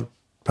 90-odd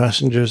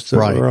passengers that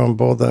were on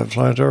board that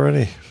flight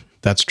already.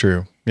 That's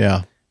true.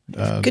 Yeah.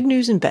 Good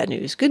news and bad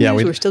news. Good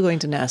news, we're still going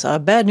to Nassau.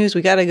 Bad news,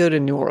 we got to go to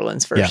New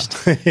Orleans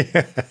first.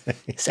 Yeah.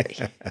 Sorry.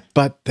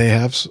 But they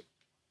have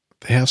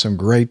some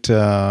great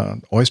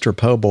oyster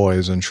po'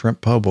 boys and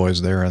shrimp po'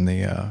 boys there in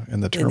the terminal.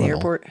 In the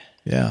airport?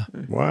 Yeah.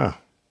 Wow.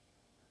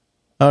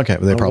 Okay,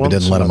 but they probably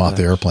didn't let them off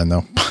the airplane,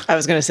 though. I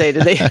was going to say,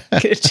 did they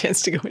get a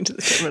chance to go into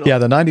the terminal? Yeah,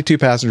 the 92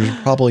 passengers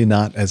are probably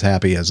not as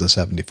happy as the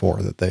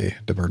 74 that they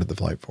diverted the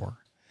flight for.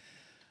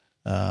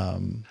 I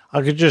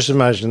could just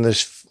imagine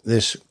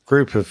this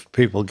group of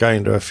people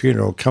going to a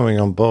funeral coming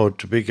on board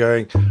to be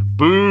going,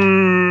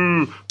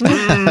 boo,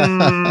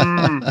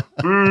 boo,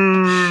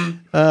 boo.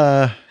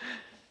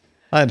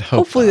 I'd hope.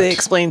 Hopefully they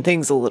explain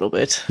things a little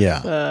bit.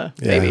 Yeah.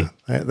 Maybe.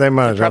 They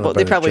might have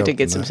They probably did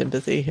get some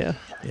sympathy. Yeah.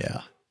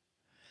 Yeah.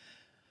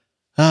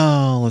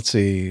 Oh, let's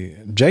see.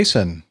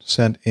 Jason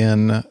sent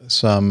in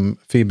some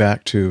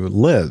feedback to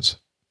Liz,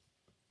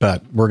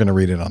 but we're going to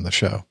read it on the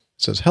show.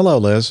 It says, "Hello,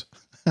 Liz.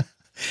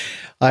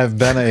 I've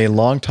been a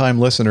longtime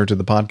listener to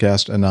the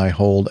podcast, and I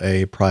hold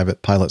a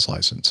private pilot's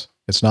license.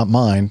 It's not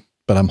mine,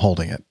 but I'm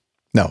holding it.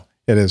 No,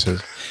 it is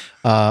his.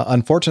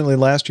 Unfortunately,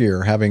 last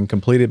year, having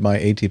completed my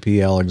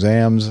ATPL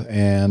exams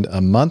and a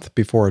month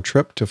before a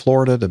trip to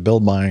Florida to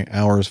build my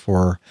hours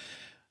for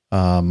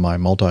my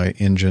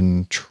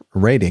multi-engine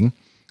rating,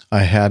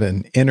 I had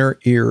an inner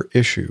ear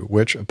issue,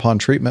 which upon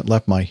treatment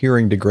left my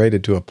hearing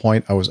degraded to a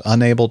point I was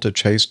unable to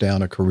chase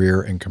down a career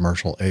in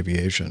commercial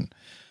aviation."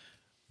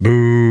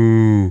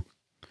 Boo.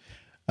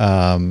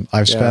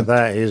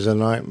 That is a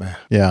nightmare.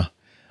 Yeah.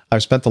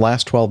 I've spent the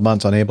last 12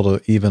 months unable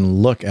to even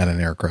look at an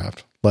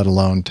aircraft, let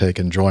alone take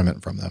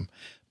enjoyment from them.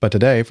 But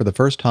today, for the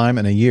first time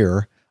in a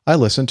year, I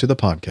listened to the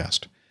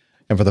podcast.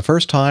 And for the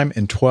first time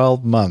in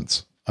 12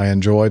 months, I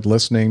enjoyed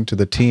listening to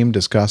the team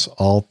discuss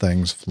all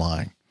things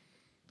flying.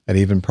 It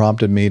even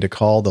prompted me to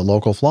call the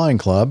local flying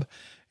club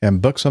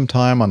and book some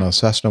time on a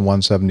Cessna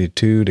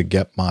 172 to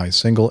get my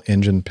single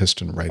engine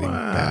piston rating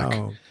back.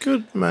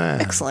 Good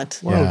man.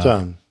 Excellent. Well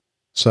done.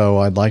 So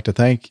I'd like to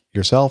thank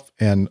yourself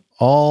and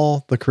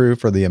all the crew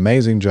for the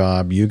amazing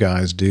job you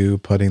guys do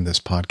putting this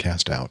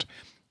podcast out.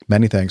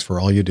 Many thanks for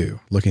all you do.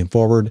 Looking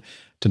forward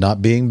to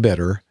not being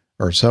bitter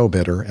or so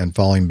bitter and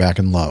falling back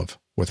in love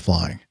with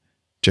flying.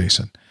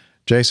 Jason,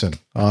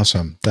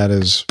 awesome. That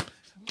is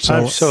so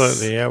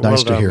absolutely nice well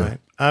to done, hear. mate.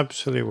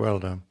 Absolutely well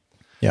done.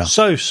 Yeah.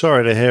 So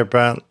sorry to hear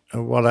about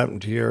what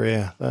happened to your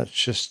ear. That's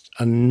just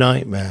a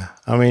nightmare.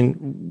 I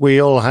mean, we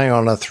all hang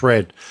on a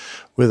thread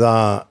with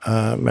our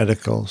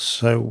medicals,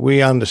 so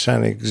we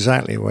understand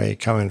exactly where you're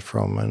coming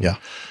from. And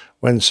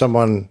when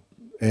someone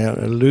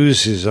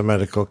loses a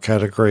medical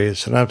category,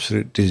 it's an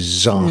absolute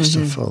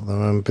disaster for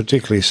them, and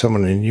particularly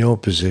someone in your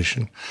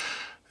position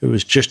who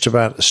was just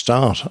about to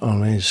start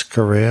on his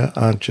career.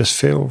 I just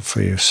feel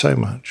for you so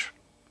much.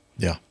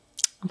 Yeah.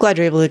 I'm glad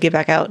you're able to get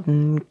back out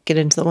and get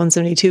into the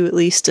 172 at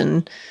least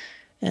and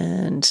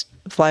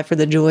fly for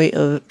the joy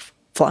of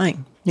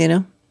flying, you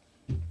know?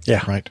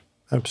 Yeah. Right.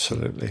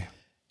 Absolutely.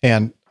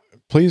 And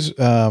please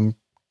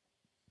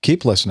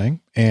keep listening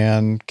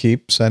and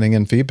keep sending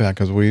in feedback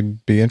because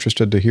we'd be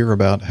interested to hear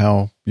about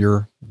how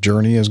your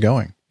journey is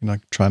going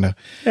trying to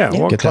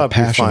what get club that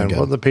passion you find, again.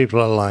 what the people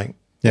are like,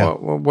 Yeah.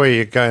 where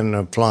you're going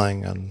and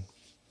flying, and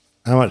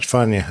how much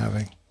fun you're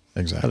having.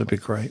 Exactly. That'd be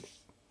great.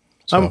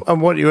 So-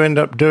 And what you end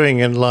up doing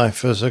in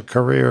life as a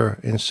career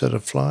instead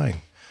of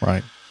flying.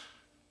 Right.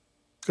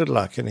 Good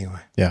luck anyway.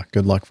 Yeah,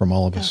 good luck from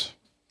all of us.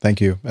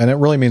 Thank you. And it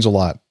really means a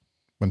lot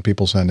when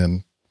people send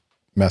in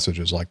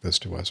messages like this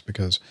to us,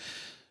 because,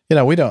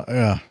 we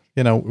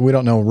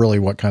don't know really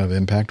what kind of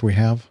impact we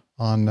have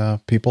on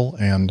people.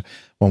 And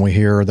when we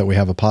hear that we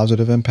have a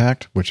positive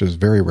impact, which is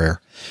very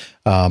rare,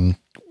 it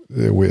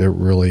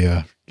really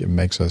it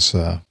makes us,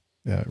 warms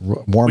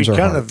our We kind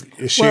heart. of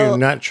assume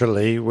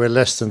naturally we're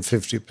less than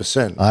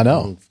 50%. I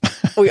know.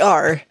 We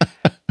are,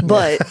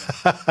 but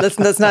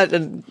that's not.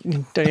 Don't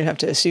even have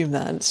to assume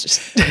that. It's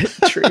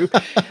just true.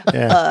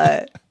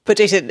 Yeah. But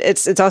Jason,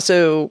 it's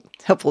also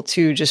helpful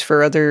too, just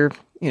for other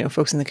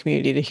folks in the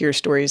community to hear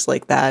stories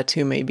like that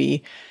who may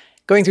be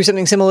going through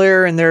something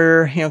similar, and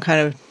they're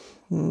kind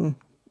of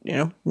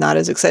not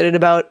as excited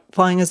about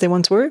flying as they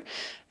once were,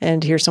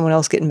 and to hear someone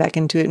else getting back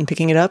into it and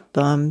picking it up,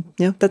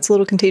 that's a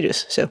little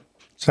contagious. So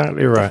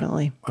exactly right.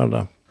 Definitely. Well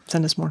done.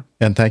 Send us more.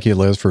 And thank you,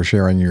 Liz, for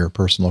sharing your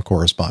personal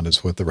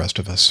correspondence with the rest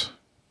of us.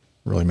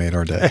 Really made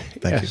our day.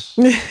 Thank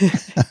you.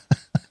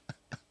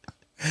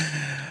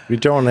 We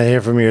don't want to hear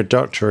from your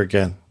doctor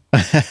again.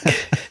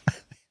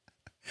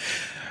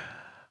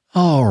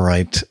 All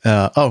right.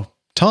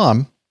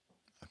 Tom,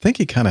 I think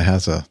he kind of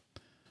has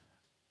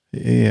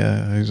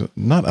he's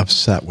not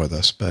upset with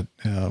us, but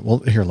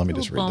here, let me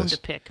just read this. A bone to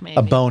pick, maybe.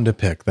 A bone to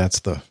pick. That's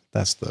the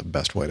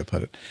best way to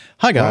put it.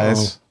 Hi,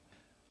 guys.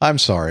 I'm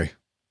sorry.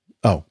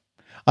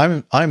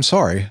 I'm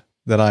sorry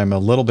that I'm a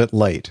little bit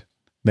late.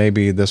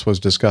 Maybe this was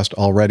discussed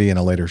already in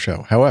a later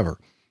show. However,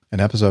 in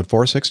episode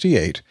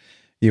 468,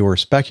 you were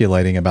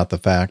speculating about the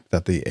fact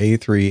that the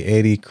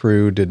A380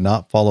 crew did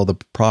not follow the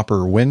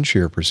proper wind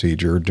shear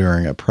procedure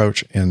during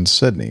approach in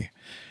Sydney.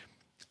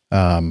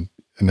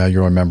 Now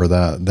you remember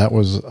that. That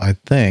was, I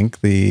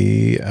think,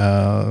 the,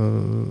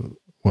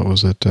 what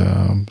was it?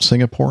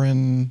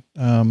 Singaporean,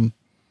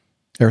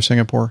 Air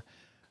Singapore,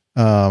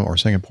 or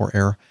Singapore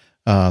Air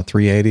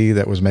 380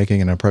 that was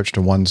making an approach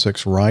to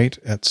 16 right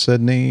at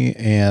Sydney,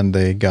 and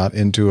they got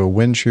into a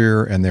wind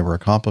shear, and they were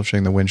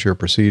accomplishing the wind shear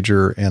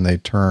procedure, and they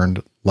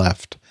turned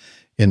left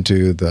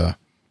into the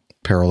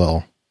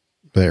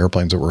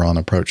airplanes that were on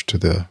approach to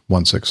the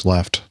 16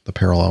 left, the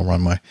parallel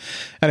runway.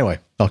 Anyway,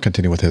 I'll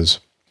continue with his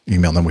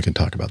email, and then we can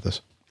talk about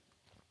this.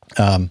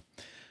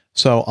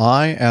 So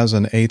I, as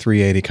an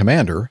A380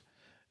 commander,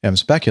 am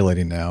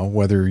speculating now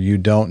whether you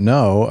don't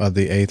know of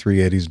the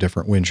A380's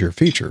different wind shear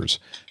features,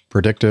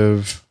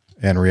 predictive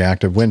and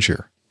reactive wind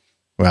shear.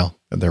 Well,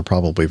 they're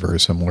probably very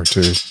similar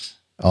to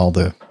all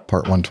the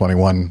Part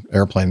 121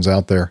 airplanes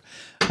out there,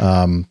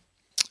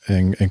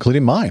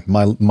 including mine.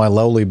 My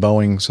lowly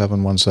Boeing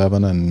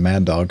 717 and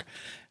Mad Dog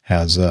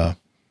has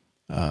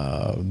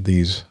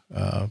these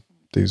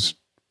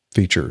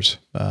features,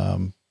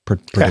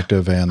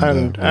 predictive and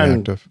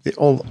reactive.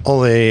 All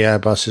the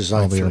Airbuses,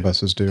 all the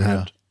Airbuses do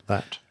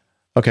that.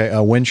 Okay,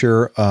 wind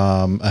shear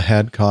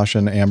ahead,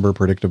 caution, amber,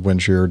 predictive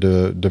wind shear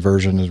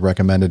diversion is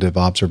recommended if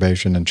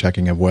observation and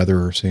checking of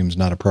weather seems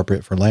not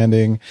appropriate for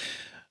landing.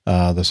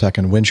 The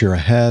second, wind shear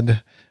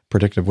ahead,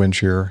 predictive wind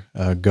shear,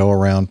 go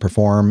around,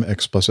 perform,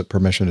 explicit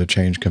permission to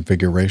change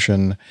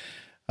configuration.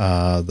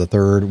 The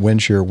third,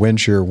 wind shear,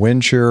 which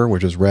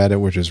is red,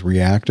 which is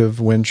reactive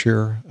wind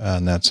shear,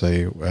 and that's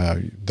the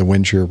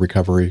wind shear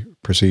recovery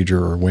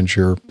procedure or wind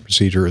shear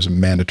procedure is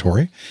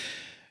mandatory.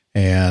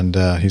 And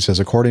he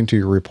says, according to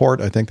your report,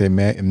 I think they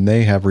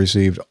may have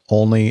received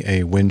only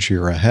a wind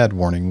shear ahead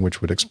warning, which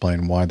would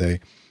explain why they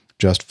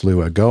just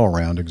flew a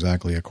go-around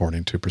exactly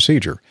according to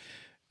procedure.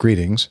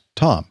 Greetings,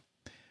 Tom.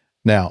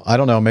 Now, I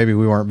don't know, maybe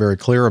we weren't very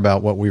clear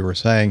about what we were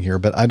saying here,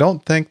 but I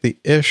don't think the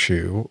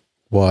issue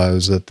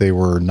was that they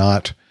were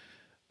not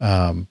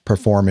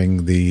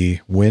performing the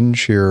wind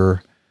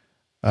shear,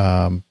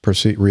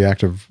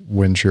 reactive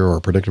wind shear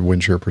or predictive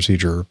wind shear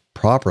procedure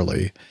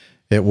properly.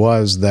 It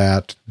was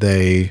that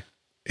they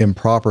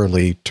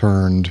improperly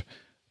turned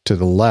to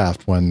the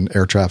left when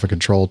air traffic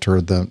control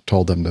told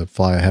them to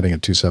fly a heading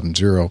at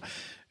 270,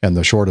 and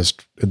the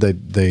shortest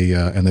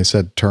they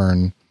said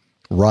turn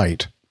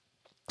right,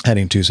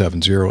 heading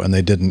 270, and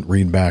they didn't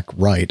read back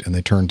right, and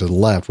they turned to the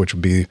left, which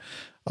would be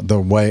the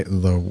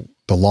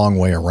long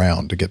way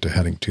around to get to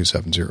heading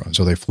 270. And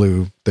so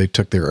they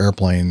took their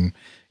airplane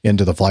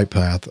into the flight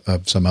path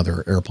of some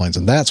other airplanes,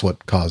 and that's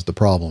what caused the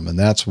problem, and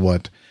that's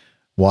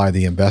why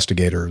the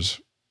investigators,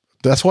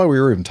 that's why we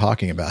were even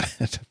talking about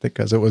it,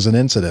 because it was an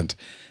incident.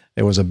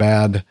 It was a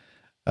bad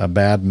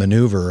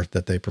maneuver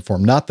that they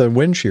performed, not the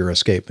wind shear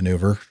escape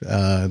maneuver.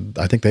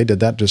 I think they did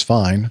that just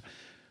fine.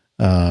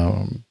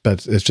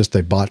 But it's just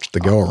they botched the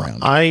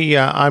go-around.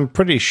 I'm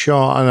pretty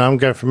sure, and I'm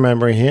going from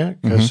memory here,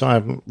 because I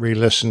haven't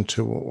re-listened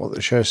to what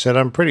the show said.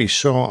 I'm pretty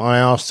sure I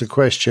asked the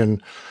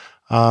question,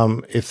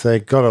 if they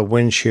got a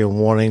wind shear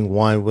warning,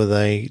 why were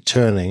they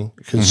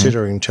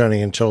considering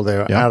turning until they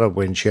were out of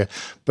wind shear?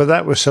 But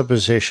that was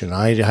supposition.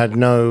 I had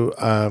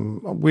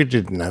we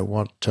didn't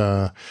know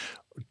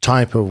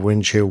type of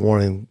wind shear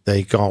warning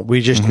they got.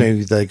 We just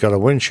knew they got a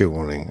wind shear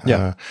warning.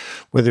 Yeah.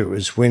 Whether it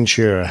was wind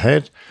shear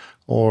ahead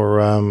or,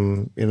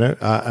 an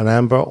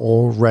amber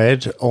or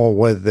red, or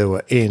whether they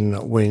were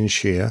in wind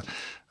shear,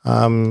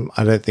 I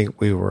don't think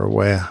we were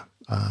aware.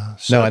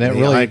 No, and it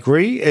really I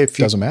agree.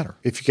 doesn't matter.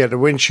 If you get a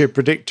wind shear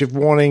predictive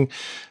warning,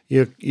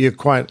 you're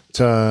quite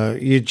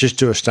you just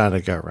do a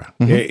standard go around.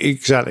 Yeah,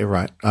 exactly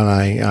right, and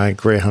I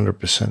agree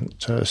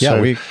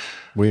 100%.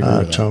 We agree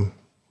with Tom. that.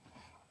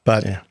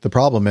 But the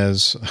problem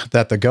is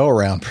that the go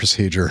around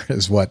procedure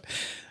is what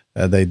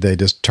they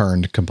just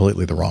turned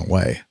completely the wrong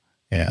way,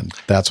 and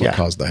that's what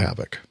caused the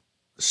havoc.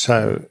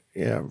 So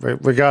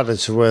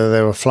regardless of whether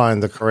they were flying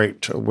the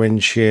correct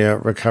wind shear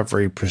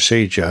recovery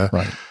procedure,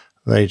 right,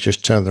 they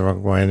just turned the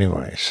wrong way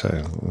anyway.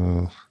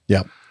 So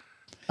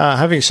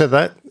having said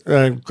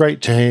that,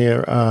 great to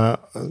hear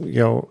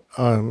your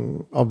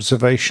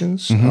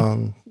observations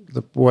on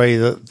the way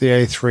that the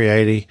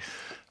A380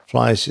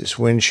 flies its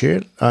wind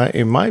shear.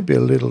 It might be a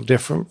little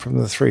different from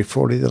the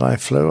 340 that I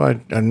flew.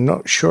 I'm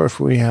not sure if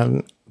we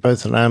had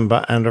both an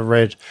amber and a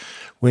red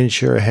wind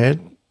shear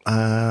ahead.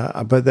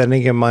 But then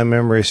again, my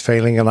memory is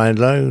failing, and I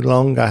no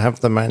longer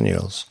have the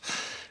manuals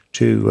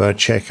to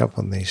check up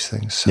on these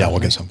things. So we'll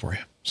get some for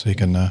you so you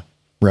can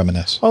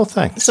reminisce. Oh,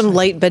 thanks. Some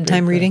light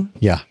bedtime reading.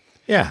 Yeah.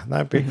 Yeah,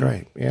 that'd be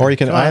great. Yeah. Or you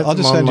can. I'll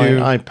just send you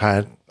my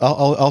iPad.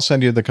 I'll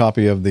send you the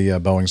copy of the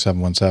Boeing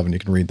 717. You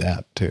can read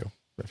that too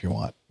if you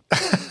want.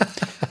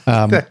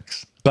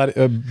 Thanks. But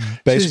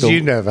basically, since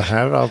you never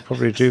have, I'll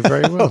probably do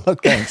very well.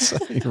 Thanks.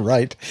 You're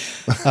right.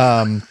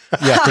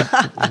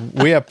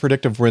 We have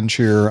predictive wind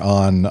shear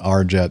on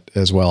our jet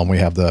as well, and we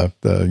have the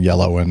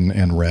yellow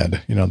and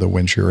red. The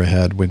wind shear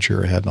ahead,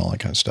 and all that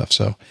kind of stuff.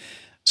 So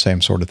same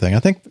sort of thing. I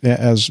think,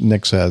 as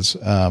Nick says,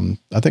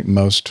 I think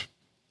most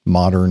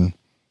modern,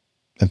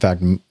 in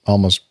fact,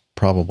 almost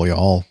probably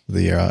all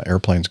the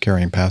airplanes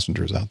carrying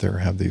passengers out there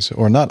have these,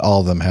 or not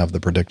all of them have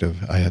the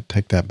predictive. I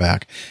take that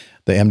back.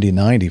 The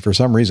MD-90, for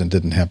some reason,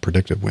 didn't have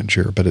predictive wind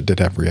shear, but it did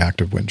have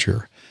reactive wind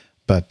shear.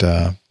 But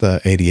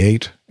the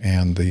 88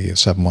 and the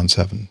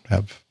 717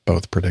 have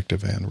both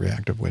predictive and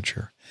reactive wind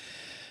shear.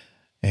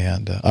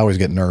 And I always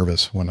get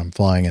nervous when I'm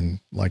flying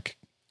in like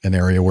an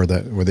area where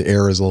the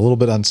air is a little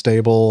bit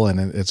unstable and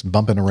it's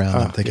bumping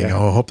around. I'm thinking, I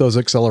hope those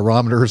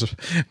accelerometers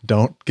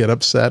don't get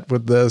upset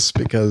with this,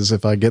 because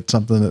if I get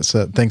something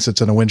that thinks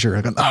it's in a wind shear,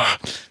 I go,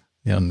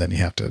 and then you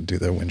have to do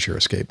the wind shear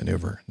escape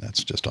maneuver.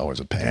 That's just always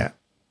a pain.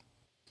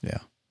 Yeah.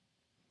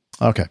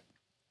 Okay.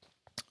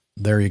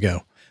 There you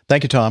go.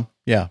 Thank you, Tom.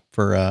 Yeah.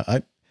 For,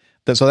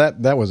 so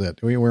that was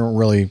it. We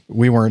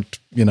weren't,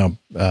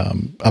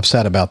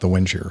 upset about the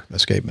wind shear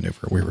escape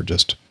maneuver. We were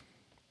just,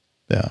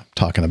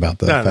 talking about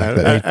the fact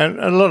that.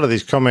 And a lot of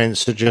these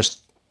comments are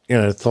just,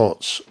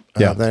 thoughts.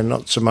 They're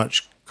not so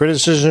much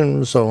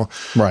criticisms or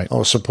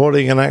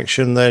supporting an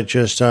action. They're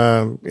just,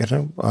 I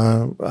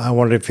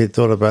wonder if he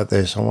thought about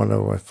this. I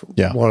wonder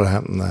what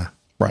happened there.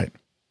 Right.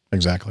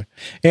 Exactly.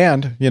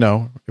 And,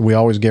 we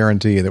always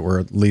guarantee that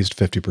we're at least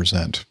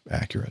 50%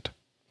 accurate.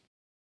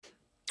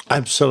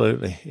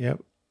 Absolutely.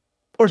 Yep.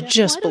 Or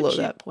just below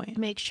that point.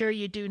 Make sure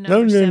you do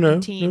number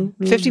 17.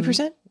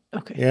 50%?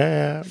 Okay.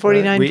 Yeah.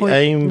 49.9? We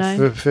aim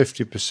for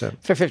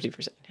 50%. For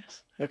 50%,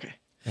 yes. Okay.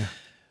 Yeah.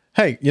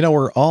 Hey,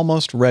 we're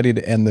almost ready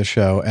to end the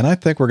show, and I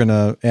think we're going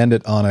to end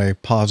it on a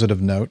positive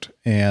note.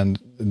 And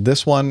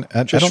this one...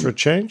 Just for a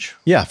change?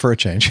 Yeah, for a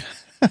change.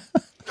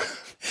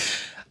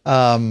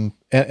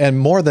 And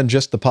more than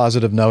just the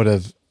positive note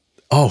of,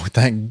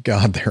 thank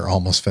God they're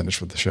almost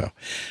finished with the show.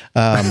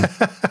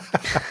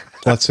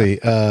 Let's see.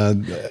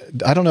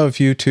 I don't know if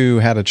you two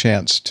had a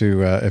chance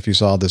to, if you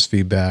saw this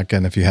feedback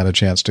and if you had a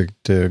chance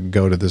to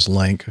go to this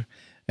link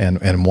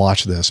and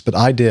watch this, but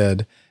I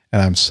did.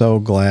 And I'm so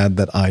glad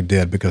that I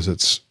did, because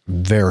it's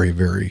very,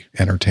 very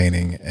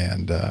entertaining,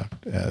 and I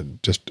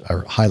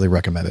highly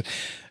recommend it,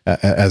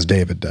 as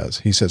David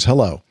does. He says,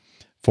 "Hello,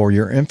 for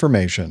your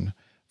information,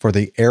 for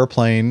the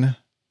Airplane,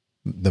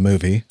 the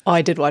movie." Oh,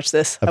 I did watch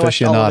this.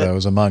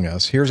 Aficionados among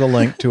us. Here's a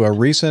link to a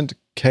recent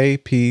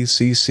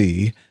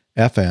KPCC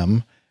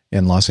FM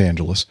in Los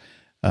Angeles,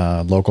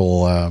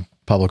 local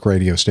public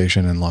radio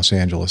station in Los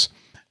Angeles.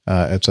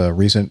 It's a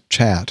recent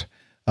chat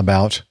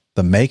about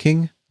the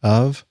making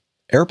of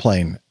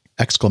Airplane!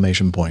 Airplane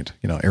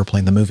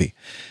the movie.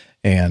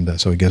 And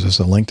so he gives us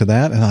a link to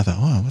that, and I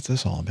thought, what's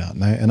this all about?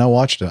 And I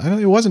watched it.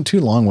 It wasn't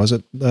too long, was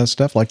it,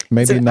 Steph? Like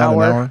maybe not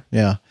an hour?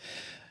 Yeah.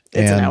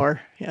 It's an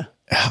hour, yeah.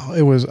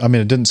 It was. I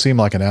mean, it didn't seem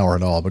like an hour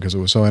at all, because it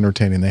was so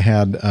entertaining. They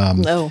had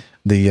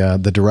there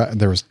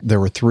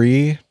were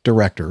 3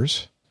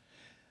 directors,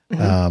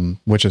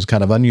 which is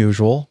kind of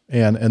unusual,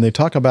 and they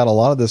talk about a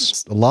lot of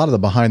the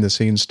behind the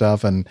scenes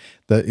stuff, and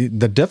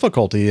the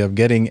difficulty of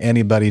getting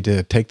anybody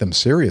to take them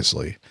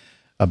seriously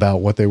about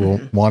what they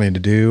were wanting to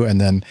do,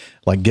 and then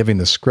like giving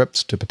the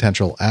scripts to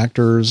potential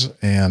actors,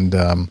 and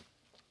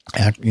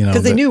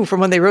because they knew from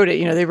when they wrote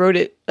it. They wrote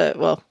it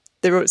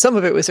They wrote some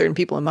of it with certain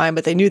people in mind,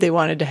 but they knew they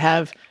wanted to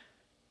have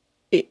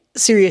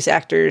serious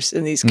actors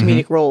in these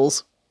comedic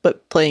roles,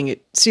 but playing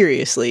it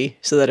seriously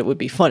so that it would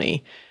be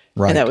funny.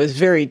 Right. And that was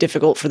very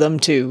difficult for them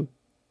to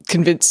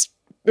convince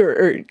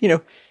or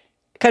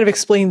kind of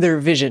explain their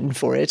vision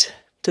for it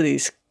to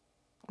these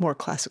more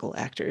classical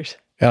actors.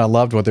 And I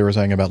loved what they were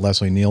saying about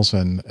Leslie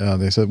Nielsen.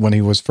 They said when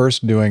he was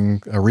first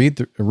doing a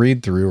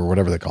read through or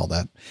whatever they call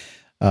that,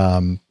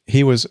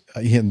 he was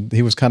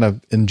kind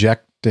of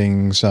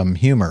injecting some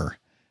humor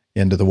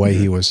into the way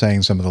he was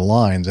saying some of the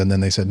lines. And then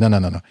they said,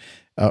 no.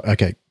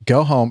 Okay,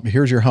 go home.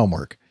 Here's your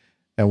homework.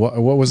 And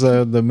what was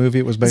the movie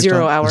it was based on?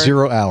 0 Hour.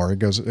 0 Hour. It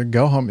goes,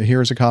 go home.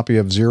 Here's a copy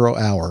of 0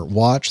 Hour.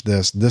 Watch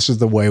this. This is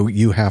the way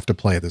you have to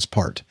play this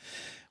part,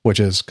 which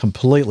is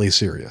completely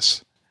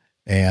serious.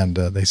 And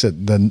they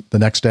said the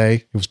next day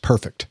it was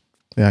perfect.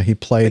 Yeah, he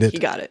played it, he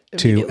got it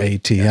to a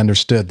T. He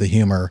understood the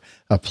humor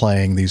of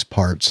playing these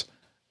parts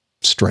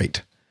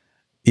straight,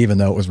 even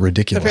though it was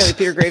ridiculous. Apparently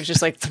Peter Graves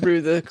just like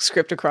threw the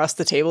script across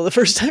the table the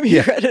first time he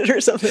read it or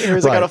something. Or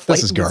was like on a flight.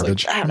 This is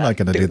garbage. Like, I'm not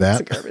going to do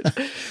that. This is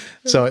garbage.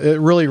 So it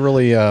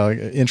really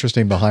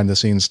interesting behind the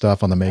scenes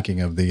stuff on the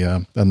making of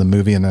the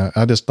movie. And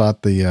I just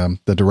thought the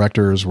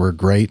directors were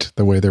great,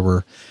 the way they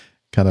were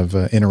kind of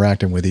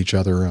interacting with each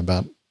other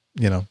about,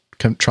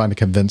 trying to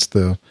convince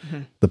the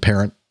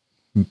parent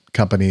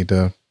company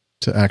to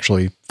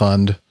actually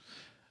fund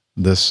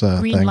this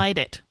Green light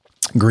it.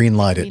 Green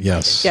light it,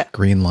 yes. Yeah.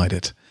 Green light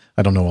it.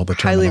 I don't know all the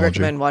terminology. Highly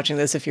recommend watching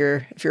this if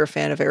you're a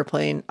fan of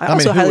Airplane. I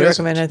also highly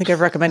recommend. I think I've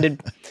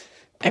recommended.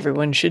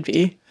 Everyone should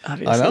be,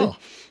 obviously. I know.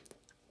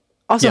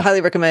 Also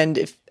highly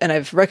recommend and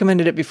I've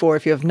recommended it before.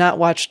 If you have not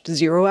watched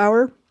 0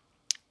 Hour,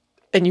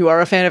 and you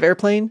are a fan of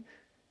Airplane,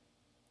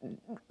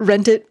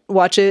 rent it,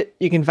 watch it.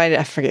 You can find it.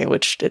 I forget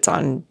which it's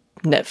on.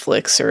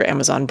 Netflix or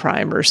Amazon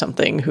Prime or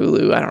something,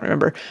 Hulu, I don't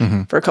remember,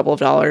 for a couple of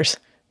dollars.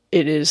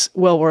 It is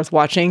well worth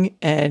watching,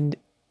 and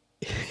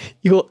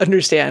you will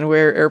understand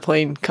where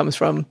Airplane comes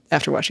from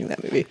after watching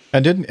that movie.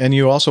 And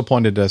you also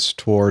pointed us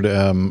toward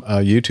a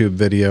YouTube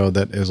video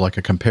that is like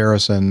a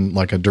comparison,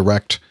 like a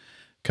direct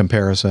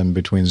comparison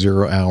between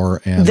 0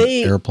 Hour and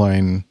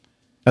Airplane.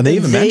 And they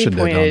even mentioned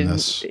it on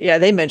this. Yeah,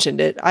 they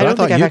mentioned it. I don't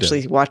think I've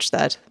actually watched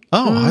that.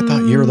 Oh, I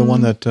thought you were the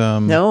one that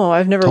no,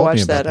 I've never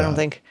watched that. I don't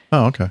think.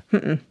 Oh, okay.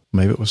 Mm-mm.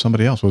 Maybe it was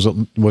somebody else. Was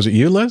it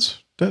you, Liz,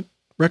 that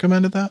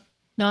recommended that?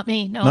 Not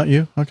me, no. Not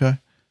you? Okay.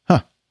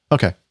 Huh.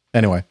 Okay.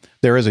 Anyway,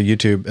 there is a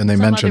YouTube, and they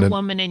mentioned it. Another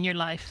woman in your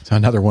life.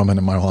 Another woman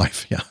in my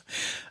life, yeah.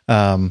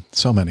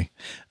 So many.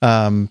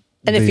 And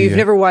if you've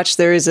never watched,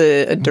 there is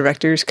a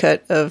director's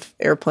cut of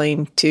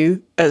Airplane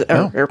 2,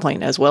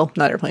 Airplane as well,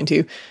 not Airplane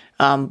 2.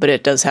 But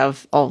it does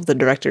have all of the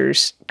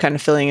directors kind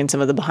of filling in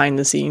some of the behind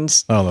the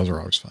scenes. Oh, those are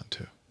always fun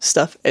too.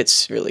 Stuff.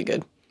 It's really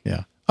good.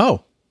 Yeah.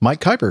 Oh, Mike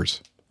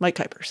Kuipers. Mike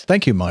Kuipers.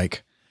 Thank you,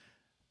 Mike.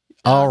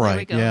 All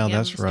right. Yeah,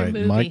 that's Mr. right.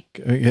 Movie.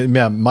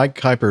 Mike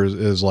Kuipers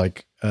is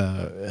like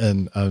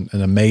an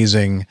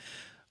amazing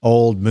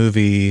old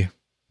movie.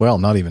 Well,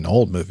 not even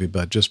old movie,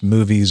 but just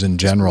movies in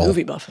general.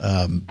 Movie buff.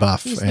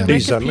 Buff.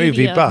 He's a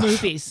movie buff.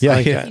 Movies. Yeah,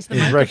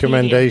 His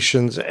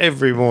recommendations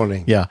every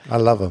morning. Yeah. I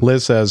love them.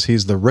 Liz says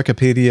he's the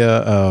Wikipedia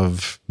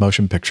of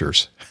motion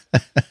pictures.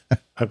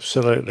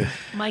 Absolutely.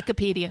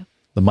 Mikepedia.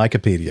 The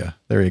Mikepedia.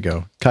 There you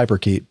go.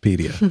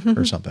 Kuiperpedia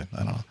or something. I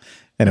don't know.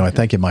 Anyway,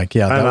 thank you, Mike.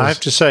 Yeah, and I have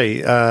to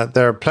say,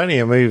 there are plenty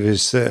of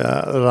movies that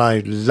I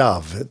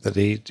love that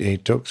he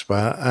talks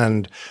about,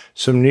 and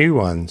some new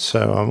ones.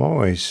 So I'm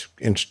always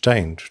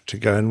entertained to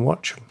go and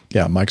watch them.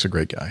 Yeah, Mike's a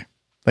great guy.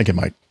 Thank you,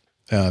 Mike.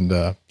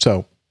 And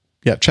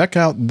check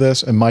out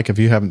this. And Mike, if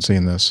you haven't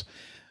seen this,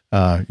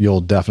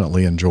 you'll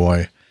definitely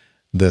enjoy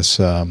this.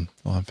 In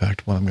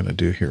fact, what I'm going to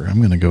do here, I'm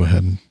going to go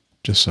ahead and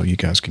just so you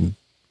guys can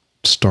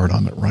start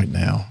on it right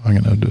now. I'm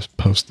going to just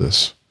post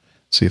this,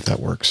 see if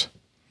that works.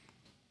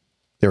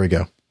 There we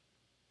go.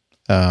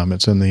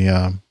 It's in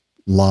the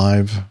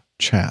live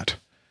chat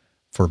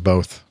for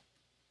both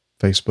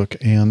Facebook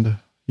and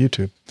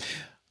YouTube.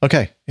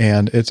 Okay,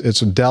 and it's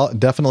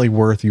definitely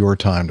worth your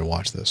time to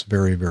watch this.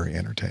 Very, very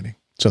entertaining.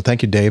 So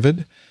thank you,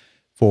 David,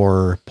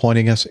 for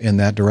pointing us in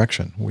that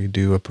direction. We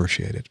do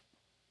appreciate it.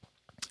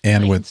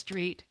 And Lane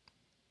Street.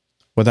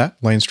 With that,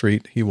 Lane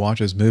Street, he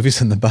watches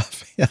movies in the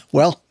buff. Yeah,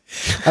 well,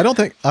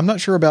 I'm not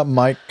sure about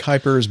Mike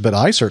Kuipers, but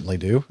I certainly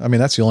do. I mean,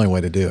 that's the only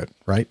way to do it,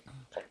 right?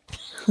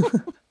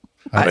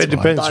 It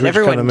depends which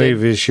kind of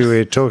movies you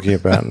were talking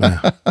about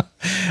now.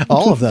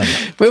 All of them.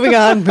 Moving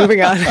on.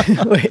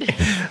 Wait.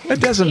 It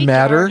doesn't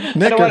matter.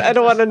 Nick, I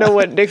don't want to know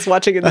what Nick's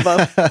watching in the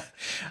buff.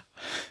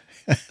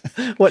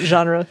 What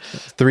genre?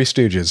 Three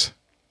Stooges.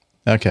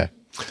 Okay.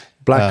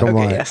 Black and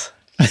white. Yes.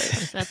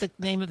 Is that the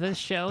name of the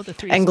show? The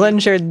Three. And Glenn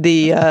shared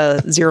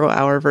the 0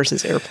 Hour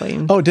versus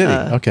Airplane. Oh, did he?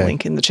 Okay.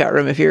 Link in the chat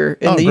room if you're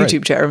in the great.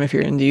 YouTube chat room. If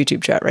you're in the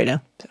YouTube chat right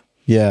now. So.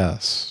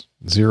 Yes.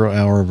 0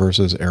 Hour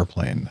versus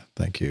Airplane.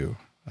 Thank you.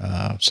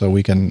 So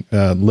we can,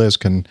 Liz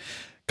can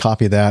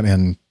copy that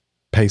and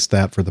paste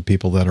that for the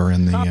people that are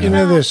in the.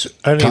 There's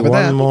only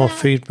one more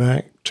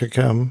feedback to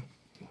come.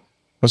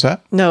 What's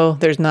that? No,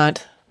 there's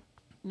not.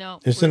 No.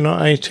 Is there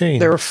not 18?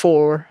 There were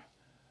 4.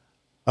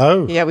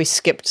 Oh. Yeah, we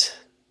skipped.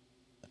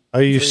 Oh,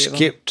 you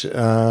skipped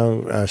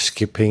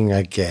skipping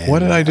again. What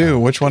did I do?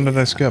 Which one did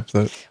I skip?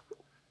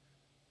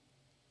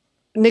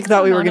 Nick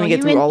thought we were going to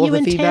get through all of the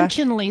feedback. You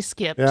intentionally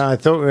skipped. Yeah, I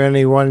thought we were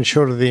only one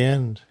short of the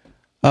end.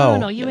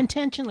 No, you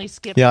intentionally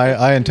skipped. Yeah,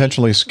 I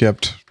intentionally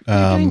skipped.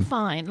 You're doing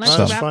fine.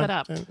 Let's wrap it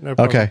up. No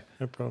problem. Okay.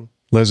 No problem.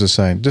 Liz is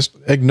saying, just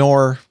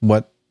ignore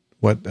what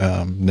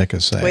Nick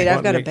is saying. Wait,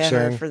 I've got a Nick's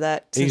banner saying. for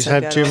that. He's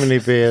had too many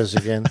beers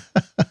again.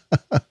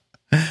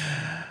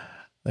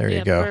 There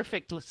you go.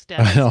 Perfect, Steph.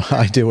 I know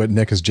I do what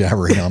Nick is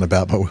jabbering on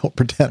about, but we'll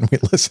pretend we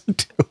listen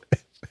to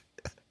it.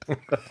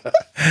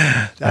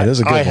 That is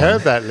a good one. I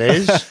heard that,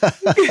 Liz.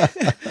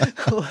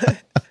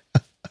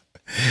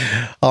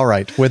 All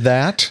right. With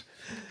that,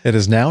 it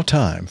is now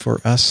time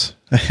for us.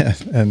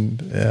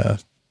 And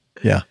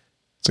yeah,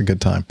 it's a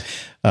good time.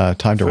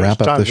 Time to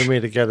wrap up time the for me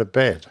to go to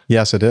bed.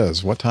 Yes, it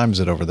is. What time is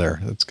it over there?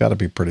 It's got to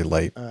be pretty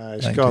late.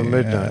 It's gone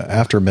midnight.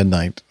 After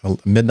midnight,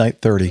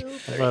 midnight 30.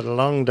 I've had a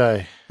long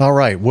day. All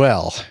right.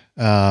 Well,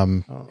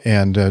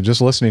 and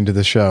just listening to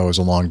the show is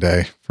a long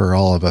day for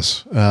all of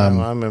us.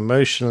 I'm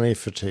emotionally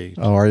fatigued.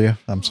 Oh, are you?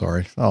 I'm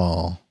sorry.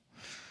 Oh,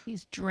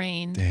 he's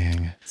drained.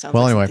 dang. Sounds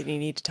Well, like anyway. something you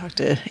need to talk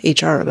to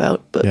HR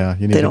about, but Yeah,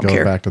 you need they to don't go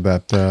care. back to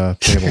that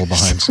table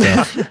behind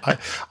stuff.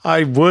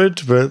 I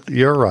would, but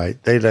you're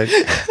right. They don't.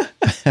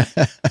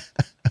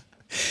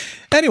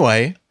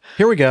 Anyway,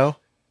 here we go.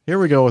 Here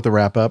we go with the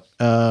wrap up.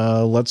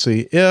 Let's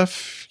see.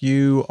 If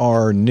you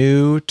are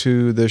new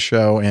to this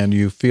show and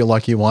you feel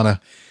like you want to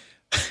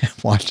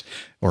watch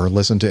or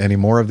listen to any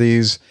more of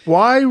these,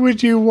 Why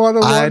would you want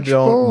to watch I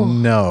don't more?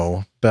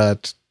 know.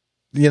 But,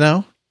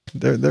 there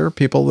are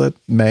people that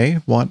may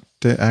want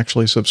to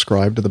actually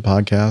subscribe to the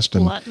podcast.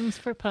 And Gluttons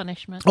for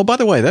punishment. oh, by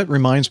the way, that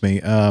reminds me.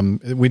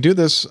 We do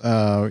this,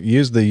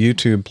 use the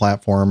YouTube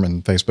platform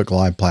and Facebook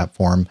Live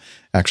platform,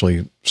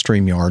 actually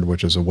StreamYard,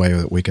 which is a way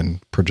that we can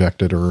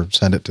project it or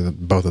send it to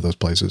both of those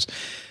places.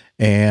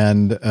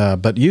 And,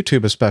 but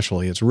YouTube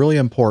especially, it's really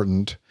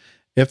important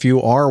if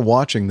you are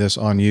watching this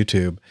on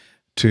YouTube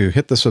to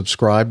hit the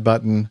subscribe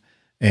button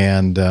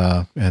and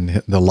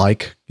hit the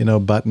like,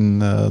 button,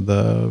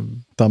 the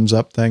thumbs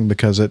up thing,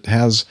 because it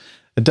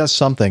does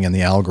something in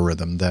the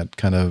algorithm that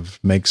kind of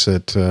makes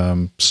it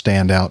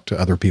stand out to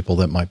other people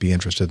that might be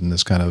interested in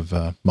this kind of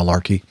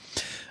malarkey.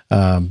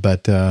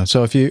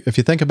 So if you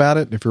think about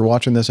it, if you're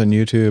watching this on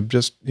YouTube,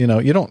 just,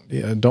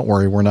 don't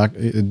worry.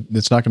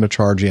 It's not going to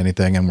charge you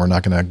anything, and we're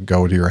not going to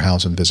go to your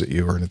house and visit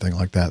you or anything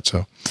like that.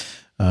 So,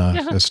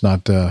 it's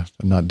not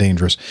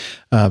dangerous,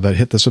 but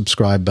hit the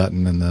subscribe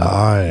button and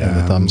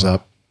the thumbs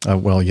up.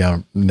 Well, yeah,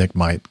 Nick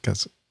might,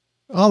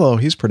 although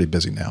he's pretty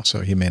busy now, so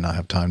he may not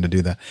have time to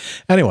do that.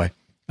 Anyway,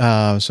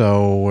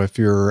 so if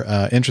you're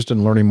interested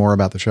in learning more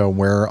about the show,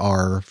 where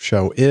our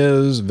show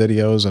is,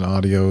 videos and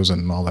audios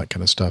and all that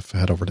kind of stuff,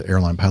 head over to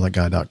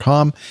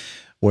airlinepilotguy.com,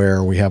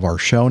 where we have our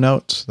show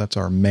notes. That's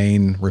our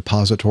main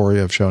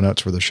repository of show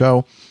notes for the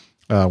show.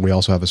 We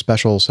also have a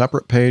special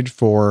separate page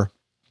for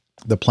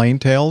the Plane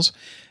Tales,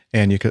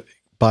 and you could,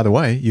 by the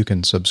way, you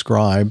can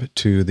subscribe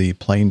to the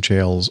Plane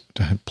Tales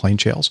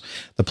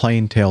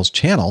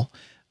channel,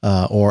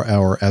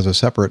 or as a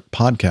separate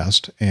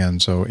podcast.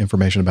 And so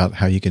information about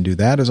how you can do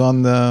that is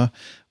on the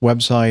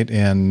website,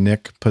 and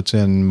Nick puts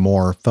in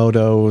more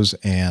photos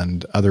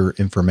and other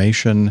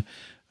information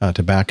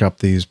to back up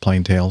these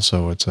Plane Tales.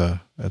 So it's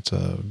a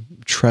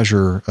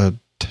treasure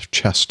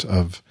chest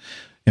of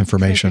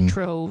information,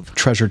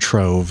 treasure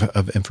trove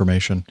of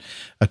information,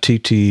 a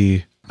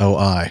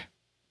TTOI,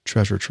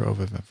 treasure trove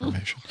of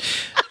information.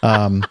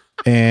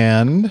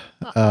 And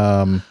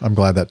I'm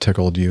glad that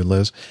tickled you,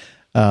 Liz.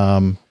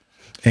 And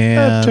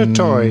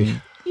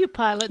You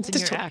pilots and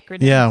your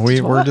acronyms. yeah,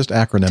 we're just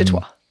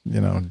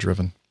acronym,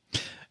 driven,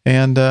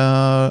 and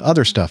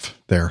other stuff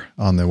there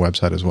on the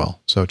website as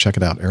well. So check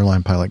it out,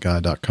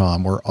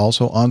 airlinepilotguy.com. We're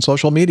also on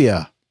social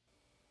media.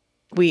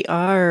 We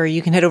are.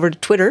 You can head over to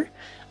Twitter.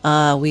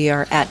 We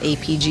are at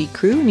APG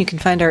Crew, and you can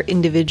find our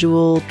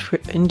individual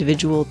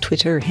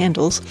Twitter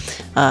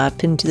handles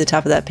pinned to the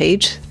top of that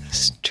page.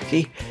 It's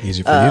tricky.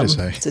 Easy for you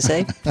to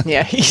say.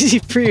 Yeah, easy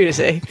for you to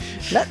say.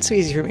 Not so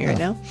easy for me right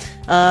now.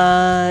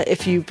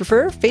 If you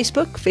prefer,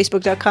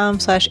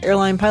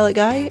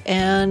 facebook.com/airlinepilotguy,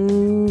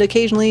 and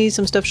occasionally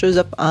some stuff shows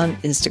up on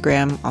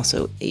Instagram,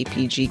 also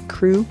APG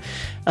Crew.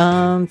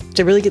 To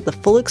really get the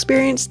full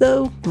experience,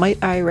 though,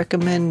 might I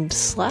recommend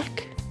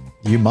Slack?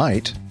 You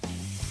might.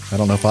 I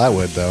don't know if I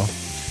would, though.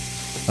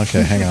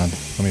 Okay, hang on.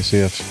 Let me see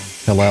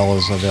if Hillel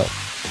is available.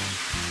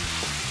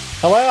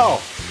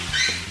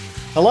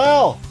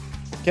 Hillel!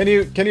 Can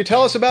you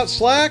tell us about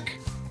Slack?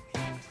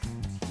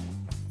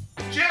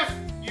 Jeff,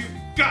 you've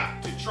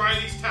got to try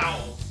these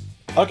towels.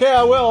 Okay,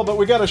 I will, but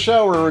we got a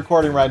show we're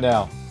recording right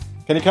now.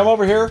 Can you come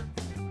over here?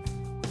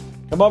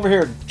 Come over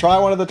here. Try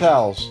one of the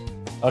towels.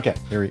 Okay,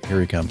 here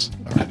he comes.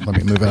 All right, let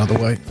me move out of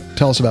the way.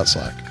 Tell us about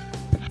Slack.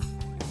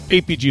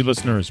 APG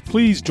listeners,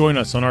 please join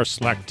us on our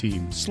Slack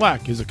team.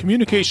 Slack is a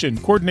communication,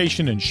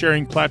 coordination, and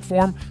sharing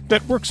platform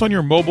that works on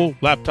your mobile,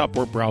 laptop,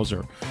 or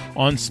browser.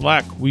 On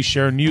Slack, we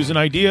share news and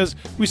ideas,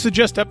 we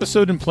suggest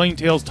episode and Plane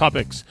Tales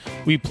topics,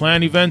 we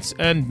plan events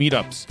and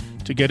meetups.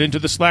 To get into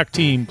the Slack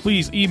team,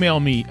 please email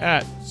me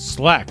at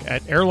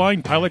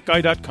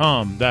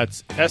slack@airlinepilotguy.com.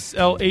 That's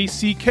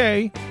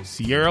SLACK,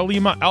 Sierra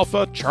Lima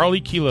Alpha Charlie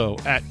Kilo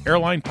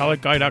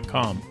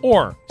 @airlinepilotguy.com.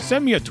 Or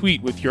send me a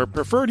tweet with your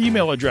preferred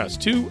email address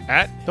to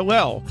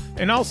 @Hillel,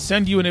 and I'll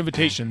send you an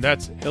invitation.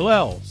 That's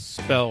Hillel,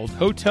 spelled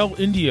Hotel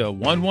India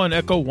 11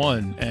 Echo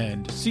 1,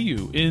 and see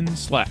you in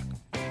Slack.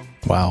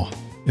 Wow.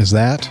 Is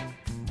that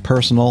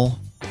personal,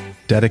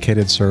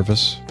 dedicated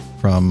service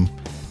from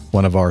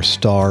one of our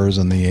stars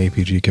in the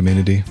APG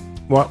community?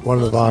 What,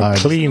 one of our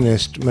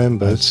cleanest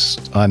members?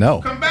 I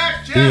know. Come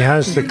back, Jeff. He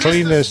has the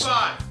cleanest.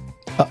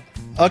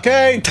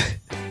 Okay.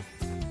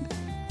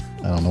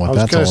 I don't know what that's all about. I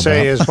was going to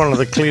say he's one of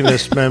the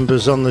cleanest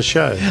members on the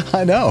show.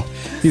 I know.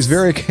 He's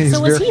very. So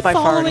was he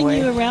following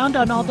you around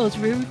on all those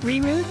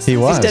reroutes? He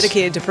was. He's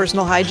dedicated to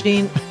personal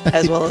hygiene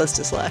as well as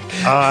to Slack.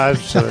 Oh,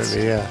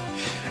 absolutely, yeah.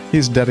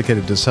 He's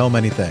dedicated to so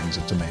many things.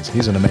 It's amazing.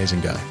 He's an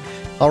amazing guy.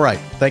 All right.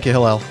 Thank you,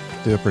 Hillel.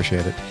 Do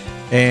appreciate it.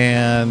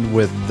 And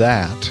with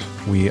that,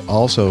 we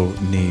also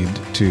need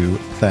to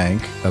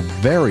thank a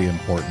very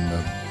important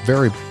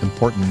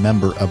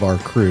member of our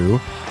crew,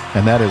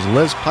 and that is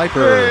Liz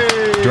Piper,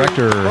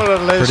 director,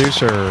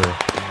 producer,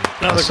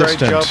 assistant,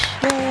 great job.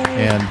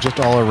 and just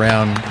all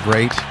around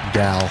great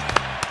gal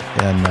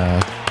in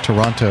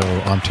Toronto,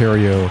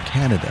 Ontario,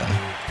 Canada.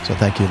 So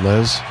thank you,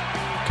 Liz.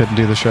 Couldn't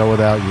do the show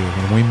without you,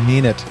 and we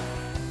mean it.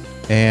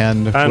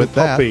 And with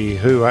Poppy,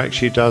 who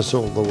actually does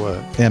all the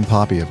work. And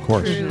Poppy, of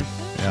course. True.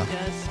 Yeah.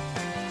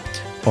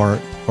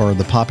 Or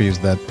the poppies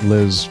that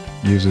Liz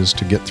uses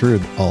to get through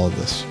all of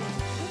this.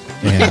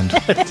 And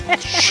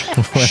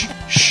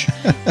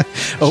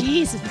oh,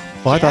 Jesus,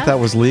 well, I thought that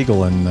was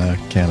legal in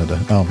Canada.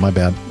 Oh, my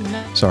bad.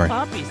 No, sorry.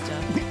 Poppy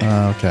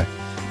stuff. Okay.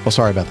 Well,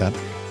 sorry about that.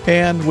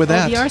 And with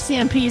that, the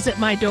RCMP's at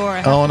my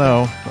door. Oh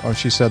no! Oh,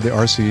 she said the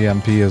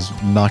RCMP is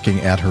knocking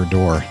at her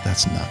door.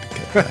 That's not a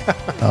good thing.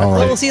 All right.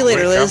 Well, we'll see you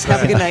later, Liz.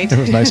 Have a good night. It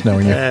was nice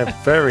knowing you. Yeah,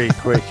 very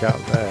quick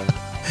out there.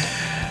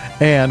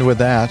 And with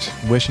that,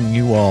 wishing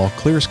you all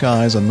clear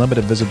skies,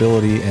 unlimited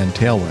visibility, and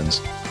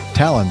tailwinds.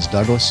 Talons,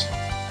 Douglas.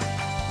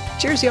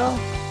 Cheers, y'all.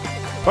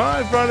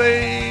 Bye,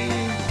 buddy.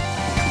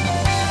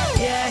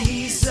 Yeah,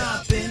 he's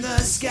up in the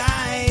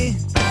sky.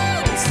 It's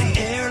the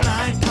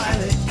airline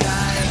pilot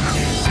guy.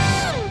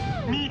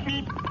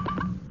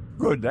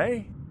 Good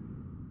day.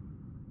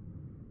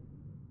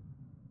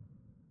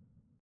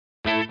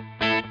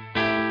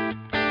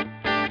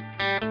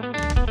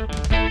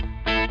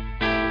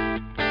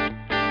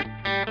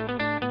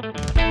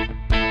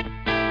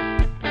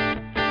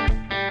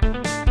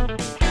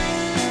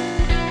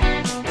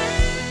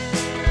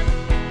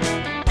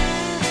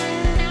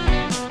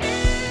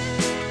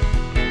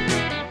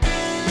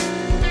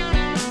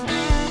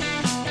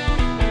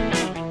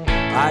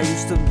 I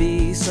used to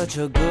be such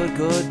a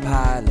good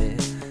pilot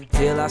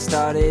till I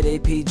started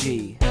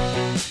APG.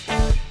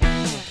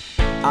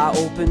 I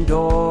opened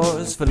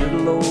doors for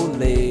little old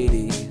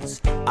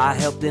ladies. I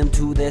helped them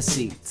to their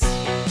seats.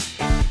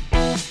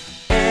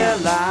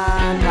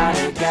 Airline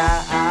pilot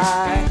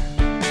guy,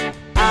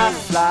 I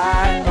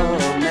fly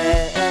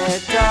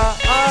Omega.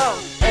 Oh,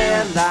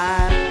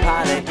 airline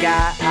pilot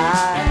guy,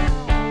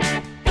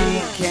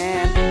 he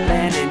can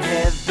land in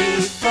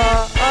heavy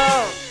fall.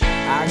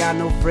 I got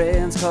no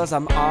friends 'cause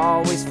I'm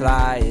always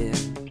flying.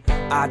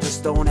 I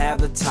just don't have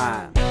the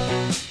time.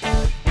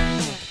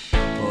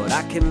 But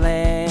I can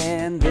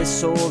land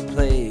this old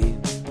plane.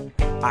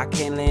 I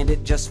can land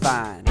it just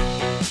fine.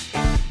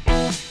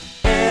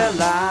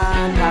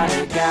 Airline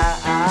pilot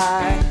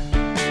guy,